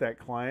attack that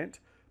client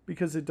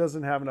because it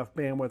doesn't have enough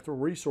bandwidth or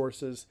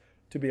resources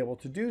to be able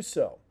to do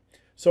so.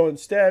 So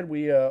instead,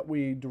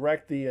 we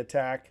direct the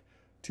attack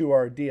to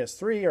our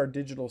DS3, our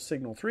digital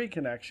signal 3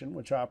 connection,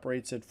 which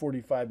operates at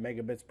 45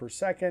 megabits per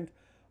second,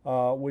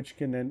 which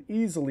can then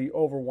easily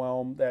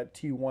overwhelm that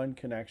T1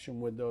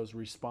 connection with those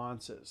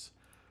responses.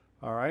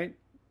 All right.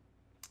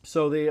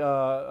 So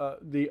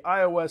the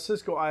iOS,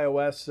 Cisco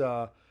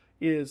iOS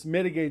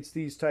mitigates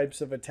these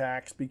types of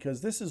attacks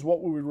because this is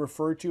what we would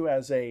refer to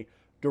as a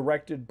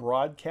directed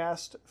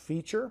broadcast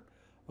feature,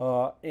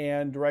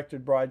 and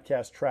directed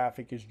broadcast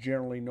traffic is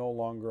generally no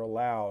longer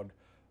allowed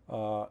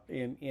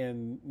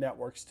in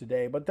networks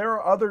today. But there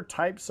are other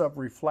types of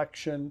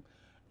reflection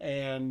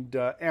and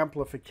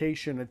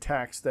amplification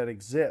attacks that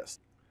exist.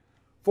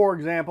 For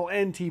example,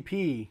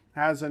 NTP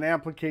has an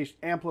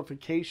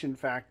amplification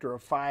factor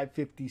of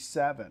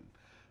 557.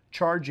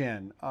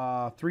 ChargeN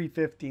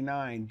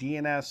 359,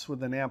 DNS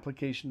with an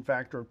amplification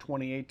factor of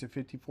 28 to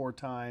 54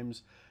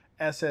 times,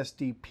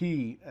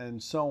 SSDP,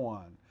 and so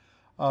on.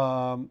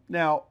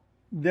 Now,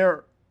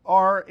 there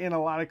are in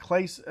a lot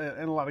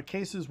of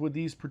cases with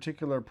these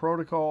particular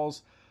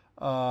protocols,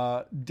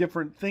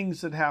 different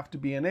things that have to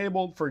be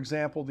enabled. For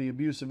example, the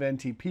abuse of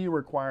NTP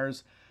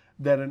requires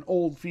that an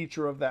old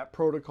feature of that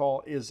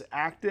protocol is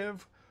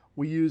active.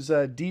 We use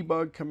a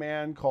debug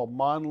command called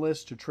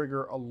monlist to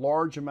trigger a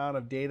large amount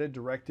of data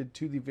directed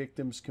to the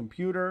victim's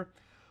computer.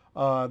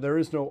 There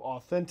is no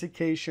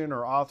authentication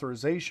or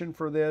authorization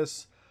for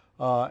this,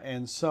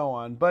 and so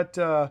on. But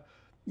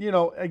you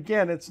know,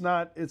 again, it's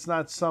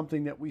not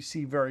something that we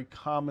see very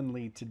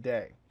commonly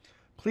today.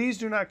 Please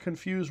do not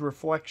confuse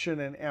reflection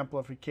and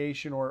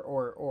amplification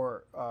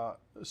or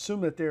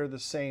assume that they're the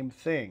same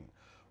thing.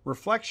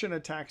 Reflection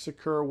attacks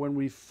occur when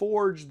we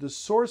forge the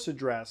source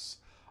address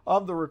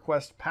of the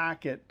request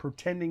packet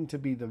pretending to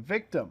be the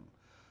victim,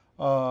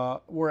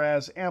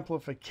 whereas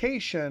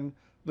amplification,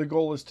 the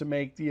goal is to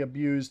make the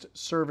abused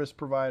service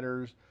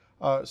providers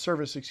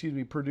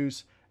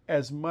produce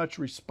as much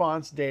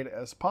response data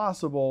as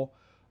possible.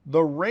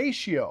 The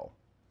ratio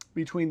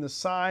between the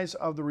size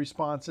of the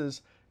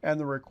responses and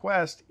the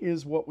request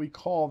is what we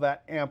call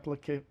that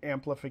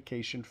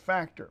amplification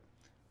factor,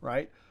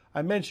 right?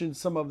 I mentioned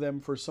some of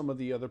them for some of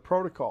the other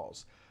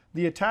protocols.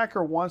 The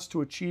attacker wants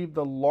to achieve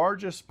the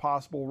largest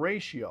possible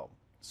ratio.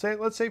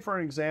 Let's say for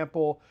an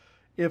example,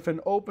 if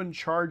an open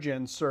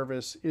charge-in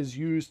service is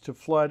used to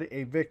flood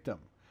a victim,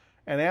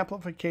 an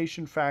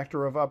amplification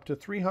factor of up to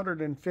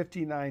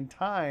 359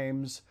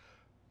 times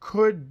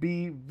could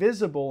be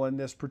visible in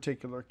this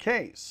particular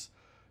case.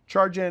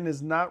 Charge-in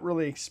is not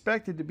really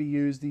expected to be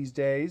used these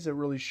days. It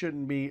really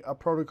shouldn't be a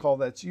protocol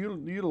that's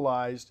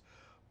utilized,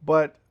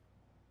 but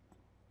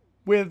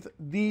with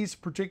these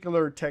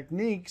particular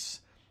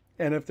techniques,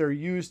 and if they're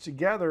used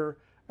together,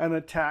 an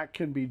attack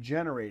can be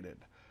generated.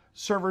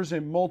 Servers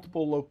in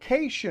multiple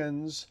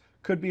locations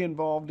could be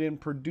involved in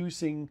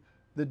producing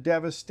the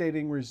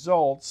devastating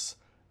results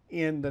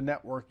in the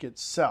network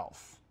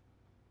itself.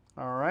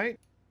 All right.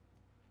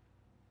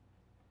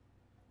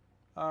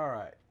 All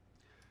right.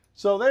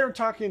 So they were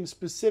talking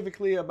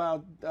specifically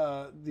about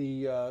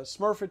the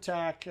Smurf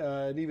attack.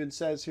 It even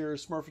says here,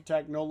 Smurf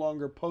attack no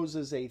longer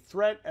poses a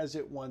threat as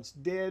it once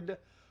did.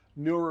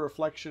 Newer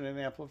reflection and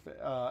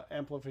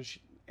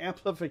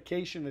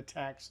amplification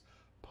attacks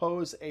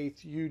pose a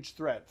huge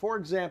threat. For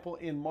example,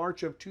 in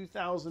March of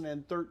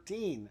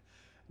 2013,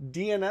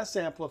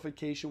 DNS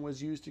amplification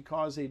was used to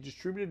cause a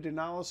distributed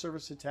denial of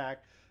service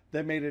attack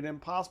that made it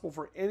impossible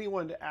for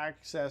anyone to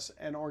access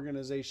an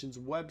organization's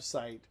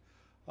website.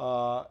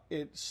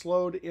 It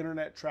slowed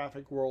internet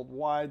traffic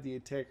worldwide. The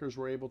attackers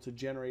were able to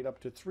generate up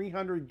to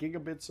 300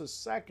 gigabits a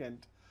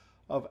second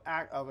of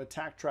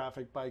attack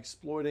traffic by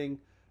exploiting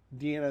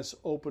DNS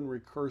open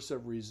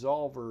recursive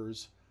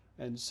resolvers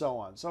and so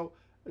on. So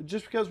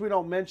just because we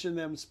don't mention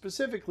them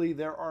specifically,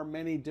 there are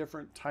many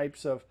different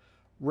types of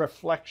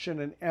reflection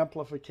and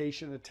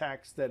amplification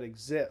attacks that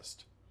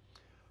exist.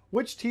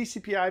 Which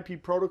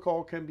TCP/IP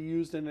protocol can be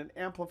used in an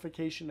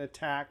amplification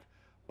attack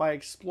by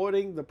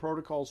exploiting the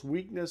protocol's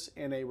weakness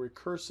in a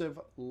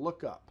recursive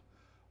lookup?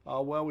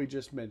 Well, we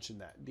just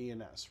mentioned that,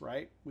 DNS,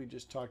 right? We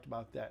just talked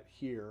about that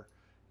here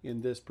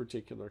in this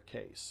particular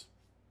case.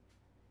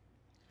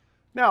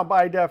 Now,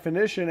 by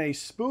definition, a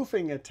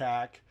spoofing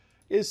attack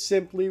is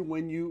simply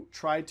when you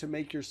try to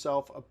make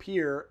yourself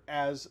appear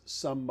as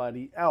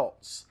somebody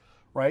else,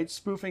 right?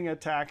 Spoofing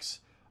attacks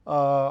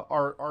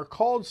are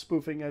called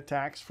spoofing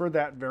attacks for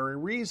that very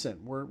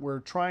reason. We're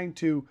trying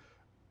to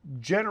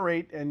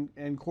generate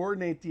and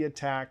coordinate the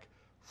attack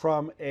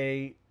from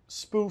a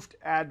spoofed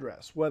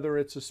address, whether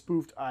it's a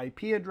spoofed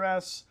IP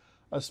address,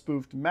 a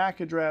spoofed MAC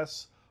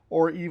address,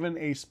 or even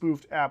a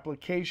spoofed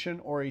application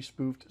or a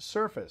spoofed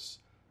service.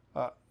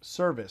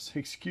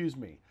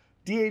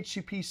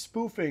 DHCP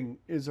spoofing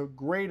is a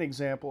great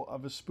example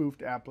of a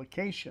spoofed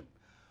application,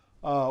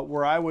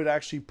 where I would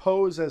actually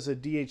pose as a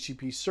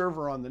DHCP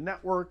server on the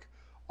network,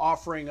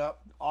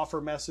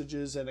 offer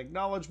messages and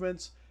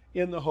acknowledgments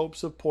in the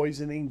hopes of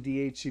poisoning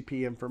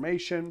DHCP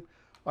information.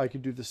 I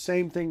could do the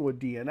same thing with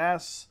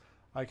DNS.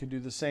 I could do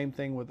the same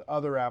thing with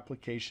other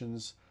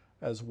applications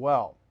as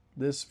well.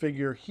 This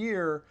figure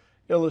here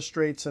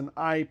illustrates an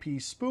IP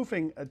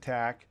spoofing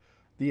attack.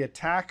 The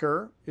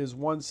attacker is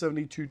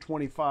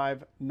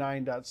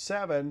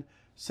 172.25.9.7,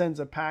 sends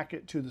a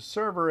packet to the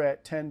server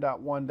at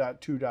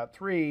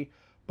 10.1.2.3,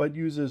 but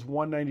uses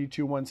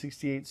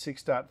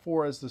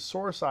 192.168.6.4 as the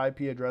source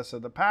IP address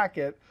of the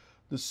packet.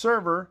 The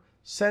server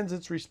sends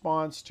its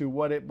response to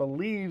what it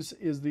believes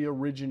is the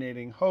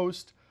originating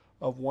host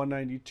of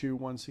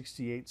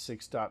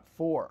 192.168.6.4.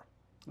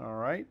 All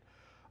right.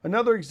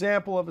 Another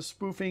example of a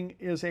spoofing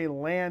is a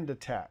land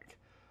attack.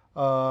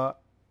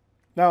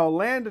 Now, a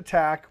land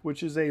attack,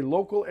 which is a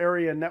local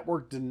area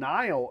network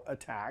denial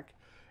attack,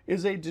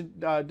 is a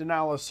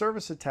denial of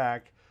service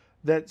attack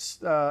that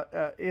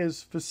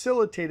is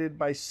facilitated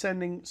by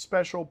sending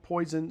special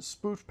poison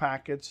spoof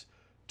packets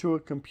to a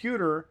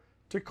computer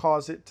to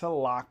cause it to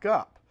lock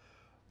up.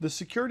 The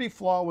security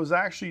flaw was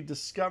actually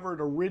discovered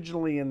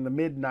originally in the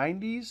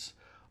mid-90s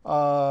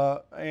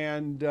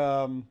and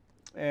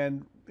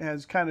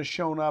has kind of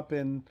shown up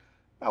in,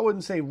 I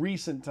wouldn't say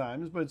recent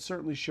times, but it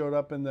certainly showed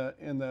up in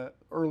the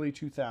early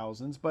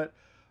 2000s. But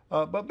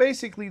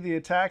basically, the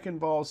attack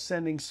involves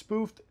sending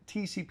spoofed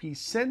TCP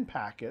SYN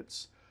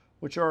packets,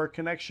 which are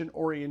connection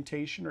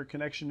orientation or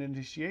connection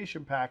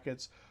initiation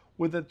packets,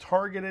 with a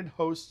targeted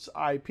host's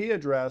IP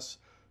address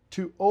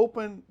to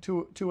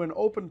an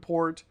open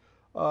port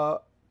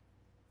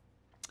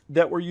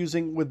that we're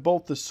using with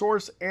both the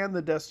source and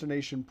the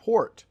destination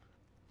port.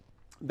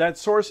 That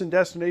source and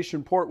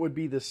destination port would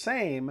be the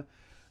same.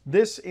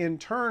 This in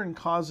turn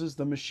causes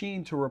the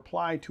machine to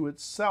reply to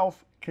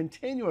itself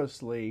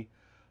continuously,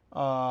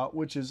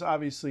 which is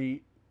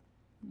obviously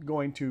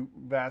going to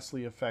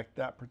vastly affect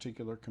that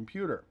particular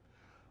computer.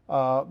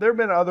 There have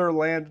been other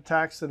land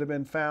attacks that have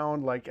been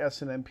found, like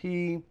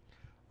SNMP,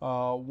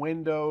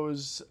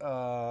 Windows,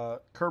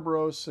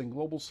 Kerberos, and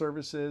global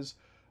services,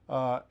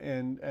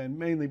 and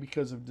mainly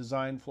because of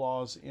design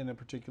flaws in a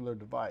particular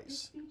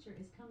device. This feature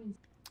is coming.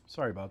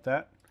 Sorry about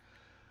that.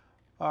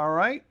 All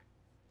right.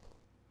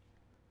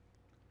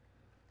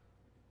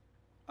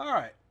 All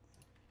right.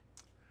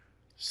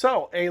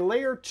 So a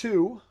layer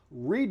 2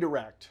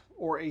 redirect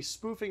or a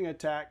spoofing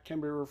attack can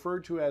be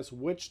referred to as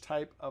which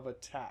type of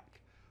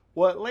attack?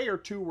 Well, at layer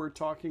 2, we're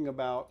talking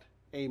about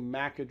a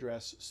MAC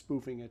address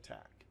spoofing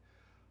attack.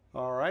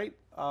 All right.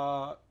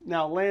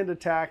 Now, land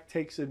attack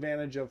takes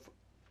advantage of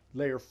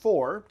layer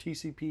 4,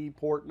 TCP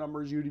port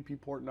numbers,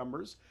 UDP port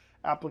numbers.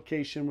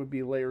 Application would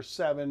be layer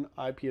 7.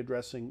 IP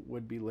addressing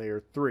would be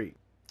layer 3.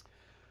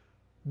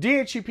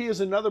 DHCP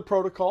is another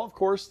protocol, of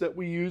course, that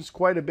we use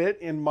quite a bit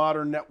in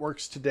modern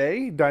networks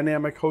today.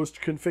 Dynamic Host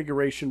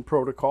Configuration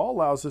Protocol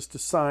allows us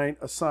to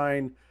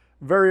assign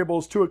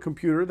variables to a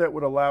computer that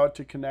would allow it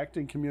to connect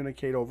and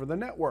communicate over the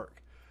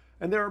network.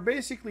 And there are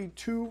basically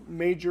two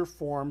major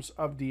forms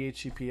of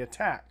DHCP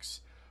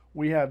attacks.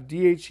 We have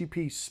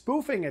DHCP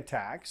spoofing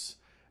attacks,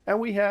 and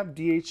we have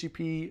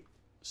DHCP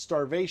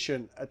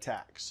starvation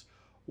attacks.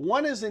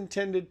 One is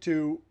intended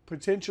to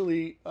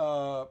potentially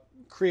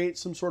create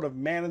some sort of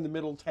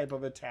man-in-the-middle type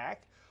of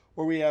attack,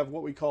 where we have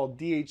what we call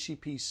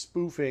DHCP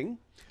spoofing.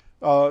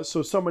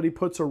 So somebody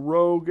puts a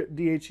rogue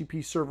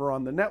DHCP server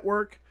on the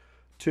network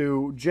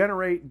to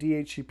generate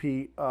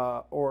DHCP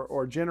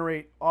or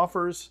generate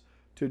offers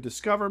to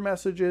discover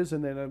messages,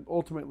 and then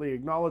ultimately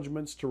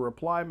acknowledgments to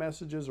reply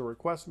messages or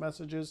request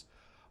messages,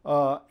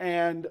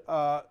 and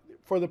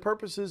for the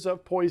purposes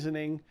of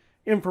poisoning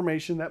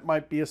information that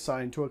might be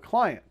assigned to a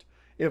client.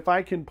 If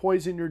I can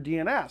poison your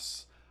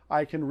DNS,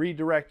 I can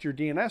redirect your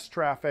DNS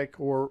traffic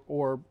or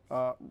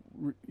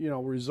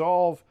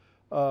resolve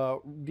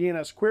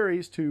DNS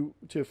queries to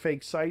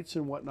fake sites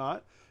and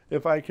whatnot.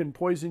 If I can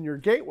poison your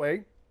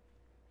gateway,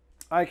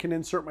 I can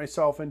insert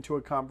myself into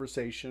a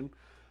conversation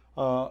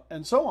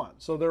and so on.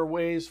 So there are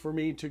ways for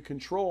me to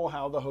control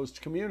how the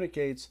host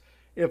communicates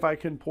if I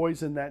can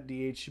poison that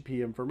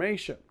DHCP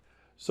information.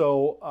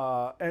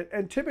 So,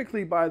 and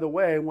typically, by the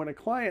way, when a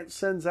client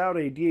sends out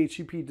a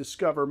DHCP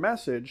discover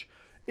message,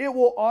 it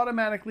will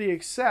automatically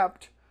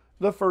accept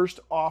the first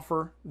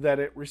offer that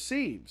it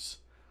receives,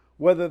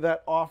 whether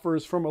that offer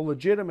is from a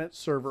legitimate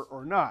server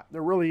or not.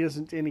 There really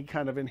isn't any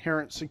kind of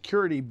inherent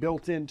security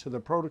built into the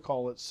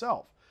protocol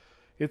itself.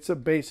 It's a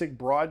basic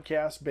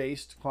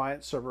broadcast-based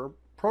client-server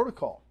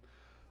protocol.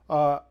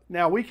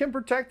 Now, we can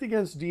protect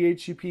against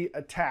DHCP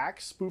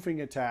attacks,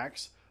 spoofing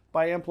attacks,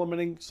 by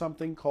implementing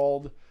something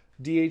called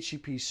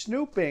DHCP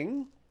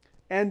snooping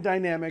and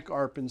dynamic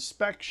ARP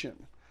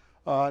inspection.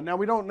 Now,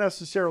 we don't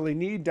necessarily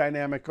need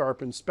dynamic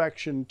ARP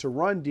inspection to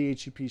run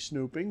DHCP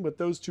snooping, but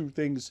those two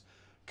things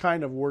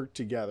kind of work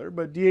together.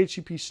 But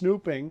DHCP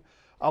snooping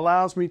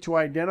allows me to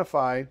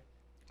identify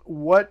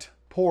what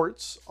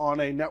ports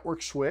on a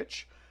network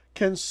switch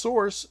can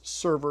source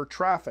server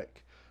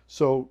traffic.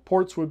 So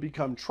ports would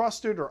become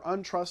trusted or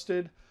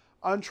untrusted.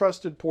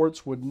 Untrusted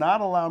ports would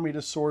not allow me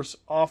to source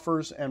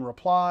offers and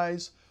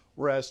replies,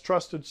 whereas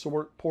trusted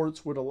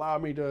ports would allow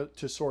me to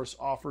source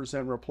offers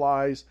and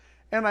replies.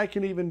 And I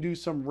can even do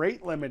some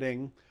rate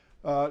limiting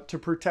to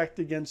protect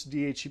against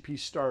DHCP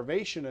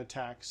starvation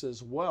attacks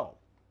as well.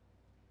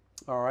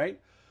 All right.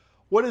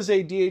 What is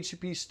a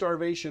DHCP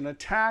starvation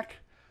attack?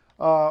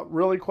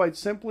 Really quite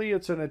simply,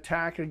 it's an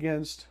attack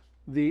against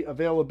the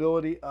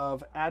availability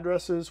of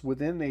addresses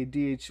within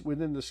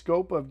the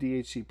scope of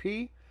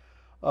DHCP.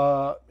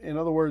 In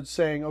other words,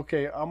 saying,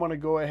 okay, I'm going to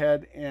go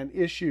ahead and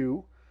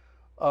issue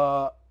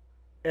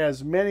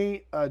as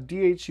many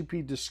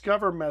DHCP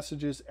discover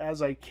messages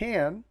as I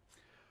can,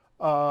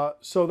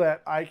 so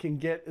that I can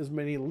get as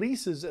many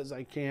leases as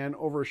I can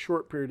over a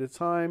short period of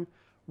time,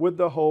 with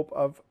the hope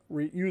of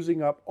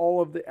using up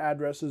all of the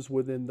addresses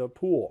within the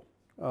pool.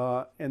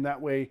 And that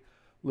way,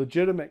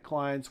 legitimate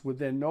clients would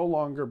then no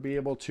longer be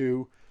able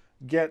to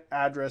get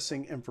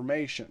addressing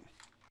information.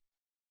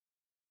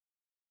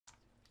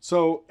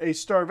 So a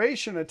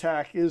starvation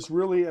attack is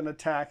really an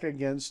attack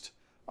against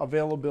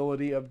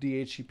availability of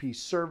DHCP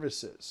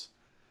services.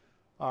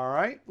 All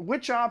right,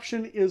 which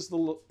option is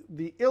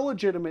the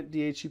illegitimate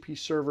DHCP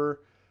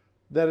server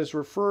that is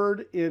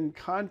referred in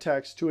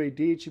context to a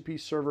DHCP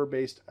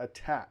server-based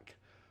attack?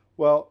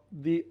 Well,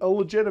 the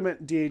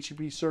illegitimate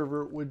DHCP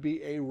server would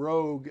be a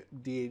rogue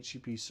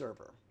DHCP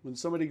server. When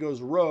somebody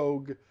goes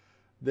rogue,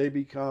 they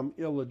become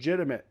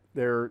illegitimate.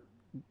 They're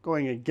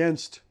going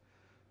against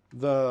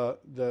the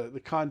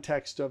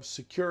context of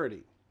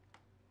security.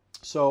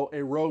 So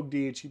a rogue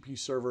DHCP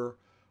server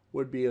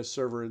would be a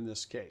server in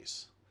this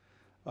case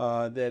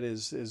that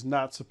is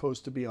not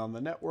supposed to be on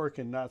the network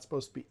and not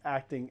supposed to be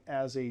acting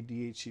as a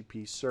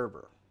DHCP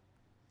server.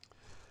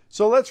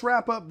 So let's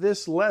wrap up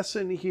this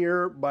lesson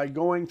here by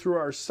going through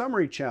our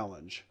summary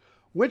challenge.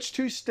 Which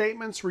two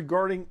statements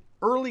regarding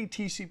early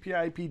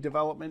TCP/IP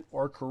development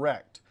are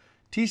correct?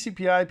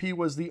 TCP/IP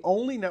was the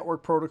only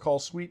network protocol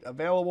suite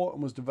available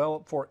and was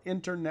developed for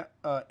internet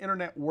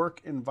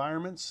work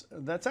environments.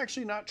 That's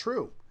actually not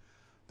true.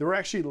 There were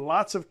actually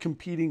lots of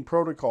competing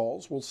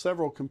protocols, well,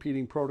 several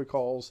competing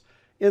protocols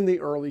in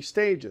the early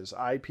stages.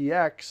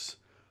 IPX,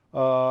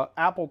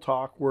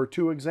 AppleTalk were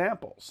two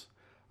examples.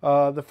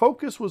 The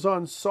focus was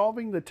on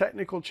solving the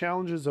technical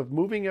challenges of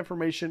moving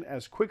information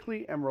as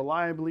quickly and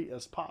reliably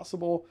as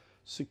possible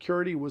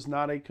security was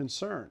not a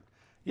concern.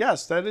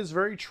 Yes, that is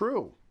very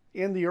true.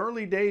 In the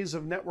early days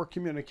of network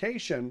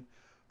communication,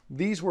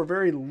 these were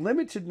very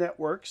limited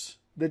networks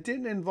that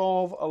didn't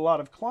involve a lot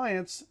of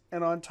clients,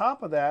 and on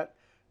top of that,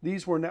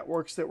 these were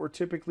networks that were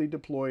typically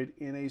deployed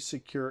in a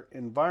secure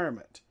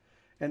environment.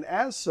 And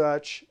as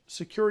such,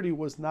 security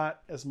was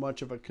not as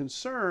much of a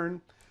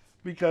concern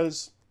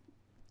because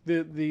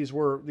these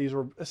were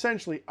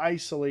essentially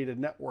isolated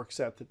networks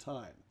at the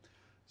time.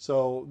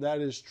 So that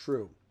is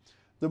true.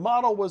 The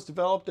model was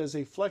developed as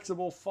a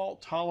flexible,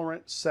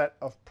 fault-tolerant set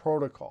of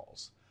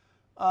protocols.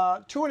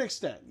 To an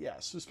extent,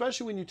 yes,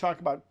 especially when you talk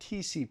about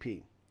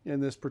TCP in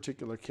this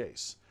particular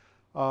case,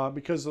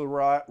 because of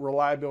the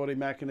reliability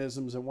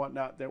mechanisms and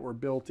whatnot that were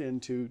built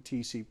into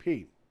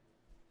TCP.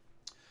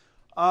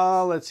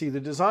 Let's see, the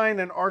design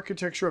and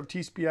architecture of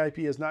TCP/IP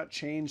has not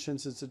changed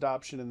since its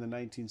adoption in the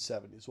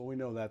 1970s. Well, we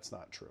know that's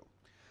not true.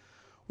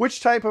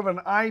 Which type of an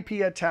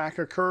IP attack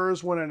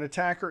occurs when an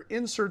attacker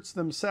inserts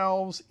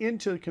themselves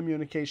into the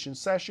communication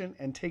session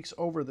and takes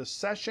over the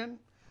session?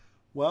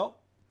 Well,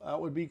 that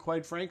would be,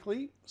 quite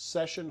frankly,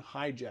 session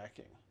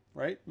hijacking,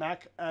 right?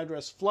 MAC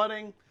address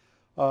flooding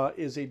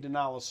is a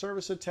denial of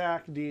service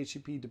attack.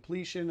 DHCP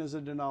depletion is a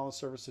denial of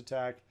service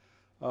attack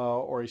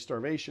or a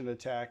starvation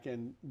attack.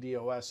 And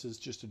DOS is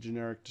just a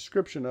generic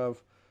description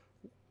of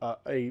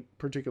a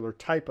particular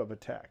type of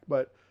attack.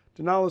 But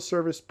denial of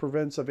service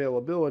prevents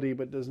availability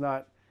but does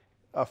not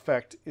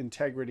affect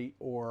integrity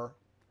or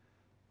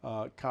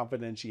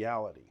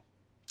confidentiality.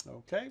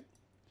 Okay?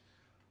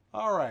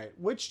 All right.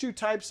 Which two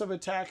types of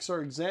attacks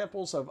are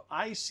examples of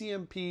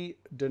ICMP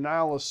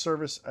denial of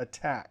service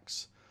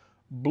attacks?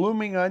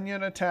 Blooming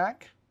onion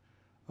attack.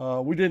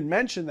 We didn't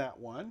mention that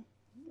one.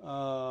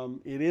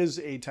 It is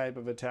a type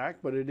of attack,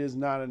 but it is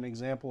not an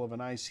example of an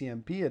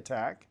ICMP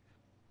attack.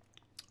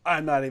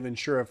 I'm not even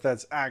sure if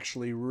that's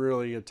actually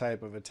really a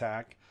type of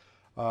attack.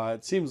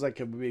 It seems like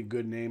it would be a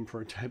good name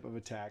for a type of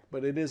attack,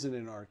 but it isn't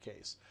in our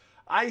case.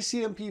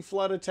 ICMP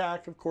flood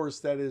attack, of course,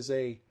 that is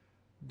a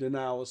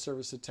denial of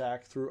service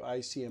attack through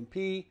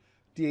ICMP.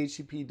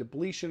 DHCP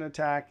depletion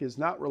attack is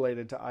not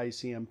related to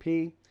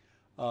ICMP.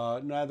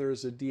 Neither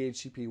is a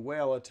DHCP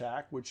whale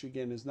attack, which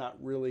again is not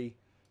really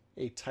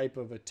a type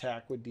of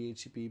attack with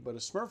DHCP, but a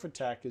Smurf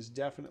attack is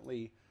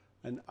definitely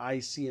an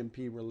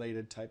ICMP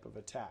related type of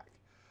attack.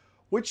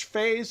 Which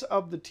phase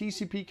of the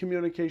TCP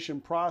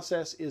communication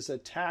process is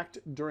attacked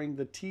during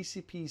the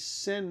TCP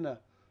SYN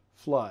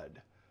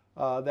flood?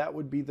 That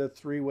would be the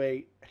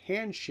three-way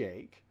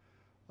handshake.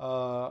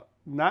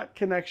 Not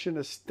connection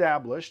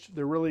established.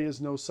 There really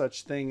is no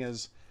such thing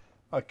as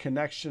a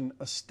connection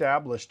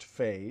established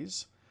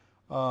phase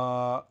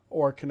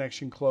or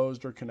connection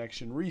closed or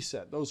connection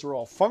reset. Those are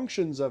all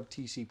functions of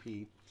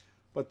TCP,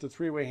 but the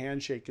three-way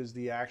handshake is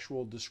the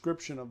actual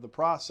description of the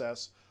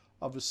process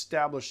of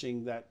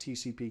establishing that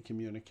TCP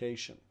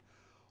communication.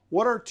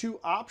 What are two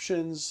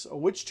options?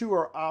 Which two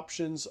are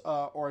options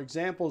or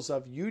examples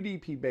of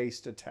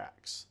UDP-based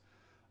attacks?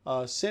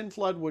 SYN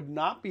flood would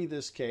not be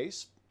this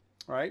case,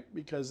 right?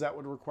 Because that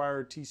would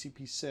require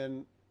TCP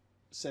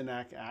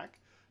SYN-ACK.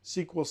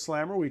 SQL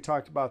Slammer, we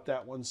talked about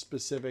that one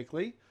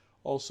specifically.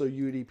 Also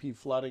UDP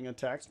flooding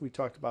attacks, we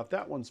talked about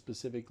that one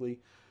specifically.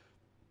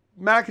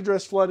 MAC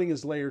address flooding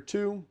is layer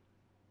 2.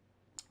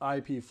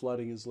 IP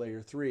flooding is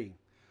layer 3.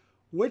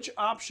 Which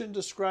option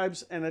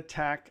describes an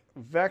attack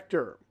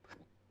vector?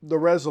 The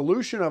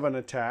resolution of an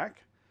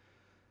attack,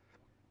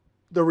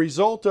 the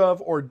result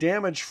of or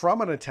damage from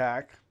an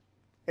attack,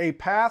 a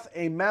path,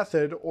 a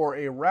method, or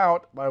a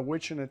route by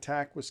which an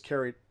attack was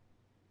carried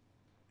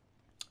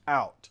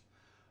out.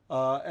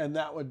 And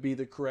that would be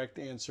the correct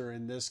answer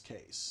in this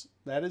case.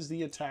 That is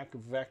the attack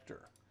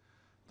vector,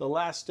 the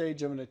last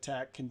stage of an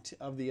attack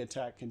of the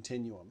attack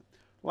continuum.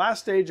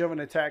 Last stage of an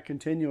attack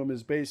continuum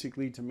is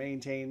basically to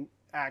maintain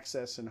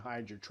access and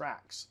hide your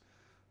tracks,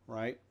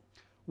 right?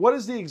 What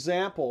is an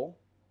example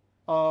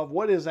of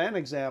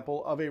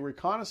a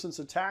reconnaissance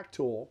attack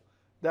tool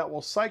that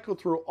will cycle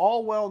through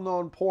all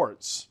well-known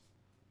ports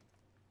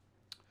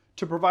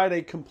to provide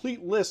a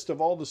complete list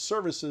of all the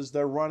services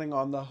they're running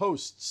on the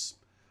hosts?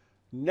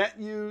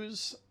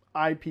 NetUse,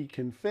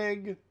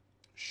 ipconfig,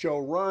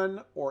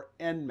 showrun, or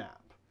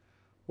nmap?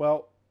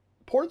 Well,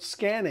 port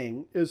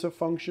scanning is a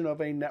function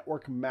of a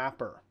network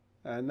mapper,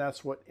 and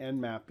that's what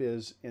nmap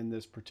is in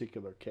this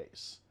particular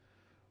case.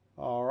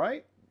 All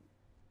right.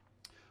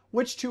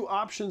 Which two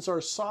options are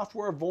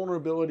software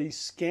vulnerability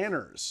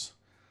scanners?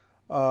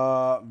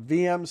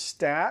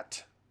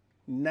 VMstat,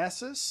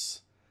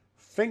 Nessus,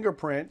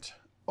 Fingerprint,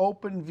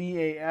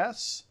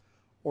 OpenVAS,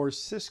 or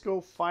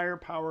Cisco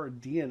Firepower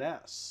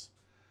DNS?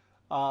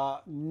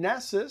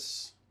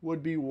 Nessus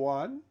would be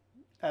one,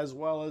 as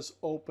well as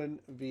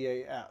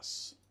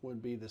OpenVAS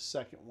would be the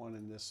second one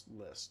in this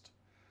list.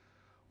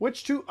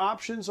 Which two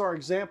options are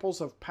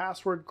examples of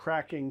password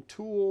cracking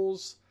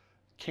tools?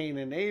 Cain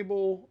and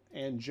Abel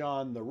and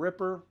John the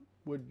Ripper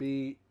would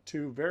be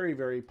two very,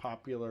 very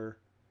popular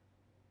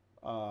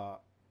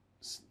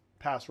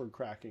password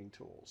cracking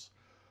tools.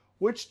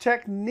 Which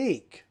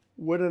technique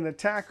would an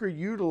attacker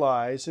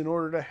utilize in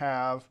order to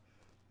have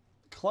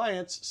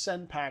clients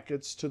send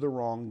packets to the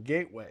wrong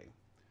gateway.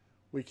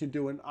 We can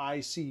do an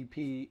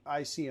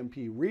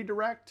ICMP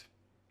redirect,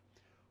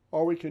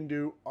 or we can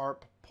do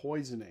ARP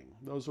poisoning.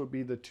 Those would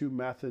be the two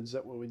methods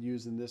that we would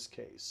use in this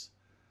case.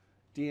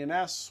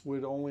 DNS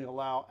would only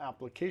allow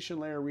application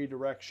layer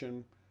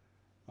redirection,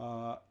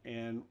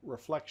 and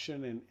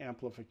reflection and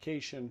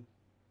amplification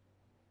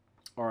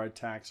are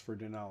attacks for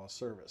denial of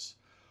service.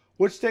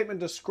 Which statement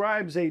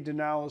describes a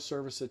denial of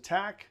service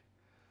attack?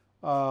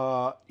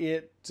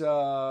 It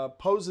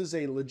poses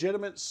a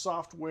legitimate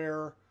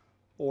software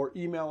or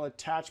email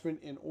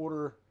attachment in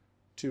order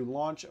to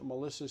launch a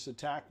malicious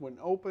attack when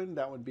opened.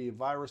 That would be a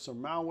virus or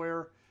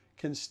malware.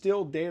 Can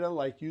steal data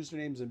like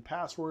usernames and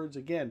passwords.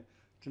 Again,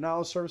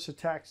 denial of service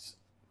attacks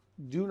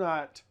do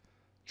not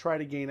try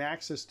to gain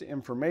access to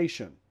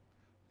information.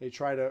 They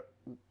try to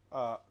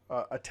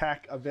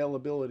attack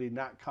availability,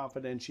 not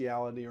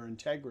confidentiality or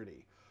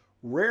integrity.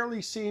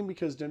 Rarely seen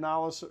because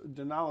denial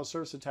of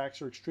service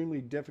attacks are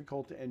extremely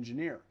difficult to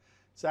engineer.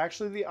 It's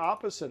actually the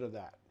opposite of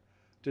that.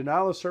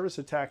 Denial of service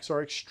attacks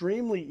are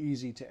extremely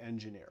easy to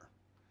engineer.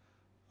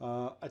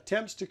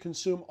 Attempts to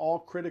consume all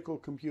critical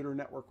computer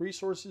network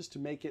resources to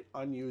make it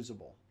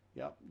unusable.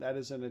 Yep, that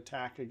is an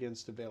attack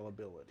against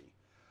availability.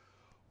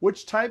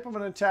 Which type of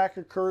an attack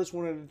occurs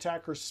when an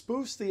attacker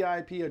spoofs the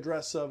IP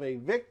address of a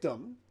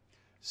victim,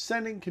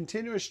 sending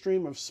continuous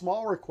stream of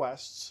small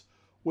requests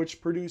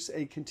which produce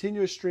a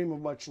continuous stream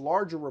of much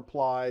larger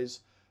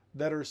replies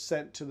that are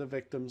sent to the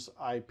victim's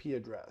IP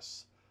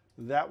address?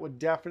 That would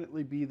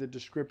definitely be the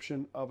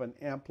description of an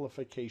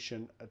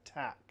amplification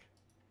attack.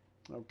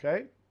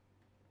 Okay?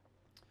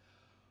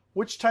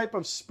 Which type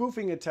of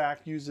spoofing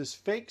attack uses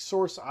fake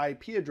source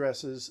IP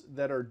addresses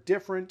that are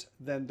different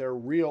than their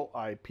real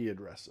IP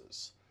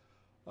addresses?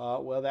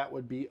 Well, that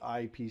would be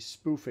IP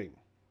spoofing.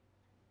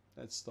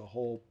 That's the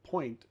whole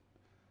point.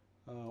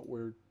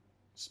 We're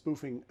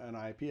spoofing an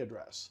IP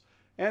address.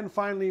 And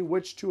finally,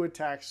 which two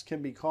attacks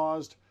can be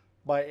caused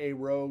by a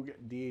rogue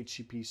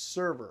DHCP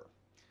server?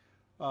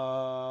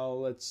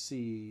 Let's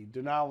see.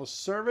 Denial of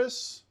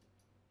service?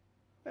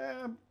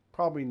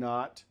 Probably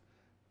not.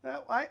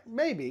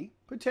 Maybe,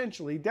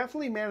 potentially.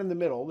 Definitely man in the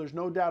middle. There's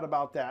no doubt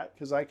about that,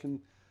 because I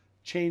can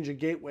change a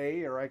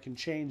gateway or I can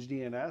change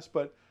DNS.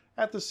 But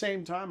at the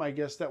same time, I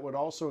guess that would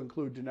also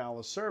include denial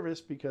of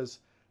service, because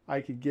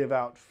I could give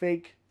out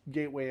fake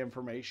gateway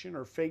information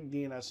or fake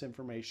DNS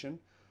information,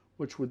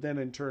 which would then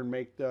in turn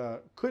make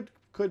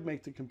could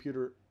make the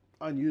computer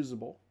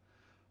unusable.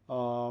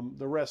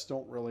 The rest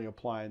don't really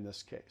apply in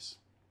this case.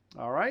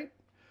 All right.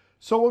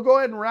 So we'll go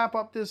ahead and wrap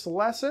up this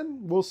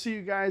lesson. We'll see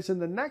you guys in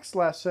the next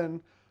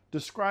lesson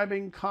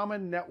describing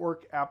common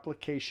network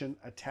application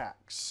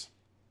attacks.